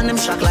LeBron and them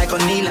shot like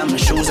O'Neal. And my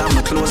shoes and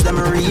my clothes them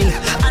are real.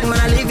 And man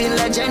I live in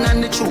legend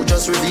and the truth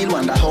just reveal.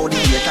 Wonder how the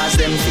haters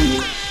them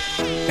feel.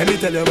 Let me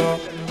tell you about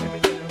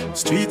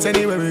streets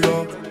anywhere we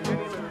go.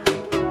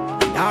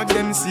 Dog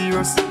them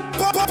serious.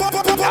 Dog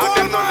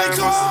them not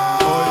nervous.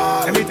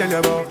 Let me tell you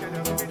about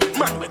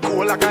man we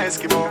cool like a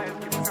Eskimo.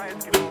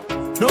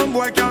 No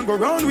boy can go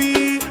round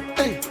we.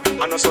 Hey,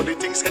 I know so the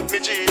things hit me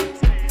G.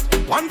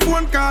 One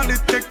phone call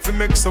it take to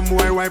make some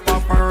boy wipe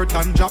off her hurt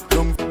and drop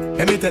down.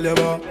 Let me tell you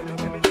about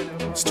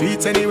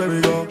streets anywhere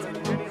we go.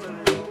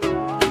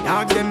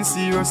 Dog them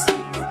serious.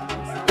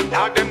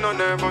 Dog them not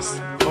nervous.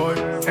 Boy,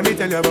 let me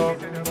tell you about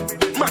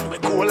man we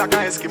cool like a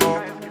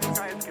Eskimo.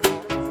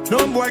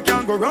 No boy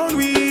can go round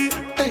we.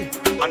 Hey,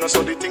 I know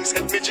so the things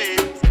hit me G.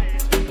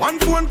 One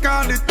phone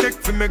call it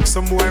take to make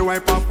some boy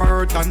wipe off her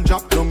hurt and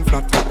drop down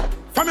flat.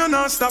 From you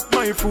not stop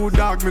my food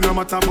dog, me no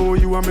matter about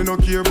you and me no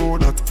care about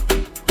that.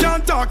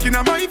 can't talk in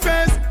my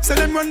face. Say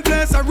them run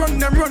place, I run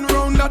them run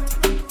round that.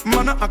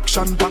 Man a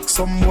action back,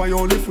 some boy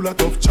only full of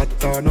tough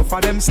chatter. Enough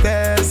of them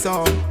stairs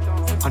up,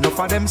 enough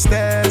of them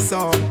stairs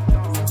up,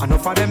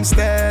 enough of them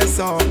stairs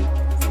up.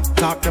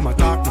 Talk them a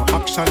talk, no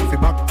action fi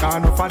back.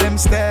 Enough of them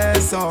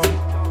stairs up,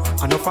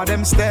 enough of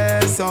them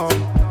stairs up,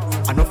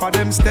 enough of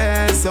them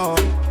stairs up.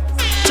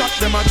 Chat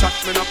them a chat,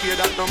 me no pay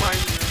that no mind.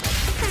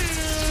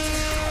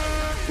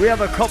 We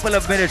have a couple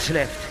of minutes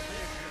left.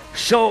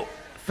 So,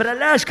 for the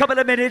last couple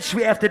of minutes,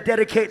 we have to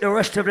dedicate the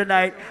rest of the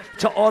night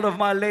to all of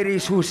my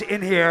ladies who's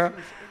in here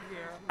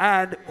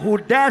and who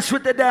dance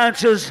with the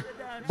dancers,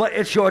 but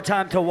it's your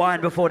time to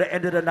whine before the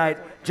end of the night.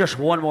 Just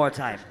one more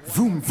time.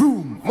 Vroom,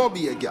 vroom.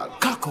 Moby a girl.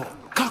 Kako,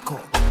 kako.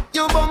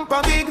 Your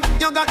bumper big,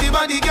 you got the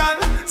body, girl.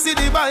 See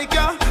the bike,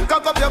 girl.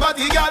 Cock up your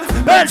body,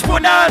 girl. Bench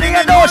put down,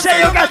 you know, say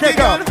you got to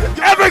go.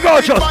 Every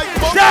go, just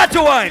start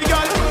to whine.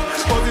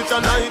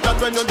 Position like that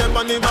when you're dead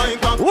on the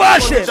bike back.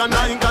 Wash it. Position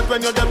like that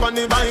when you're dead on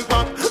the bike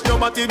back. Your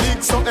body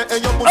big, so your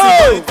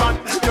pussy quite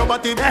fat. Your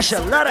body big, that's a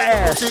lot of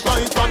ass. Pussy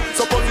quite fat.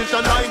 So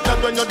position like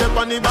that when you're dead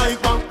on the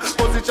bike back.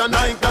 Position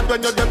like that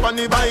when you're dead on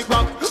the bike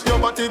back. Your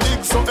body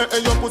big, so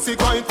your pussy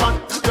quite fat.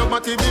 Your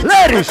body big,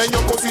 ladies,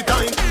 your pussy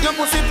tight. Your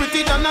pussy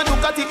pretty than a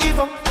Ducati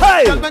Evo.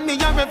 Hey. Girl, when me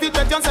a rev it,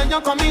 you say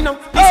you coming now.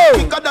 It's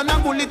quicker than a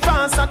bullet,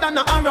 faster than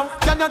a arrow.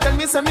 Can you tell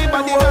me say me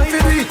body right?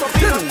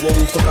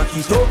 Back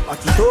it up,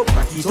 back it up,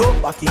 back it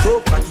up, back it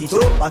up, back it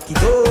up, back it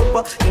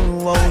up. You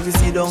know how to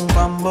sit down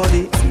pam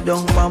body, sit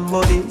down pam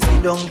body,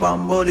 sit down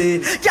pam body.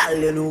 Girl,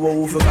 you know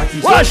how to back it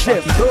up, wash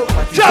it,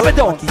 drop it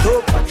down,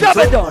 drop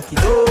it down.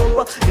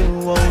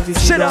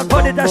 Sit down,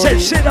 put it, that's it,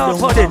 sit down,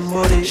 put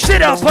it, sit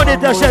down, put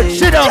it, that's it,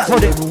 sit down,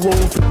 put it.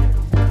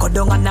 Go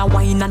down and a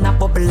wine and a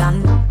bubble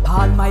and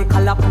Paul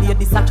Michael a play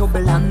this a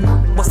trouble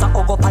and Bust a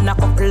hug up and a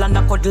couple and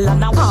a cuddle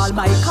and a Paul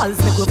Michael's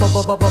make we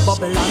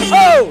bubble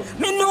and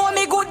me know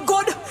me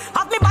good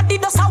have me body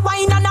does a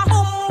wine and a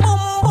boom boom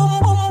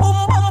boom boom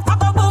boom boom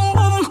papa boom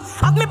boom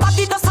have me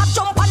body does a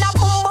jump and a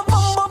boom boom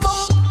boom boom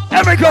boom.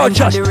 Every girl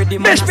just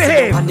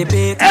misbehave.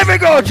 Every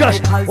girl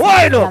just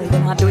wind up.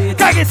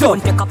 Jack it up.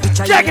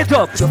 Jack it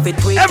up.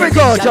 Every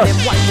girl just.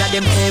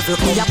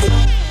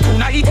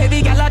 Tuna eat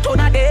heavy gala,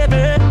 tuna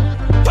devil.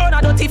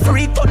 Tuna dirty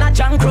freak, tuna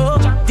junk crow.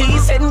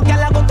 Decent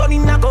gala go turn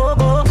in a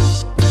go-go.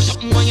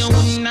 Something when you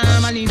wouldn't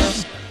normally know.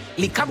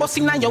 Liquor bust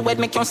inna your head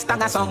make you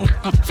stagger song.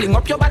 Fling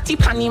up your body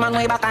panty man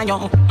way back on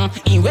you.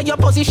 In where your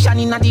position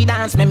inna the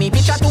dance, make me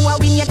picture to a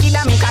win your kid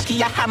and make a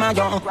key a hammer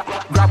you.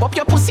 Grab up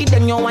your pussy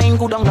then you wine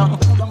good on you.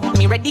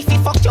 Me ready fi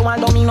fuck you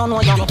and don't me no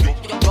know you.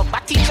 Your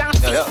body jam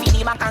fit fi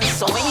the back and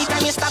so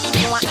anytime you stop it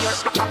you want your.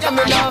 Yeah,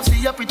 me love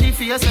see your pretty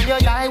face and your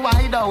eye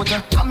wide out.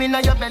 Come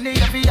inna your belly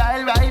every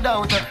eye ride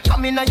out.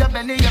 Come inna your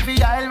belly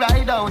every eye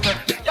ride out.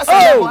 You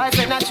say your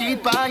boyfriend a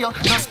cheat by you.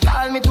 Just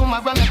call me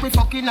tomorrow make we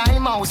fucking eye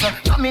mouse.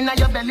 Come inna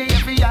your belly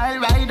every eye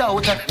ride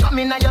out. Come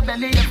inna your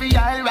belly every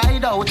eye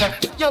ride out.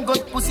 Your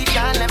good pussy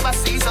can never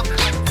cease up.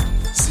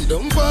 Sit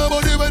down for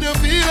body when you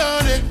feel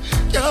on it.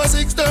 Yeah,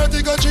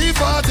 6:30 go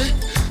 3:40.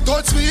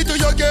 Touch sweet till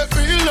you get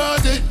real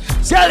naughty.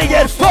 Sally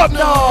get fucked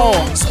now.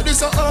 So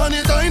this a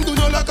honey time. Do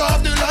not lock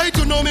off the light.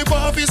 You know me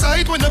pop his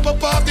sight when you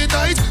pop off the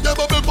tight. You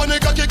bubble pon the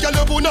cocky, girl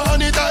you put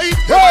on it tight.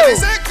 Your body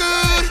say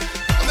good,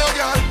 no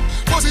girl.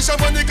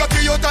 Position on the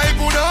cocky, you type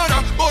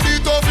banana. Body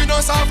tough, you know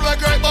soft like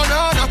ripe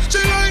banana.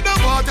 She like the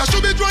water, she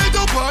be dry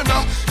up on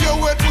her. Your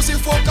wet pussy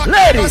fuck a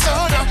ladies.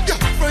 Yeah,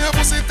 from your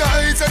pussy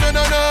tight and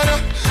na.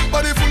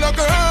 Body full of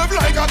curve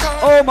like a car.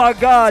 Oh my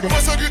God.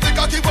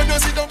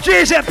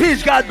 Jeez and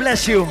peace, God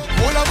bless you.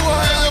 All of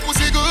boy, your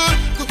pussy good.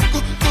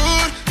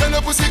 Tell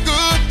your pussy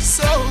good,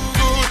 so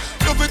good.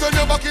 Love it on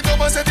your back it up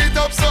and set it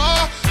up so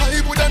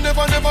I would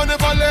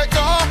never let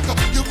go.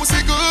 Your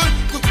pussy good.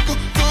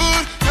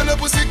 Tell your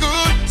pussy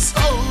good,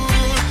 so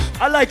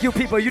good. I like you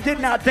people. You did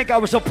not think I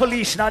was a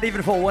police, not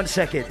even for 1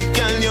 second.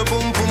 Can your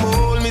boom boom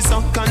hold me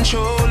so,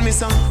 control me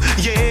so.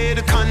 Yeah,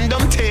 the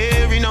condom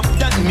tearing up.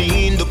 That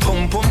mean the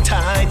pum pum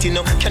tight, you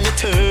know. Can you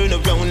turn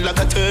around like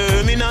a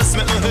terminus?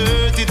 Make me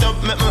hurt it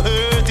up, make me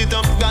hurt it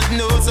up. God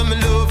knows I'm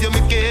in love you, me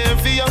care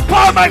for you.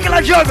 Paul Michael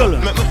a juggle.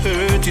 Make me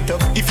hurt it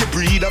up. If you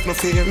breathe up no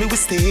fear, me will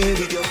stay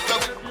with you.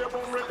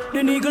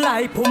 The niggle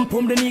eye pum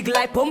pum, the niggle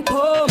eye pum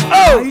pum.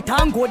 Tight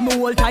and good, me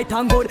hold tight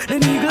and good. The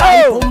niggle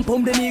eye pum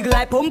pum, the niggle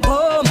eye pum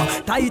pum.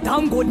 Tight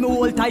and good, me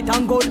hold tight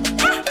and good.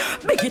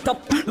 Big it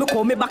up, look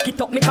how me back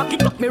it up, me cock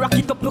it up, me rock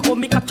it up. Look how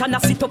me catch and I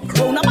sit up.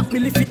 Round a back, me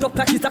lift it up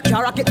like it's a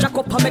car. I get jack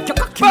up and make your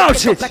cocky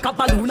bounce it like a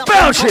balloon.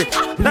 Bounce it.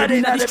 Not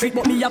in the street,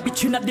 but me a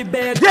bitch in the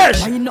bed.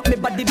 Yes. Wind up me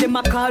body, them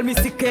a call me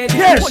sick head.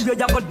 Yes. Hold you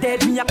go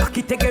dead, me a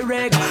cocky take a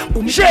reg.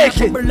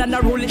 Shake it,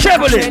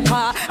 treble it.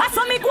 I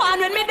saw me go on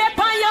when me dip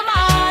on your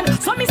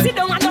man. So me sit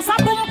down and just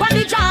a boom pa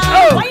the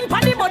jam. Wine pa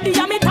the body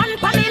and me tan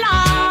pa the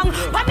long.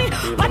 Pa the.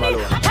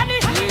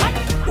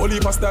 Only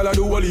heap of style, I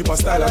do a heap of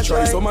style, I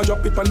try. Some a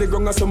drop it on the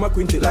ground and some a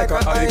quint it like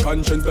a high.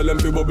 Conscience tell them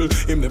fi bubble,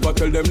 him never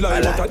tell them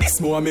lie. But a this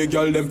more make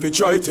girl them fi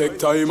try. Take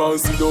time and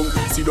sit down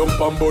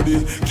pam body.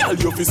 Girl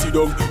you fi sit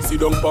down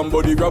pam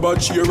body. Grab a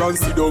chair and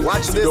sit down.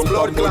 Watch this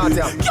blood clot,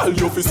 yeah. Girl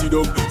you fi sit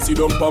down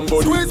pam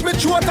body. Squeeze me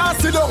throat and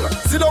sit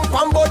down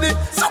pam body.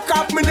 Suck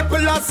up me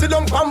nipple and sit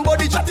down pam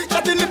body.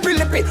 Chatty lippy.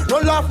 No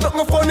laugh,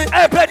 nothing funny.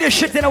 I play this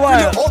shit in a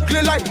while.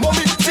 Ugly like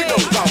mommy. Sit down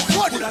pam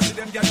body. Coulda see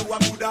them gyal do a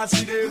coulda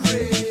see them.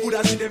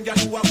 Coulda see them gyal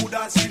do a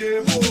coulda see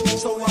them.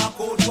 So walk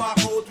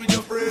out with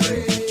your brain.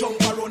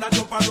 Jump around.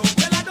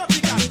 Tell her don't be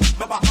cat.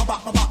 My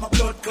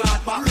blood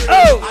clot back.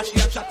 And she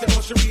a chat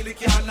but she really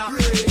can't knock.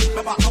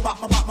 My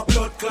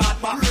blood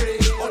clot back.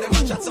 All them a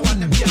chat so one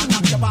them can't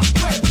knock your back.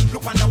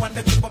 Look on the one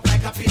that keep up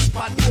like a fish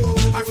pan.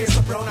 Her face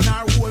so brown and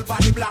her whole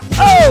body black. The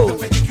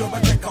pedicure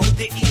but check out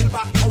the heel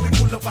back. How we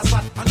pull up a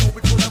spot and how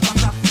we pull up a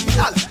crap.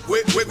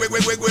 Wait. They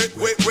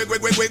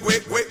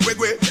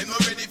not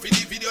ready for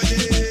the video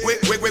yet. Wait.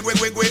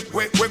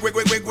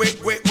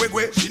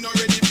 She not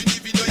ready for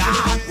the video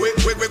yet. Wait.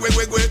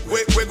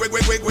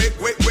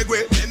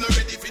 They not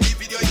ready for the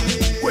video yet.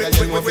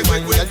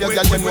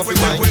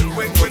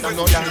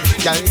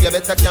 Girl, you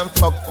better can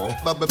fuck.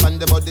 Bubble on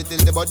the body till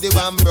the body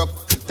one broke.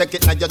 Take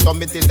it like your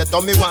tummy till the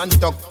tummy one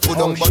tuck. Put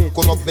on butt,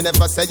 come up, me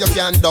never say you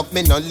can't duck.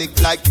 Me no lick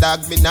like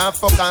dog, me nah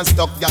fuck and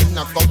stuck. Girl,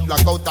 knock up,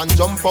 black out and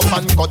jump up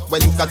and cut.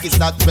 When cocky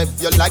start rep,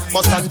 you like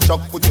bus and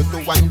truck. Put you to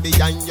one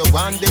behind you,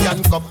 one the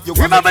handcuff. You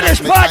remember this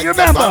part, you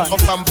remember?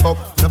 Up and pop.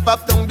 No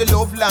pop down the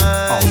love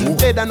line.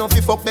 Better no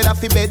fi fuck, better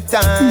fi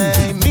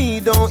bedtime. Me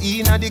don't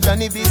eat na the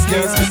granny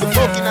business. Me be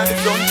fucking at the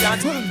front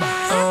yard.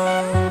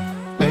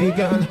 Hey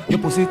girl, your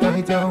pussy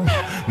tight down.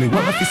 Me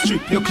want to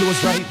strip your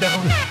clothes right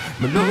down.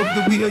 Me love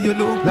the way you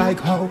look like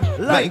how.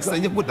 Like say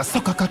you woulda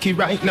suck a cocky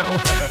right now.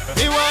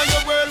 Me want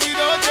your world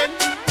without end.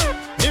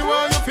 Me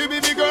want you fi be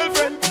my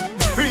girlfriend.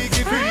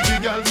 Freaky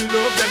girl, me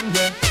love them,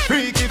 yeah.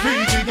 Freaky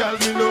girl,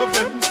 me love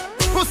them.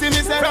 Pussy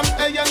me say from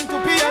AM to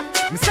PM.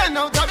 Me send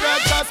out a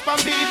broadcast from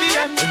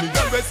BBM. Any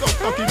girl we suck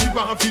cocky, me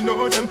want fi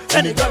know them.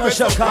 Any girl we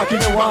suck cocky,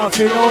 me want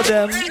fi know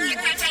them.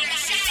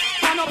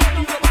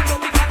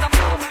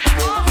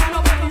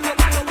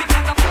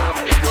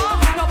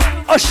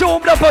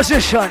 Assume the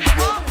position.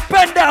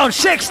 Bend down,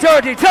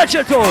 630, touch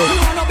your toes.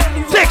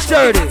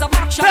 630,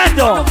 bend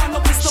down.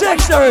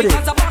 630,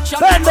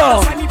 bend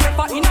down.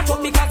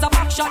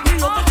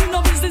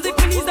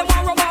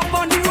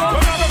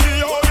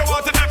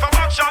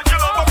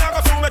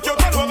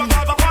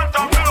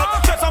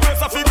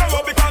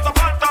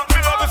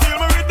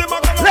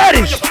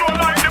 Ladies.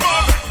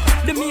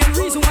 The main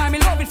reason why me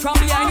love it from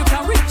behind, you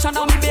can reach and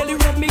now me belly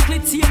rub me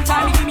clit same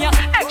time. Me give me an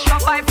extra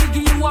 5 to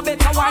give you a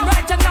better one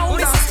right now.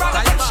 This is from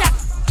the shot.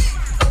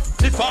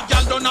 If a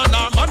girl done on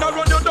her man,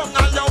 run you down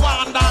and you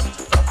want that.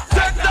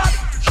 Take that.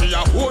 She a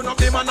own up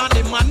the man and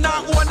the man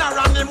now own her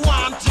and him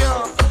want you.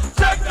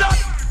 Take that.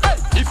 Hey.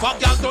 If a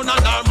girl done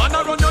on her man,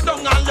 run you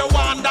down and you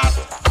want that.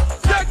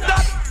 Take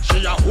that.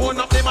 She a own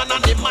up the man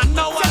and the man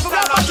now own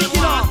her and him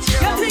want you.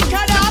 You think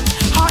of that?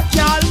 Hot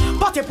girl,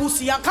 but a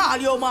pussy and call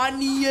your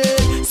man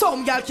yeah.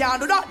 Some girl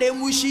can't do that,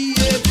 them wish she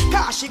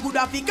cause she could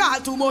have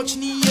call too much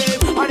yeah.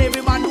 And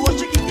every man knows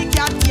she give the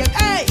cat take.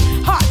 Hey,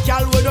 hot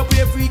girl when you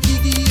play freaky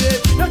yeah.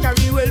 Not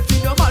carry well for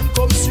your man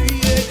come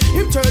straight.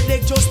 Him turn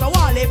leg just a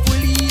wall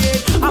fully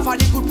yeah. Have a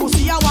good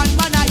pussy a one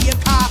man a here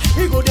car.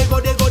 He go.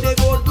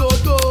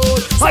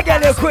 I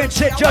get a queen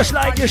shit just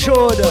like you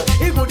should.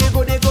 He go.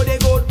 Squeeze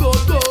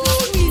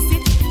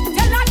it.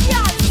 Tell a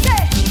girl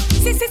say,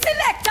 sissy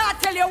selector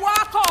tell you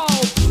walk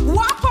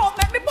out,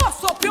 make me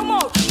bust up your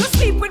mouth. You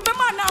sleep with me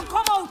man and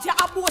come out, you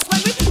a boss. When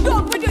we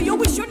done with you, you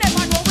wish you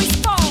never know we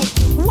found.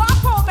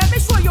 Walk out, make me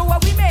show you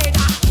what we made.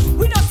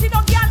 We don't see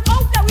no girl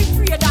out there we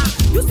afraid.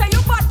 You say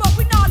you bad, but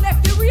we not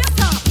left the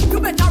racer. You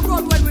better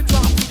run when we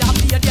drop with a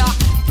blade.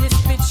 This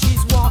bitch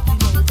she's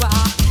walking over,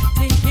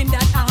 thinking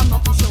that I'm a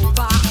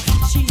pushover.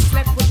 She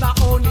slept with my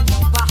own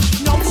lover.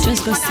 No,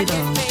 just go sit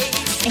down.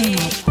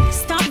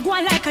 Stop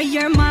going like a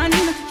year man.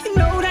 You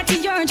know that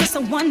you're just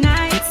a one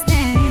night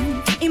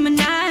stand. In my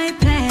night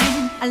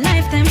plan, a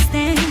lifetime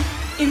stand.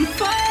 Him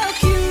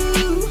fuck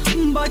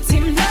you, but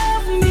him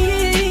love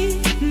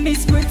me.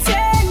 Miss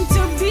pretend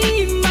to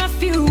be my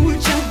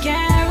future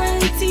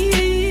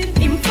guaranteed.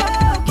 Him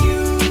fuck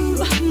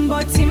you,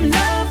 but him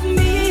love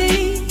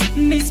me.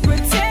 Miss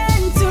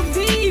pretend to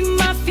be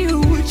my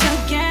future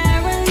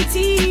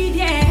guaranteed.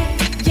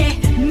 Yeah,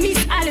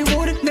 Miss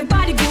Hollywood, my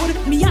body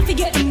good. Me have to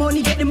get the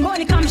money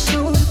come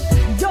shoot.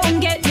 Don't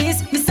get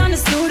this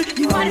misunderstood.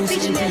 You want to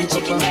pigeon and a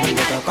chicken head.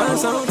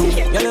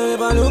 You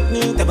never look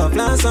neat, ever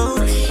flash out.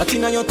 I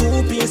think on your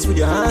two-piece with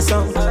your ass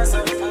out.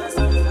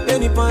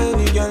 Any pan,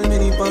 any girl,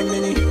 many pan,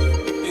 many.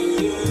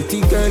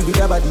 Pretty girl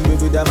with a body,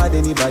 with a bad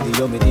anybody.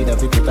 You me need a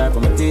people type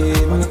from a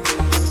team.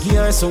 Give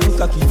her some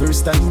cocky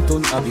first time,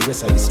 turn up the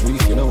rest of the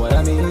street, you know what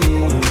I mean?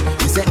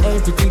 You say, hey,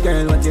 pretty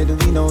girl, what you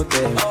doing out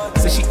there?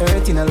 Say she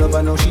hurting her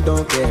love, no, she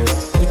don't care.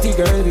 Pretty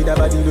girl with a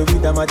body,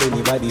 with a mad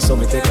anybody, so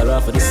me take her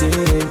off for the same.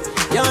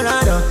 You're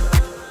rather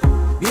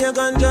be a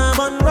ganja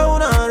man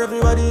round her,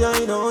 everybody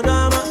I know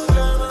drama.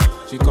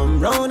 She come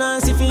round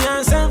and see for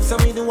herself, so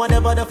we do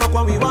whatever the fuck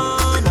what we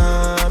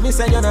wanna. Me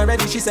say you're not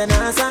ready, she say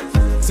nah, son.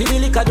 See the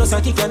liquor just a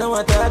kick and no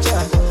one touch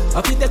her.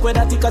 Up it take with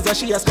that tick as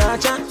she a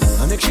scratcher.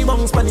 I make she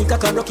bounce panic, I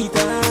can rock it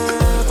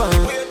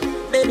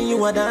up. Baby,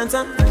 you a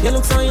dancer. You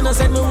look so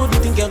innocent, me would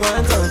you think you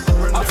want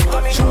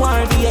to? She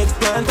want the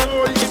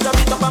eggplant. She drop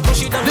it up and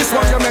push it down. This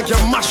one you make you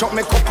mash up,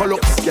 me couple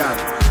up, scan.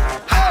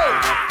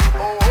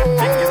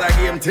 Think is a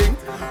game thing.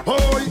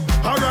 Oh,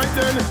 alright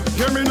then,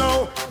 hear me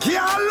now.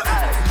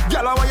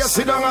 Girl, why you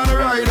sit down on the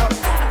rider?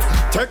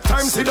 Take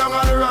time, sit down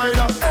on the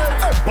rider.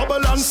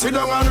 Bubble and sit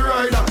down on the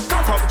rider.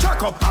 Cock up,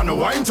 jack up, and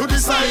wine to the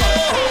side.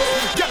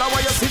 Girl,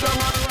 why you sit down on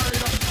the rider?